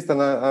guys exist,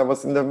 and I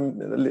was in a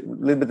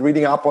little bit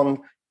reading up on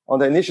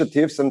the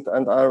initiatives, and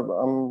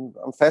I'm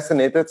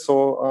fascinated.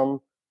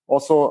 So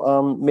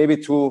also maybe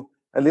to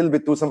a little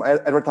bit do some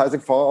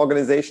advertising for our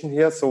organization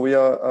here. So we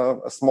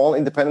are a small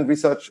independent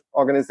research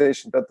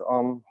organization that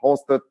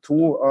hosted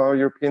 2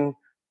 European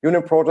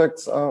Union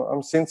projects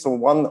since. So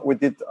one we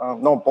did,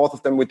 both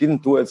of them we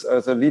didn't do as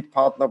a lead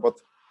partner, but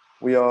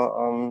we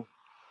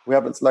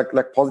have it's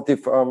like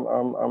positive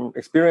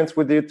experience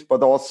with it,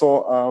 but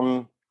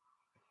also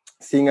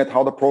seeing at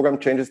how the program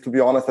changes. To be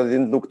honest, I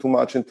didn't look too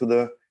much into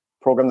the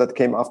program that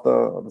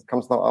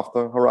comes now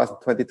after Horizon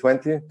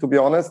 2020, to be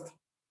honest,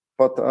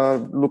 but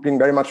looking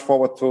very much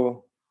forward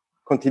to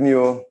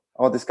continue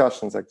our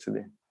discussions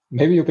actually.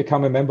 Maybe you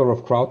become a member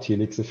of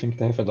CrowdHelix. I think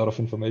they have a lot of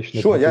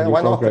information. Sure, yeah,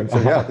 why not? So,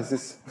 yeah, this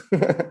is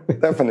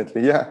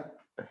definitely, yeah.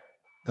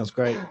 That's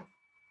great.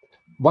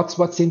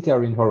 What's in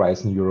there in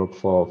Horizon Europe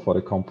for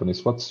the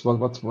companies? What's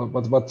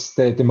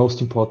the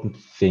most important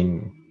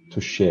thing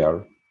to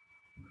share?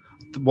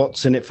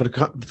 What's in it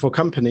for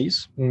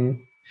companies?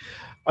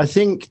 I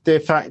think the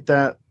fact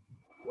that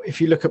if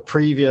you look at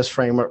previous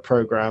framework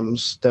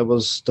programs,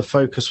 the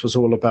focus was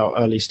all about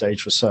early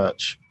stage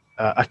research.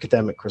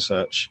 Academic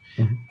research,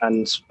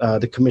 and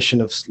the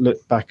Commission have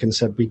looked back and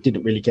said we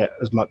didn't really get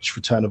as much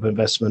return of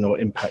investment or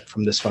impact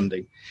from this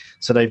funding.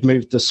 So they've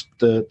moved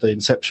the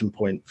inception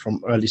point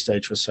from early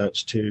stage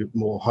research to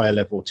more higher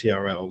level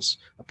TRLs,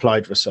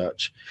 applied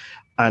research.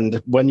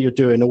 And when you're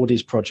doing all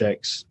these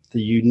projects,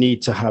 you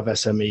need to have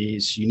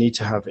SMEs, you need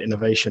to have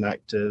innovation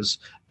actors,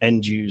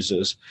 end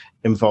users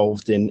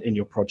involved in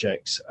your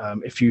projects.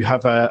 If you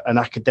have an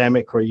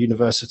academic or a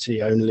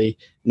university only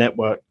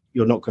network,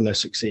 you're not going to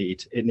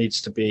succeed. It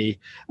needs to be,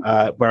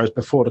 whereas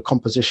before the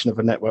composition of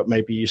a network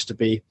maybe used to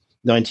be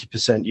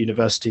 90%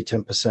 university,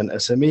 10%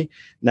 SME.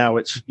 Now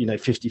it's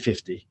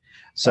 50-50.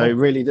 So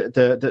really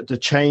the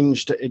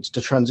change,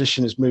 the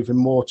transition is moving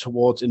more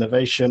towards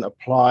innovation,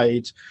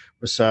 applied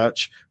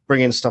research,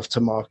 bringing stuff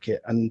to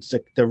market. And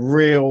the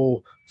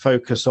real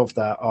focus of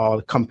that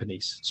are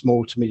companies,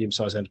 small to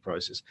medium-sized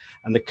enterprises.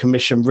 And the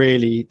Commission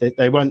really,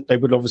 they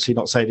would obviously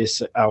not say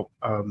this out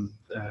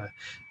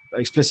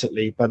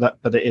explicitly, but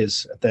it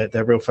is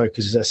their real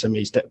focus is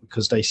SMEs,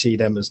 because they see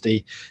them as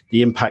the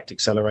impact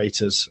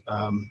accelerators,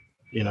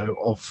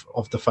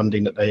 of the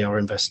funding that they are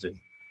investing.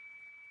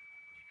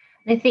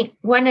 I think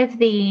one of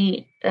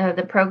the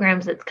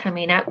programs that's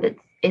coming up that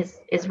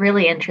is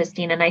really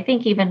interesting, and I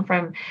think even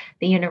from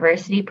the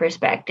university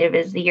perspective,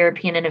 is the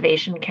European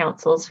Innovation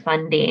Council's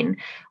funding,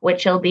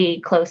 which will be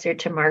closer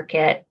to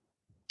market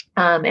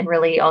and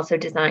really also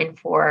designed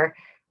for,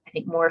 I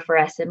think, more for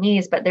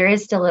SMEs, but there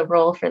is still a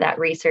role for that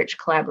research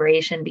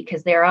collaboration,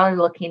 because they're all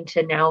looking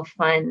to now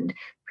fund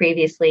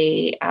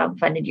previously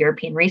funded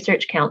European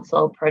Research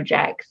Council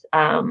projects,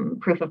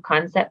 proof of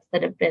concepts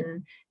that have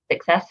been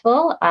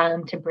successful,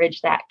 to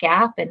bridge that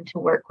gap and to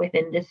work with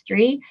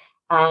industry.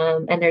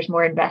 And there's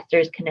more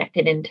investors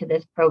connected into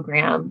this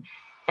program.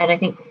 And I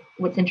think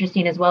what's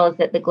interesting as well is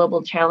that the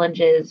Global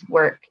Challenges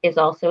work is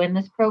also in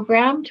this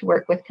program to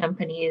work with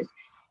companies,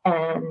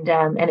 and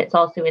it's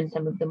also in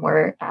some of the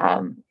more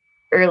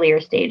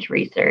earlier stage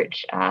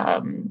research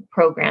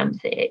programs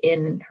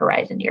in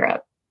Horizon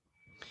Europe.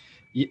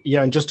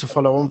 Yeah, and just to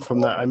follow on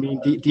from that, I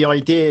mean, the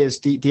ideas,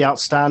 the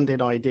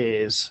outstanding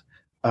ideas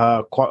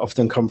quite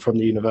often come from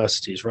the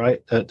universities,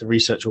 right? The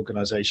research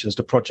organizations,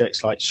 the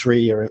projects like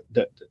Sri,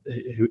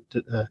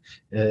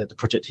 the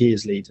project he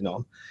is leading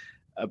on.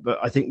 But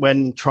I think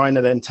when trying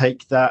to then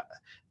take that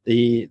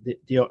the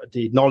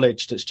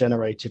knowledge that's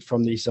generated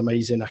from these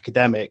amazing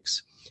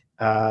academics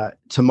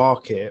to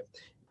market,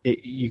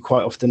 you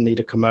quite often need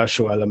a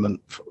commercial element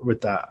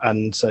with that,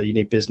 and so you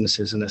need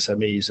businesses and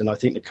SMEs. And I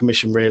think the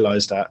Commission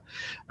realised that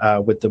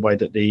with the way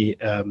that the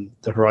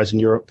Horizon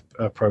Europe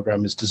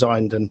programme is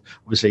designed, and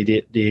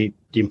obviously the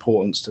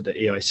importance that the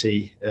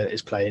EIC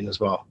is playing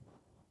as well.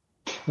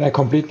 I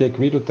completely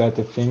agree with that.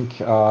 I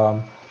think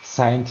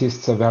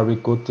scientists are very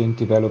good in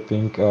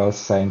developing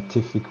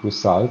scientific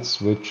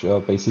results, which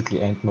basically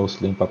end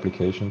mostly in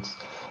publications.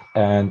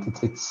 And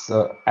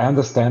I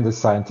understand the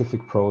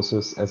scientific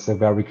process as a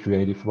very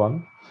creative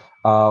one,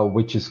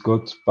 which is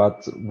good.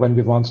 But when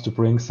we want to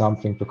bring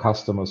something to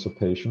customers or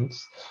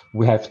patients,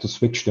 we have to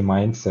switch the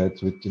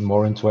mindset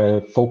more into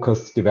a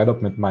focused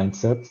development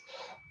mindset.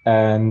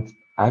 And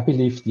I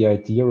believe the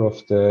idea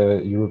of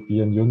the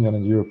European Union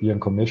and European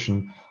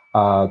Commission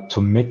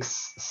to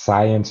mix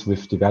science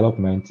with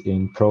development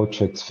in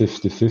projects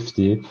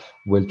 50-50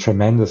 will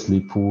tremendously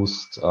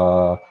boost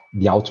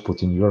the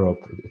output in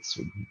Europe. It's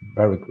a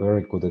very,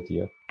 very good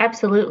idea.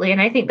 Absolutely. And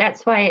I think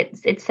that's why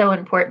it's so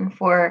important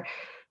for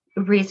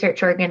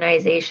research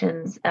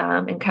organizations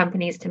and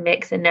companies to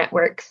mix in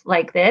networks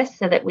like this,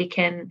 so that we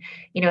can,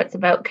 it's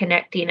about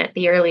connecting at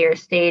the earlier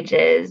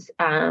stages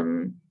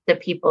the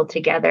people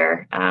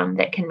together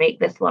that can make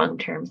this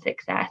long-term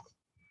success.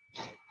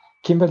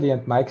 Kimberly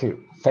and Michael,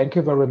 thank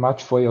you very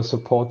much for your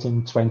support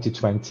in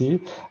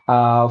 2020,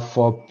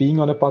 for being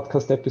on a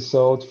podcast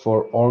episode,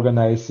 for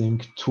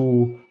organizing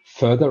 2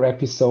 further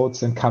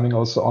episodes and coming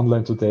also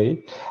online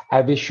today.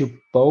 I wish you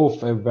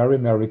both a very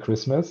Merry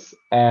Christmas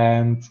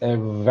and a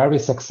very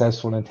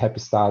successful and happy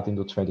start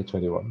into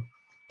 2021.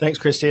 Thanks,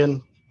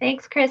 Christian.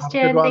 Thanks,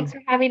 Christian. Thanks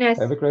for having us.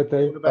 Have a great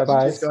day.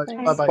 Bye-bye.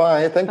 Bye-bye.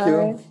 Bye. Thank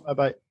you.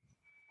 Bye-bye.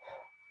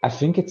 I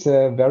think it's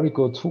a very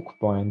good hook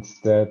point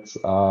that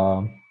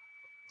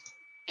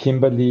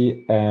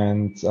Kimberly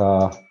and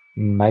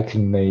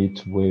Michael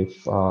made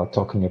with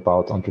talking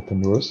about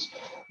entrepreneurs.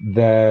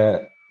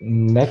 The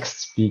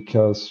next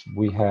speakers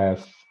we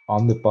have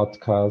on the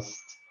podcast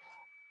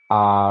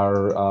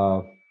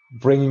are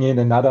bringing in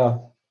another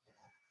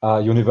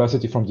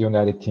university from the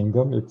United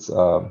Kingdom. It's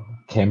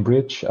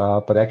Cambridge,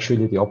 but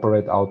actually they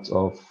operate out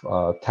of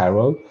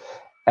Tyrol.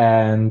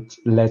 And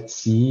let's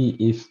see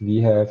if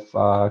we have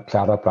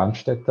Clara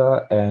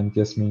Brandstetter and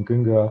Jasmin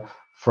Günger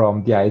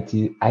from the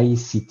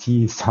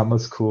ICT Summer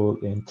School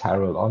in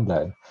Tyrol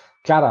online.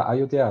 Clara, are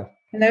you there?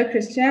 Hello,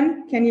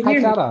 Christian. Can you hear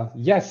me? Hi, Clara.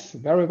 Yes,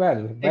 very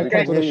well.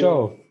 Welcome to the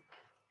show.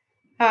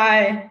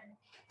 Hi.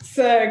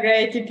 So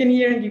great. You can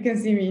hear and you can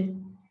see me.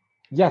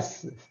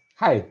 Yes.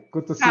 Hi.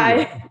 Good to see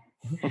you.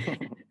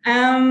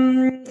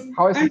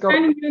 How is it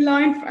going?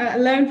 I'm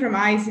alone from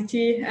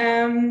ICT.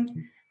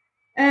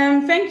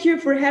 Thank you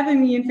for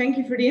having me and thank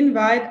you for the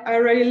invite. I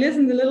already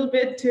listened a little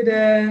bit to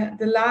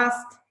the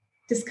last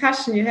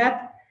discussion you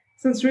had.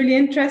 Sounds really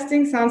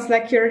interesting. Sounds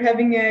like you're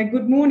having a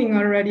good morning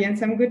already and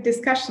some good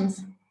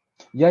discussions.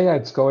 Yeah,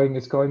 it's going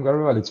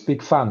very well. It's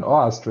big fun.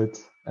 Oh, Astrid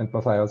and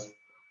Matthias.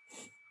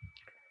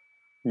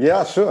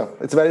 Yeah, sure.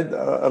 It's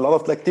a lot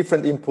of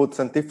different inputs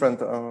and different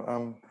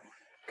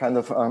kind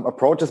of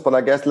approaches, but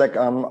I guess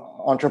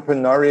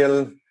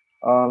entrepreneurial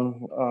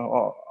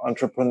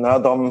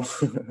entrepreneurdom,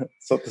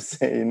 so to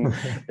say,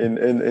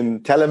 in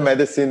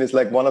telemedicine is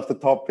one of the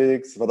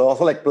topics, but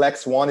also Black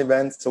Swan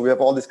events. So we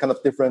have all these kind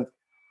of different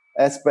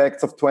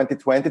aspects of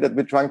 2020 that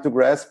we're trying to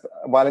grasp,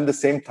 while in the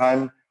same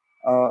time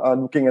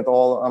looking at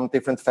all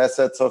different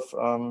facets of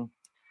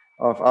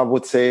I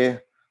would say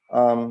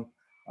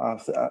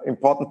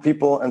important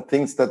people and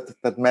things that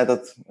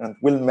mattered and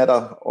will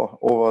matter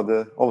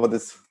over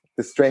this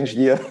strange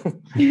year.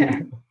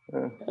 Yeah.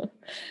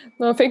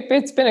 No, I think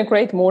it's been a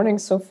great morning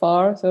so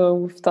far. So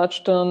we've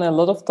touched on a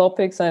lot of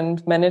topics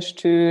and managed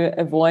to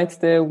avoid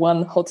the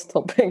one hot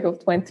topic of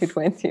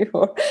 2020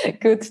 for a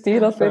good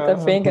deal of it, I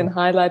think, and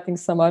highlighting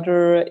some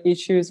other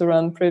issues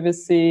around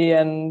privacy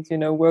and,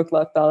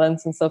 work-life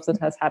balance and stuff that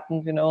has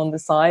happened, on the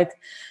side.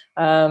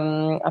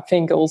 I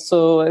think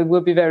also it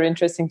will be very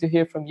interesting to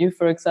hear from you,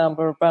 for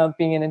example, about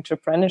being in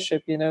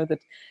entrepreneurship,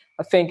 that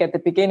I think at the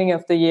beginning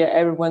of the year,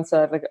 everyone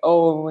said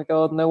oh my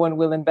God, no one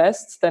will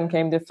invest. Then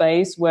came the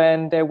phase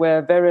when there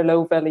were very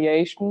low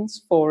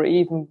valuations for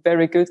even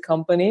very good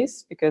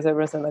companies, because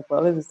everyone said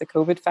well, it is the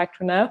COVID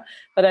factor now.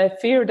 But I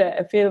feel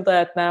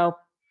that now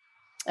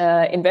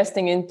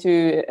investing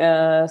into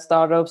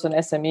startups and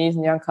SMEs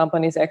and young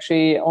companies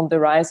actually on the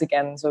rise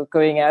again. So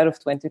going out of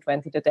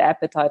 2020, that the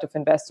appetite of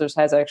investors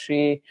has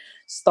actually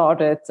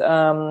started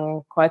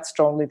quite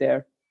strongly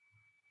there.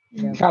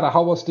 Yeah. Clara,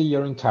 how was the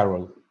year in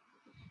Tyrol?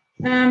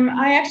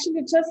 I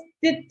actually just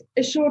did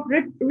a short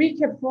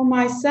recap for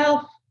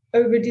myself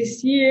over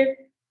this year,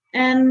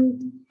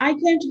 and I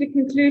came to the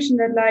conclusion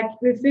that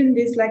within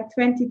this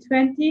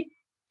 2020,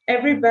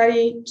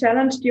 everybody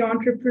challenged the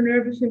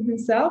entrepreneur within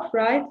himself,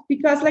 right?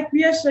 Because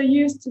we are so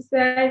used to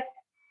say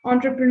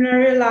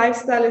entrepreneurial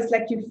lifestyle is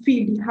you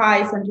feel the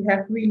highs and you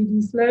have really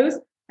these lows,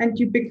 and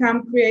you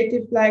become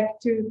creative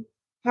to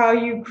how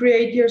you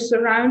create your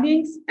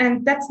surroundings.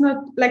 And that's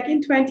not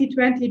in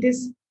 2020,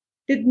 this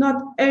did not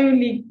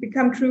only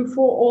become true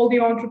for all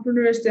the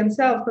entrepreneurs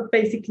themselves, but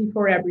basically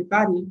for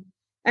everybody.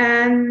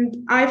 And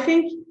I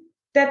think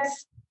that's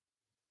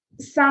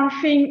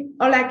something,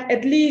 or like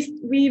at least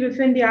we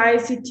within the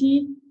ICT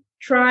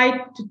tried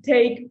to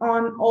take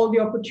on all the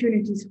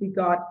opportunities we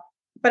got.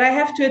 But I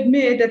have to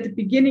admit, at the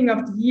beginning of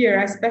the year,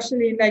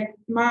 especially in like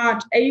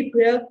March,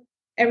 April,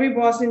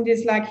 everyone was in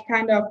this like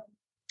kind of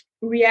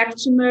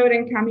reaction mode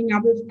and coming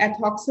up with ad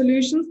hoc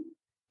solutions.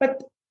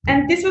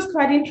 And this was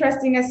quite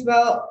interesting as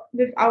well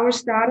with our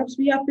startups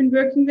we have been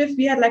working with.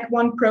 We had like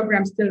one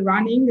program still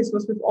running. This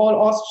was with all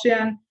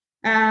Austrian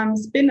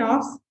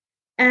spin-offs.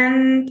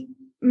 And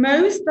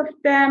most of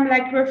them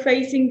like were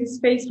facing this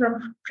phase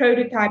from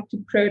prototype to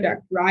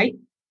product, right?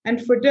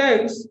 And for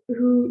those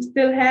who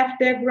still have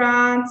their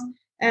grants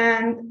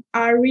and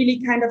are really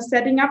kind of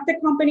setting up the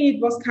company,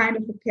 it was kind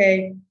of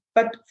okay.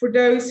 But for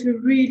those who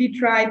really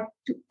tried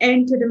to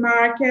enter the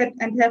market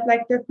and have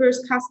like their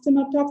first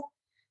customer talks,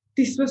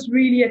 this was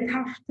really a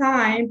tough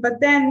time. But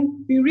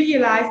then we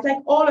realized,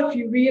 like all of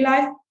you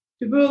realized,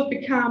 the world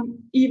became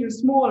even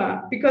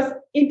smaller because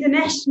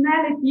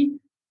internationality,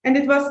 and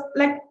it was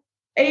like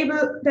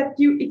able that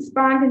you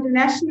expand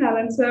international.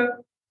 And so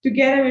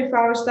together with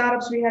our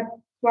startups, we had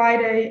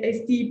quite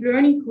a steep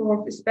learning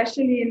curve,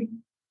 especially in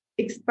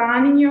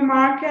expanding your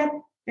market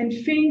and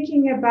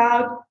thinking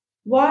about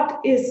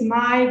what is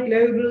my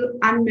global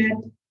unmet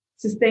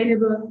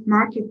sustainable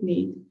market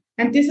need.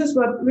 And this is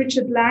what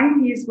Richard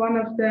Lang, he is one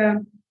of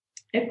the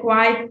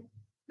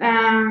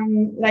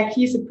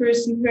he's a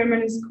person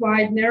Herman is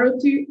quite narrow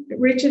to.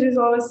 Richard is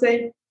always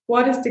saying,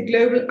 what is the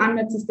global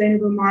unmet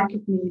sustainable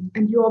market need?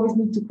 And you always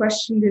need to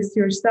question this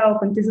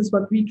yourself. And this is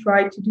what we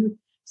try to do,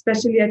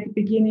 especially at the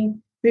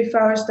beginning with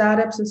our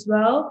startups as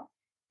well.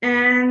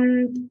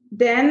 And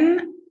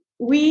then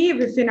we,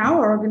 within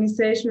our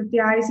organization, with the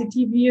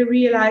ICT, we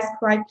realized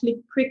quite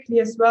quickly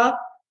as well,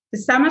 the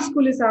summer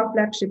school is our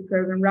flagship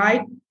program,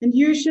 right? And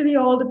usually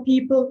all the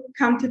people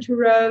come to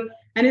Tyrol,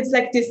 and it's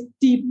like this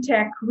deep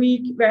tech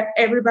week where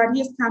everybody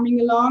is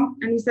coming along.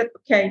 And we said,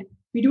 okay,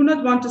 we do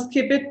not want to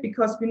skip it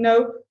because we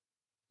know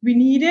we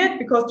need it,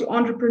 because the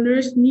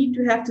entrepreneurs need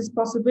to have this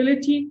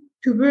possibility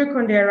to work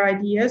on their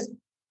ideas.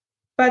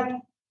 But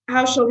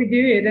how shall we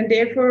do it? And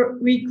therefore,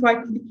 we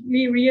quite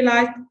quickly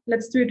realized,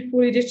 let's do it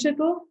fully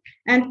digital.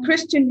 And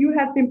Christian, you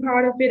have been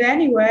part of it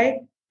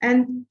anyway.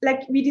 And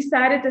like we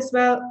decided as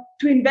well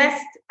to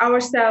invest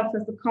ourselves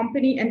as a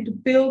company and to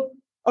build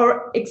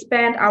or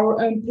expand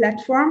our own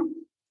platform,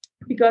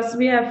 because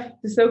we have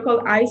the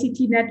so-called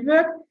ICT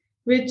network,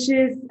 which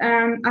is,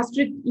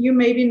 Astrid, you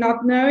maybe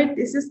not know it.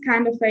 This is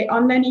kind of an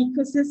online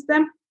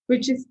ecosystem,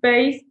 which is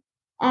based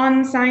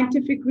on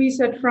scientific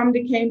research from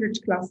the Cambridge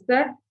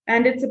cluster.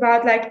 And it's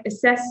about like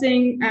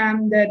assessing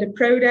the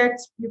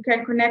products. You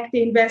can connect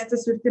the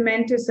investors with the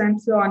mentors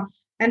and so on.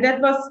 And that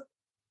was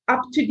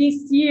up to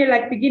this year,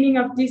 like beginning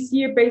of this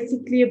year,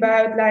 basically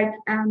about like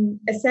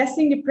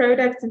assessing the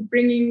products and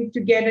bringing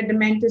together the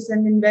mentors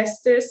and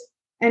investors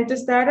and the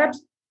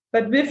startups.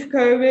 But with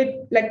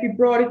COVID, like we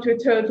brought it to a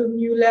total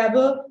new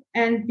level,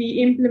 and we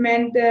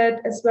implemented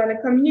as well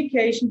a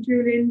communication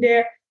tool in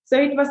there.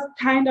 So it was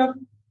kind of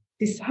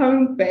this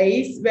home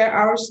base where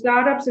our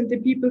startups and the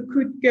people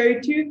could go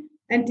to,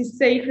 and this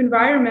safe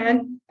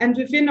environment. And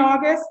within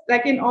August,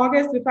 like in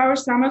August with our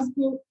summer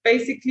school,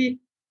 basically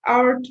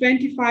our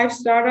 25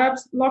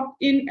 startups logged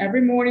in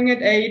every morning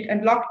at 8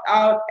 and logged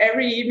out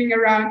every evening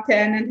around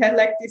 10 and had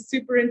like this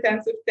super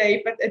intensive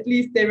day, but at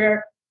least they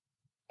were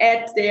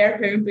at their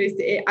home base,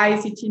 the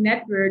ICT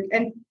network.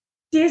 And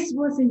this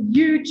was a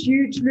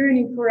huge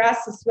learning for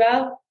us as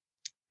well,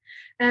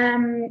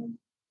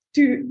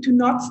 to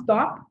not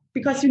stop,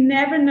 because you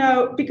never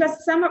know, because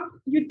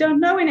you don't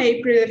know in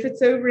April if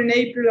it's over in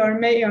April or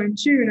May or in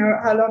June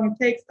or how long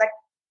it takes, like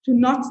to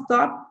not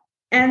stop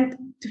and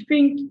to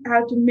think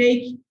how to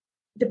make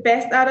the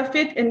best out of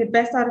it. And the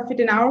best out of it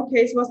in our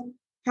case was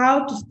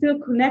how to still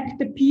connect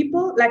the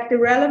people, like the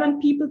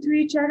relevant people to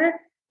each other,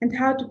 and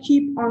how to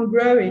keep on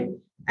growing.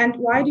 And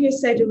why do you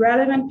say the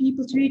relevant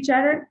people to each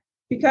other?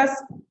 Because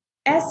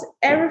as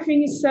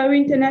everything is so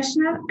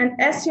international, and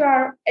as you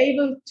are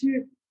able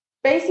to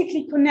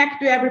basically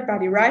connect to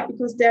everybody, right?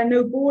 Because there are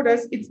no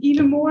borders, it's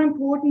even more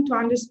important to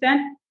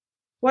understand,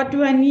 what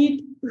do I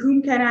need?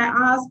 Whom can I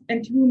ask?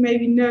 And who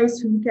maybe knows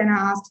whom can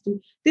I ask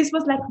to? This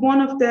was like one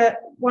of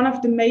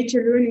the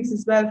major learnings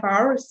as well for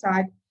our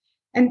side.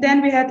 And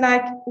then we had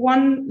like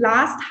one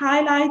last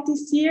highlight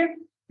this year,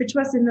 which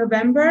was in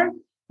November,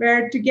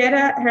 where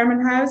together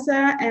Hermann Hauser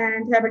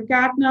and Herbert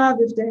Gardner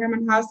with the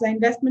Hermann Hauser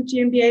Investment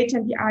GmbH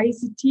and the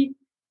ICT,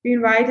 we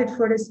invited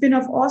for the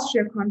Spin-off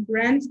Austria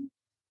conference,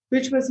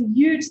 which was a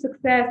huge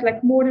success,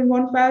 like more than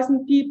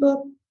 1,000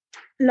 people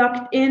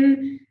logged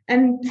in.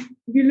 And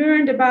we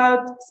learned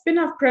about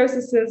spin-off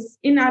processes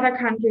in other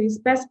countries,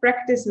 best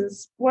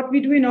practices, what we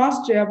do in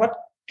Austria, what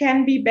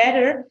can be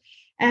better.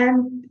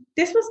 And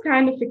this was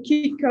kind of a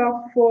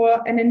kickoff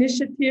for an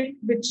initiative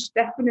which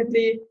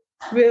definitely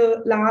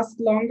will last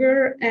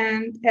longer,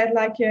 and had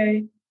like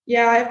I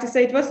have to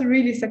say it was a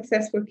really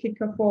successful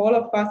kickoff for all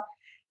of us.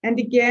 And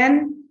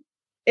again,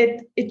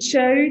 it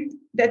showed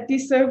that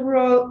this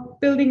overall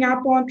building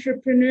up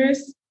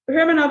entrepreneurs,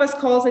 Herman always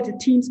calls it a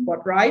team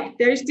sport, right?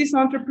 There is this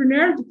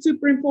entrepreneur. It's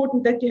super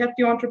important that you have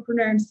the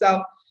entrepreneur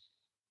himself,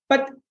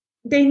 but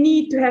they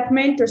need to have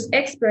mentors,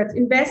 experts,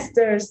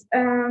 investors,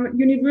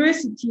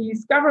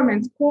 universities,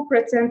 governments,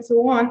 corporates, and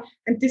so on.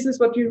 And this is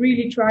what we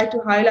really try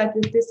to highlight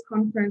with this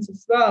conference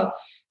as well.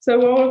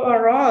 So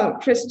overall,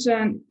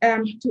 Christian,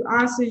 to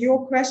answer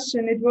your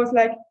question, it was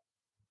like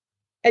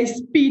a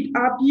speed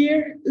up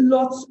year.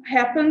 Lots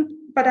happened,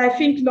 but I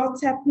think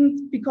lots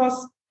happened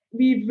because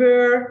we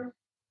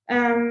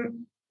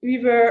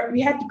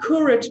had the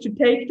courage to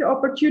take the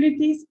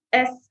opportunities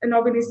as an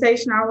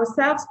organization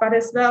ourselves, but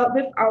as well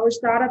with our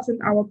startups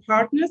and our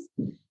partners.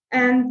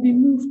 And we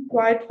moved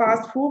quite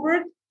fast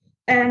forward.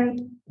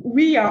 And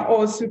we are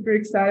all super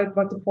excited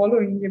what the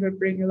following year will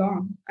bring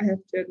along, I have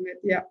to admit,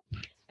 yeah.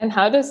 And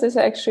how does this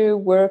actually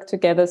work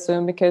together?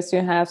 So because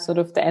you have sort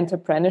of the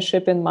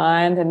entrepreneurship in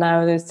mind, and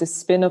now there's this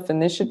spin-off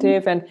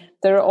initiative, and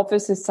there are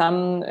obviously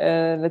some,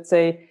 let's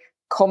say,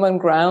 common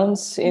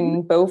grounds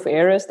in both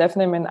areas.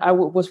 Definitely, I mean, I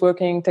was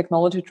working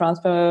technology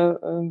transfer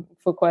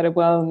for quite a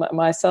while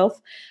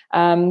myself.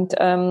 And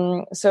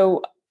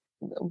so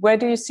where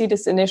do you see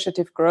this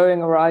initiative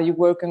growing, or are you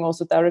working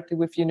also directly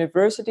with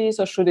universities,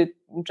 or should it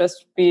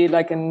just be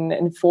like an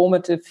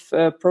informative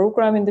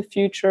program in the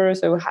future?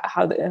 So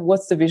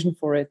what's the vision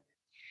for it?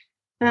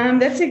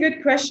 That's a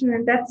good question,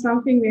 and that's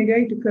something we're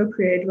going to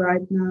co-create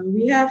right now.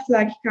 We have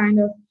like kind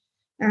of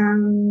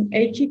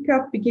a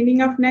kickoff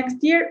beginning of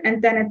next year,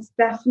 and then it's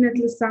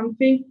definitely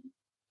something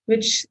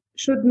which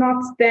should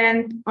not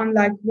stand on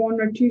like one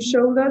or two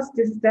shoulders.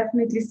 This is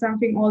definitely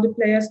something all the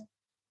players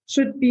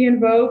should be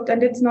involved,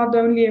 and it's not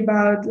only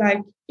about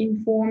like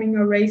informing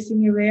or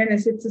raising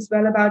awareness, it's as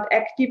well about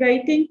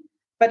activating.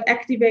 But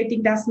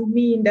activating doesn't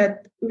mean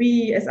that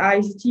we as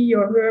IST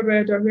or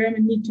Herbert or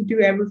Herman need to do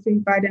everything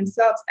by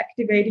themselves.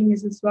 Activating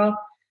is as well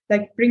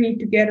like bringing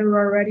together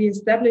already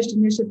established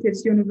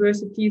initiatives,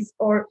 universities,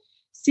 or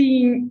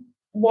seeing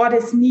what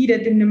is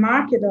needed in the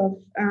market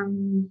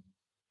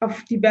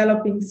of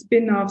developing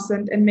spin-offs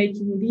and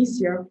making it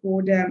easier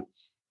for them.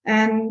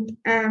 And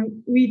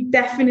we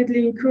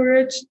definitely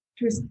encourage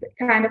to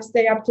kind of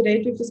stay up to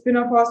date with the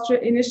Spin-off Austria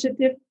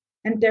initiative,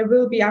 and there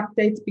will be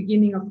updates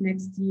beginning of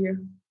next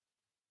year.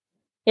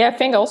 Yeah, I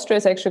think Austria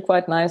is actually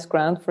quite nice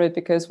ground for it,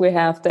 because we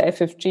have the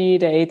FFG,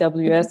 the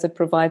AWS that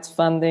provides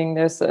funding.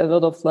 There's a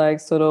lot of like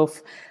sort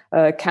of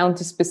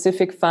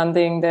county-specific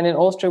funding. Then in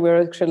Austria,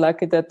 we're actually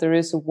lucky that there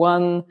is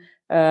one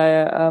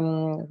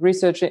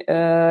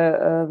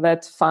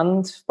research-led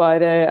fund by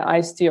the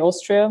IST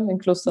Austria in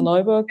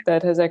Klosterneuburg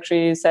that has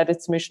actually set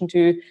its mission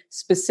to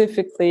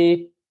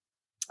specifically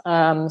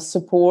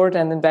support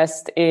and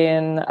invest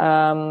in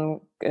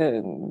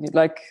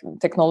like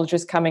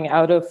technologies coming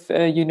out of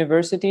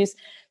universities.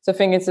 So I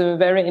think it's a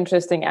very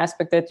interesting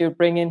aspect that you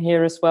bring in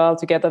here as well,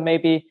 together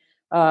maybe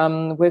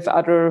with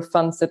other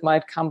funds that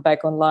might come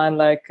back online,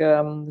 like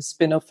the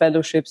spin-off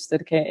fellowships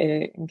that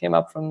came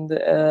up from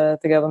the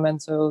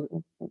government. So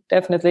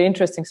definitely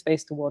interesting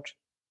space to watch.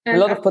 And a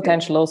lot of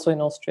potential also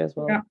in Austria as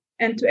well. Yeah.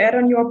 And to add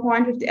on your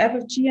point with the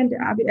FFG and the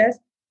ABS,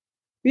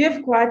 we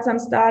have quite some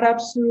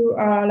startups who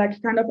are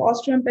like kind of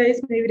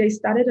Austrian-based. Maybe they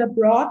studied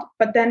abroad,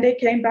 but then they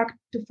came back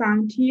to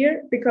found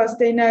here because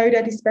they know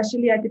that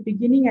especially at the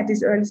beginning, at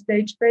this early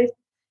stage phase,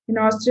 in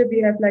Austria, we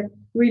have like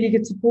really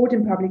good support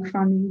in public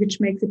funding, which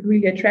makes it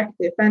really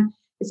attractive. And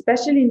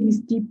especially in these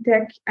deep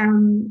tech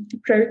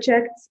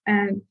projects,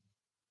 and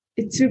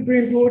it's super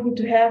important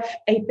to have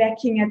a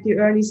backing at the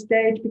early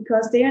stage,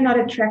 because they are not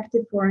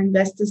attractive for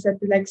investors at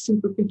the like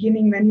super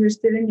beginning, when you're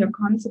still in your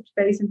concept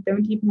phase and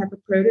don't even have a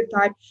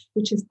prototype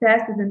which is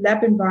tested in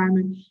lab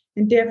environment.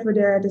 And therefore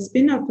the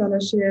spin-off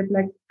fellowship,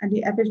 like and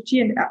the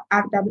FFG and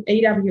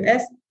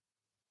AWS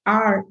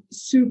are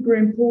super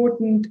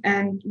important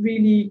and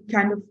really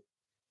kind of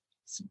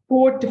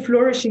support the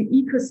flourishing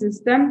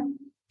ecosystem.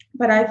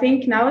 But I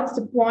think now it's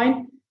the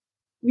point,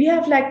 we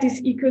have like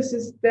this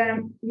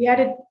ecosystem, we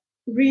had it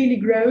really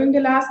growing the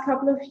last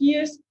couple of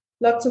years.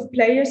 Lots of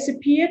players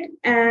appeared,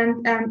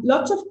 and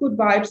lots of good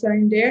vibes are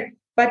in there.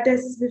 But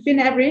there's within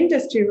every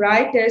industry,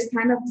 right? There's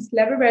kind of this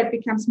level where it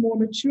becomes more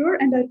mature,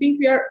 and I think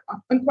we are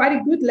on quite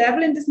a good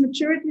level in this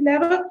maturity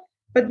level.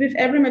 But with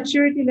every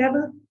maturity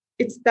level,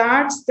 it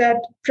starts that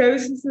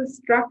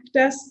processes,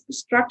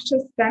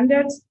 structures,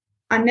 standards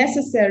are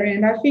necessary.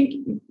 And I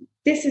think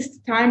this is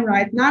the time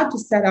right now to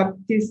set up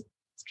these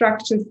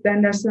structures,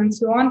 standards, and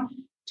so on,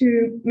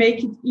 to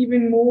make it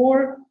even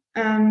more.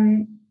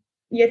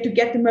 To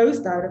get the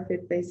most out of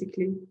it,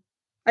 basically.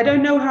 I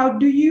don't know, how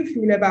do you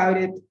feel about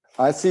it?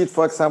 I see it,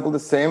 for example, the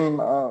same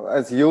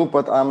as you,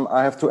 but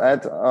I have to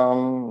add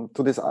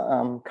to this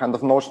kind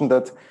of notion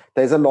that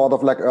there's a lot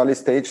of like early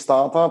stage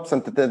startups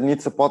and that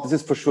need support. This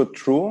is for sure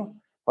true.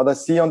 But I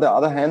see on the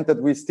other hand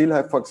that we still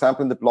have, for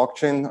example, in the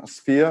blockchain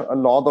sphere, a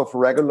lot of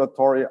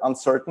regulatory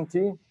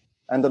uncertainty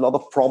and a lot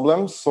of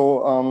problems.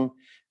 So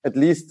at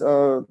least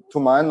to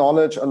my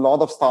knowledge, a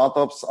lot of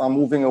startups are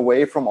moving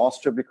away from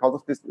Austria because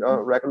of this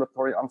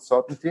regulatory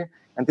uncertainty.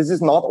 And this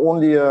is not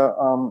only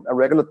a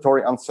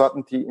regulatory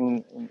uncertainty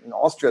in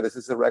Austria, this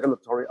is a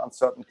regulatory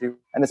uncertainty.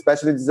 And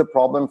especially this is a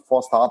problem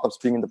for startups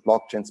being in the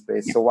blockchain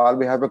space. So while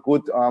we have a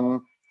good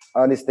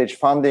early stage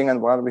funding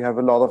and while we have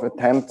a lot of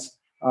attempts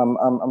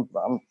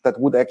that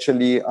would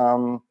actually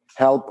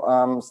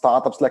help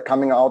startups like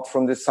coming out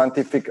from this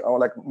scientific or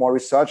like more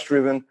research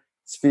driven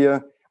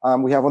sphere,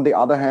 we have on the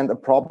other hand a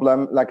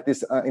problem like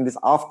this in this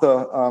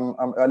after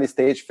early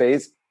stage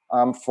phase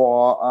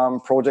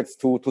for projects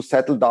to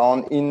settle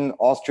down in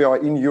Austria or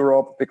in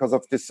Europe because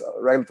of this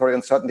regulatory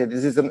uncertainty.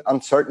 This is an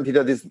uncertainty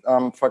that is,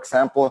 for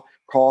example,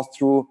 caused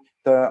through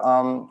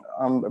the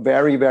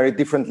very, very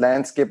different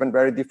landscape and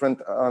very different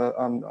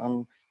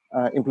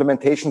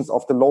implementations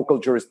of the local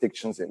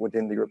jurisdictions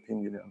within the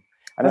European Union.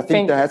 And I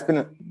think there has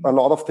been a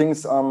lot of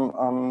things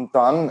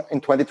done in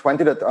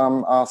 2020 that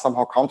are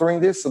somehow countering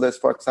this. So there's,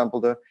 for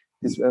example,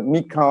 this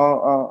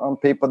MiCA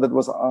paper that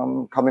was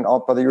coming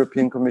out by the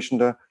European Commission,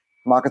 the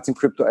markets in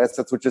crypto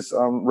assets, which is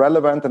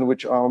relevant and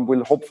which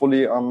will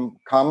hopefully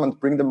come and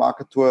bring the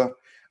market to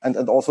and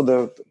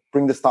also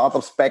bring the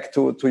startups back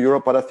to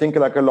Europe. But I think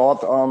like a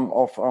lot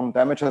of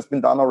damage has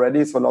been done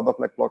already. So a lot of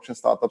like blockchain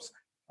startups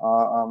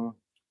are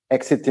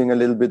exiting a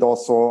little bit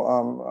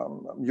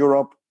also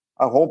Europe.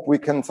 I hope we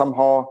can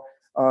somehow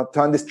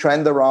turn this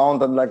trend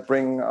around and like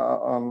bring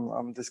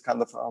this kind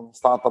of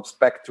startups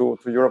back to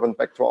Europe and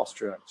back to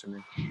Austria,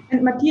 actually.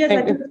 And Matthias,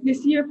 I think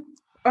this year,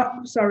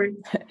 sorry.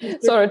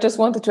 Sorry, I just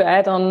wanted to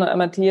add on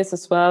Matthias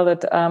as well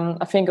that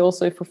I think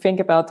also if we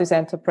think about these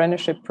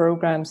entrepreneurship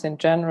programs in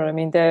general, I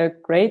mean, they're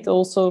great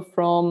also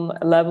from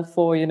level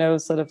 4, you know,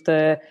 sort of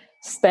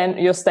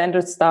your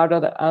standard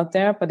startup out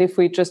there. But if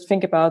we just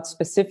think about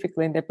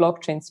specifically in the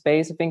blockchain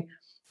space, I think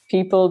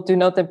people do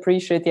not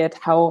appreciate yet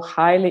how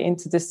highly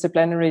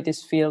interdisciplinary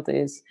this field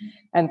is,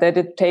 and that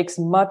it takes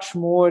much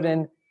more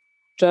than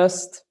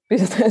just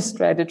business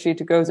strategy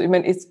to go. So, I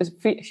mean, it's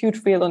a huge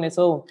field on its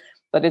own,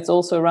 but it's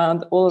also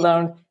all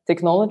around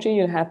technology.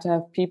 You have to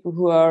have people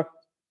who are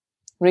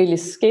really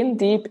skin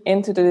deep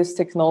into this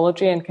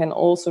technology and can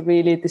also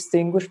really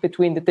distinguish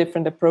between the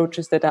different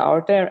approaches that are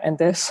out there. And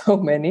there's so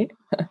many,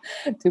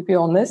 to be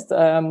honest,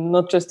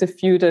 not just a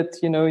few that,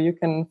 you know, you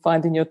can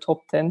find in your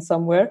top 10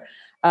 somewhere.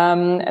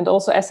 And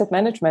also asset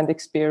management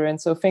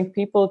experience. So I think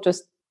people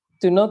just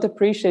do not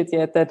appreciate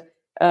yet that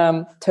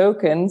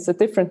tokens, a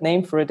different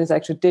name for it is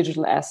actually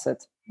digital asset.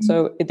 Mm-hmm.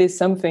 So it is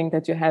something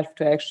that you have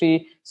to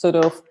actually sort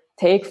of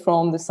take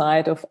from the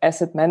side of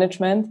asset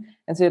management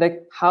and say,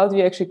 like, how do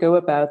you actually go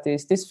about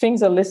this? These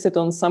things are listed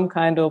on some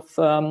kind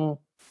of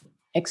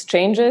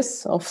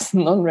exchanges, of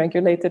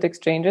non-regulated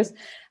exchanges.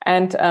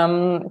 And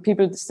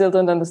people still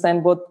don't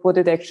understand what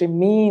it actually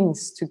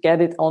means to get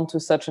it onto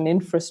such an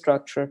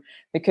infrastructure,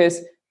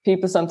 because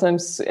people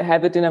sometimes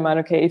have it in a manner,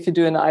 okay, if you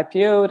do an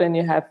IPO, then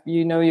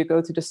you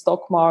go to the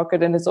stock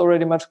market and it's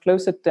already much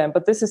closer to them.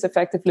 But this is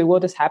effectively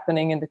what is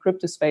happening in the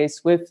crypto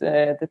space with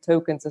the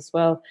tokens as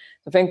well.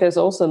 I think there's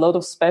also a lot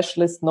of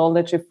specialist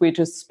knowledge if we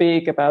just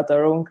speak about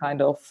our own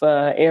kind of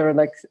area,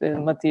 like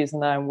Matthias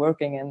and I am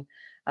working in.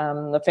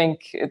 I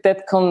think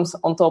that comes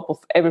on top of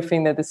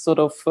everything that is sort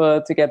of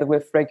together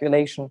with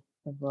regulation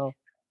as well.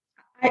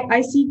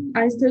 I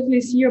totally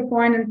see your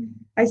point, and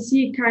I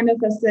see it kind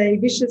of as a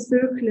vicious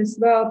circle as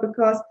well,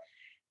 because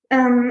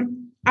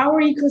our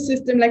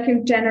ecosystem, like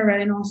in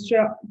general in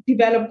Austria,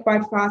 developed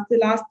quite fast the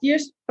last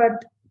years,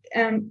 but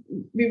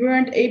we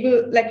weren't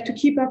able like to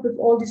keep up with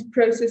all these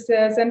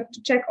processes and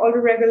to check all the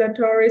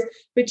regulatories,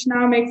 which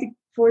now makes it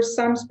for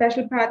some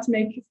special parts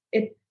make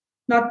it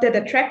not that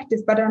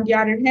attractive. But on the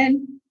other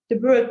hand, the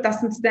world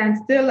doesn't stand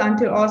still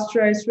until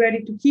Austria is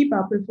ready to keep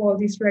up with all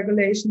these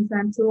regulations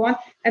and so on.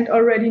 And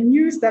already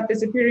new stuff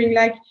is appearing,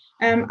 like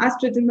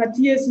Astrid and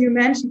Matthias, you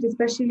mentioned,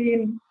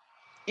 especially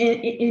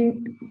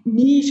in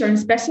niche or in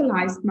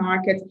specialized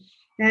markets.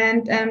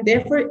 And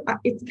therefore,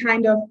 it's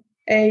kind of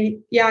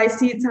I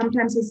see it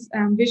sometimes as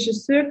a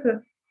vicious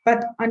circle.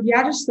 But on the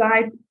other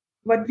side,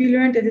 what we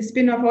learned at the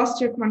Spin-off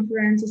Austria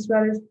conference as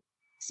well is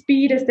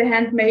speed is the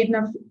handmaiden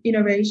of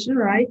innovation,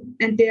 right?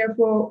 And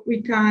therefore,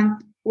 we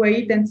can't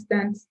wait and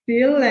stand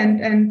still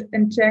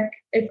and check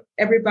if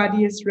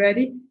everybody is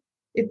ready.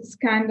 It's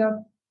kind of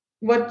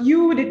what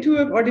the two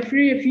of or the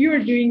three of you are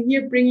doing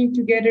here, bringing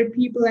together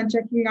people and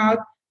checking out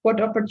what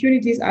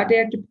opportunities are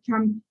there to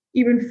become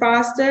even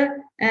faster.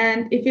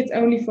 And if it's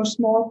only for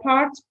small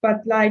parts,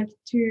 but like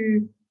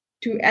to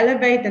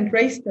elevate and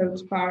raise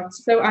those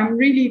parts. So I'm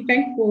really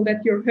thankful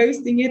that you're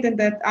hosting it and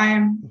that I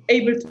am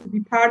able to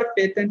be part of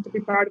it and to be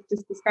part of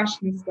this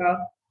discussion as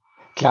well.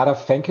 Clara,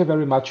 thank you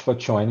very much for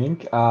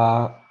joining.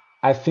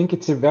 I think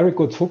it's a very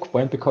good hook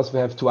point because we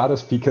have two other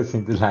speakers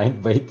in the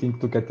line waiting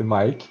to get the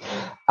mic.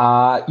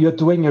 You're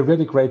doing a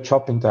really great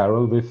job in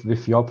Tyrol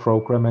with your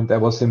program, and I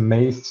was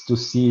amazed to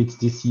see it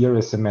this year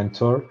as a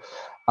mentor.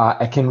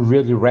 I can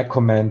really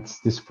recommend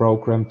this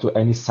program to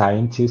any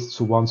scientist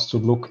who wants to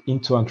look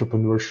into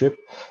entrepreneurship.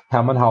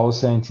 Hermann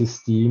Hauser and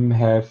his team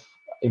have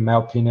in my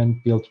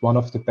opinion, built one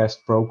of the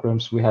best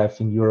programs we have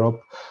in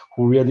Europe,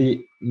 who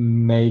really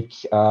make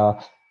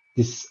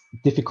this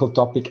difficult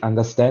topic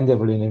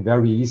understandable in a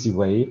very easy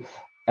way.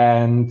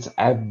 And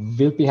I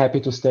will be happy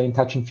to stay in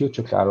touch in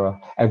future, Clara.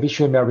 I wish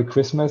you a Merry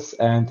Christmas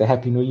and a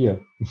Happy New Year.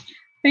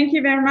 Thank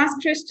you very much,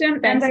 Christian.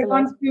 Thanks and I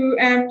want to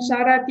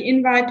shout out the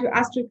invite to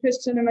Astrid,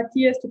 Christian, and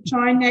Matthias to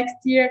join next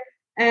year.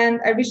 And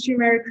I wish you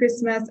Merry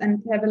Christmas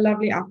and have a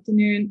lovely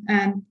afternoon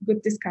and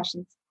good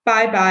discussions.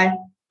 Bye-bye.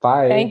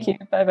 Bye. Thank you.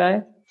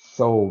 Bye-bye.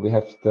 So we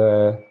have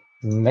the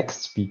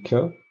next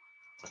speaker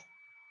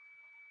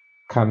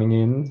coming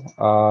in.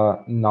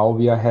 Now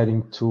we are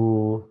heading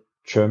to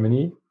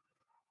Germany.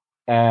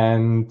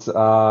 And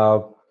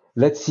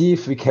let's see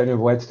if we can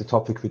avoid the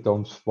topic we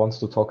don't want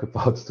to talk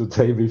about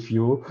today with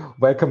you.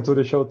 Welcome to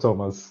the show,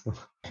 Thomas.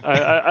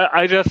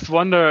 I just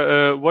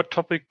wonder, what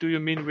topic do you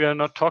mean we are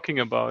not talking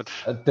about?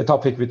 The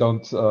topic we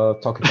don't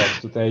talk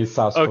about today is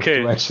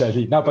SARS-CoV-2,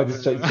 actually. No, but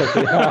it's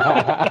okay.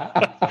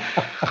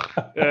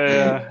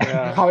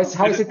 Yeah. How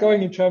is it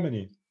going in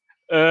Germany?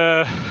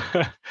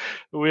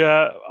 We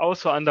are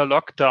also under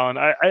lockdown.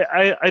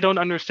 I don't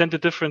understand the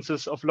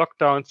differences of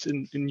lockdowns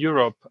in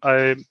Europe.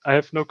 I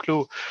have no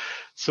clue.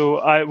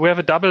 So we have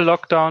a double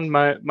lockdown.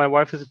 My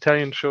wife is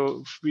Italian,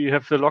 so we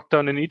have the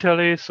lockdown in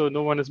Italy, so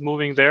no one is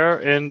moving there.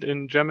 And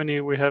in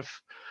Germany, we have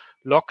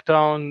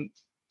lockdown,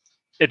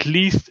 at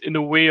least in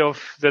a way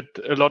of that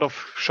a lot of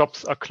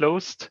shops are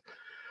closed,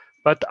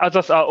 but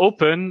others are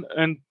open,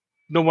 and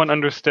no one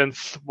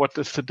understands what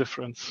is the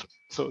difference.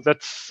 So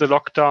that's the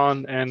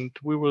lockdown, and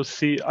we will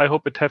see. I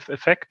hope it have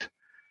effect,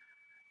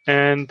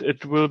 and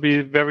it will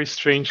be very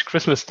strange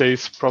Christmas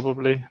days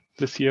probably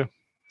this year.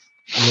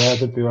 Yeah,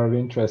 that'd be very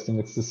interesting.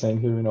 It's the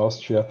same here in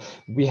Austria.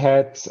 We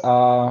had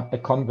a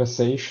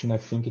conversation, I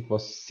think it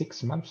was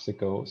 7 months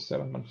ago,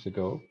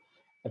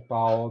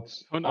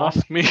 about... Don't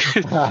ask me.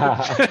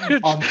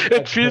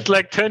 It feels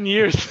like 10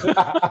 years.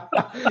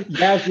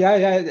 Yes,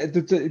 yeah.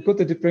 Good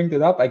that you bring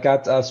that up. I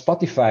got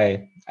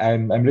Spotify.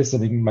 I'm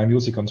listening my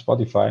music on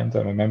Spotify, and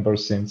I'm a member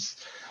since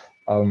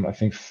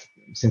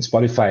since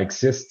Spotify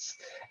exists.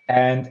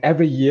 And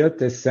every year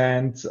they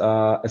send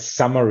a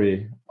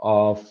summary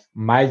of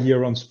my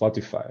year on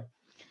Spotify.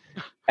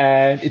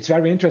 And it's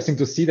very interesting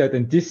to see that.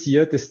 And this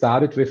year they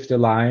started with the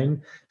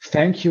line,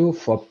 "Thank you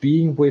for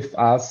being with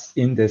us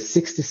in the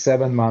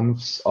 67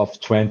 months of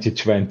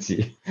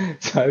 2020.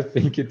 So I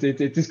think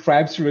it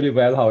describes really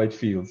well how it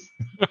feels.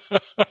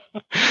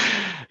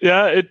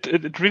 Yeah,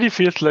 it really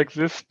feels like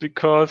this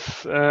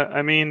because,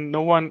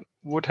 no one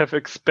would have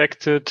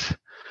expected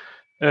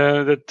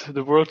that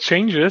the world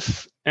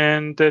changes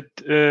and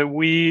that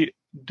we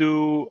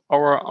do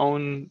our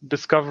own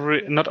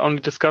discovery, not only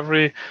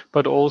discovery,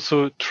 but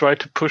also try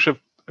to push a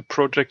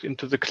project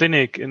into the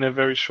clinic in a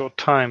very short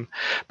time.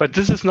 But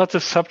this is not the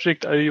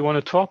subject you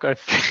want to talk, I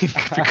think,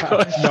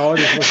 because No,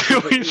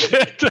 we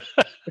said,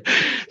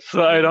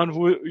 so I don't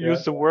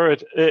use the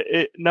word.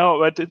 No,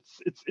 but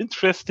it's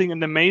interesting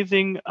and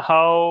amazing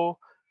how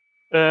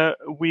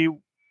we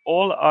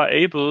all are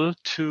able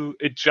to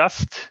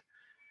adjust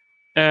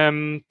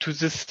to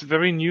this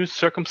very new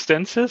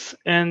circumstances,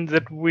 and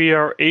that we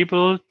are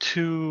able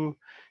to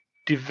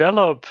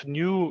develop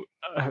new,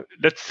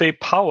 let's say,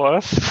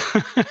 powers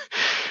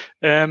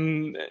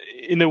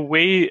in a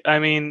way.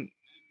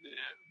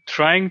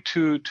 Trying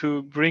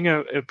to bring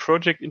a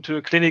project into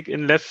a clinic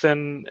in less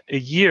than a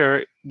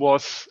year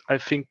was, I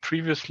think,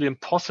 previously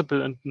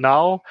impossible, and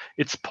now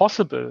it's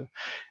possible.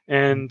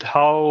 And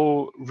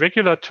how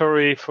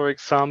regulatory, for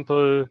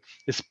example,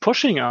 is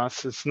pushing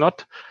us. It's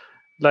not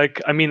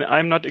like,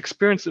 I'm not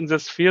experienced in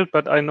this field,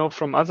 but I know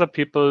from other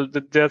people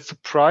that they're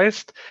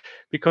surprised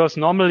because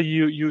normally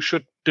you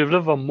should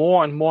deliver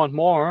more and more and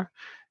more,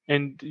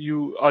 and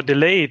you are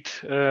delayed.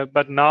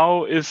 But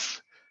now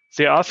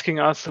they're asking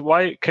us,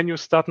 why can you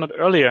start not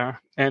earlier?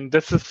 And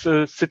this is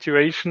a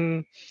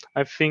situation,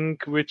 I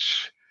think,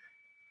 which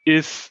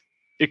is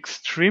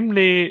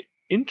extremely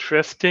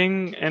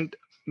interesting, and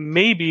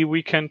maybe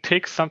we can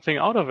take something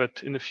out of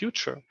it in the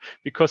future.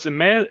 Because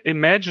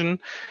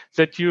imagine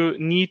that you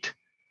need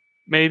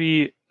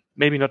maybe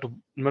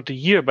not a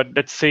year, but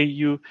let's say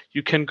you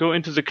can go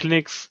into the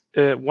clinics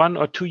 1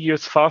 or 2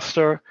 years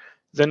faster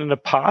than in the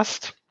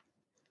past.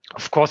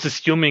 Of course,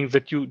 assuming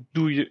that you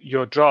do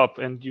your job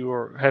and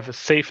you have a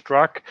safe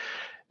drug,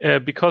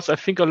 because I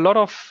think a lot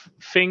of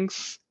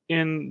things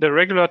in the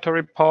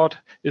regulatory part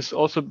is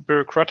also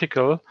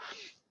bureaucratical,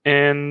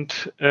 and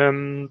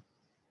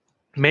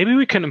maybe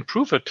we can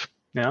improve it,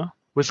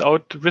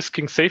 without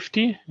risking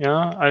safety.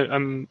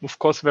 I'm of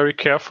course very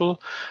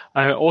careful.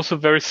 I'm also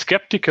very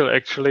skeptical,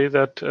 actually,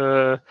 that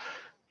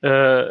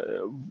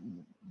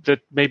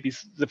maybe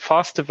the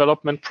fast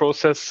development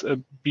process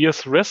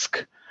bears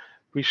risk.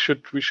 We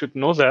should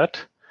know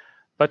that,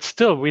 but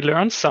still we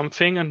learn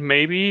something, and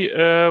maybe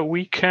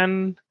we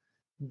can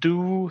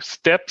do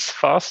steps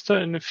faster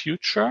in the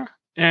future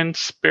and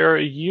spare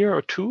a year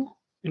or two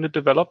in the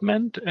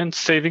development and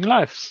saving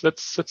lives.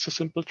 That's a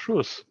simple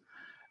truth.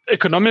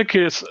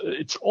 economically,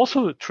 it's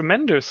also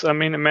tremendous. I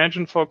mean,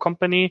 imagine for a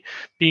company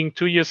being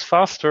 2 years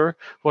faster,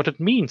 what it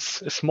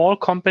means. A small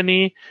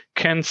company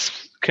can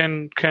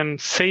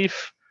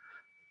save,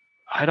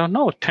 I don't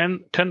know,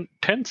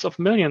 tens of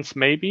millions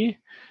maybe,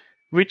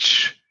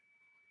 which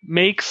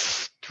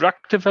makes drug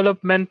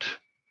development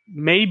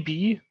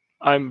maybe,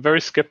 I'm very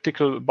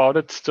skeptical about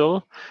it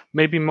still,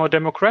 maybe more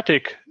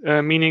democratic,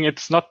 meaning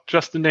it's not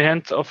just in the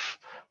hands of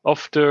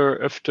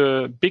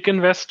the big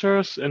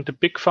investors and the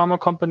big pharma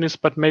companies,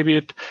 but maybe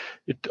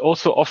it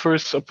also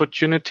offers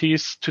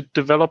opportunities to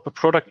develop a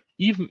product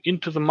even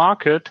into the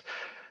market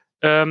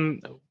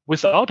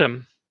without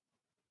them.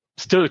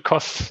 Still, it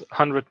costs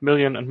 100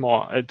 million and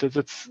more. It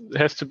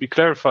has to be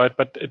clarified,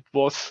 but it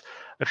was,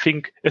 I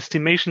think,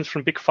 estimations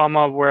from big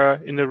pharma were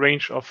in the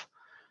range of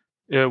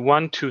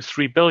 1 to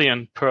 3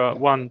 billion per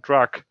one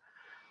drug,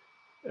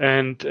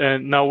 and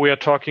now we are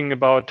talking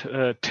about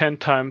 10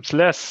 times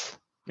less.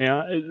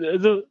 Yeah,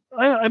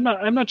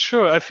 I'm not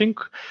sure. I think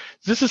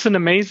this is an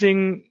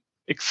amazing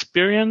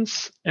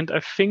experience, and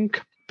I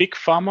think big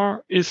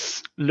pharma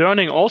is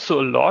learning also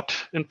a lot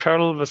in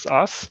parallel with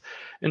us.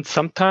 And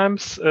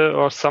sometimes,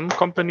 or some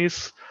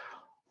companies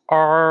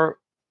are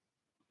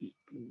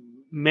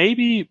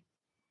maybe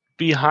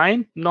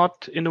behind,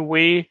 not in a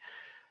way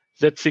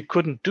that they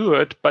couldn't do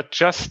it, but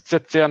just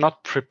that they are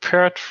not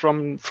prepared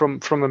from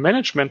a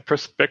management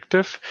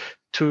perspective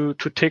to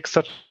take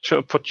such an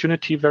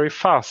opportunity very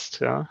fast.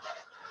 Yeah,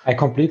 I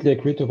completely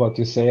agree to what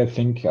you say. I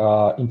think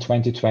in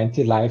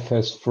 2020, life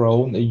has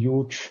thrown a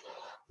huge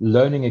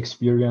learning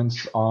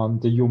experience on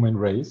the human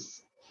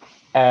race.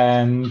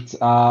 And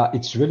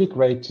it's really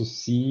great to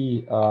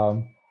see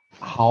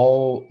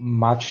how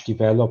much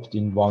developed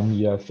in 1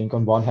 year. I think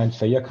on one hand,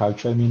 failure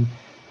culture, I mean,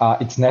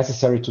 it's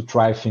necessary to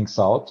try things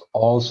out.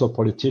 Also,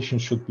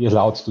 politicians should be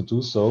allowed to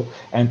do so.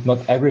 And not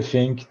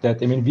everything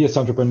that, I mean, we as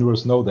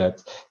entrepreneurs know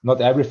that not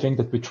everything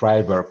that we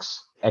try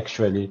works,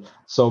 actually.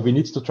 So we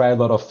need to try a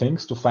lot of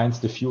things to find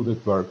the few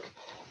that work.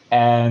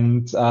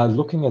 And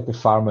looking at the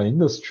pharma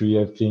industry,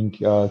 I think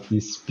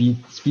this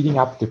speeding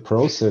up the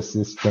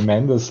processes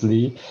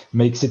tremendously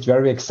makes it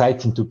very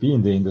exciting to be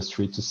in the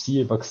industry, to see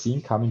a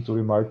vaccine coming to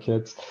the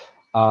market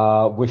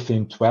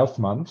within 12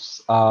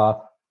 months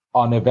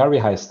on a very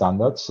high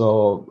standard.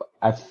 So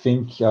I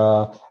think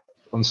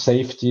on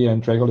safety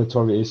and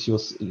regulatory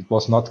issues, it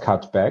was not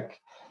cut back.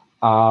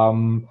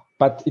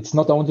 But it's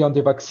not only on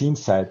the vaccine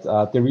side.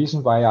 The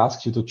reason why I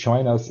asked you to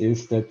join us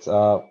is that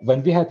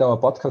when we had our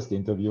podcast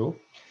interview,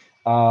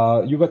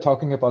 you were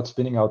talking about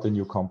spinning out a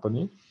new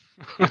company.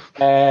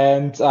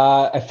 And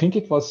I think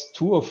it was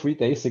 2 or 3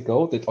 days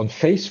ago that on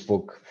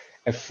Facebook,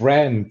 a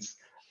friend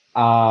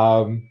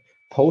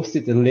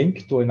posted a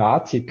link to an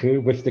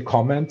article with the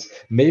comment,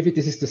 maybe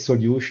this is the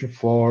solution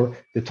for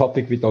the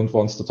topic we don't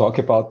want to talk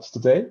about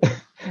today.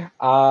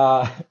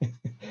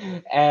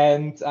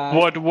 And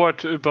what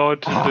about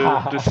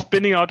the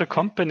spinning out a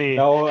company?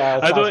 No,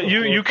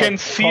 you can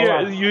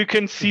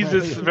see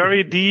this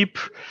very deep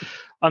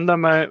under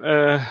my.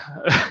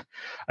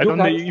 I don't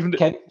know even.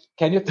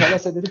 Can you tell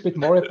us a little bit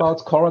more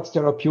about Corat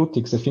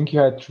Therapeutics? I think you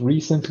had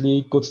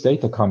recently good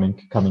data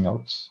coming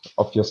out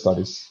of your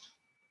studies.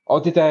 Or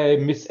did I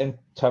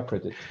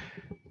misinterpret it?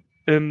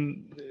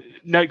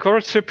 Now,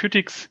 Corat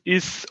Therapeutics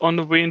is on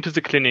the way into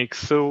the clinic.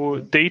 So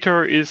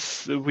data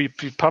is, we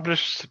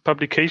publish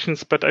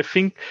publications, but I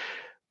think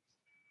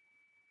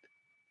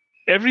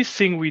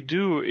everything we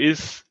do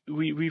is,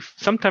 we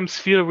sometimes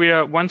feel we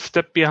are one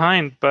step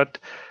behind, but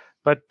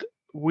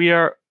we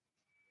are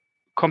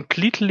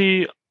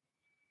completely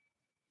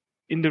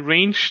in the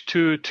range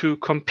to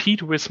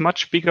compete with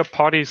much bigger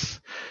parties.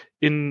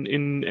 I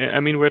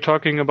mean, we're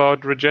talking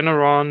about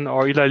Regeneron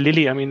or Eli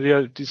Lilly. I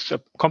mean, these are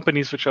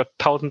companies which are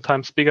 1,000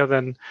 times bigger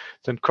than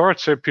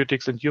Corat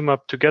Therapeutics and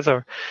UMAP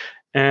together.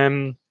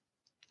 And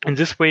in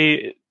this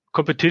way,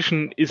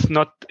 competition is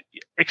not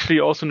actually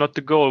also not the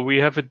goal. We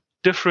have a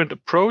different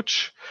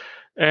approach,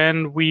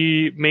 and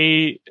we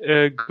may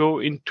go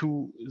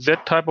into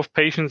that type of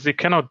patients they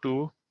cannot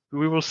do.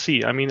 We will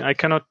see. I mean, I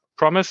cannot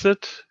promise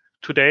it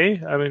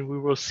today. I mean, we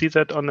will see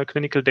that on the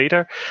clinical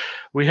data.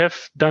 We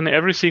have done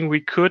everything we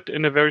could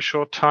in a very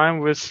short time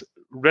with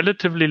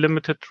relatively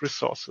limited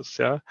resources.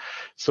 Yeah.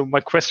 So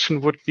my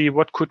question would be,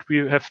 what could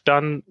we have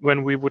done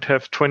when we would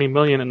have 20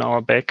 million in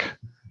our bank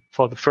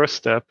for the first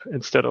step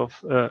instead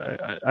of,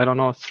 I don't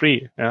know,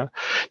 3. Yeah.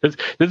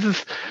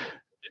 This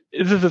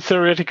is a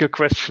theoretical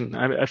question.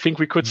 I think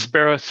we could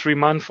spare 3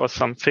 months or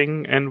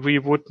something, and we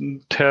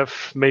wouldn't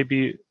have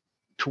maybe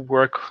to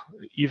work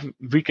even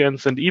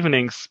weekends and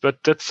evenings,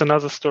 but that's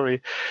another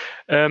story.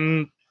 The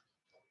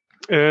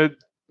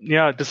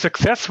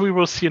success we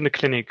will see in the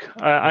clinic.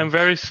 I'm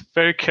very,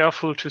 very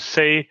careful to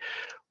say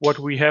what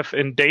we have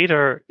in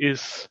data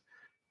is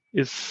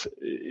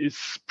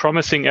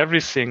promising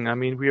everything. I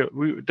mean, we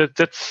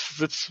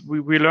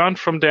learned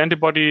from the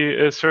antibody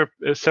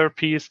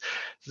therapies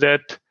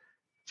that,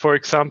 for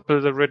example,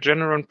 the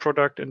Regeneron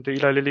product and the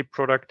Eli Lilly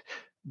product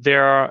they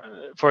are,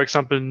 for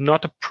example,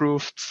 not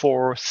approved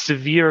for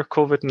severe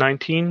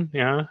COVID-19.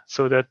 Yeah,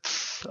 so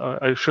that's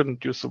I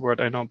shouldn't use the word,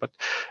 I know, but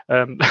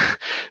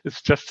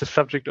it's just the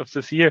subject of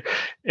this year.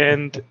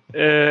 And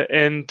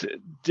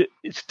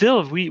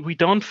still, we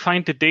don't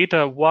find the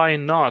data. Why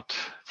not?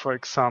 For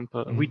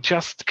example, we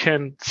just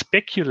can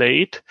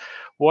speculate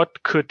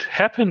what could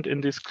happen in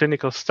these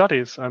clinical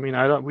studies. I mean,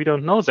 we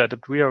don't know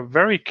that. We are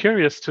very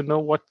curious to know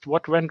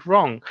what went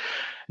wrong.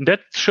 And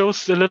that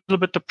shows a little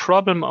bit the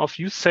problem of,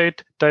 you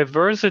said,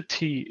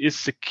 diversity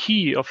is the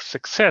key of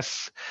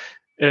success.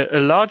 A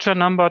larger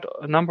number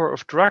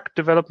of drug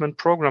development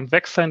program,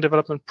 vaccine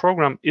development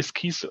program is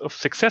keys of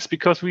success,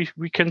 because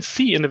we can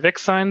see in the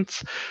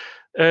vaccines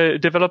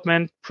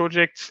development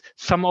projects,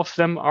 some of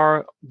them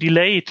are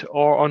delayed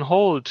or on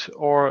hold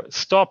or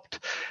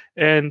stopped,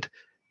 and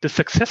the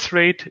success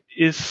rate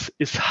is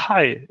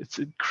high. It's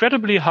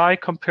incredibly high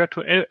compared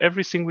to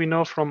everything we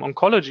know from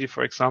oncology,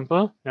 for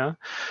example. Yeah,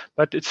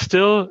 but it's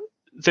still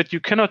that you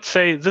cannot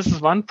say this is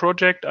one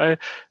project.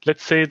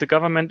 Let's say the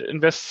government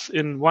invests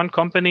in one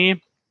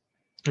company.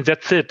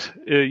 That's it.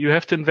 You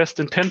have to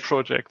invest in 10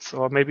 projects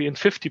or maybe in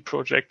 50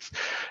 projects,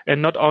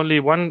 and not only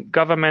one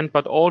government,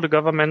 but all the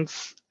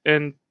governments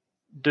and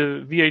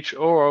the WHO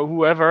or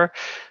whoever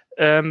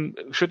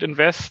should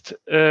invest,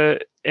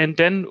 and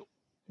then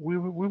we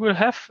will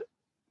have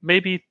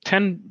maybe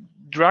 10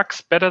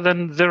 drugs better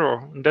than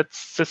 0. And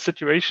that's the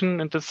situation,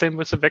 and the same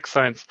with the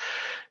vaccines.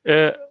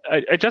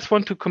 I just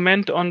want to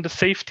comment on the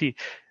safety.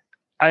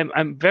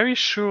 I'm very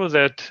sure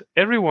that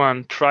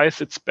everyone tries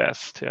its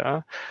best.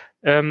 Yeah.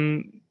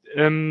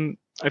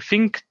 I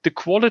think the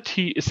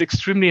quality is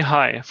extremely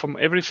high from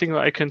everything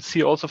I can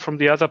see, also from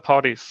the other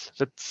parties.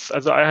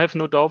 I have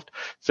no doubt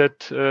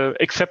that,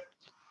 except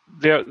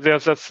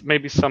there's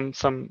maybe some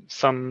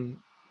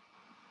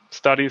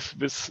studies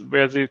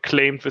where they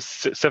claimed with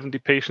 70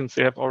 patients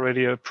they have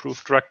already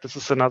approved drug. This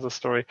is another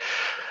story.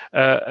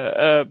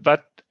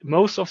 But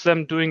most of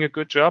them doing a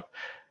good job.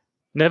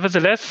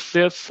 Nevertheless,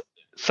 there's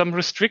some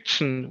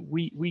restriction.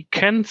 We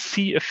can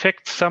see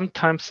effects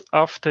sometimes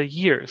after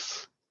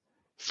years.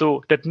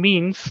 So that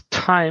means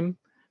time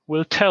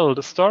will tell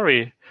the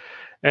story,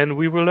 and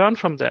we will learn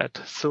from that.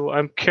 So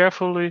I'm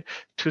carefully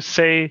to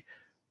say,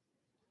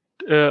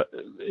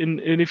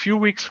 in a few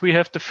weeks, we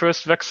have the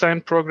first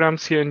vaccine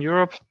programs here in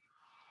Europe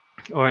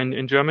or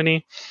in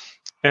Germany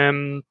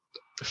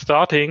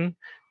starting.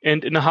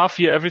 And in a half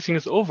year, everything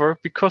is over,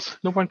 because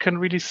no one can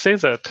really say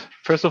that.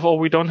 First of all,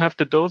 we don't have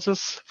the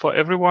doses for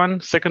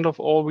everyone. Second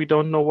of all, we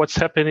don't know what's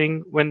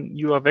happening when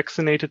you are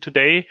vaccinated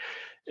today,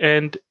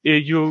 and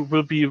you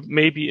will be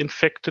maybe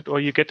infected, or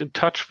you get in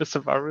touch with the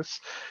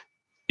virus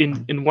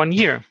in 1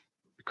 year,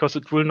 because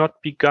it will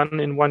not be gone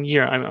in 1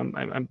 year.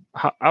 I'm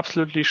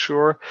absolutely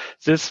sure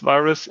this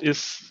virus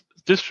is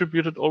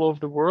distributed all over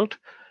the world,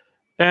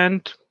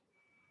 and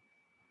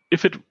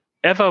if it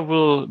ever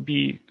will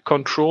be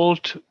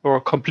controlled or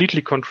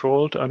completely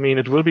controlled, I mean,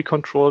 it will be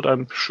controlled,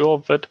 I'm sure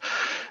of it.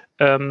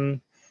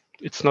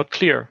 It's not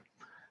clear.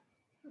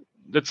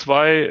 That's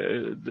why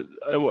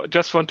I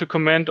just want to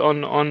comment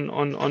on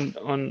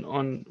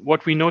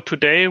what we know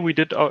today. We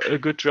did a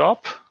good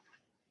job.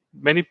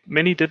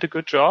 Many did a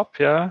good job,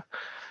 yeah.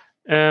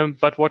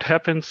 But what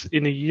happens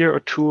in a year or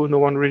two, no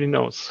one really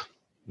knows.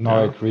 No,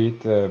 I agree.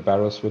 The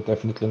virus will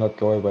definitely not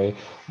go away.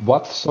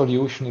 What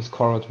solution is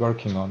COROT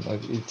working on?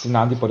 It's an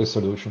antibody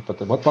solution,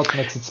 but what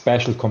makes it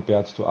special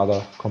compared to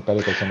other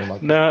competitors on the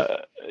market? No,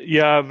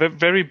 yeah,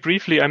 very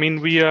briefly. I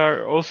mean, we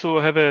also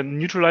have a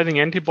neutralizing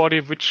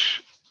antibody,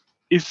 which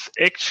is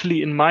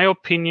actually, in my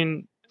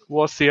opinion,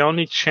 was the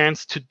only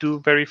chance to do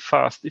very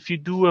fast. If you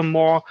do a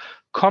more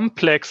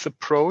complex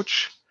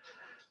approach,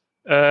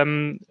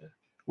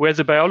 where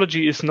the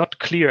biology is not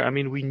clear. I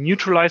mean, we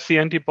neutralize the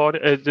antibody,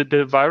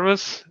 the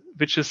virus,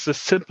 which is a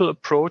simple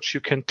approach.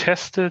 You can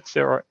test it.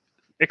 There are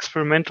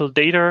experimental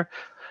data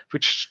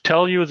which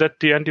tell you that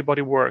the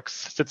antibody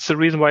works. That's the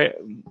reason why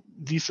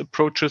these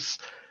approaches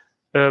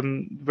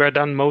were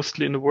done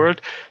mostly in the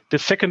world. The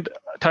second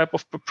type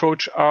of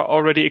approach are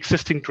already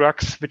existing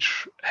drugs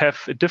which have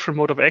a different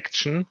mode of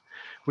action,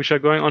 which are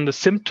going on the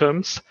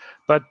symptoms.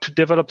 But to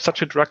develop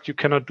such a drug, you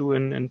cannot do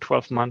in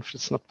 12 months.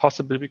 It's not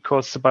possible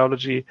because the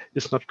biology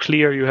is not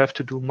clear. You have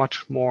to do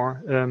much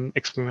more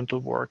experimental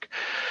work.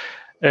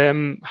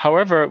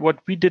 However, what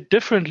we did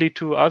differently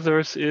to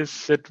others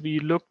is that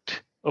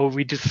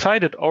we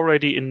decided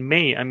already in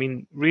May, I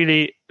mean,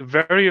 really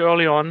very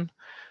early on,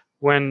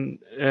 when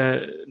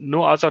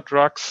no other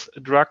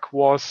drug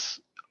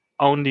was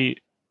only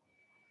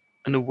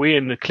in a way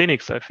in the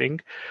clinics, I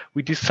think,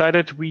 we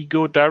decided we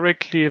go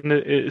directly in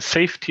a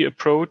safety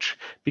approach,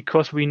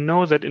 because we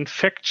know that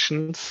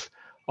infections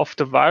of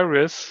the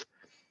virus,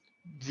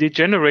 they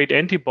generate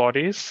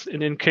antibodies.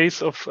 And in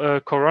case of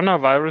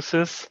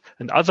coronaviruses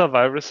and other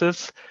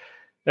viruses,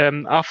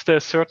 after a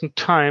certain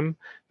time,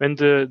 when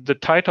the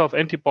titer of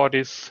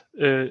antibodies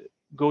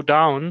go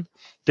down,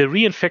 the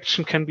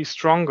reinfection can be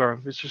stronger,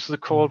 which is the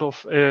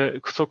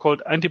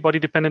so-called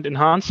antibody-dependent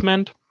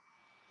enhancement.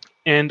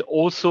 And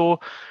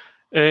also,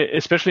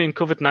 especially in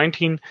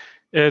COVID-19,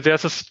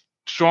 there's a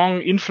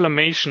strong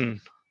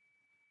inflammation.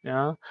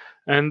 Yeah,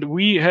 and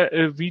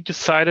we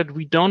decided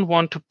we don't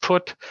want to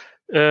put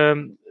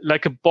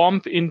like a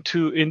bomb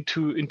into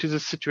the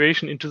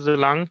situation, into the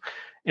lung,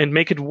 and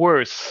make it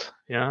worse.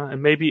 Yeah,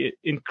 and maybe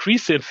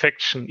increase the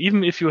infection,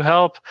 even if you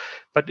help.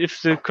 But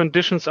if the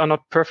conditions are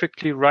not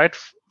perfectly right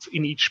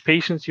in each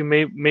patient, you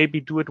may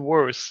maybe do it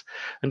worse.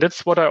 And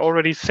that's what I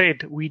already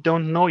said. We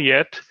don't know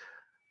yet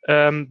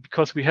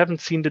because we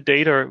haven't seen the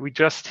data. We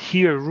just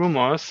hear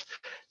rumors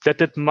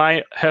that it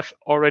might have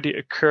already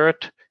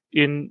occurred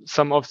in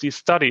some of these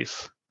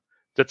studies.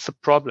 That's the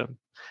problem.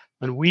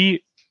 And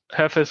we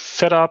have a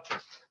setup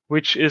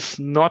which is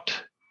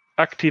not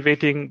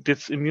activating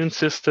this immune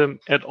system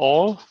at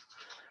all.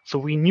 So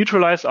we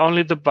neutralize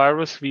only the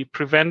virus. We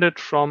prevent it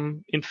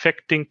from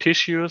infecting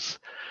tissues.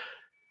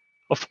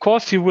 Of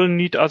course, you will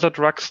need other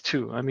drugs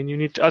too. I mean, you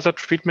need other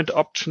treatment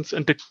options,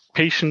 and the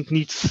patient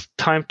needs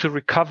time to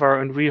recover.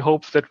 And we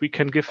hope that we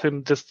can give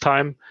him this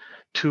time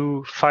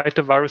to fight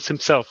the virus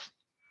himself.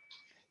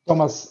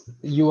 Thomas,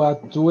 you are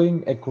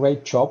doing a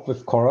great job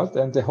with Corad,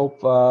 and I hope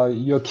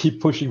you'll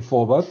keep pushing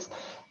forward.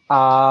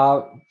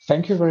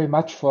 Thank you very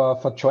much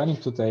for joining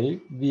today.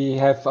 We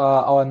have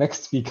our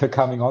next speaker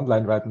coming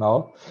online right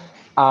now.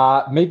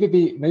 Maybe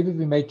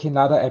we make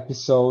another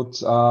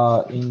episode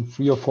in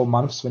 3 or 4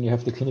 months when you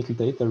have the clinical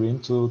data in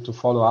to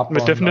follow up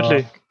on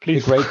definitely.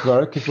 Please. The great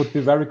work. It would be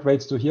very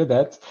great to hear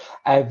that.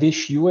 I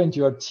wish you and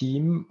your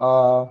team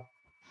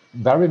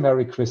very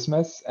Merry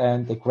Christmas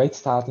and a great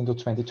start into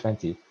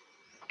 2020.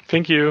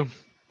 Thank you.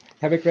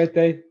 Have a great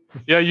day.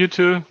 Yeah, you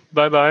too.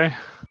 Bye-bye.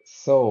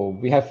 So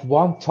we have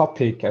one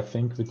topic I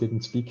think we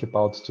didn't speak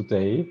about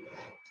today.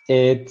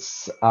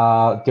 It's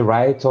the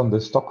ride on the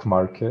stock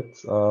market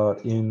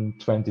in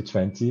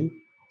 2020.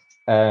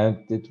 And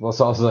it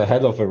was also a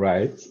hell of a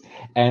ride.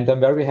 And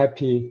I'm very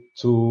happy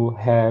to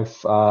have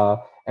a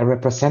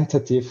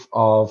representative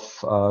of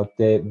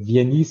the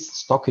Viennese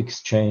Stock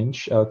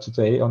Exchange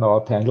today on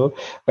our panel.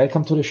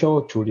 Welcome to the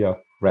show, Julia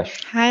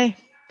Resch. Hi.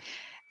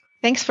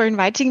 Thanks for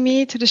inviting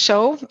me to the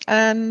show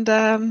and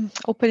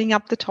opening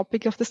up the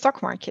topic of the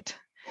stock market.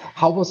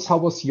 How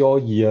was your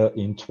year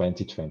in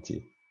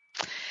 2020?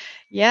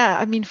 Yeah,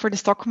 I mean, for the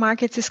stock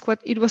markets,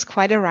 it was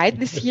quite a ride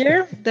this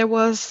year. There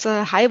was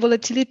high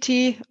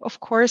volatility, of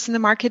course, in the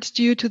market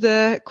due to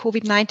the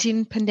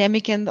COVID-19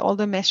 pandemic and all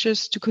the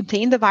measures to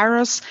contain the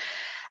virus.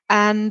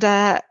 And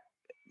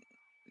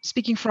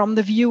speaking from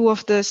the view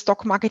of the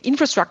stock market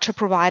infrastructure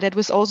provider, it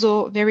was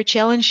also very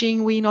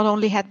challenging. We not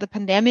only had the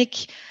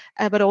pandemic,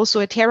 but also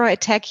a terror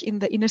attack in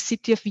the inner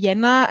city of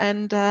Vienna.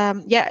 And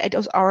it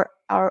was our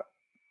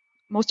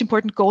most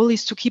important goal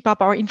is to keep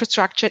up our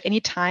infrastructure at any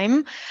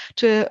time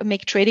to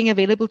make trading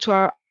available to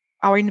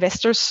our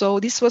investors. So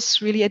this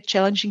was really a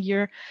challenging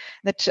year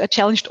that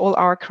challenged all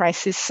our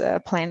crisis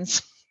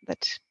plans.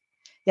 But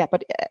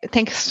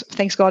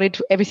thanks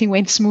God, everything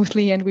went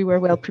smoothly and we were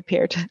well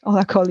prepared, all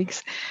our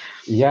colleagues.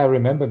 Yeah, I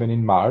remember when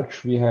in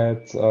March we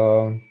had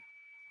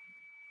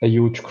a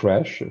huge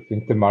crash. I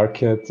think the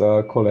market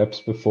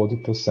collapsed by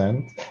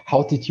 40%.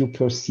 How did you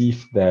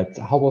perceive that?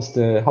 How was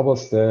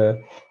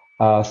the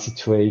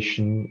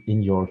situation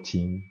in your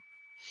team?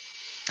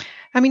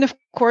 I mean, of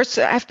course,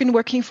 I've been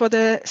working for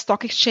the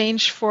stock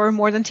exchange for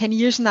more than 10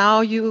 years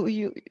now.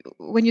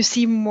 When you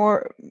see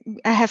more,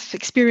 I have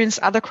experienced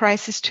other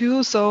crises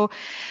too. So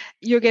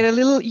you get a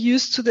little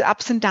used to the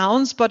ups and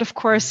downs. But of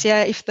course,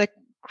 if the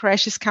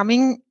crash is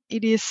coming,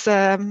 it is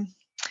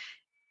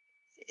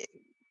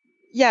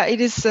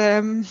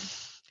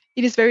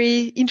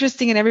very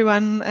interesting, and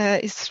everyone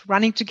is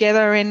running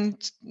together,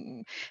 and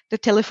the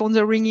telephones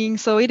are ringing.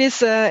 So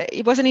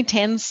it was an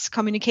intense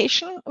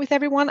communication with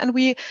everyone, and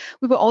we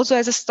were also,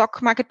 as a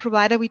stock market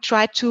provider, we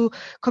tried to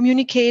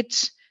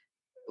communicate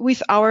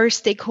with our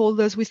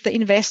stakeholders, with the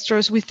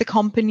investors, with the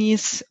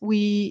companies.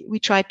 We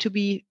tried to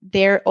be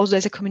there also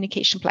as a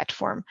communication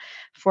platform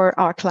for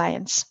our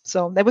clients.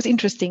 So that was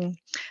interesting.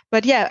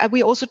 But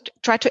we also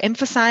try to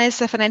emphasize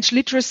a financial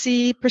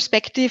literacy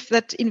perspective,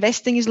 that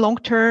investing is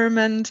long-term,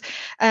 and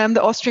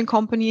the Austrian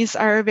companies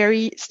are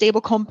very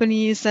stable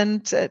companies,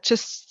 and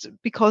just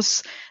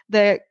because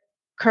the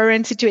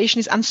current situation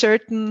is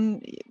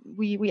uncertain,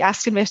 we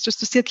ask investors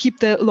to still keep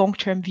the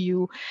long-term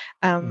view.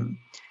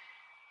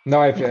 No,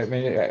 I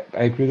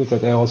agree with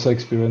that. I also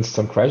experienced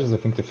some crashes. I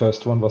think the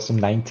first one was in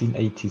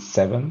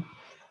 1987.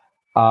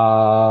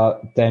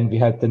 Then we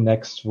had the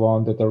next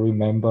one that I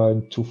remember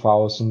in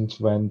 2000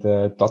 when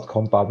the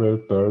dot-com bubble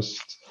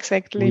burst.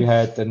 Exactly. We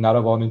had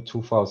another one in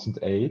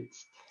 2008. Exactly.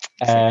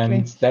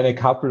 And then a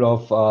couple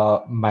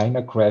of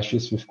minor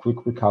crashes with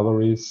quick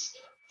recoveries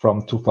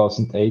from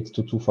 2008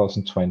 to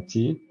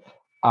 2020.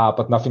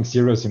 But nothing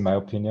serious in my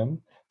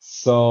opinion.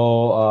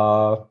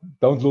 So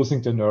don't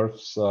losing the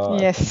nerves.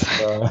 Yes,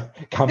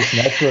 comes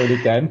naturally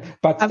then.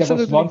 But Absolutely. There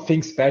was one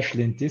thing special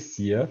in this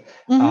year.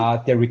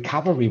 Mm-hmm. The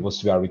recovery was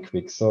very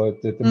quick. So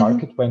the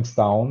market went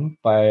down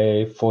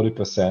by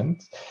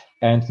 40%.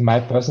 And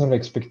my personal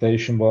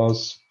expectation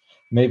was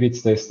Maybe it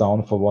stays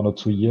down for 1 or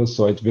 2 years,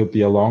 so it will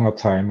be a longer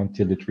time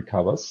until it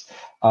recovers.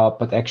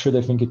 But actually,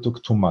 I think it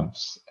took 2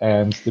 months,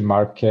 and the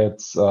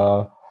markets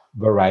were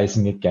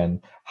rising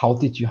again. How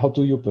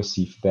do you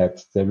perceive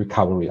that, the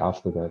recovery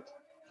after that?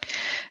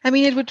 I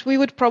mean, we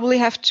would probably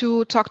have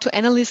to talk to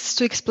analysts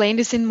to explain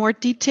this in more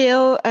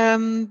detail,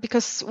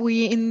 because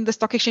we in the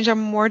stock exchange are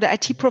more the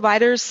IT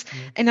providers,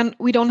 and then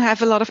we don't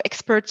have a lot of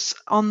experts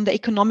on the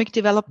economic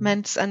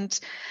developments. And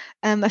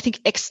I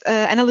think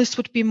analysts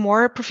would be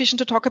more proficient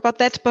to talk about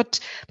that. But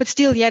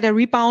still, yeah, the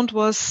rebound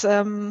was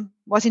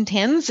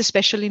intense,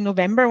 especially in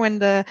November when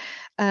the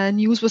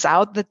news was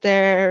out that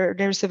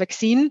there's a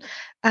vaccine.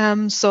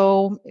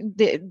 So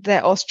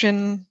the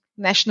Austrian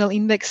National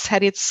Index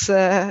had its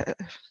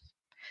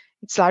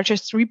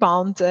largest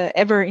rebound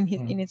ever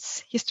in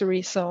its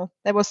history. So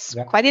that was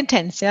quite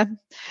intense. Yeah.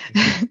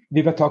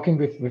 We were talking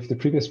with the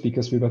previous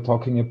speakers, we were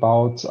talking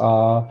about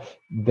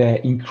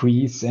the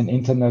increase in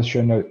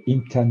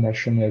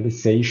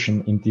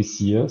internationalization in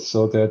this year,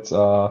 so that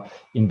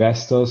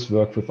investors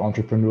work with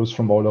entrepreneurs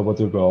from all over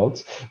the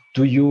world.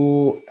 Do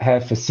you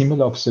have a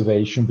similar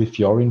observation with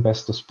your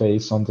investor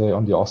space on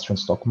the Austrian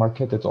stock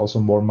market, that also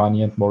more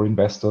money and more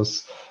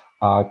investors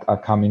are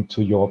coming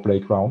to your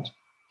playground?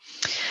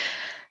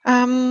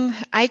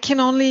 I can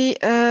only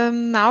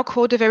now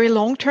quote a very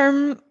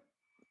long-term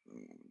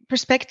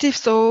perspective.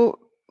 So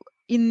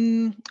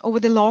over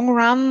the long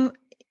run,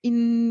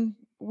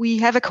 we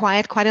have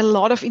acquired quite a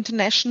lot of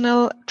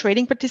international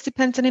trading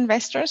participants and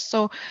investors.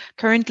 So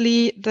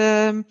currently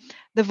the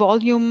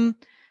volume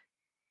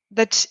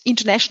that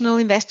international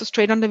investors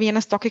trade on the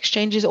Vienna Stock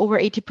Exchange is over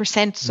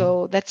 80%.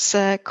 So that's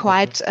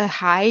quite a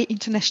high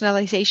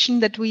internationalization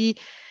that we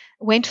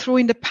went through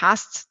in the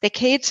past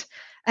decade.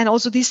 And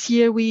also this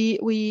year, we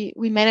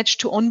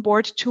managed to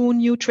onboard 2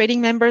 new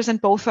trading members,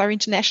 and both are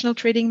international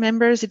trading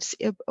members. It's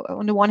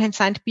on the one hand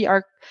side,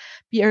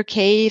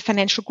 BRK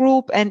Financial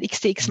Group and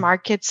XTX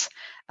Markets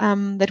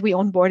that we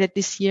onboarded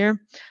this year.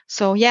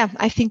 So yeah,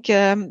 I think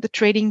the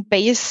trading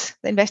base,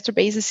 the investor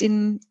basis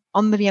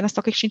on the Vienna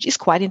Stock Exchange is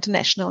quite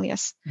international.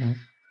 Yes. Mm-hmm.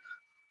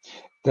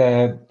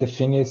 The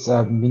thing is,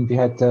 when we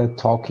had a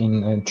talk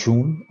in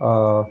June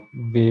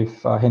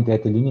with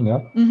Henriette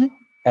Linninger. Mm-hmm.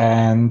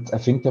 And I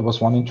think there was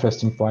one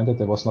interesting point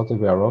that I was not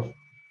aware of.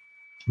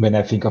 When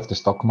I think of the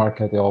stock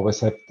market, I always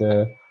have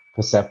the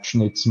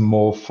perception it's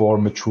more for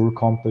mature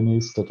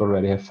companies that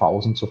already have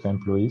thousands of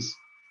employees.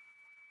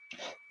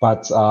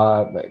 But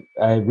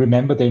I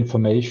remember the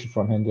information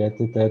from Henriette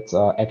that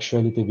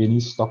actually the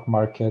Viennese stock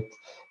market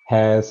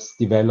has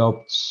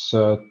developed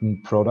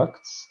certain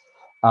products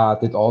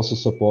that also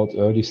support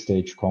early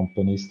stage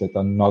companies that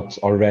are not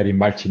already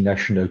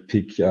multinational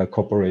big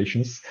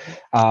corporations.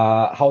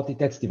 How did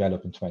that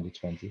develop in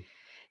 2020?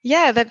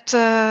 Yeah, that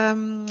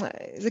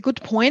is a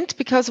good point,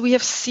 because we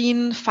have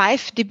seen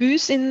 5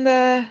 debuts in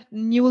the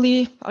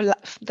newly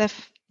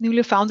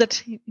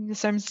founded, in the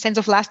sense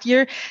of last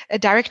year,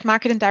 Direct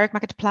Market and Direct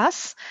Market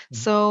Plus. Mm-hmm.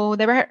 So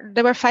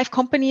there were 5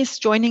 companies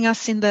joining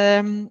us in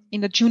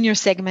the junior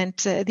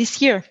segment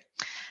this year.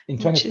 In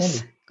 2020. Which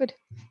is good.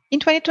 In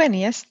 2020,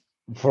 yes.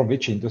 From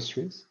which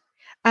industries?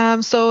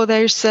 So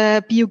there's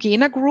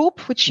Biogena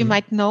Group, which you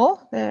might know,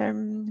 a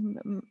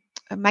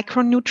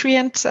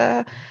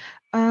micronutrient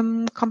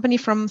company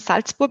from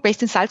Salzburg,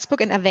 based in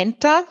Salzburg, and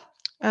Aventa,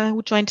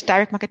 who joined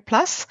Direct Market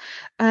Plus,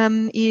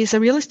 is a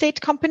real estate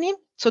company.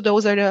 So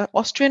those are the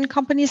Austrian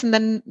companies, and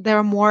then there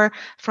are more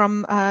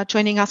from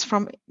joining us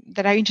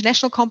that are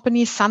international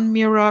companies: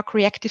 Sunmirror,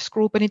 Creatives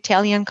Group, an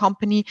Italian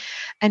company,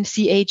 and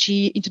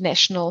CAG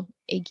International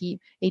AG.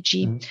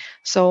 Mm-hmm.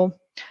 So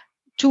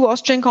 2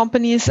 Austrian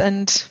companies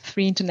and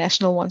 3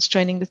 international ones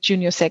joining the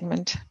junior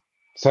segment.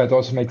 So it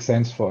also makes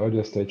sense for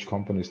earlier stage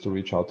companies to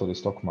reach out to the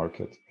stock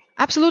market.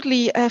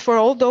 Absolutely. For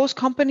all those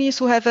companies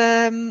who have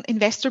an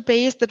investor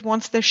base that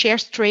wants their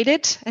shares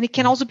traded. And it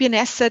can also be an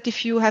asset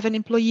if you have an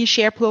employee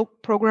share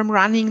program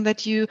running,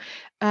 that you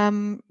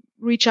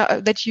reach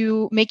out, that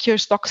you make your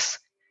stocks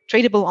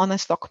tradable on a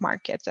stock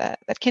market.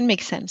 That can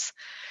make sense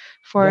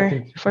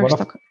for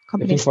stock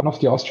companies. I think one of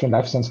the Austrian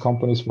life science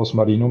companies was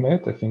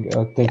Marinomed. I think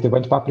they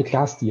went public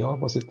last year.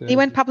 Was it? They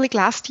went public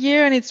last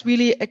year, and it's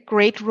really a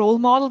great role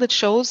model that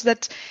shows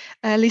that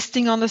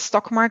listing on the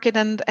stock market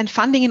and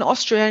funding in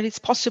Austria, it's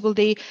possible.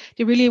 They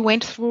really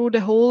went through the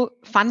whole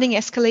funding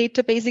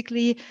escalator,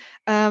 basically,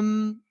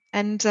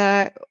 and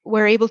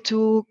were able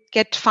to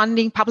get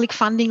funding, public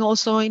funding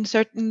also in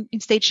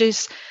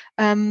stages,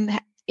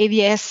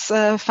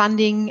 AVS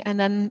funding, and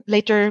then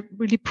later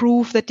really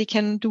prove that they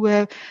can do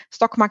a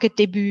stock market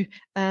debut.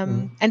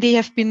 And they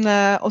have been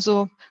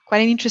also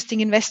quite an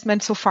interesting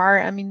investment so far.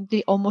 I mean,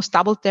 they almost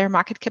doubled their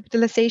market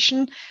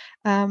capitalization,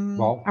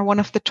 are one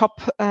of the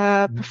top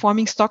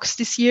performing stocks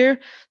this year.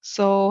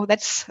 So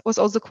was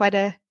also quite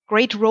a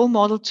great role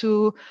model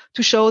to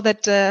show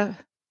that,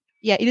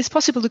 it is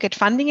possible to get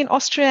funding in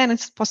Austria, and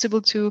it's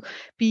possible to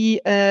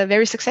be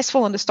very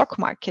successful on the stock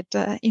market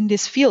in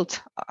this field.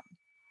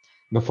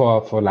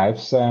 For life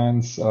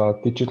science,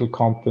 digital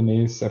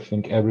companies, I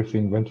think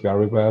everything went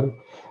very well.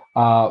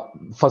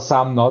 For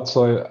some, not.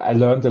 So I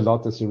learned a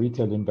lot as a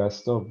retail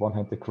investor. On one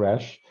hand, the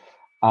crash.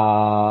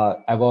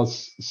 I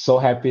was so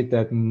happy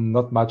that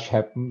not much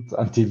happened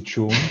until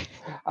June.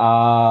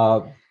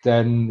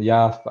 Then,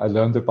 I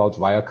learned about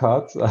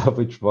Wirecard,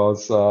 which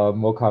was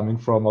more coming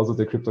from also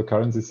the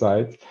cryptocurrency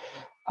side.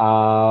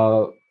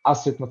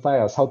 Astrid,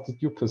 Matthias, how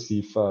did you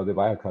perceive the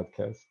Wirecard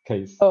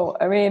case? Oh,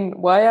 I mean,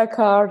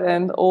 Wirecard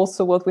and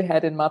also what we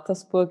had in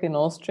Mattersburg in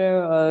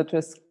Austria are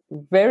just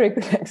very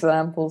good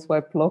examples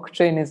why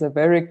blockchain is a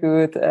very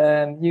good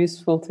and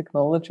useful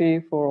technology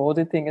for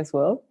auditing as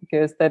well,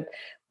 because that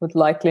would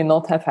likely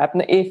not have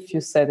happened if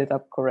you set it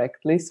up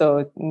correctly.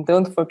 So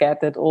don't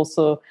forget that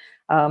also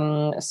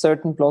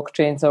certain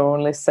blockchains are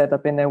only set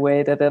up in a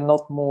way that are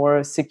not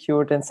more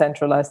secure than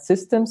centralized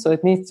systems. So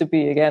it needs to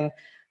be, again,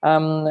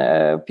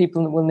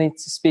 people will need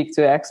to speak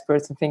to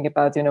experts and think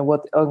about,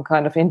 what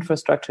kind of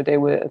infrastructure they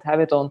would have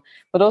it on.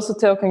 But also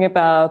talking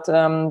about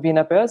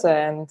Wiener Börse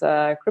and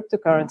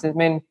cryptocurrency, I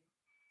mean,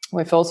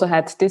 we've also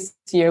had this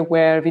year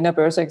where Wiener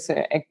Börse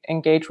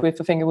engaged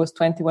with, I think it was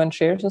 21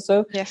 shares or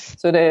so. Yes.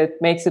 So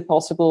that makes it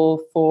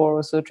possible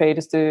for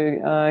traders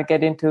to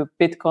get into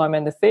Bitcoin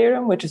and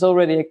Ethereum, which is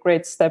already a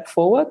great step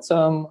forward. So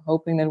I'm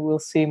hoping that we'll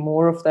see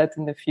more of that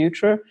in the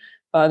future.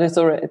 But it's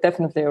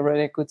definitely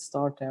already a good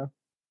start there.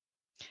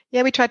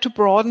 Yeah, we try to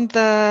broaden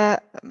the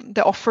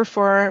offer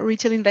for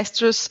retail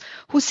investors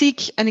who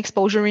seek an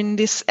exposure in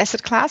this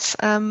asset class.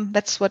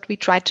 That's what we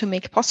try to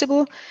make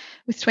possible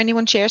with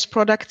 21 shares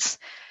products.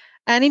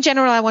 And in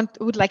general, I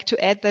would like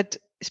to add that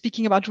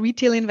speaking about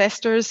retail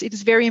investors, it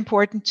is very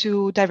important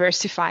to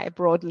diversify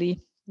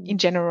broadly in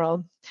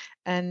general.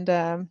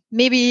 And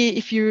maybe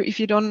if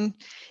you're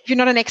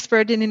not an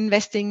expert in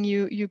investing,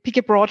 you pick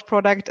a broad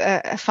product,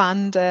 a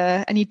fund,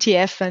 an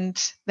ETF,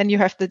 and then you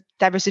have the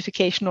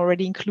diversification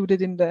already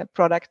included in the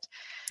product.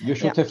 You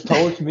should have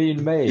told me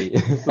in May.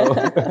 So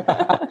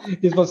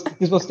this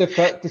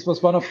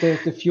was one of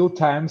the few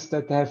times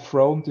that I have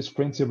thrown this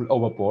principle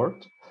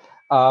overboard.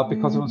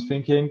 Because I was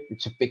thinking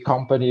it's a big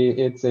company,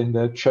 it's in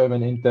the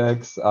German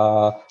index,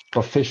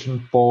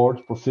 proficient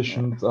board,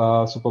 proficient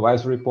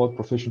supervisory board,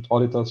 proficient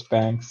auditors,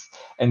 banks,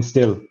 and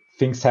still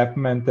things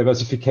happen and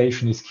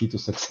diversification is key to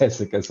success,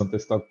 I guess, on the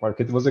stock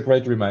market. It was a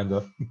great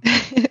reminder.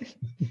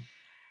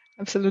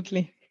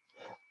 Absolutely.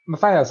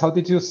 Matthias, how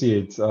did you see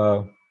it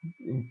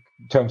in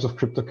terms of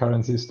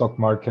cryptocurrency, stock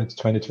market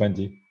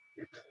 2020?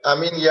 I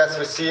mean, yes,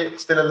 we see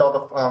still a lot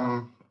of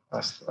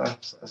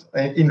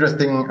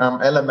interesting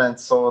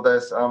elements. So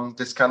there's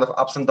this kind of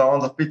ups and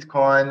downs of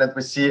Bitcoin, and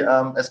we see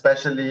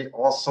especially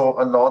also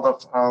a lot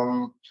of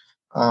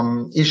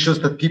issues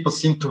that people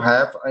seem to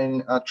have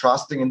in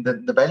trusting in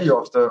the value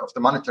of the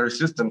monetary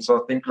system.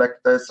 So I think like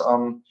there's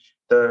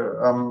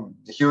the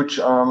huge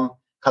kind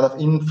of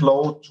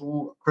inflow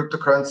to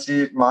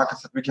cryptocurrency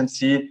markets that we can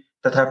see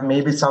that have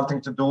maybe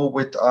something to do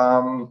with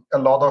a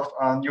lot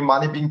of new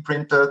money being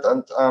printed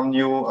and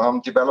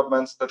new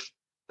developments that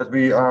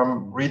we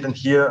read and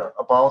hear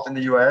about in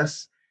the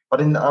US. But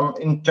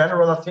in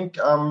general, I think,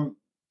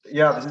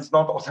 this is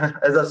not,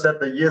 as I said,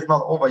 the year is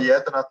not over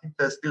yet. And I think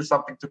there's still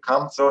something to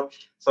come. So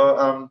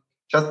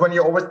just when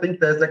you always think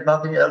there's like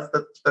nothing else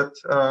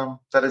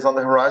that is on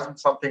the horizon,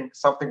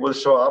 something will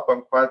show up.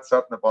 I'm quite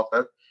certain about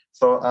that.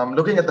 So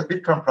looking at the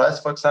Bitcoin price,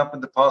 for example,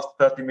 in the past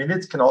 30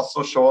 minutes can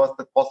also show us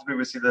that possibly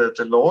we see the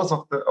lows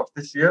of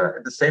this year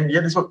in the same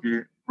year. This would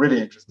be really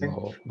interesting.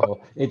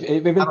 No.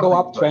 It will go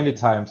up 20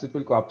 times. It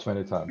will go up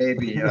 20 times.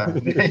 Maybe, yeah.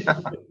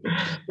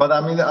 But I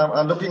mean,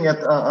 I'm looking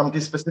at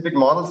these specific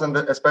models and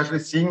especially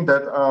seeing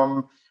that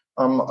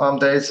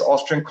there's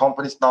Austrian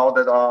companies now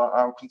that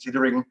are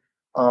considering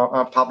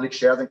public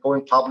shares, and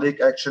going public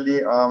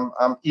actually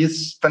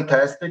is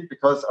fantastic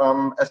because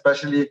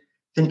especially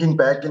thinking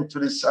back into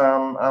this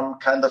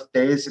kind of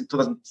days in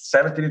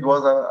 2017, it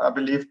was, I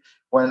believe,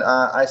 when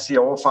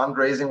ICO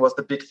fundraising was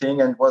the big thing,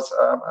 and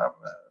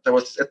there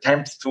was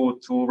attempts to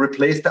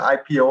replace the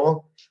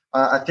IPO.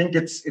 I think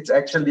it's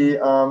actually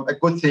a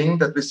good thing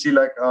that we see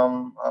like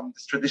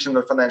this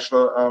traditional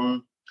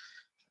financial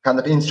kind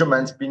of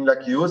instruments being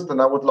like used,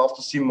 and I would love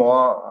to see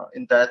more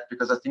in that,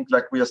 because I think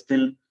like we are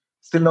still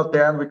not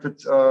there, and we could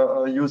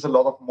use a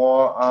lot of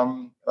more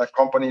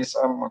companies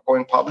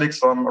going public.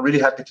 So I'm really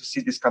happy to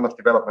see this kind of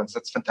developments.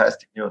 That's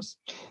fantastic news.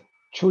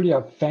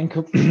 Julia, thank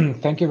you.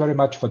 Thank you very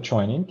much for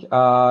joining.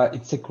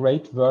 It's a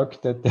great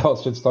work that the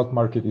Austrian stock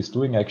market is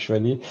doing,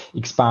 actually,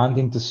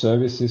 expanding the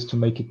services to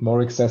make it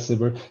more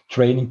accessible,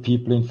 training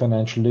people in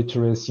financial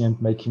literacy,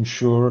 and making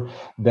sure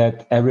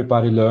that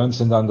everybody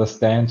learns and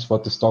understands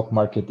what the stock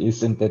market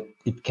is and that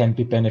it can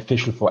be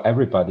beneficial for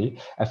everybody.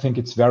 I think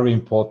it's very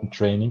important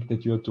training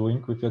that you're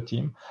doing with your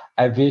team.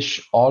 I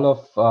wish all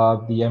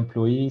of the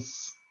employees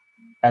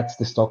at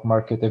the stock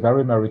market a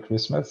very Merry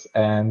Christmas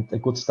and a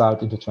good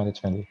start into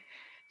 2020.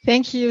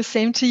 Thank you.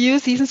 Same to you.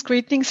 Season's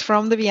greetings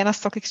from the Vienna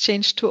Stock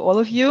Exchange to all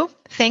of you.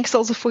 Thanks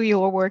also for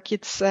your work.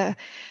 It's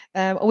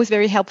always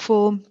very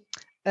helpful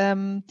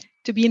to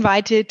be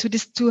invited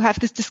to have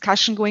this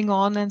discussion going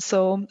on. And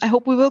so I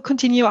hope we will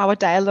continue our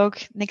dialogue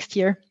next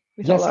year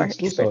Yes, let's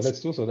do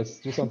so. Let's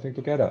do something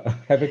together.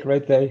 Have a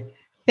great day.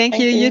 Thank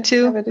you. You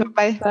too.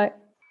 Bye. Bye.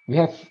 We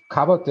have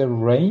covered a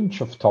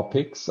range of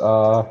topics.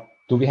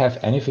 Do we have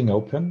anything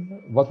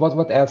open?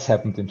 What else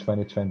happened in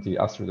 2020,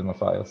 Astrid and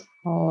Matthias?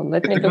 Oh,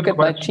 let me look at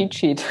my cheat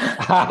sheet.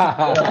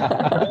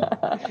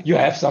 You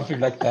have something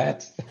like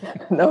that?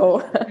 No.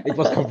 It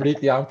was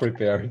completely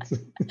unprepared.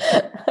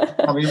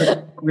 I mean,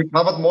 we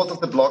covered most of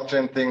the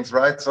blockchain things,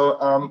 right?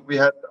 So we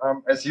had,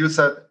 as you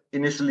said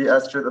initially,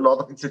 Astrid, a lot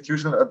of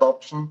institutional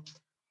adoption,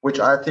 which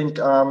I think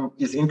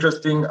is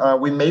interesting.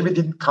 We maybe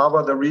didn't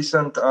cover the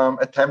recent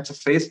attempts of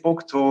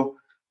Facebook to,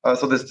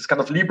 so this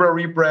kind of Libra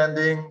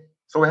rebranding.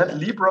 So we had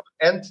Libra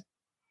and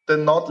the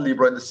not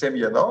Libra in the same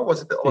year, no?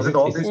 Was it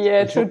all this?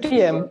 Yeah, through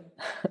DM.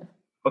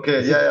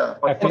 Okay, yeah.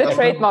 And the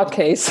trademark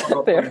case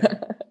there.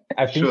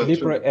 I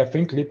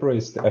think Libra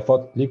is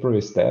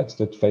dead,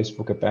 that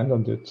Facebook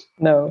abandoned it.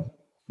 No.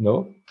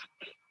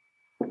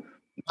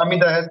 I mean,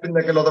 there has been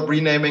like a lot of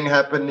renaming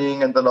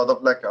happening and a lot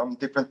of like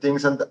different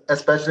things, and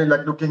especially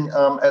like looking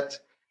at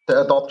the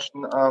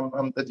adoption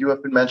that you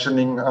have been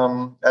mentioning,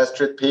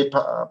 Astrid,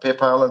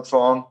 PayPal, and so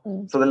on.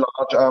 So the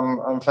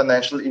large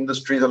financial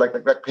industries, or like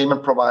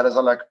payment providers,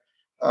 are like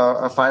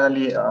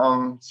finally,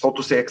 so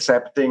to say,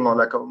 accepting or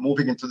like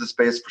moving into the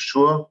space for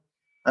sure.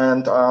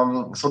 And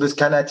so this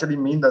can actually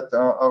mean that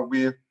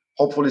we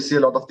hopefully see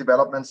a lot of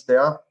developments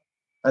there.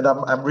 And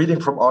I'm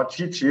reading from our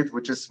cheat sheet,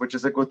 which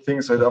is a good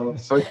thing. So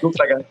it looks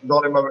like it's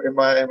not in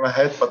my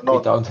head, but no,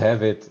 we don't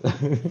have it.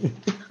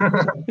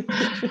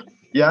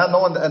 Yeah,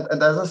 no,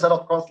 and as I said,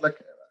 of course, like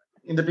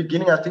in the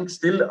beginning, I think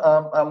still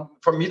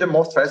for me the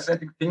most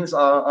fascinating things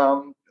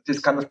are these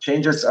kind of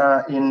changes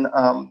in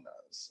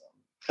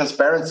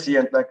transparency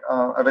and like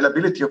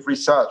availability of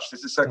research.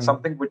 This is like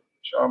something which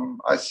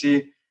I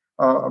see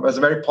as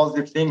a very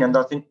positive thing, and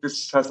I think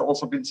this has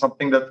also been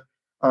something that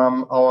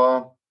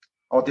our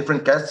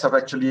different guests have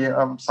actually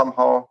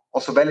somehow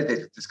also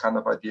validated this kind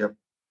of idea.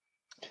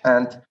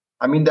 And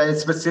I mean, there are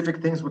specific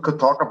things we could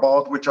talk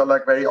about, which are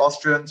like very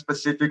Austrian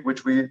specific,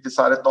 which we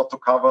decided not to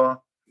cover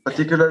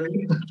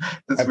particularly.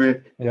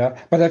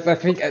 But I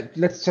think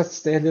let's just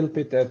stay a little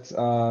bit at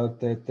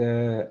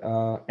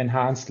the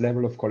enhanced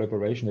level of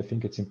collaboration. I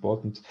think it's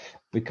important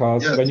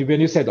because when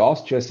you said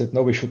Austria, I said,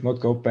 no, we should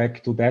not go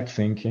back to that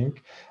thinking,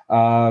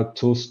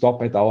 to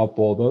stop at our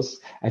borders.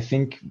 I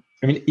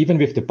mean, even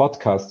with the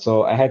podcast,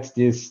 so I had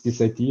this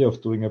idea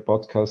of doing a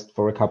podcast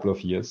for a couple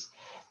of years,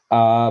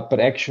 but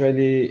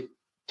actually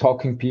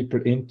talking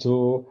people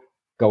into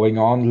going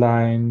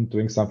online,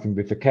 doing something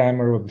with a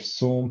camera, with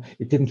Zoom,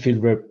 it didn't feel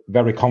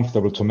very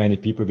comfortable to many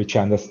people, which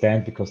I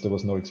understand because there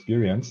was no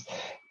experience.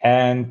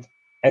 And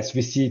as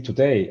we see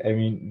today, I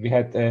mean, we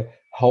had a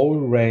whole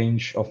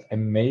range of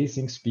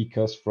amazing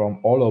speakers from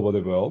all over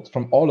the world,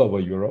 from all over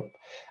Europe,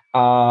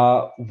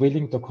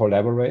 willing to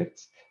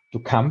collaborate, to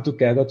come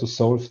together to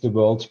solve the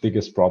world's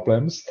biggest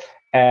problems.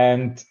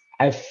 And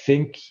I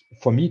think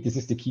for me, this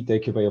is the key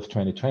takeaway of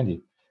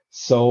 2020.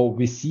 So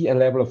we see a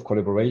level of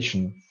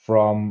collaboration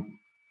from,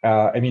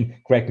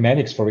 Greg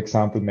Mannix, for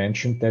example,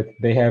 mentioned that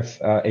they have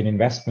an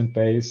investment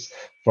base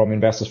from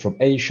investors from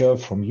Asia,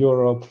 from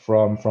Europe,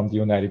 from the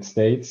United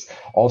States.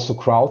 Also,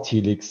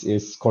 CrowdHelix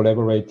is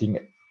collaborating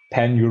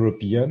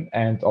pan-European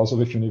and also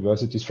with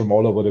universities from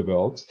all over the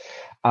world.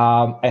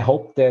 I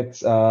hope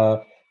that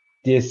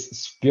this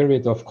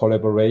spirit of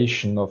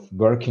collaboration, of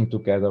working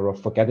together,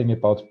 of forgetting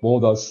about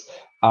borders,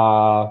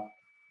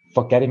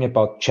 forgetting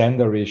about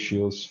gender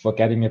issues,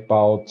 forgetting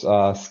about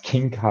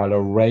skin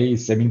color,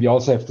 race. I mean, we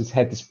also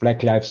had this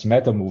Black Lives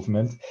Matter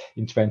movement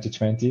in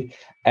 2020.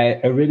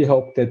 I really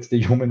hope that the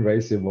human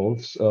race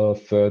evolves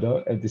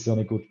further, and is on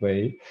a good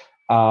way,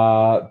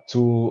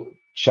 to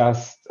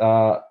just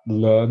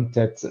learn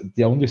that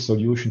the only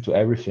solution to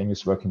everything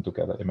is working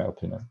together, in my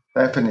opinion.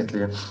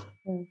 Definitely.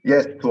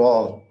 Yes, to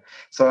all.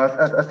 So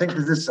I think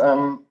this is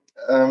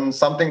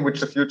something which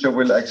the future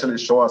will actually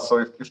show us. So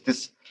if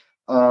this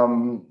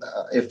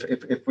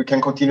if we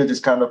can continue this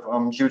kind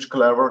of huge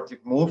collaborative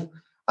move,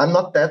 I'm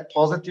not that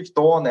positive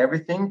though on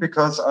everything,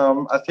 because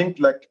I think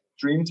like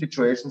dream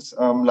situations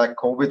like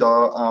COVID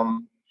are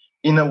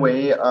in a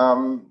way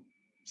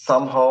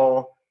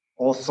somehow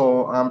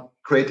also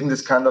creating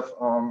this kind of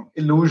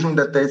illusion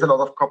that there's a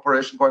lot of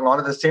cooperation going on.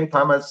 At the same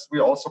time, as we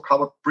also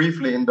covered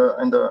briefly in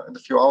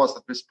the few hours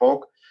that we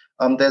spoke,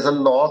 there's a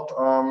lot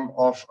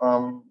of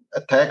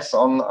attacks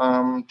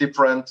on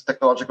different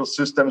technological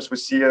systems. We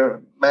see a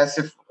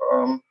massive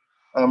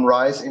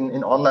rise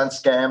in online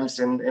scams,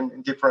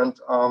 in different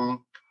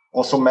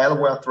also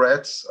malware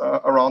threats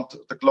around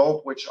the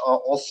globe, which are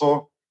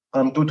also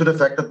due to the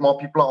fact that more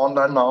people are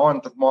online now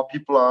and that more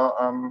people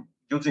are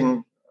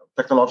using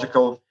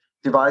technological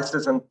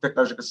devices and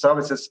technological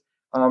services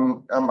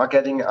are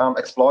getting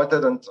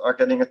exploited and are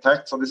getting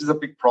attacked. So this is a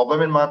big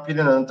problem, in my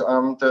opinion,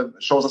 and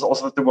shows us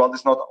also that the world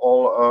is not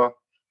all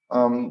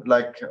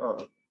like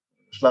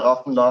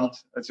Schlaraffenland,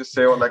 as you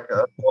say, or like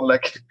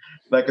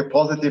a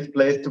positive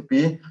place to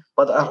be.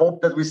 But I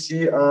hope that we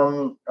see a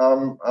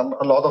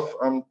lot of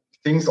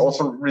things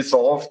also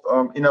resolved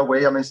in a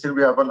way. I mean, still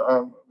we have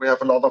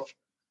a lot of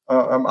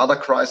other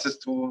crises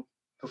to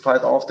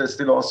fight off. There's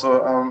still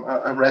also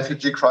a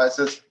refugee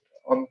crisis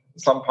on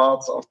some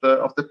parts of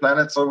the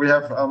planet. So we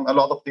have a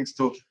lot of things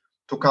to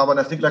cover. And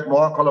I think like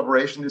more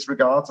collaboration in this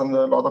regards and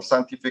a lot of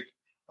scientific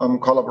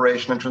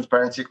collaboration and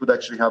transparency could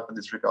actually help in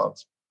this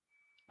regards.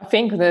 I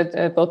think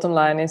that bottom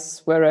line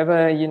is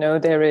wherever,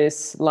 there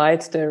is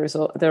light, there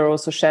are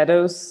also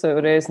shadows. So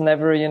there's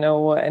never,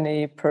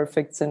 any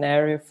perfect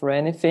scenario for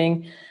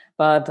anything.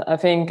 But I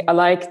think I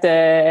like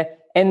the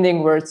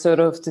ending word sort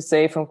of to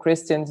say from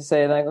Christian to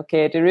say like,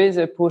 okay, there is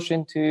a push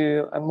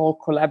into a more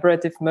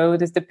collaborative mode.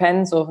 This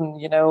depends on,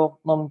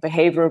 on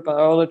behavioral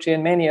biology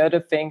and many other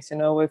things,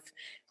 if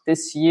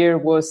this year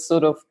was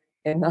sort of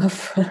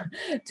enough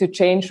to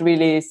change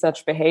really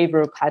such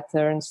behavioral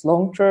patterns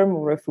long term,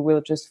 or if we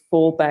will just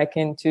fall back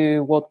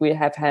into what we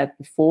have had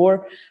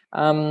before.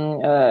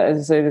 As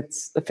I said,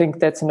 I think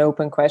that's an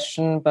open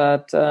question,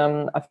 but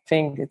I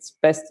think it's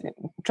best to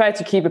try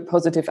to keep a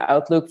positive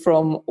outlook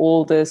from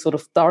all the sort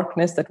of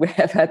darkness that we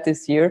have had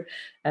this year,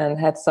 and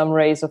had some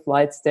rays of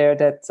lights there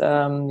that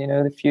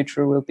the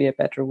future will be a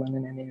better one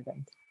in any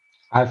event.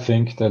 I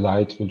think the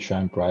light will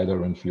shine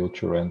brighter in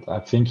future, and I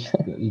think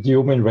the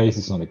human race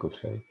is on a good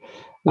way.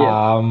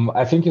 Yeah.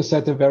 I think you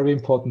said a very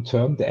important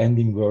term, the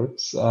ending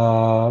words.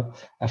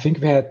 I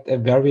think we had a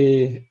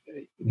very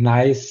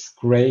nice,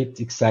 great,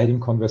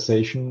 exciting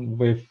conversation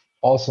with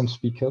awesome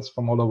speakers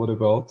from all over the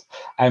world.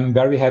 I'm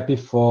very happy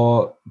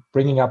for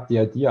bringing up the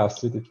idea,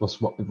 Astrid. It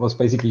was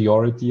basically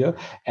your idea,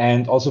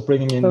 and also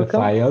bringing in the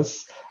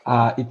FIRES.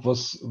 It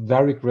was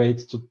very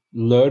great to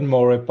learn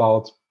more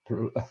about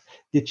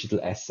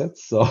digital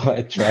assets, so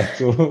I tried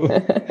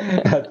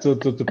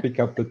to pick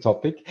up the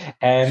topic.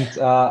 And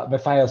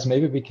Matthias,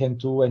 maybe we can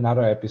do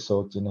another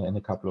episode in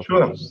a couple of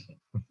months.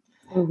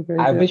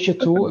 I wish you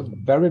two a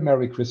very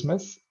Merry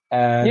Christmas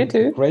and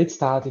a great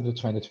start into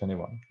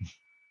 2021.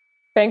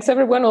 Thanks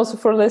everyone also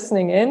for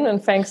listening in,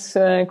 and thanks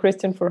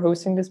Christian for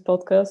hosting this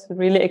podcast.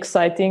 Really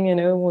exciting,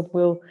 what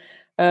we'll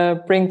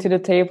bring to the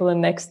table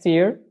in next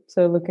year.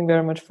 So looking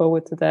very much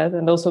forward to that.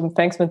 And also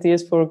thanks,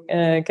 Matthias, for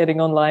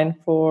getting online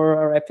for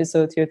our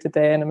episode here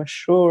today. And I'm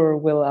sure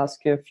we'll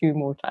ask you a few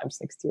more times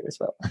next year as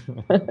well.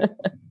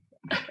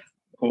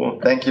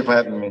 Cool. Thank you for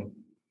having me.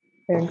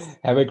 Thanks.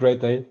 Have a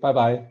great day.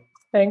 Bye-bye.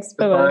 Thanks.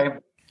 Bye-bye.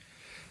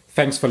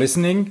 Thanks for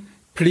listening.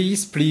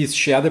 Please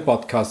share the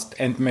podcast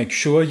and make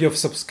sure you've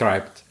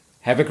subscribed.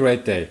 Have a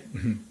great day.